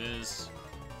 Yes, it is.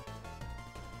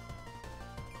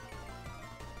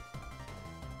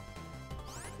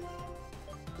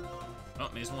 Oh,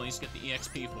 may as well at least get the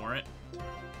EXP for it.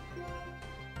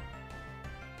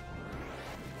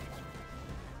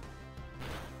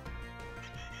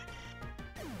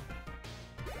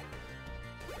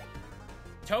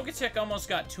 Togetic almost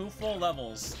got 2 full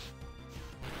levels.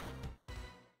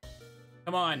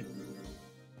 Come on.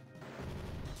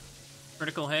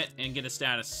 Critical hit and get a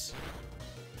status.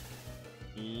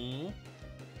 Ooh.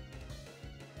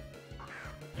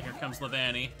 And here comes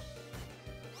Levani.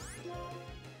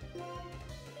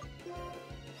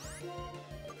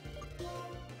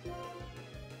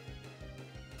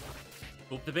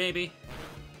 Boop the baby.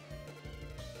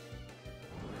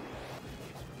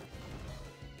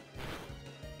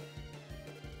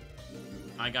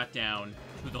 I got down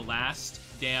to the last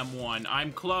damn one.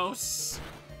 I'm close.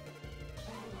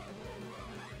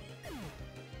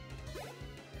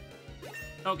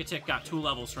 Togetic got 2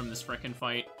 levels from this frickin'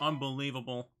 fight.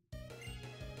 Unbelievable.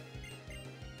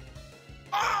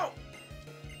 Oh!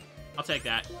 I'll take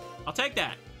that. I'll take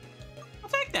that. I'll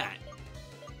take that.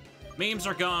 Memes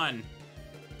are gone.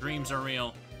 Dreams are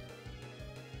real.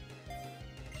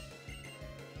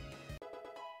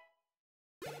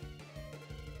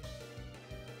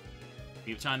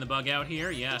 We've timed the bug out here,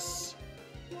 yes.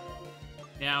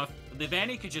 Now, if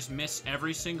Levani could just miss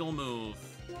every single move.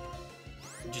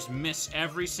 Just miss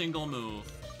every single move.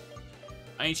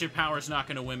 Ancient Power's not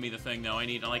gonna win me the thing, though. I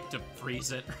need, like, to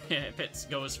freeze it if it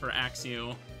goes for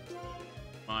Axew.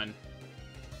 Come on.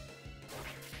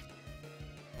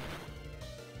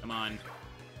 Come on.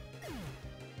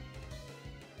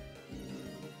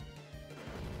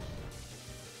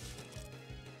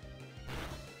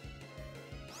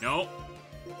 Nope.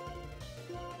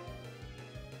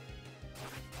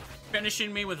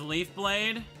 Finishing me with Leaf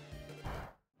Blade?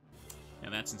 Yeah,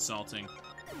 that's insulting.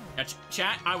 Now,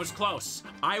 chat, I was close.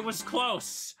 I was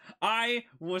close. I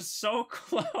was so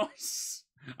close.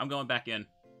 I'm going back in.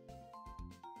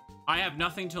 I have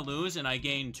nothing to lose, and I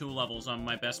gained 2 levels on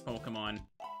my best Pokemon.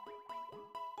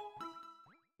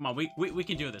 Come on, we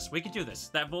can do this. We can do this.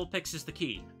 That Vulpix is the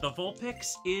key. The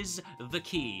Vulpix is the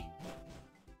key.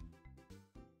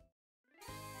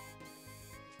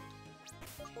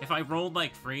 If I rolled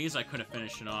like Freeze, I could have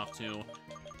finished it off, too.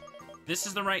 This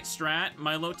is the right strat.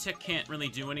 My low tick can't really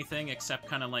do anything except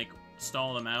kind of, like,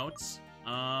 stall them out.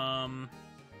 I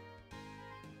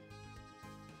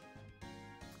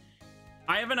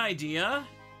have an idea.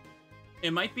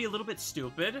 It might be a little bit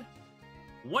stupid.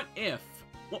 What if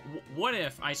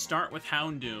I start with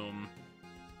Houndoom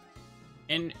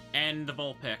and the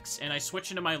Vulpix, and I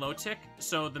switch into my low tick,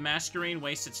 so the Masquerain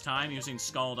wastes its time using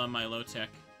Scald on my low tick,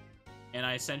 and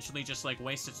I essentially just, like,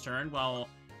 waste its turn while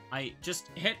I just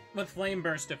hit with Flame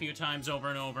Burst a few times over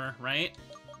and over, right?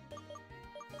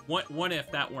 What if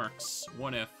that works?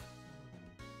 What if?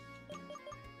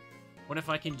 What if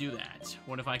I can do that?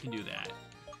 What if I can do that?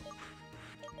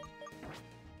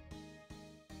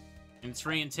 And it's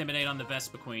free Intimidate on the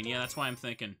Vespiquen. Yeah, that's why I'm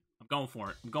thinking. I'm going for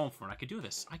it. I'm going for it. I could do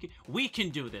this. We can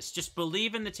do this. Just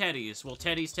believe in the Teddies. Well,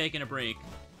 Teddy's taking a break.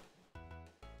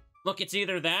 Look, it's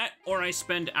either that, or I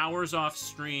spend hours off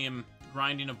stream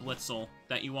grinding a Blitzel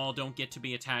that you all don't get to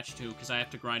be attached to, because I have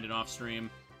to grind it off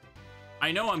stream.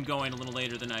 I know I'm going a little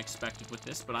later than I expected with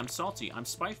this, but I'm salty. I'm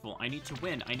spiteful. I need to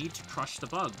win. I need to crush the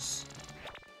bugs.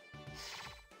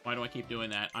 Why do I keep doing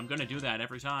that? I'm gonna do that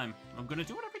every time. I'm gonna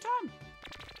do it every time.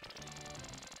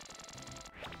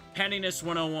 Pettiness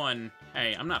 101.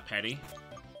 Hey, I'm not petty.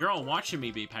 You're all watching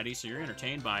me be petty, so you're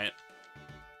entertained by it.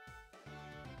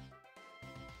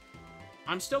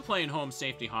 I'm still playing Home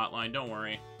Safety Hotline, don't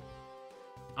worry.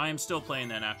 I am still playing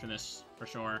that after this, for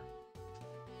sure.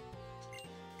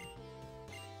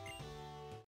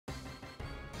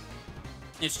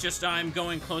 It's just I'm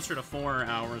going closer to 4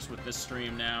 hours with this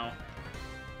stream now.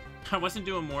 I wasn't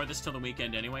doing more of this till the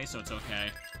weekend anyway, so it's okay.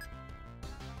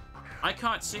 I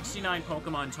caught 69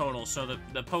 Pokemon total, so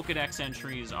the Pokedex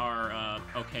entries are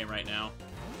okay right now.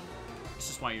 This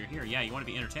is why you're here. Yeah, you want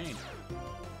to be entertained.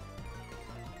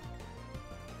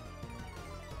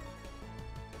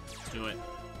 Let's do it.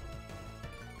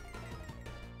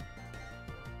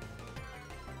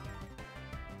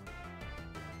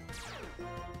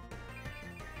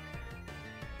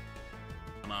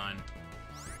 Come on.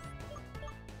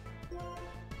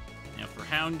 Now for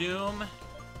Houndoom,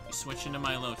 we switch into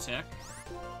my low tech.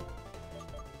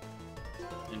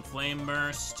 Then Flame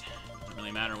Burst. Doesn't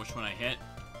really matter which one I hit.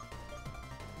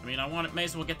 I mean, may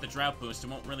as well get the Drought Boost. It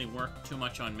won't really work too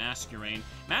much on Masquerain.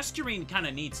 Masquerain kind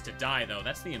of needs to die, though.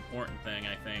 That's the important thing,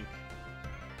 I think.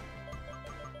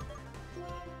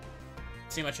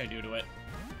 See how much I do to it.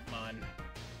 Come on.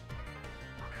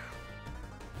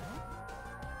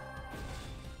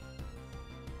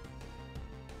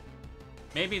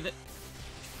 Maybe the...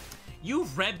 You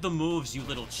read the moves, you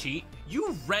little cheat.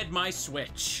 You read my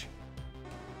Switch.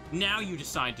 Now you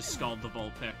decide to scald the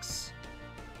Vulpix.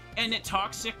 And it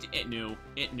toxic? It knew.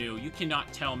 It knew. You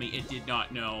cannot tell me it did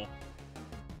not know.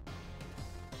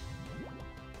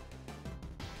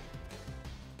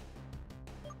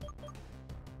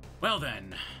 Well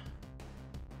then.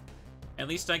 At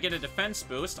least I get a defense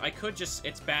boost. I could just...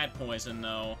 It's bad poison,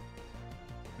 though.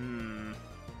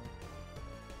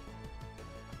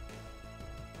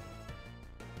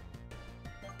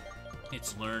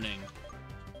 It's learning.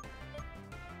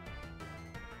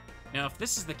 Now, if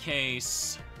this is the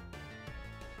case...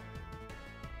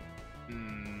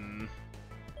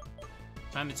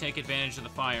 Time to take advantage of the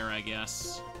fire, I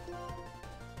guess.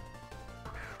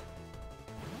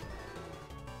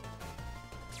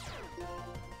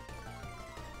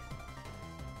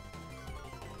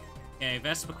 Okay,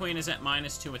 Vespiquen is at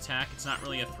 -2 attack. It's not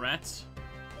really a threat.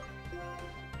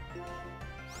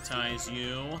 Ties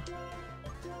you.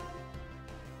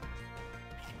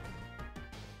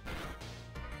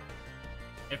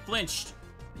 It flinched.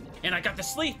 And I got the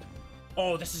sleep!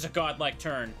 Oh, this is a godlike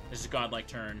turn. This is a godlike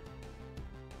turn.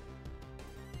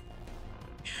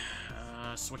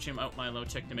 Switch him out my low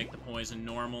tick to make the poison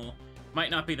normal. Might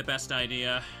not be the best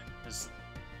idea. Because,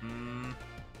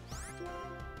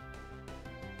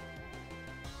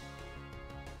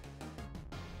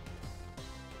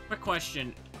 Quick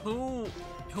question. Who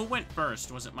went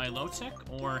first? Was it my low tick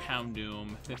or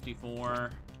Houndoom?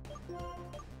 54.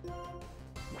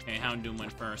 Okay, Houndoom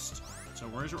went first. So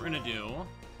here's what we're gonna do.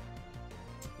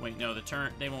 Wait, no, the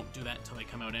turn... They won't do that until they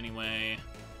come out anyway.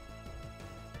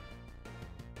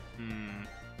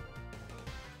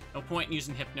 No point in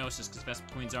using Hypnosis, because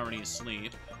Vespiquen's already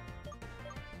asleep.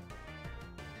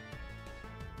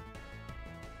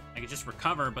 I could just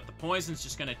recover, but the poison's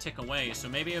just gonna tick away, so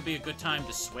maybe it would be a good time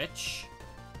to switch.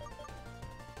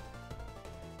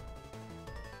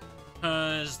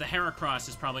 Because the Heracross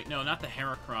is probably... No, not the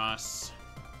Heracross.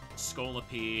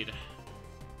 Scolipede.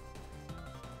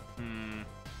 I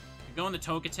could go in the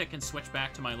Togetic and switch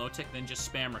back to my low tick, then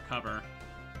just spam recover.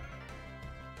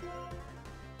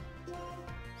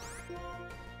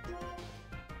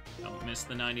 Don't miss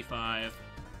the 95.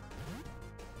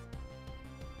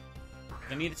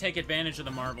 I need to take advantage of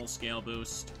the Marvel Scale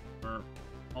boost. Or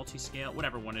multi-scale,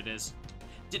 whatever one it is.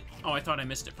 Oh, I thought I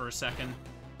missed it for a second.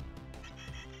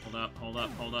 Hold up, hold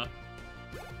up, hold up.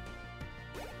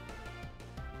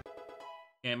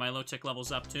 Okay, my low tick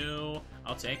level's up too.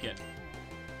 I'll take it.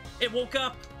 It woke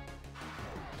up!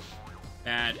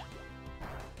 Bad.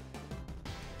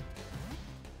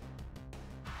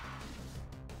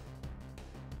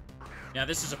 Yeah,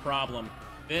 this is a problem.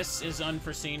 This is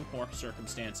unforeseen poor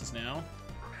circumstances now.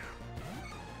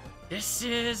 This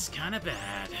is kind of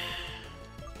bad.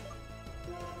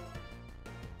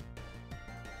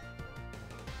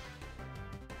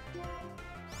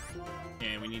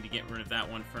 Okay, we need to get rid of that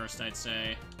one first, I'd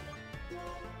say.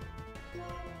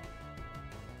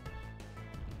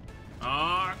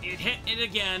 Oh, it hit it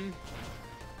again.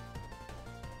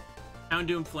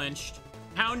 Houndoom flinched.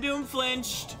 Houndoom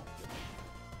flinched!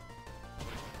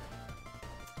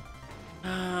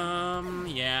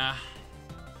 Yeah.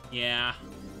 Yeah.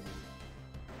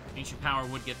 Ancient Power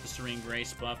would get the Serene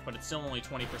Grace buff, but it's still only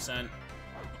 20%.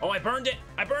 Oh, I burned it!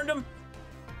 I burned him!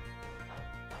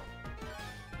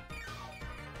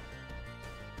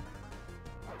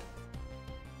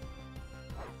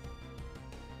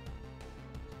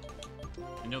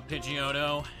 No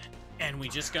Pidgeotto. And we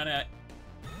just gotta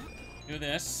do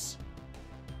this.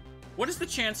 What is the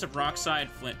chance of Rockside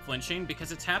flinching?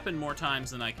 Because it's happened more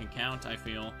times than I can count, I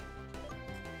feel.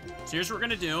 So here's what we're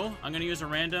gonna do. I'm gonna use a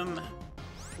random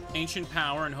Ancient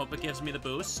Power and hope it gives me the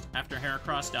boost after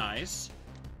Heracross dies.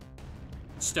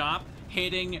 Stop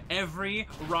hitting every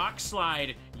Rock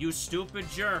Slide, you stupid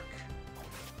jerk.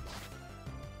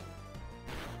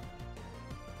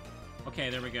 Okay,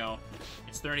 there we go.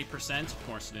 It's 30%. Of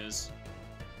course it is.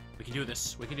 We can do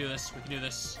this. We can do this. We can do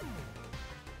this.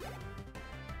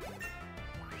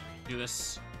 Do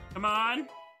this. Come on!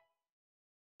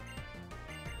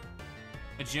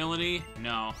 Agility?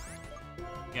 No.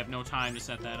 We have no time to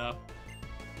set that up.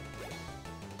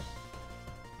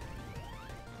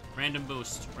 Random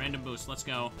boost. Random boost. Let's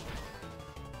go.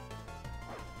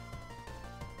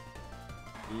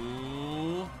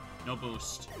 Ooh. No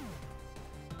boost.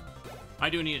 I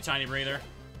do need a tiny breather.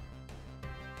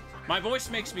 My voice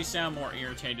makes me sound more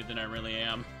irritated than I really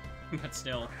am. But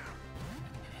still.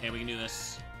 Okay, we can do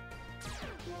this.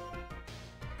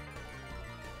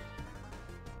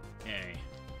 Okay.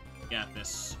 We got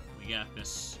this. We got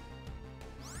this.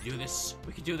 We can do this.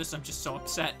 We can do this. I'm just so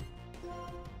upset.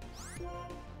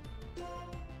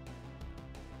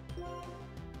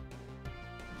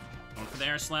 Going for the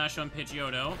air slash on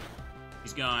Pidgeotto.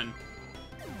 He's gone.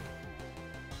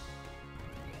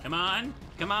 Come on!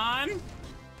 Come on!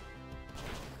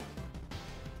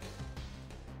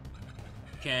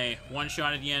 Okay, one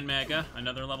shot at Yan Mega.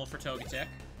 Another level for Togetic.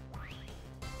 I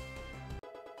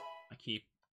keep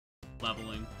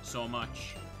leveling so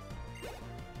much.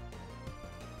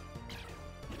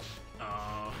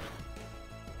 Oh.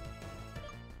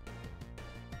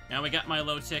 Now we got my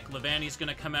low tick. Levani's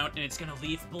gonna come out and it's gonna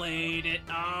Leaf Blade it.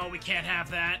 Oh, we can't have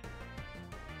that.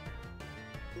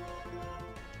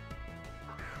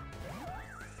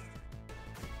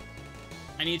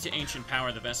 I need to Ancient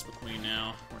Power the Vespa Queen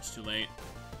now, or it's too late.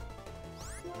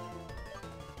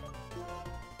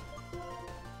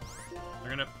 They're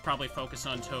gonna probably focus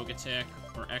on Togetic,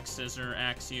 or X-Scissor,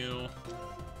 Axew.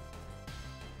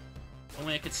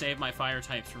 Only I could save my Fire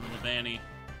types from Levani.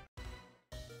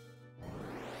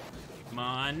 Come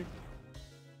on.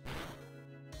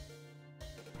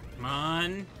 Come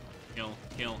on. Kill,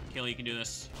 kill, kill, you can do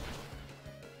this.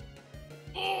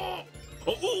 Oh!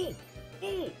 Oh! Oh!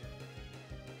 Oh!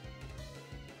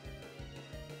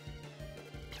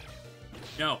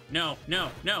 No, no, no,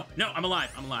 no, no, I'm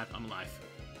alive, I'm alive, I'm alive.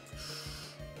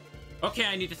 Okay,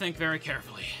 I need to think very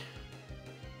carefully.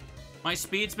 My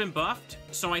speed's been buffed,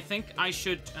 so I think I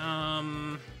should,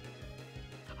 I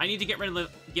need to get rid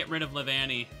of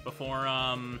Levani before,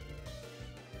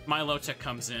 Milotic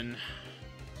comes in.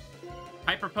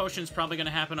 Hyper Potion's probably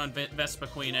gonna happen on Vespa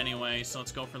Queen anyway, so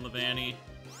let's go for Levani.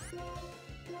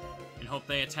 And hope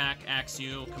they attack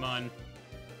Axew, come on.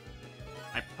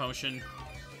 Hyper Potion.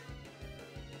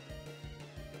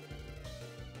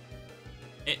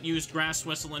 It used Grass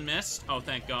Whistle and missed. Oh,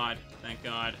 thank God. Thank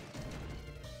God.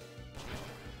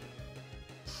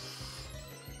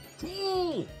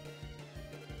 Ooh!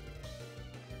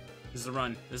 This is a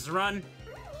run. This is a run.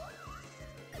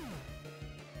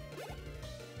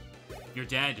 You're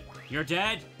dead. You're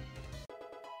dead.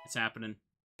 It's happening.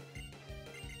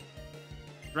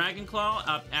 Dragon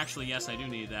Claw? Actually, yes, I do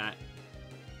need that.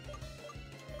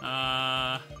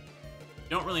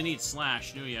 Don't really need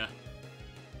Slash, do ya?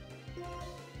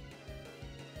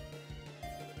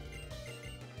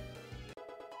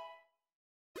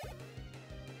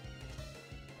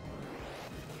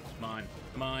 Come on.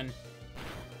 Come on.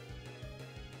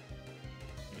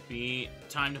 It'd be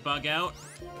time to bug out.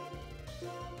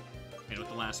 Hit it with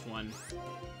the last one. Hit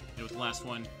it with the last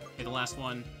one. Hit the last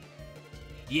one.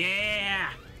 Yeah!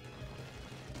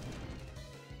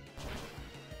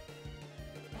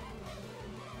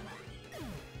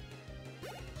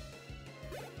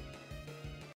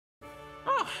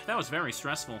 Oh, that was very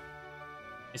stressful.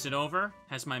 Is it over?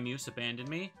 Has my muse abandoned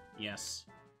me? Yes.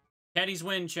 Teddy's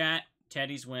win, chat.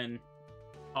 Teddy's win.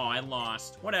 Oh, I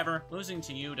lost. Whatever. Losing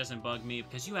to you doesn't bug me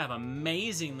because you have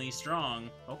amazingly strong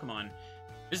Pokemon.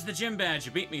 This is the gym badge.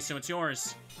 You beat me, so it's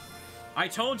yours. I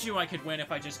told you I could win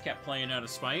if I just kept playing out of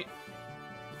spite.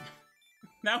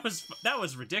 That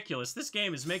was ridiculous. This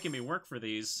game is making me work for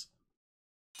these.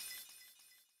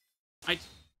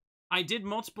 I did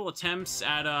multiple attempts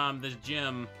at the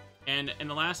gym, and in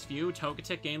the last few,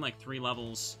 Togetic gained like 3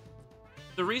 levels.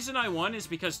 The reason I won is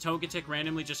because Togetic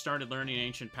randomly just started learning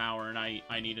Ancient Power, and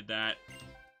I needed that.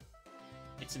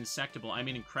 It's insectable. I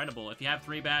mean, incredible. If you have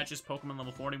 3 badges, Pokemon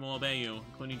level 40 will obey you,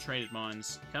 including traded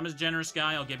mons. Come as a generous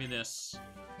guy, I'll give you this.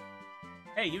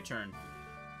 Hey, U-turn.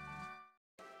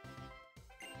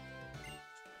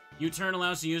 U-turn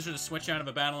allows the user to switch out of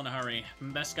a battle in a hurry.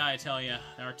 Best guy, I tell ya.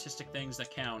 There are artistic things that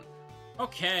count.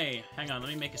 Okay, hang on. Let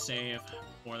me make a save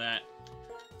for that.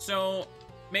 So,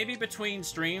 maybe between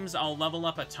streams, I'll level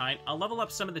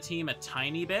up some of the team a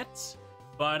tiny bit.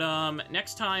 But,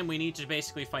 next time we need to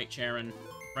basically fight Charon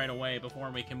right away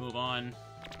before we can move on.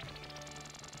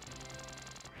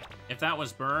 If that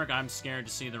was Berg, I'm scared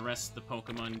to see the rest of the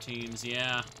Pokemon teams,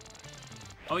 yeah.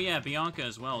 Oh yeah, Bianca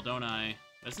as well, don't I?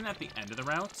 Isn't that the end of the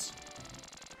routes?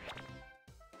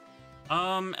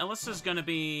 Alyssa's gonna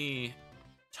be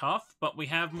tough, but we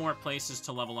have more places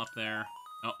to level up there.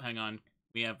 Oh, hang on.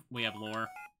 We have lore.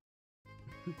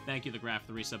 Thank you, the Graph,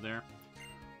 the resub there.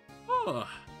 Oh.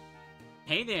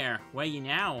 Hey there, where you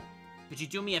now? Could you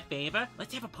do me a favor?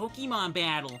 Let's have a Pokemon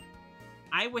battle.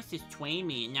 I was this Twain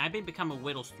and I've become a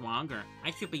little stronger.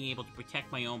 I should be able to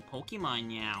protect my own Pokemon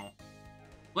now.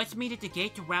 Let's meet at the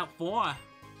gate to Route 4.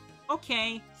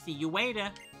 Okay, see you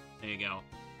later. There you go.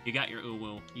 You got your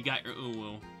Uwu. You got your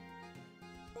Uwu.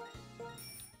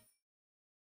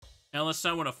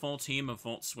 Elisa with a full team of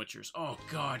Volt Switchers. Oh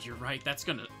god, you're right. That's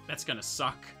gonna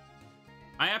suck.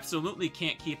 I absolutely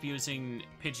can't keep using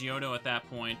Pidgeotto at that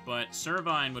point, but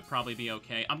Servine would probably be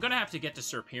okay. I'm gonna have to get to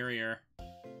Serperior.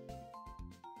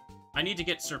 I need to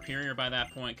get Serperior by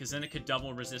that point, because then it could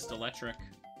double resist Electric.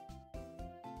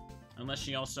 Unless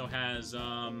she also has,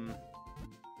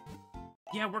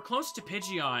 Yeah, we're close to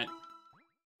Pidgeot.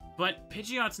 But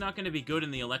Pidgeot's not going to be good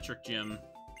in the Electric Gym.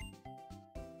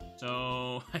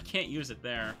 So, I can't use it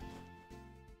there.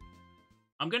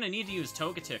 I'm going to need to use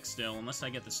Togetic still, unless I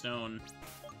get the Stone.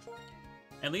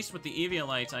 At least with the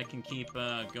Eviolite, I can keep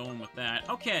going with that.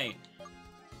 Okay.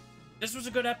 This was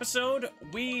a good episode.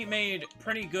 We made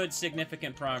pretty good,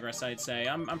 significant progress, I'd say.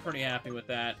 I'm pretty happy with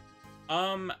that.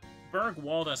 Berg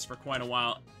walled us for quite a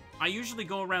while. I usually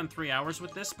go around 3 hours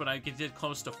with this, but I did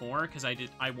close to 4, because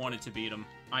I wanted to beat him.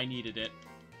 I needed it.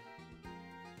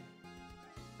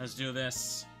 Let's do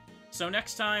this. So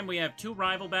next time, we have 2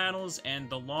 rival battles and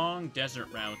the long desert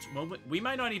route. Well, we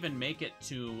might not even make it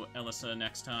to Elisa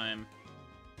next time.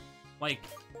 Like,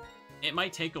 it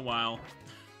might take a while.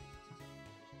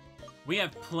 We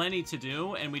have plenty to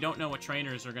do, and we don't know what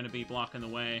trainers are going to be blocking the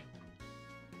way.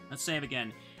 Let's save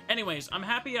again. Anyways, I'm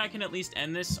happy I can at least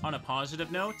end this on a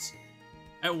positive note.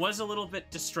 It was a little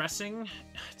bit distressing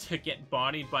to get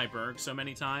bodied by Berg so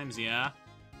many times, yeah.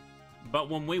 But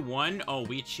when we won, oh,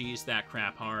 we cheesed that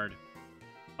crap hard.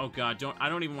 Oh god, I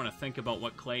don't even want to think about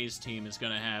what Clay's team is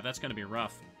going to have. That's going to be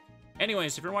rough.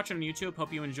 Anyways, if you're watching on YouTube,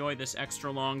 hope you enjoyed this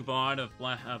extra long VOD of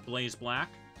BlazeBlack.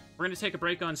 We're going to take a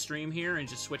break on stream here and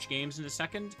just switch games in a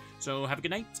second. So have a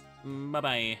good night.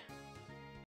 Bye-bye.